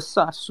dia kan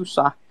besar,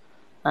 susah.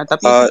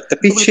 Tapi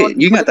Syed,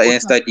 you ingat tak yang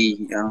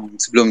study yang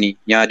sebelum ni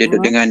yang ada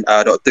dengan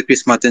Dr.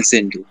 Chris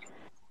Martenson tu?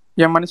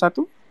 Yang mana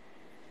satu?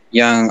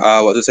 Yang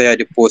waktu saya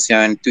ada post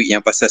yang tweet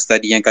yang pasal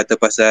study yang kata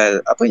pasal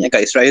apa yang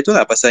kat Israel tu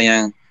lah, pasal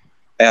yang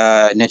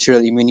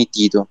natural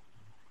immunity tu.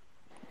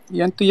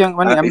 Yang tu yang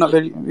mana? I'm not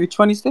very, which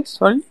one is this?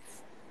 Sorry.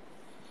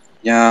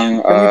 Yang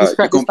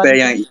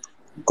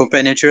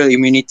compare natural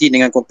immunity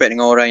dengan compare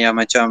dengan orang yang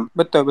macam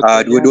betul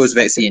 2 dos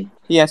vaksin.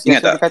 Yes, dia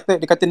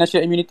kata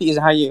natural immunity is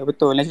higher.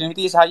 Betul, natural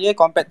immunity is higher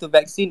compared to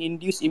vaccine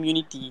induced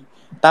immunity.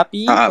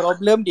 Tapi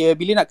problem dia,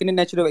 bila nak kena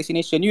natural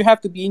vaccination, you have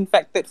to be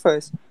infected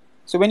first.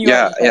 So when you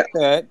are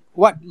infected,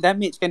 what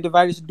damage can the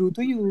virus do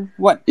to you?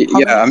 How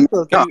many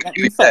people can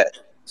you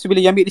infect? So bila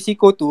you ambil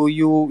risiko tu,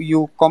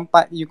 you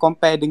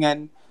compare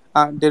dengan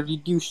the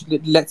reduced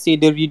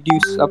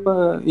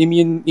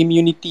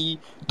immunity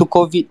to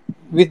COVID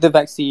with the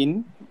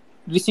vaccine,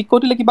 risiko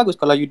tu lagi bagus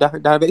kalau you dah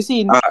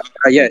vaksin.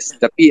 Yes,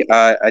 tapi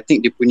I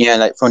think dia punya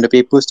like from the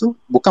papers tu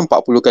bukan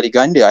 40 kali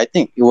ganda. I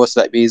think it was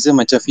like beza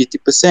macam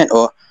 50%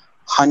 or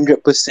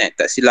 100%,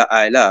 tak silap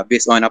I lah,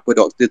 based on apa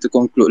doktor tu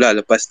conclude lah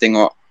lepas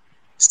tengok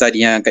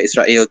study yang kat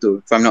Israel tu,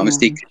 if I'm not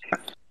mistaken.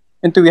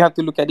 And we have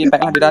to look at it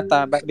back on the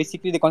data, but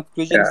basically the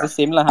conclusion is the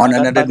same lah. On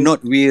another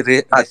note, we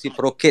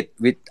reciprocate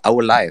with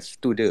our life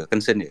to the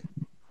concern dia.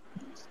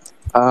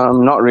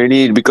 Not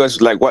really,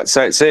 because like what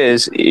Syed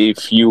says,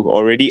 if you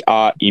already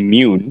are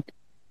immune,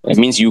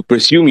 that means you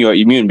presume you are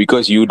immune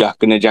because you dah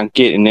kena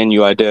jangkit and then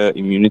you ada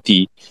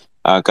immunity.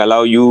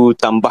 Kalau you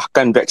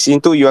tambahkan vaksin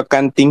tu, you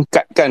akan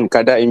tingkatkan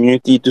kadar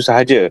immunity itu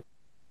sahaja.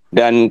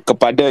 Dan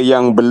kepada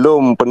yang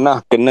belum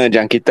pernah kena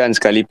jangkitan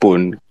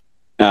sekalipun,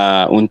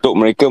 untuk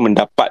mereka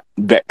mendapat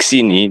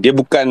vaksin ni, dia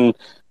bukan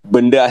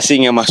benda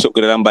asing yang masuk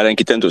ke dalam badan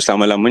kita untuk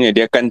selama-lamanya.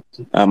 Dia akan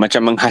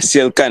macam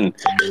menghasilkan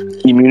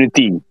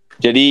immunity.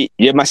 Jadi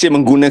dia masih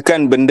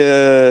menggunakan benda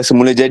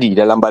semula jadi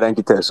dalam badan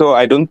kita. So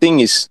I don't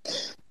think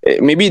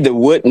maybe the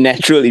word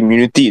natural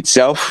immunity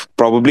itself,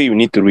 probably we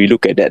need to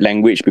relook at that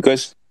language,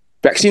 because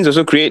vaccines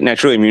also create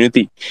natural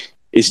immunity.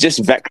 It's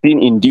just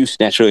vaccine-induced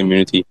natural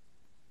immunity.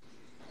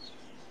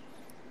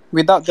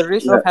 without the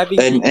risk of having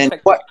been And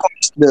infected. what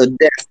caused the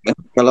death,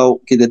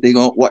 kalau kita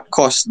tengok what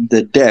caused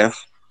the death,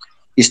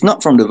 it's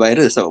not from the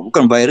virus tau.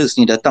 Bukan virus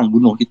ni datang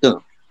bunuh kita.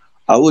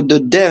 The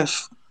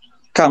death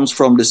comes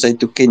from the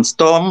cytokine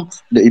storm.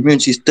 The immune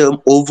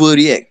system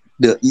overreact.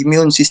 The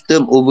immune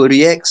system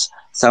overreacts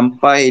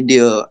sampai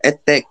dia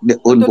attack the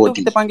own Betul tu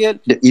body. kita panggil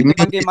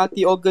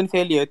multi organ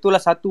failure. Itulah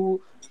satu,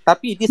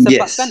 tapi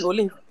disebabkan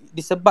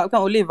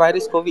oleh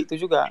virus COVID tu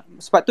juga.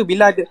 Sebab tu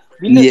bila ada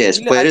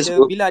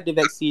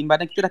vaksin,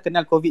 badan kita dah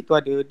kenal COVID tu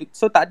ada.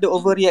 So tak ada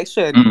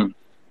overreaction.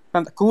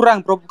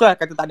 Kurang, bukan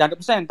kata tak ada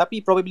 100%,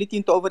 tapi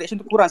probability untuk overreaction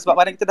tu kurang sebab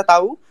badan kita dah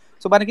tahu.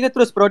 So badan kita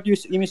terus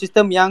produce immune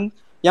system yang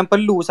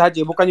perlu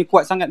sahaja, bukannya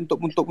kuat sangat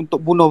untuk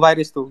bunuh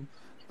virus tu.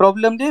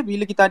 Problem dia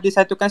bila kita ada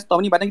cytokine storm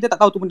ni, badan kita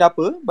tak tahu tu benda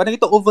apa, badan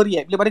kita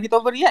overreact. Bila badan kita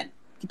overreact,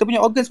 kita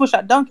punya organ semua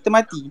shutdown, kita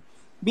mati.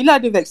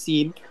 Bila ada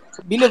vaksin,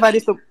 bila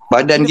virus tu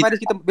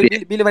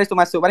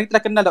masuk, badan kita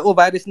dah kenal dah,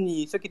 virus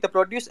ni. So kita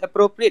produce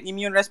appropriate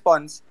immune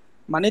response.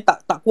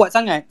 Maknanya tak kuat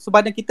sangat. So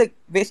badan kita,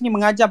 vaksin ni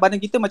mengajar badan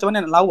kita macam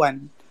mana nak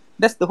lawan.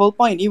 That's the whole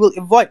point. It will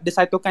avoid the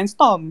cytokine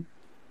storm.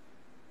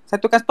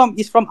 Cytokine storm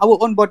is from our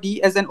own body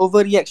as an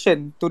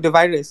overreaction to the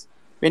virus.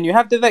 When you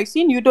have the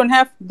vaccine, you don't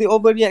have the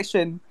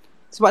overreaction.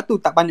 Sebab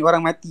tu tak banyak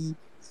orang mati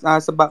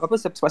sebab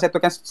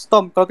cytokine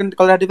storm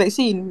kalau ada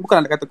vaksin.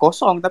 Bukan nak kata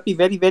kosong, tapi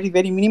very very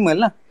very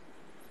minimal lah.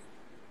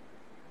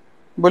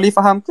 Boleh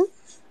faham ke?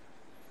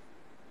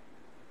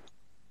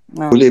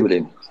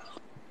 Boleh.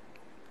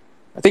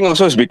 I think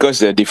also it's because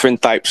there are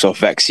different types of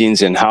vaccines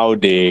and how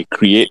they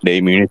create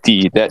the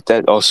immunity. That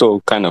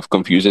also kind of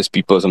confuses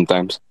people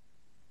sometimes.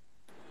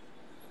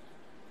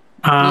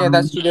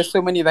 That's true. There's so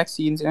many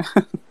vaccines.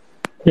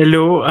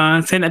 Hello,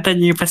 saya nak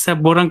tanya pasal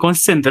borang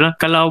concern tu lah.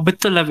 Kalau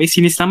betul lah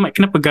vaksin ni selamat,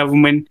 kenapa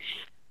government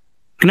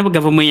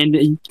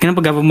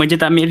je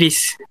tak ambil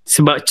risk?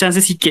 Sebab chance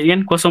dia sikit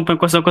kan,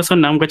 0.006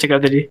 kau cakap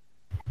tadi.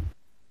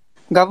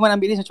 Government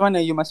ambil risk macam mana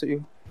you maksud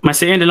you?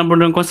 Maksudnya dalam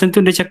borang concern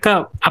tu dia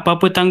cakap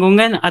apa-apa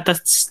tanggungan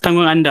atas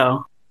tanggungan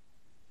anda.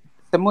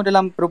 Semua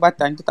dalam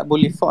perubatan tu tak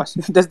boleh force.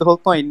 That's the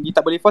whole point. You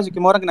tak boleh force,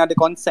 semua orang kena ada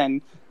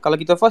consent. Kalau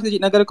kita force legit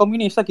negara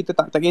komunis lah, kita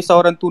tak kisah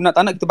orang tu nak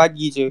tak nak, kita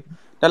bagi je.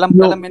 Dalam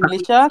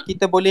Malaysia,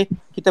 kita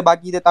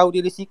bagi dia tahu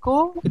dia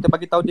risiko, kita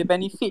bagi tahu dia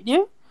benefit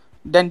dia,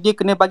 dan dia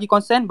kena bagi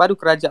consent, baru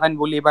kerajaan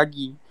boleh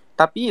bagi.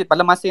 Tapi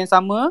pada masa yang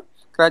sama,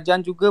 kerajaan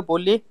juga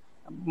boleh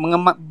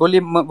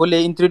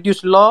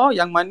introduce law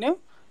yang mana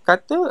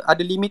kata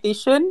ada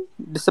limitation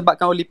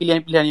disebabkan oleh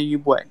pilihan-pilihan yang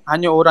you buat.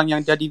 Hanya orang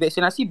yang jadi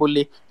vaksinasi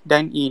boleh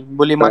dine in,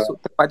 boleh masuk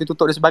tempat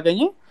tertutup dan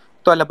sebagainya.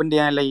 Itu adalah benda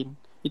yang lain.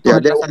 Itu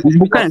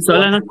bukan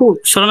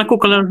soalan aku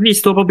kalau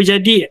risk tu apa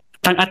jadi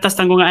atas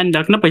tanggungan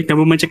anda, kenapa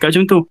government cakap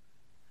macam tu?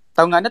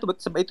 Tanggungan anda tu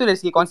sebab itu dari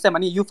segi konsep,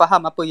 maknanya you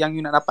faham apa yang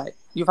you nak dapat,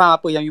 you faham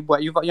apa yang you buat,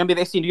 you ambil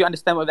vaksin, do you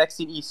understand what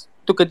vaccine is?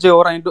 Tu kerja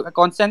orang yang duduk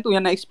consent tu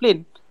yang nak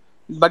explain,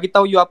 bagi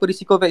tahu you apa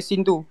risiko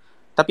vaksin tu.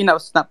 Tapi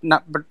nak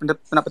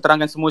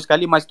terangkan semua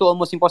sekali, mas tu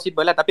almost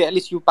impossible lah. Tapi at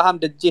least you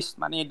faham the gist,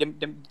 maknanya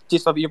the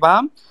gist of it you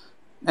faham.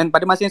 And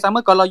pada masa yang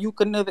sama, kalau you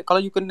kena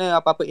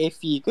apa-apa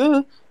AFI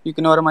ke, you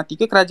kena orang mati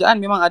ke, kerajaan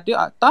memang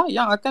ada akta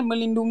yang akan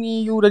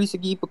melindungi you dari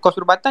segi kos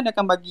perubatan. Dia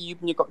akan bagi you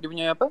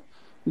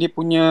dia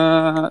punya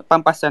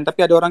pampasan.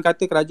 Tapi ada orang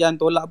kata kerajaan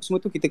tolak apa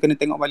semua tu, kita kena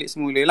tengok balik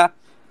semula lah.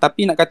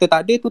 Tapi nak kata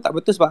tak ada tu tak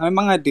betul sebab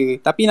memang ada.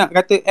 Tapi nak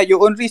kata at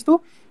your own risk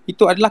tu,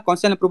 itu adalah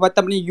konsen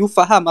perubatan, ni you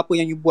faham apa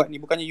yang you buat ni,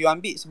 bukannya you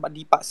ambil sebab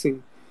dipaksa.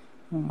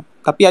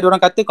 Tapi ada orang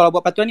kata kalau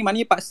buat peraturan ni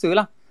maknanya paksa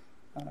lah.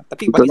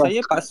 Tapi bagi saya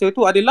paksa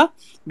tu adalah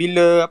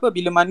bila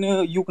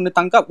mana you kena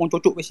tangkap orang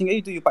cocok vaksin kat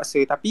you, tu you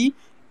paksa. Tapi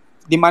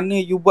di mana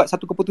you buat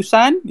satu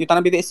keputusan, you tak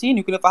ambil vaksin,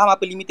 you kena faham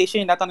apa limitation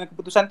yang datang dengan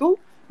keputusan tu,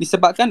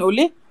 disebabkan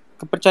oleh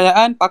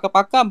kepercayaan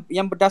pakar-pakar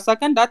yang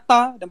berdasarkan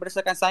data dan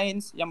berdasarkan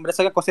sains, yang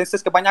berdasarkan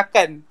konsensus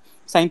kebanyakan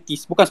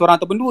saintis, bukan seorang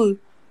ataupun dua,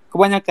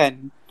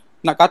 kebanyakan.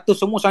 Nak kata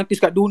semua saintis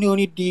kat dunia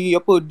ni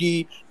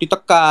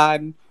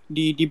ditekan,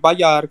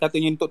 dibayar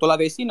katanya untuk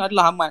tolak vaksin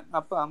adalah amat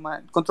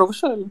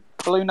controversial.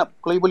 Kalau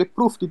you boleh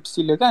proof,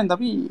 silakan,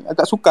 tapi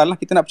agak sukar lah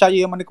kita nak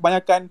percaya mana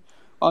kebanyakan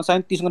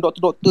saintis dengan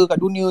doktor-doktor kat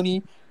dunia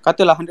ni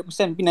katalah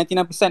 100%,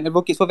 99%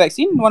 advocate for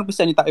vaksin,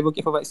 1% ni tak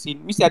advocate for vaksin.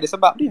 Mesti ada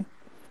sebab dia.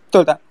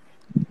 Betul tak?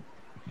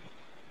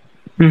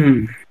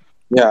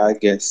 Yeah, I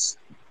guess.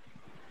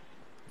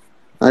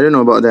 I don't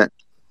know about that.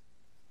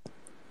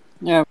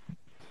 Yeah.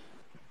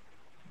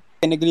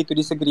 Can agree to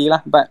disagree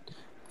lah, but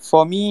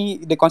for me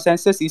the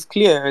consensus is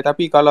clear.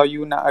 Tapi kalau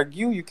you nak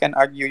argue, you can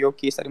argue your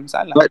case, tak ada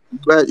masalah.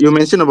 But you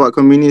mention about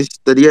communist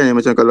tadi kan,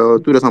 macam kalau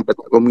tu dah sampai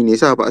tak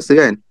komunis lah paksa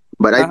kan.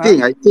 But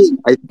I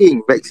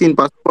think vaccine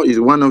passport is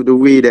one of the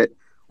way that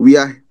we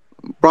are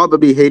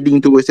probably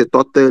heading towards a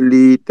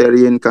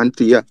totalitarian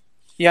country lah.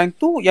 Yang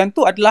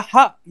tu adalah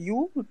hak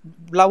you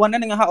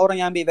berlawanan dengan hak orang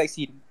yang ambil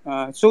vaksin.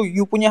 So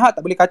you punya hak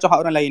tak boleh kacau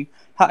hak orang lain.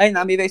 Hak lain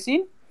nak ambil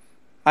vaksin,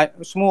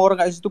 semua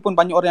orang kat situ pun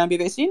banyak orang yang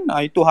ambil vaksin,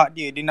 itu hak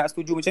dia. Dia nak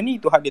setuju macam ni,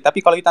 itu hak dia.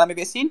 Tapi kalau you tak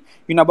ambil vaksin,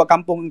 you nak buat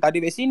kampung tak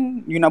ada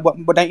vaksin, you nak buat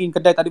dine-in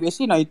kedai tak ada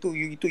vaksin, itu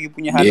you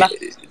punya hal lah.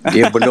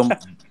 Dia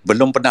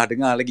belum pernah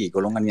dengar lagi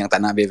golongan yang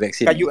tak nak ambil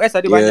vaksin. Kat US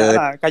ada banyak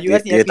lah. Kat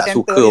US ni dia tak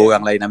suka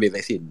orang lain ambil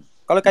vaksin.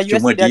 Kalau kat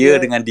US Cuma ni dia dia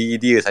ada, dengan diri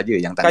dia saja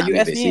yang tak kat nak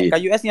ambil US ni, vaksin. kat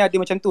US ni ada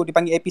macam tu,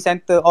 dipanggil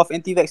epicenter of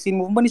anti-vaccine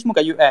movement ni semua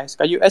kat US.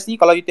 Kat US ni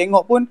kalau you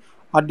tengok pun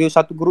ada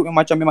satu grup yang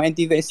macam memang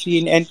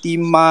anti-vaccine,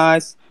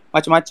 anti-mask,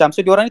 macam-macam.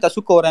 So diorang ni tak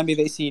suka orang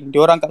ambil vaksin.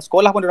 Diorang kat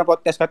sekolah pun diorang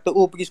protes, kata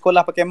pergi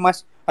sekolah pakai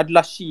mask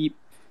adalah sheep.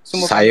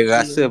 Semua Saya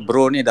rasa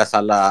bro ni dah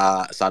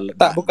salah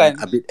tak,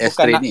 bukan a bit bukan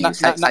astray nak, ni. nak,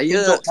 nak, nak Saya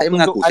tunjuk, saya nak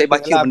mengaku tunjuk saya ada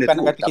baca lah, benda bukan tu,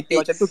 nak kata kita tapi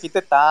macam tu, kita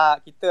tak,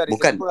 kita bukan,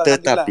 resiko alhamdulillah.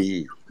 tetapi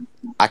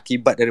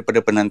akibat daripada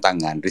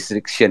penentangan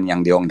restriction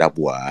yang dia orang dah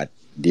buat,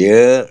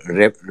 dia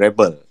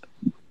rebel.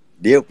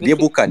 Dia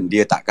bukan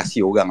dia tak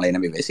kasih orang lain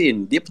ambil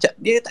vaksin.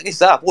 Dia tak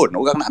kisah pun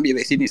orang nak ambil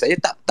vaksin ni. Saya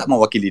tak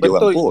mewakili dia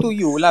orang Betul, pun. itu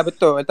you lah,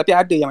 betul. Tapi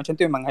ada yang macam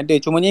tu memang ada.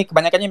 Cuma ni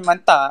kebanyakannya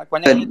memang tak,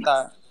 kebanyakannya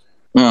tak.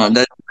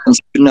 Dan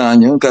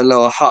sebenarnya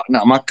kalau hak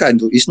nak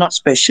makan tu is not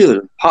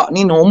special. Hak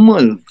ni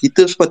normal.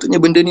 Kita sepatutnya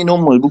benda ni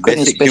normal,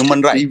 bukan Basic special human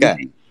right kan?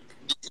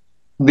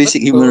 Basic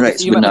Betul, human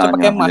rights basic human, macam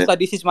pakai sebenarnya. mask lah.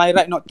 This is my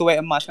right not to wear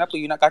a mask. Kenapa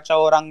you nak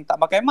kacau orang tak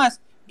pakai mask?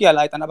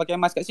 Biarlah tak nak pakai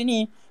mask kat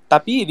sini.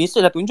 Tapi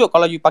research dah tunjuk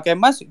kalau you pakai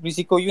mask,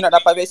 risiko you nak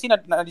dapat vaksin,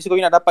 risiko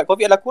you nak dapat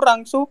COVID adalah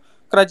kurang. So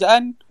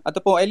kerajaan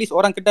ataupun at least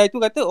orang kedai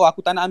tu kata, oh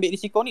aku tak nak ambil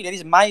risiko ni, that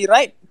is my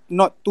right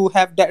not to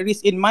have that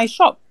risk in my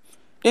shop.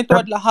 Dan itu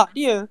adalah hak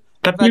dia.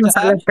 Tapi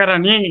masalah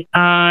sekarang ni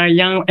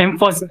yang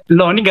enforce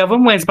law ni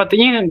government.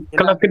 Sepatutnya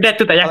kalau kedai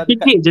tu tak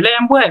yakin je lah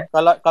yang buat.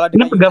 Kalau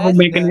kenapa dekat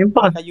government kena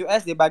enforce? Dekat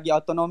US dia bagi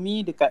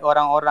autonomi dekat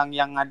orang-orang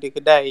yang ada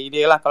kedai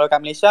dia lah. Kalau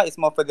kat Malaysia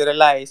it's more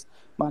federalized.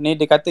 Maknanya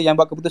dia kata yang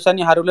buat keputusan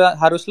ni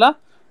haruslah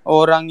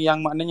orang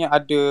yang maknanya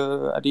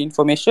ada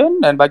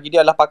information, dan bagi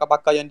dia adalah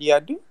pakar-pakar yang dia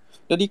ada.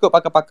 Jadi ikut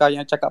pakar-pakar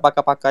yang cakap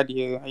pakar-pakar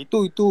dia.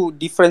 Itu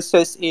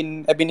differences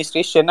in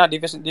administration lah,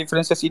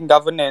 differences in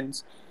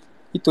governance.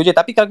 Itu je.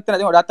 Tapi kalau kita nak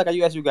tengok data kat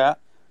US juga,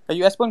 kat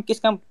US pun kes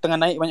kan tengah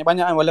naik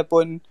banyak-banyak kan,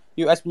 walaupun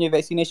US punya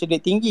vaccination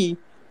rate tinggi.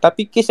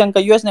 Tapi kes yang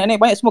kat US naik-naik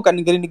banyak semua kat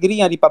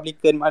negeri-negeri yang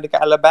Republican,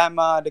 dekat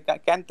Alabama, dekat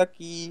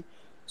Kentucky.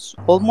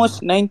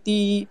 Almost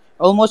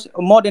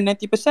more than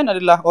 90%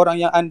 adalah orang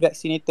yang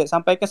unvaccinated.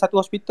 Sampai ke satu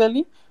hospital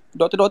ni,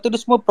 doktor-doktor dia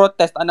semua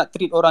protes tak nak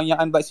treat orang yang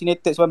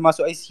unvaccinated sebab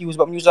masuk ICU,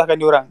 sebab menyusahkan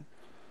diorang.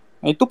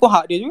 Itu pun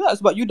hak dia juga,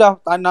 sebab you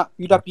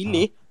dah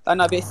pilih tak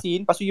nak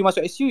vaksin, lepas tu you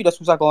masuk ICU, you dah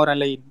susahkan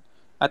orang lain.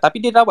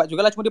 Tapi dia rawat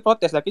jugalah, cuma dia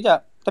protes lah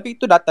kejap. Tapi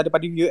itu data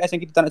daripada US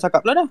yang kita tak nak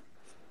cakap pula dah.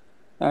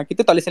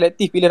 Kita tak boleh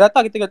selektif pilih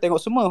data, kita kena tengok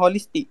semua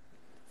holistik.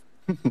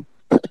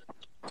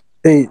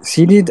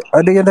 Sini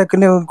ada yang dah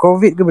kena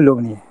COVID ke belum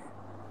ni?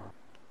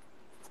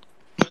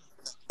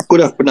 Aku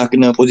dah pernah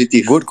kena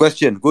positif. Good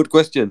question.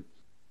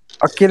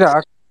 Okay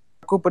lah,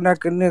 aku pernah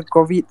kena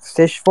COVID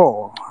stage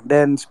 4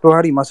 dan 10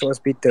 hari masuk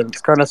hospital.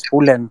 Sekarang dah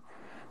sebulan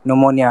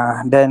pneumonia,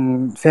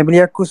 dan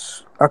family aku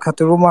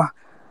satu rumah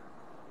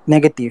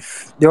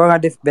negatif. Dia orang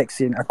ada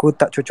vaksin, aku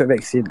tak cocok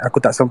vaksin, aku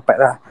tak sempat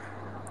lah.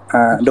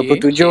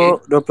 27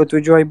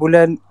 hari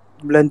bulan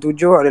 7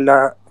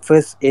 adalah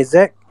first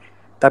AZ,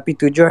 tapi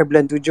 7 hari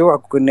bulan 7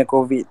 aku kena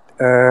COVID.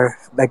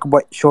 Aku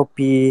buat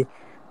Shopee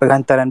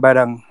penghantaran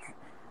barang.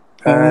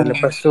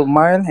 Lepas tu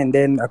mild, and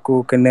then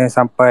aku kena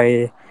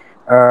sampai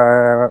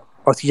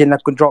oksigen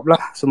aku drop lah,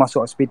 so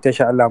masuk hospital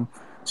Shah Alam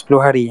 10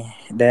 hari.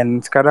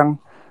 Dan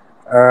sekarang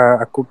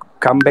aku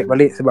comeback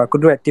balik sebab aku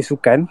dulu aktif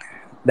sukan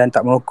dan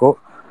tak merokok.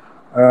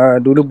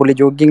 Dulu boleh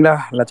jogging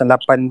lah macam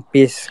 8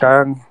 pace,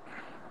 sekarang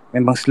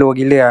memang slow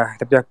gila lah.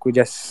 Tapi aku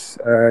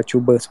just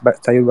cuba sebab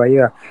saya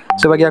bayar.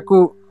 So bagi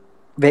aku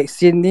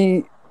vaksin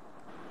ni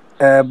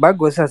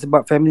bagus lah,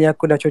 sebab family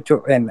aku dah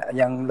cocok kan.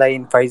 Yang lain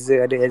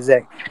Pfizer, ada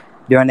Exact,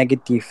 dia orang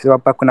negatif.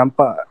 Sebab aku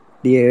nampak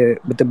dia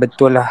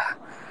betul-betul lah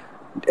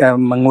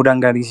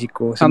mengurangkan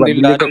risiko. Sebab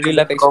Alhamdulillah, ada real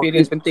life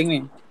experience penting ni.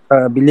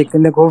 Bila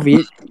kena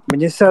COVID,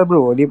 menyesal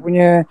bro. Dia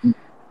punya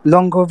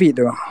long COVID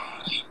tu,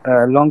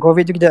 long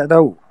COVID tu kita tak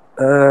tahu.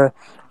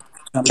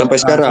 Sampai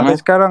sekarang sampai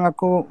sekarang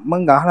aku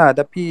mengah lah,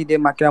 tapi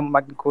dia makin lama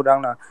makin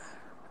kurang lah.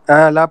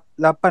 8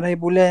 hari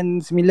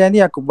bulan 9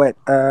 ni aku buat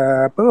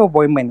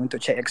appointment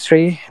untuk check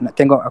x-ray, nak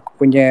tengok aku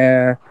punya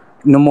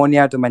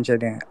pneumonia tu macam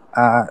mana.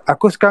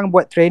 Aku sekarang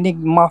buat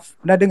training MAF.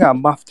 Pernah dengar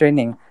MAF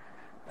training?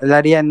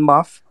 Larian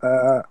MAF,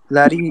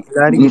 lari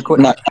ikut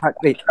heart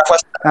rate.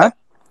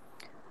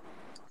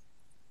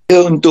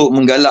 Untuk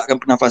menggalakkan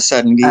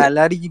pernafasan dia.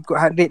 Lari ikut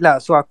heart rate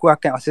lah. So aku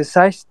akan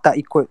exercise tak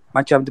ikut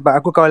macam, sebab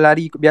aku kalau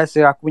lari ikut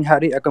biasa, aku punya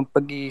heart rate akan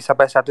pergi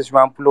sampai 190,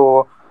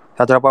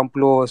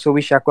 180. So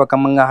which aku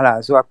akan mengah lah.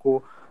 So aku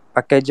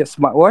pakai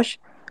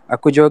smartwatch,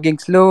 aku jogging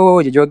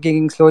slow je,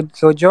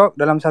 slow jog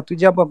dalam 1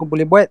 jam pun aku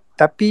boleh buat,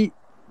 tapi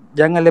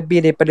jangan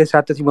lebih daripada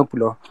 150.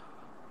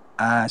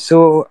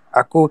 So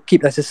aku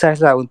keep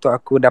exercise lah untuk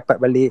aku dapat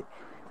balik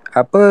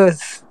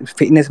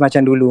fitness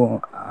macam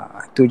dulu.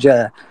 Itu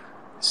je.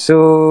 So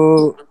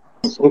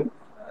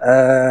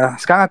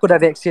sekarang aku dah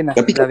vaksin lah.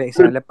 Tapi dah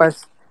vaksin.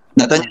 Lepas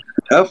nak tanya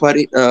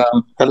Farid,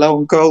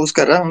 kalau kau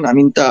sekarang nak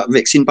minta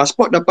vaksin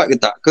pasport, dapat ke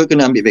tak? Ke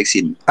kena ambil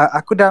vaksin?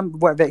 Aku dah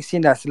buat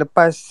vaksin dah.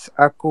 Selepas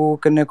aku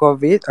kena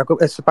COVID,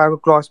 selepas aku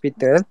keluar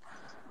hospital,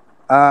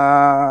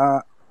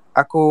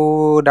 aku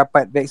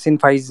dapat vaksin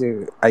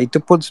Pfizer.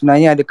 Itu pun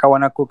sebenarnya ada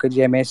kawan aku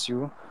kerja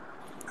MSU,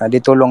 dia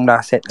tolong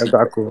dah set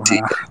untuk aku.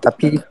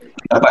 Tapi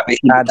dapat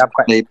vaksin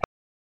dapat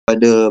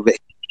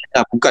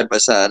vaksin bukan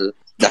pasal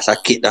dah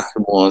sakit dah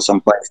semua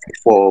sampai stage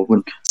 4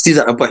 pun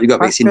still tak dapat juga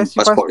vaksin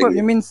pasport lagi.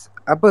 You means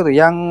apa tu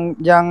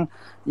yang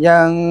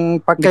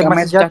pakai Dekat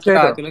masa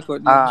sejahtera tu? lah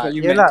kot.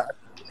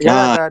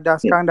 Yelah dah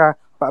sekarang dah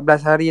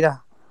 14 hari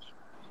dah.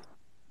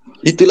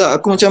 Itulah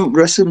aku macam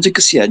rasa macam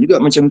kesian juga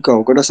macam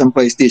kau dah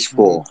sampai stage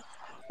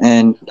 4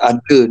 and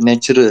ada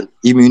natural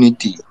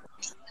immunity.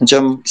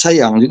 Macam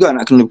sayang juga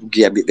nak kena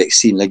pergi ambil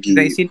vaksin lagi.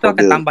 Vaksin tu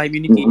akan tambah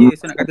immunity je.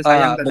 So nak kata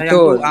sayang tak sayang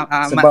tu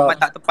amat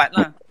tak tepat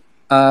lah.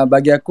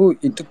 Bagi aku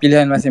itu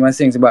pilihan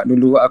masing-masing sebab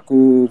dulu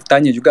aku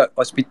tanya juga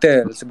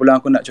hospital sebelum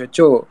aku nak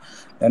cocok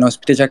dan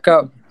hospital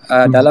cakap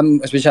dalam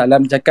hospital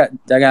alam cakap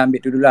jangan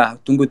ambil dululah,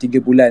 tunggu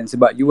 3 bulan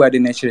sebab you ada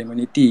natural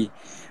immunity.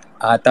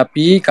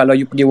 Tapi kalau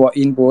you pergi walk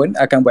in pun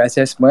akan buat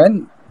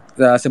assessment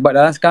sebab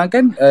dalam sekarang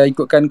kan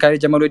ikutkan Khairil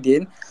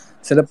Jamaluddin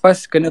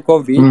selepas kena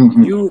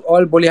COVID you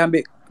all boleh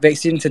ambil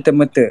vaksin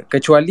serta-merta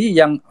kecuali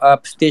yang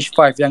stage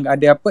 5 yang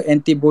ada apa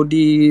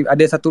antibody,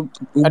 ada satu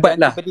ubat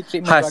lah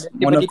khas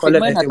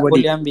monoclonal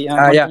antibody.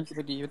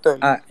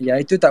 Ya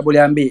itu tak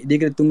boleh ambil, dia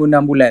kena tunggu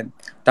 6 bulan.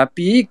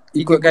 Tapi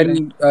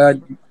ikutkan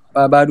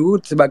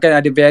baru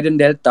sebabkan ada varian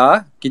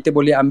Delta, kita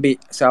boleh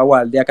ambil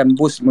seawal, dia akan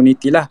boost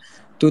immunity lah.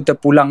 Tu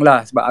terpulang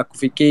lah sebab aku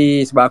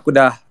fikir sebab aku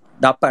dah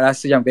dapat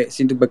rasa yang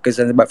vaksin tu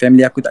berkesan sebab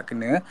family aku tak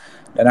kena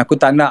dan aku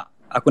tak nak,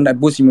 aku nak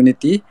boost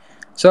immunity.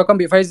 So aku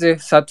ambil Pfizer.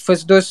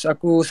 First dose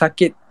aku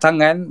sakit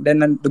tangan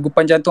dan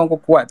degupan jantung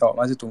aku kuat tau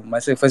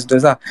masa first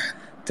dose lah.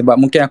 Sebab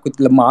mungkin aku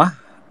lemah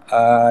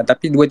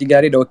tapi 2-3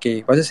 hari dah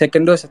okey. Lepas tu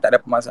second dose tak ada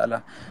apa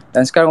masalah.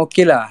 Dan sekarang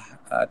okey lah,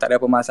 tak ada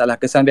apa masalah.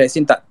 Kesan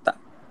vaksin tak.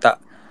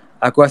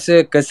 Aku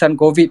rasa kesan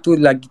COVID tu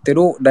lagi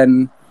teruk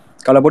dan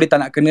kalau boleh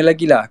tak nak kena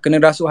lagi lah.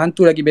 Kena rasuk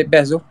hantu lagi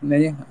best tu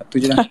sebenarnya.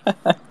 Tu je lah.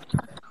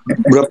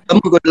 Berapa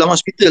lama kau dalam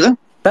hospital lah?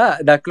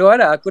 Tak, dah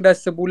keluar dah. Aku dah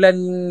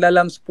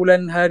dalam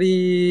 10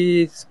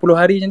 hari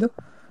macam tu.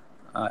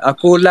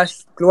 Aku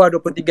last keluar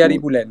 23 hari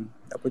bulan.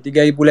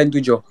 23 hari bulan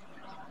 7.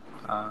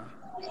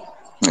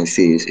 I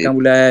see. Sekarang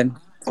bulan.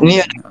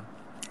 Ni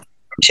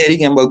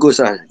sharing yang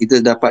bagus lah. Kita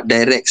dapat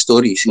direct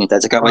story sini.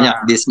 Tak cakap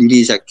banyak. Dia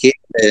sendiri sakit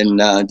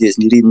dan dia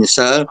sendiri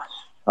menyesal.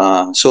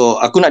 So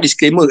aku nak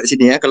disclaimer kat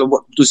sini kalau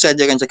buat keputusan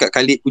jangan cakap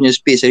Khalid punya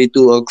space hari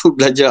tu aku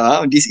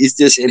belajar. This is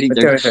just sharing.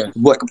 Betul.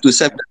 Buat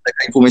keputusan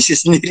berdasarkan informasi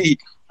sendiri.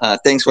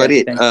 Thanks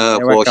Farid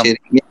for sharing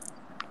ni.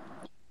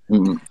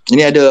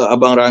 Ini ada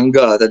Abang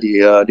Rangga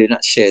tadi, dia nak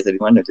share tadi,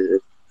 mana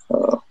dia?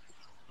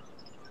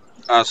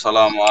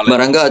 Assalamualaikum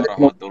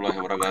warahmatullahi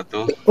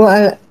wabarakatuh.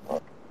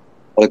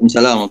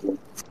 Waalaikumsalam.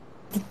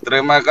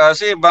 Terima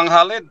kasih Bang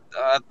Khalid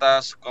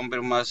atas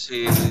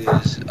konfirmasi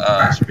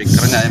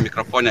speakernya,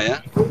 mikrofonnya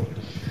ya.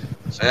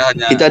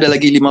 Kita ada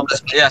lagi 15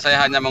 menit. Ya,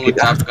 saya hanya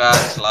mengucapkan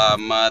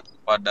selamat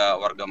kepada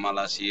warga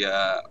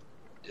Malaysia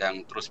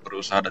yang terus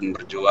berusaha dan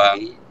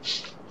berjuang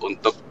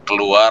untuk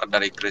keluar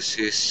dari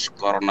krisis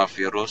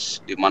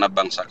coronavirus, di mana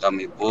bangsa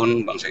kami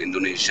pun, bangsa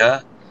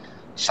Indonesia,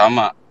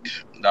 sama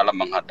dalam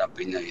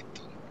menghadapinya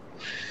itu.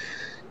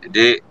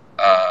 Jadi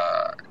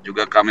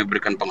juga kami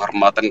berikan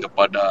penghormatan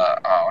kepada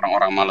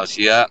orang-orang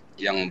Malaysia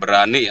yang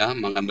berani ya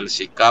mengambil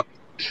sikap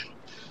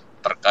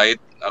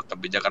terkait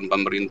kebijakan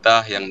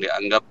pemerintah yang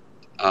dianggap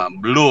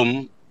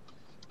belum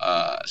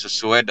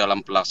sesuai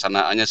dalam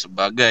pelaksanaannya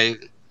sebagai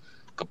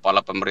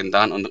kepala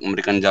pemerintahan untuk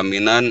memberikan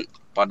jaminan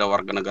pada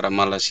warga negara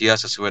Malaysia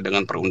sesuai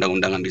dengan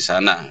perundang-undangan di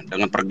sana.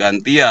 Dengan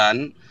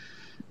pergantian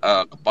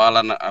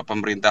kepala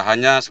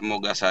pemerintahannya,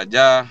 semoga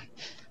saja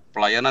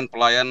pelayanan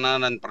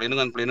dan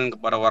perlindungan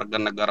kepada warga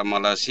negara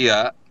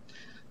Malaysia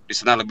di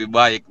sana lebih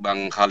baik,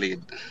 Bang Khalid.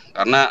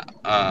 Karena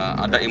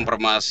ada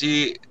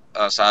informasi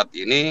saat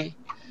ini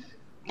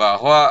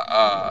bahwa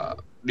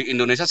di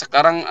Indonesia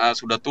sekarang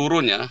sudah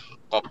turun ya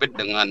COVID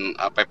dengan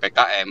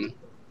PPKM.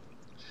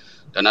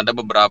 Dan ada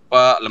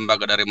beberapa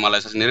lembaga dari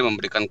Malaysia sendiri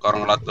memberikan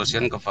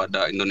congratulation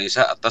kepada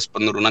Indonesia atas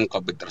penurunan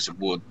COVID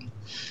tersebut.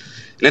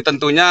 Ini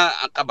tentunya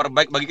kabar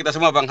baik bagi kita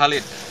semua, Bang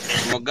Khalid.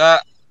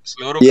 Semoga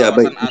seluruh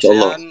kawasan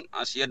ASEAN,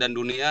 Asia dan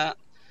dunia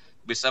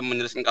bisa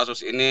menyelesaikan kasus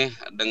ini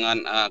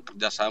dengan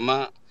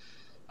kerjasama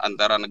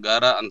antara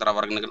negara, antara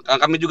warga negara.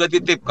 Kami juga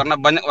titip karena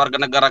banyak warga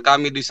negara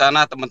kami di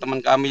sana,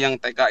 teman-teman kami yang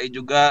TKI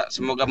juga,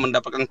 semoga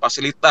mendapatkan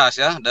fasilitas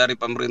ya dari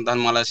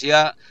pemerintahan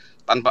Malaysia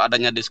tanpa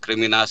adanya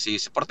diskriminasi.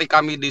 Seperti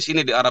kami di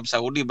sini di Arab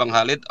Saudi, Bang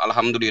Khalid,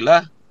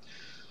 alhamdulillah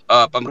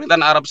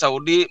pemerintahan Arab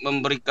Saudi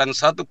memberikan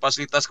satu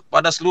fasilitas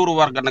kepada seluruh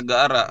warga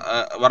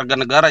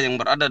negara yang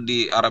berada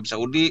di Arab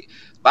Saudi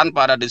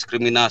tanpa ada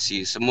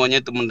diskriminasi.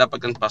 Semuanya itu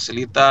mendapatkan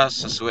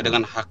fasilitas sesuai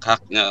dengan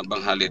hak-haknya,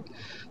 Bang Khalid.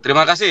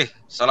 Terima kasih.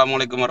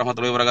 Assalamualaikum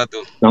warahmatullahi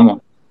wabarakatuh.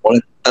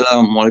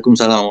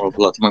 Waalaikumsalam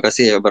warahmatullahi. Terima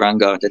kasih ya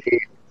Barangga. Jadi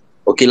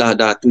okeylah,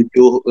 dah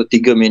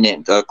 3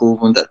 minit. Aku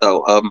pun tak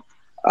tahu.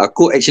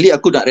 Aku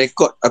dah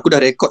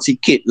rekod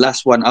sikit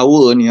last 1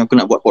 hour ni. Aku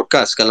nak buat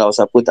podcast. Kalau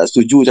siapa tak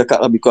setuju cakap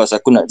lah, because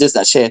aku nak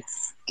share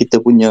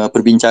kita punya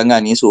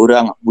perbincangan ni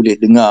seorang boleh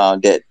dengar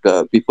that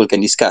people can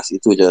discuss,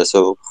 itu je.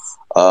 So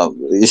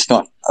it's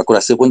not, aku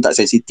rasa pun tak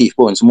sensitif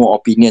pun, semua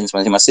opinions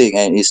masing-masing,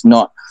 and it's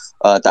not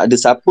tak ada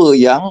siapa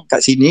yang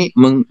kat sini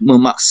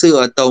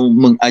memaksa atau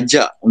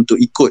mengajak untuk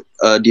ikut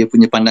dia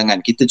punya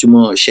pandangan. Kita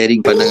cuma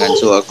sharing pandangan.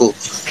 So aku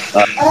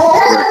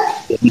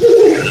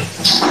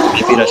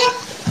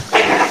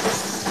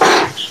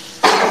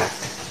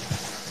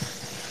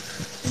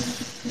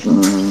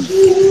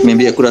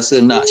maybe aku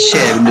rasa nak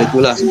share benda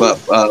tu lah, sebab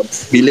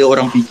bila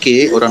orang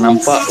fikir, orang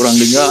nampak, orang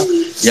dengar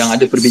yang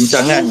ada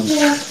perbincangan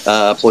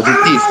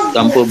positif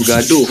tanpa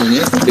bergaduh ni,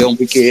 dia orang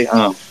fikir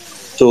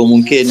so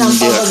mungkin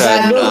tanpa dia akan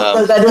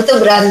bergaduh tu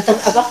berantem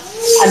apa,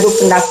 adu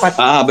pendapat,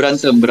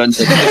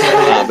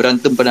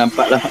 berantem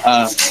pendapat lah,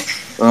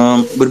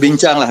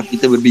 berbincang lah,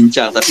 kita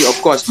berbincang. Tapi of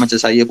course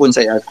macam saya pun,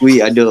 saya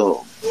akui ada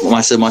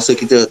masa-masa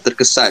kita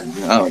terkesan,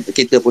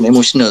 kita pun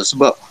emotional,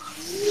 sebab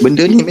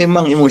benda ni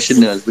memang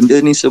emotional. Benda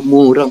ni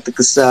semua orang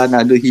terkesan,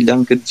 ada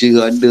hilang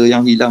kerja, ada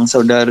yang hilang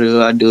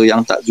saudara, ada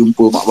yang tak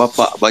jumpa mak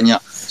bapak banyak.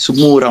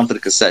 Semua orang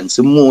terkesan,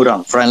 semua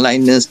orang,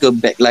 frontliners ke,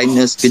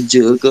 backliners,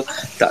 kerja ke,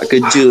 tak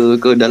kerja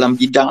ke, dalam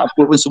bidang apa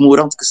pun, semua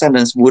orang terkesan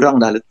dan semua orang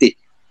dah letih.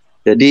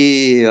 Jadi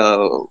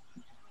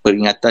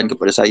peringatan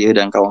kepada saya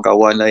dan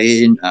kawan-kawan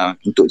lain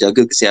untuk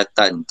jaga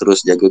kesihatan,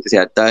 terus jaga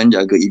kesihatan,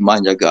 jaga iman,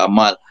 jaga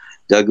amal,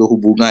 jaga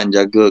hubungan,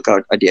 jaga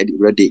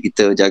adik-adik-beradik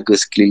kita, jaga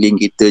sekeliling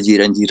kita,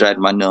 jiran-jiran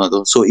mana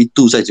tu. So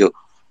itu saja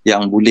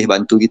yang boleh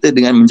bantu kita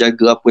dengan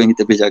menjaga apa yang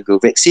kita boleh jaga.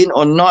 Vaksin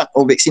or not,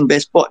 or vaksin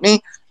passport ni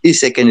is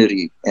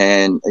secondary,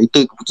 and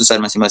itu keputusan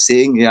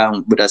masing-masing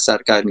yang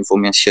berdasarkan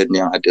information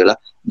yang ada lah.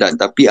 Dan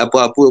tapi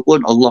apa-apa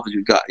pun Allah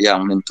juga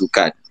yang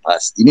menentukan.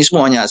 Ini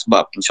semua hanya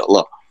sebab,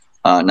 insyaAllah.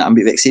 Nak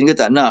ambil vaksin ke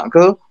tak nak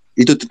ke,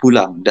 itu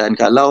terpulang. Dan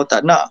kalau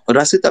tak nak,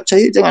 rasa tak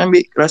percaya, jangan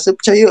ambil. Rasa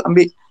percaya,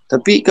 ambil.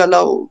 Tapi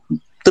kalau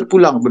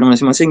terpulang kepada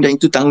masing-masing, dan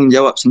itu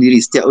tanggungjawab sendiri.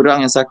 Setiap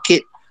orang yang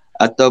sakit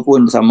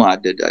ataupun sama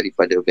ada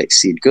daripada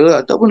vaksin ke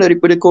ataupun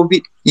daripada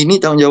COVID,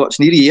 ini tanggungjawab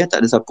sendiri ya,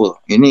 tak ada siapa.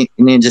 Ini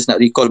just nak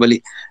recall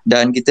balik.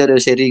 Dan kita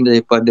ada sharing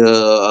daripada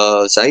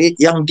Syed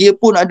yang dia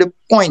pun ada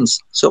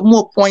points.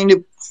 Semua point dia,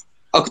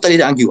 aku tak boleh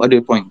nak argue, ada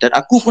point. Dan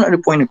aku pun ada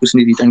point aku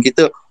sendiri, dan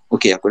kita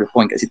okay, aku ada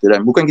point kat situ,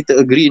 dan bukan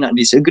kita agree nak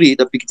disagree,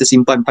 tapi kita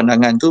simpan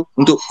pandangan tu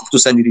untuk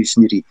keputusan diri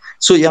sendiri.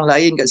 So yang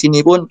lain kat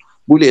sini pun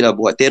bolehlah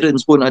buat.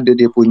 Terence pun ada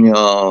dia punya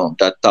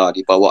data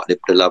dibawa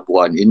daripada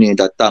Labuan. Ini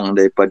datang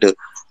daripada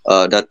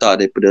data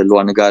daripada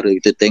luar negara.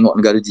 Kita tengok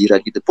negara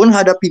jiran kita pun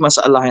hadapi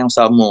masalah yang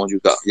sama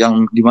juga,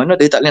 yang di mana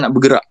dia tak boleh nak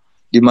bergerak,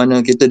 di mana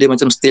dia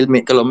macam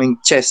stalemate. Kalau main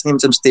chess ni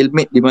macam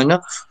stalemate, di mana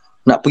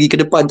nak pergi ke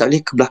depan tak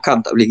boleh, ke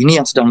belakang tak boleh.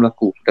 Ini yang sedang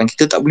berlaku, dan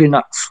kita tak boleh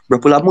nak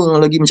berapa lama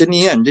lagi macam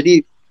ni kan.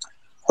 Jadi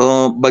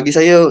bagi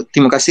saya,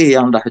 terima kasih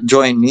yang dah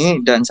join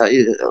ni, dan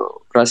saya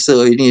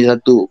rasa ini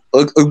satu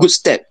a good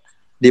step,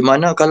 di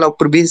mana kalau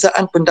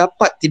perbezaan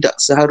pendapat tidak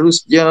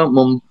seharusnya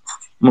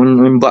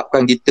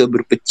menyebabkan kita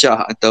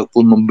berpecah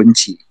ataupun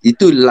membenci.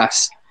 Itu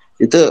last.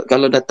 Kita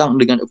kalau datang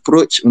dengan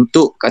approach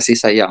untuk kasih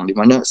sayang, di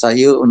mana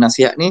saya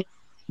nasihat ni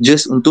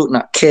just untuk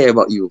nak care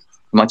about you.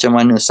 Macam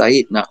mana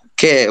Syed nak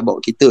care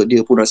about kita,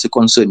 dia pun rasa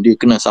concern, dia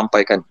kena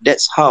sampaikan.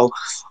 That's how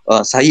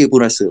saya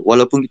pun rasa.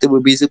 Walaupun kita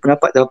berbeza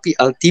pendapat, tapi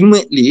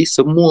ultimately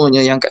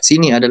semuanya yang kat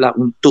sini adalah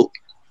untuk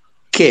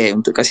care,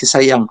 untuk kasih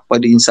sayang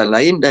kepada insan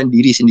lain dan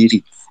diri sendiri.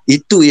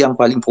 Itu yang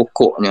paling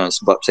pokoknya.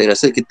 Sebab saya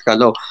rasa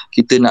kalau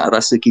kita nak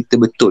rasa kita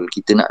betul,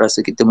 kita nak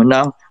rasa kita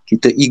menang,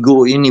 kita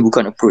ego, ini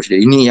bukan approach dia.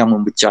 Ini yang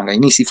membecahkan,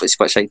 ini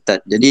sifat-sifat syaitan.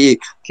 Jadi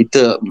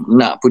kita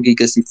nak pergi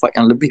ke sifat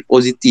yang lebih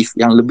positif,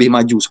 yang lebih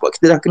maju, sebab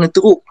kita dah kena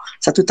teruk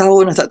 1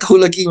 tahun dah tak tahu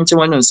lagi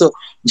macam mana. So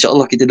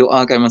insyaAllah kita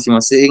doakan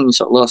masing-masing.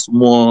 InsyaAllah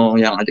semua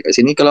yang ada kat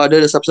sini, kalau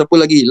ada siapa-siapa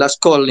lagi last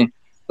call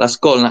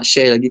nak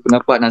share lagi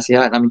pendapat,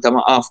 nasihat, nak minta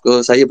maaf ke,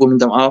 saya pun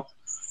minta maaf,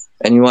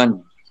 anyone.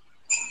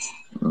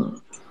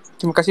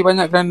 Terima kasih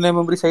banyak kerana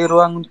memberi saya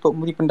ruang untuk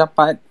memberi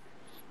pendapat.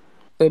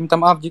 Saya minta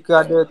maaf jika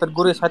ada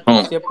terguris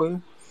hati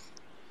siapa.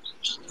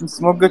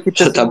 Semoga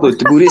kita tak apa,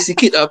 terguris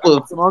sikit tak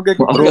apa. Semoga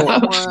kita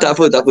tak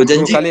apa,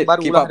 janji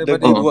barulah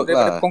daripada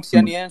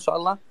perkongsian ni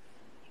insya-Allah.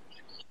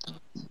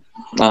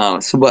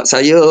 Sebab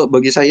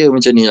bagi saya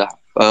macam ni lah.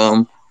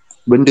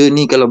 Benda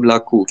ni kalau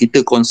berlaku,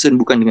 kita concern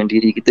bukan dengan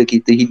diri kita,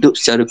 kita hidup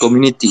secara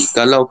community.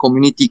 Kalau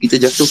community kita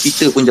jatuh,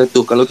 kita pun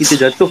jatuh. Kalau kita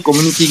jatuh,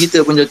 community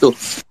kita pun jatuh.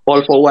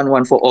 All for one,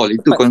 one for all.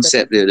 Itu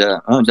konsep dia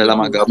dalam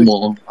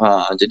agama.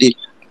 Jadi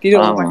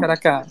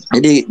masyarakat.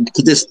 Jadi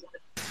kita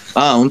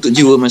untuk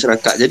jiwa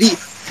masyarakat. Jadi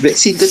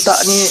vaksin ke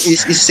tak ni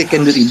is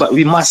secondary, but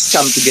we must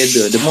come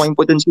together. The more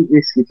important thing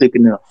is kita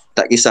kena,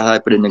 tak kisah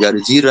daripada negara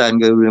jiran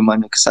ke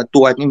mana,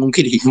 kesatuan ni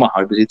mungkin hikmah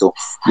daripada situ.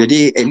 Jadi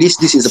at least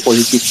this is a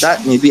positive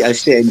start. Maybe I'll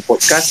share in the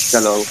podcast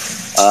kalau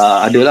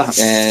adalah,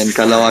 and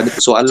kalau ada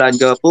persoalan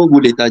ke apa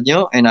boleh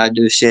tanya, and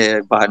ada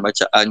share bahan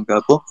bacaan ke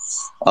apa.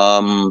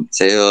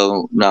 Saya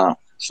nak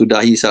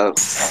sudahi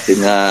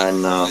dengan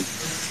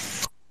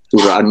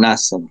surah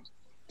An-Nas.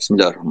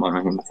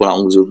 Bismillahirrahmanirrahim. Qul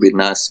a'udzu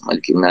binnas,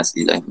 malikin nas,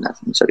 ilahin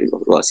nas, min syarri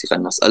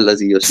wasifan nas,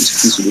 allazi yuwaswisu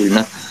fi sudurin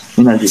nas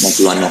minal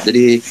jinnati wan nas.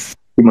 Jadi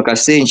Terima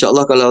kasih.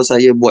 InsyaAllah kalau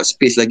saya buat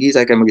space lagi,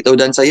 saya akan beritahu.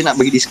 Dan saya nak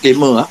bagi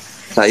disclaimer,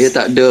 saya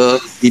tak ada,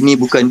 ini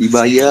bukan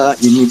dibayar,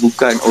 ini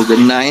bukan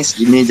organize,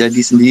 ini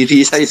jadi sendiri.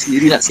 Saya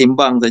sendiri nak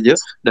sembang saja,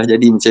 dah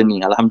jadi macam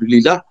ni.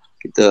 Alhamdulillah,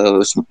 kita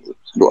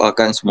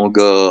doakan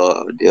semoga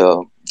dia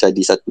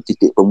jadi satu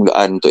titik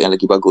permulaan untuk yang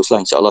lagi bagus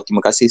lah. InsyaAllah.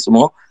 Terima kasih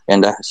semua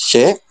yang dah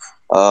share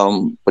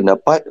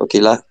pendapat.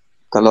 Okeylah,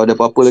 kalau ada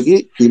apa-apa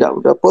lagi,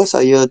 tidak ada apa,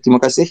 saya terima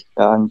kasih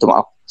dan minta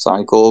maaf.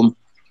 Assalamualaikum.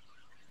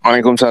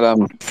 Waalaikumsalam.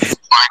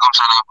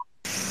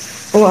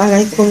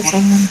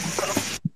 Waalaikumsalam.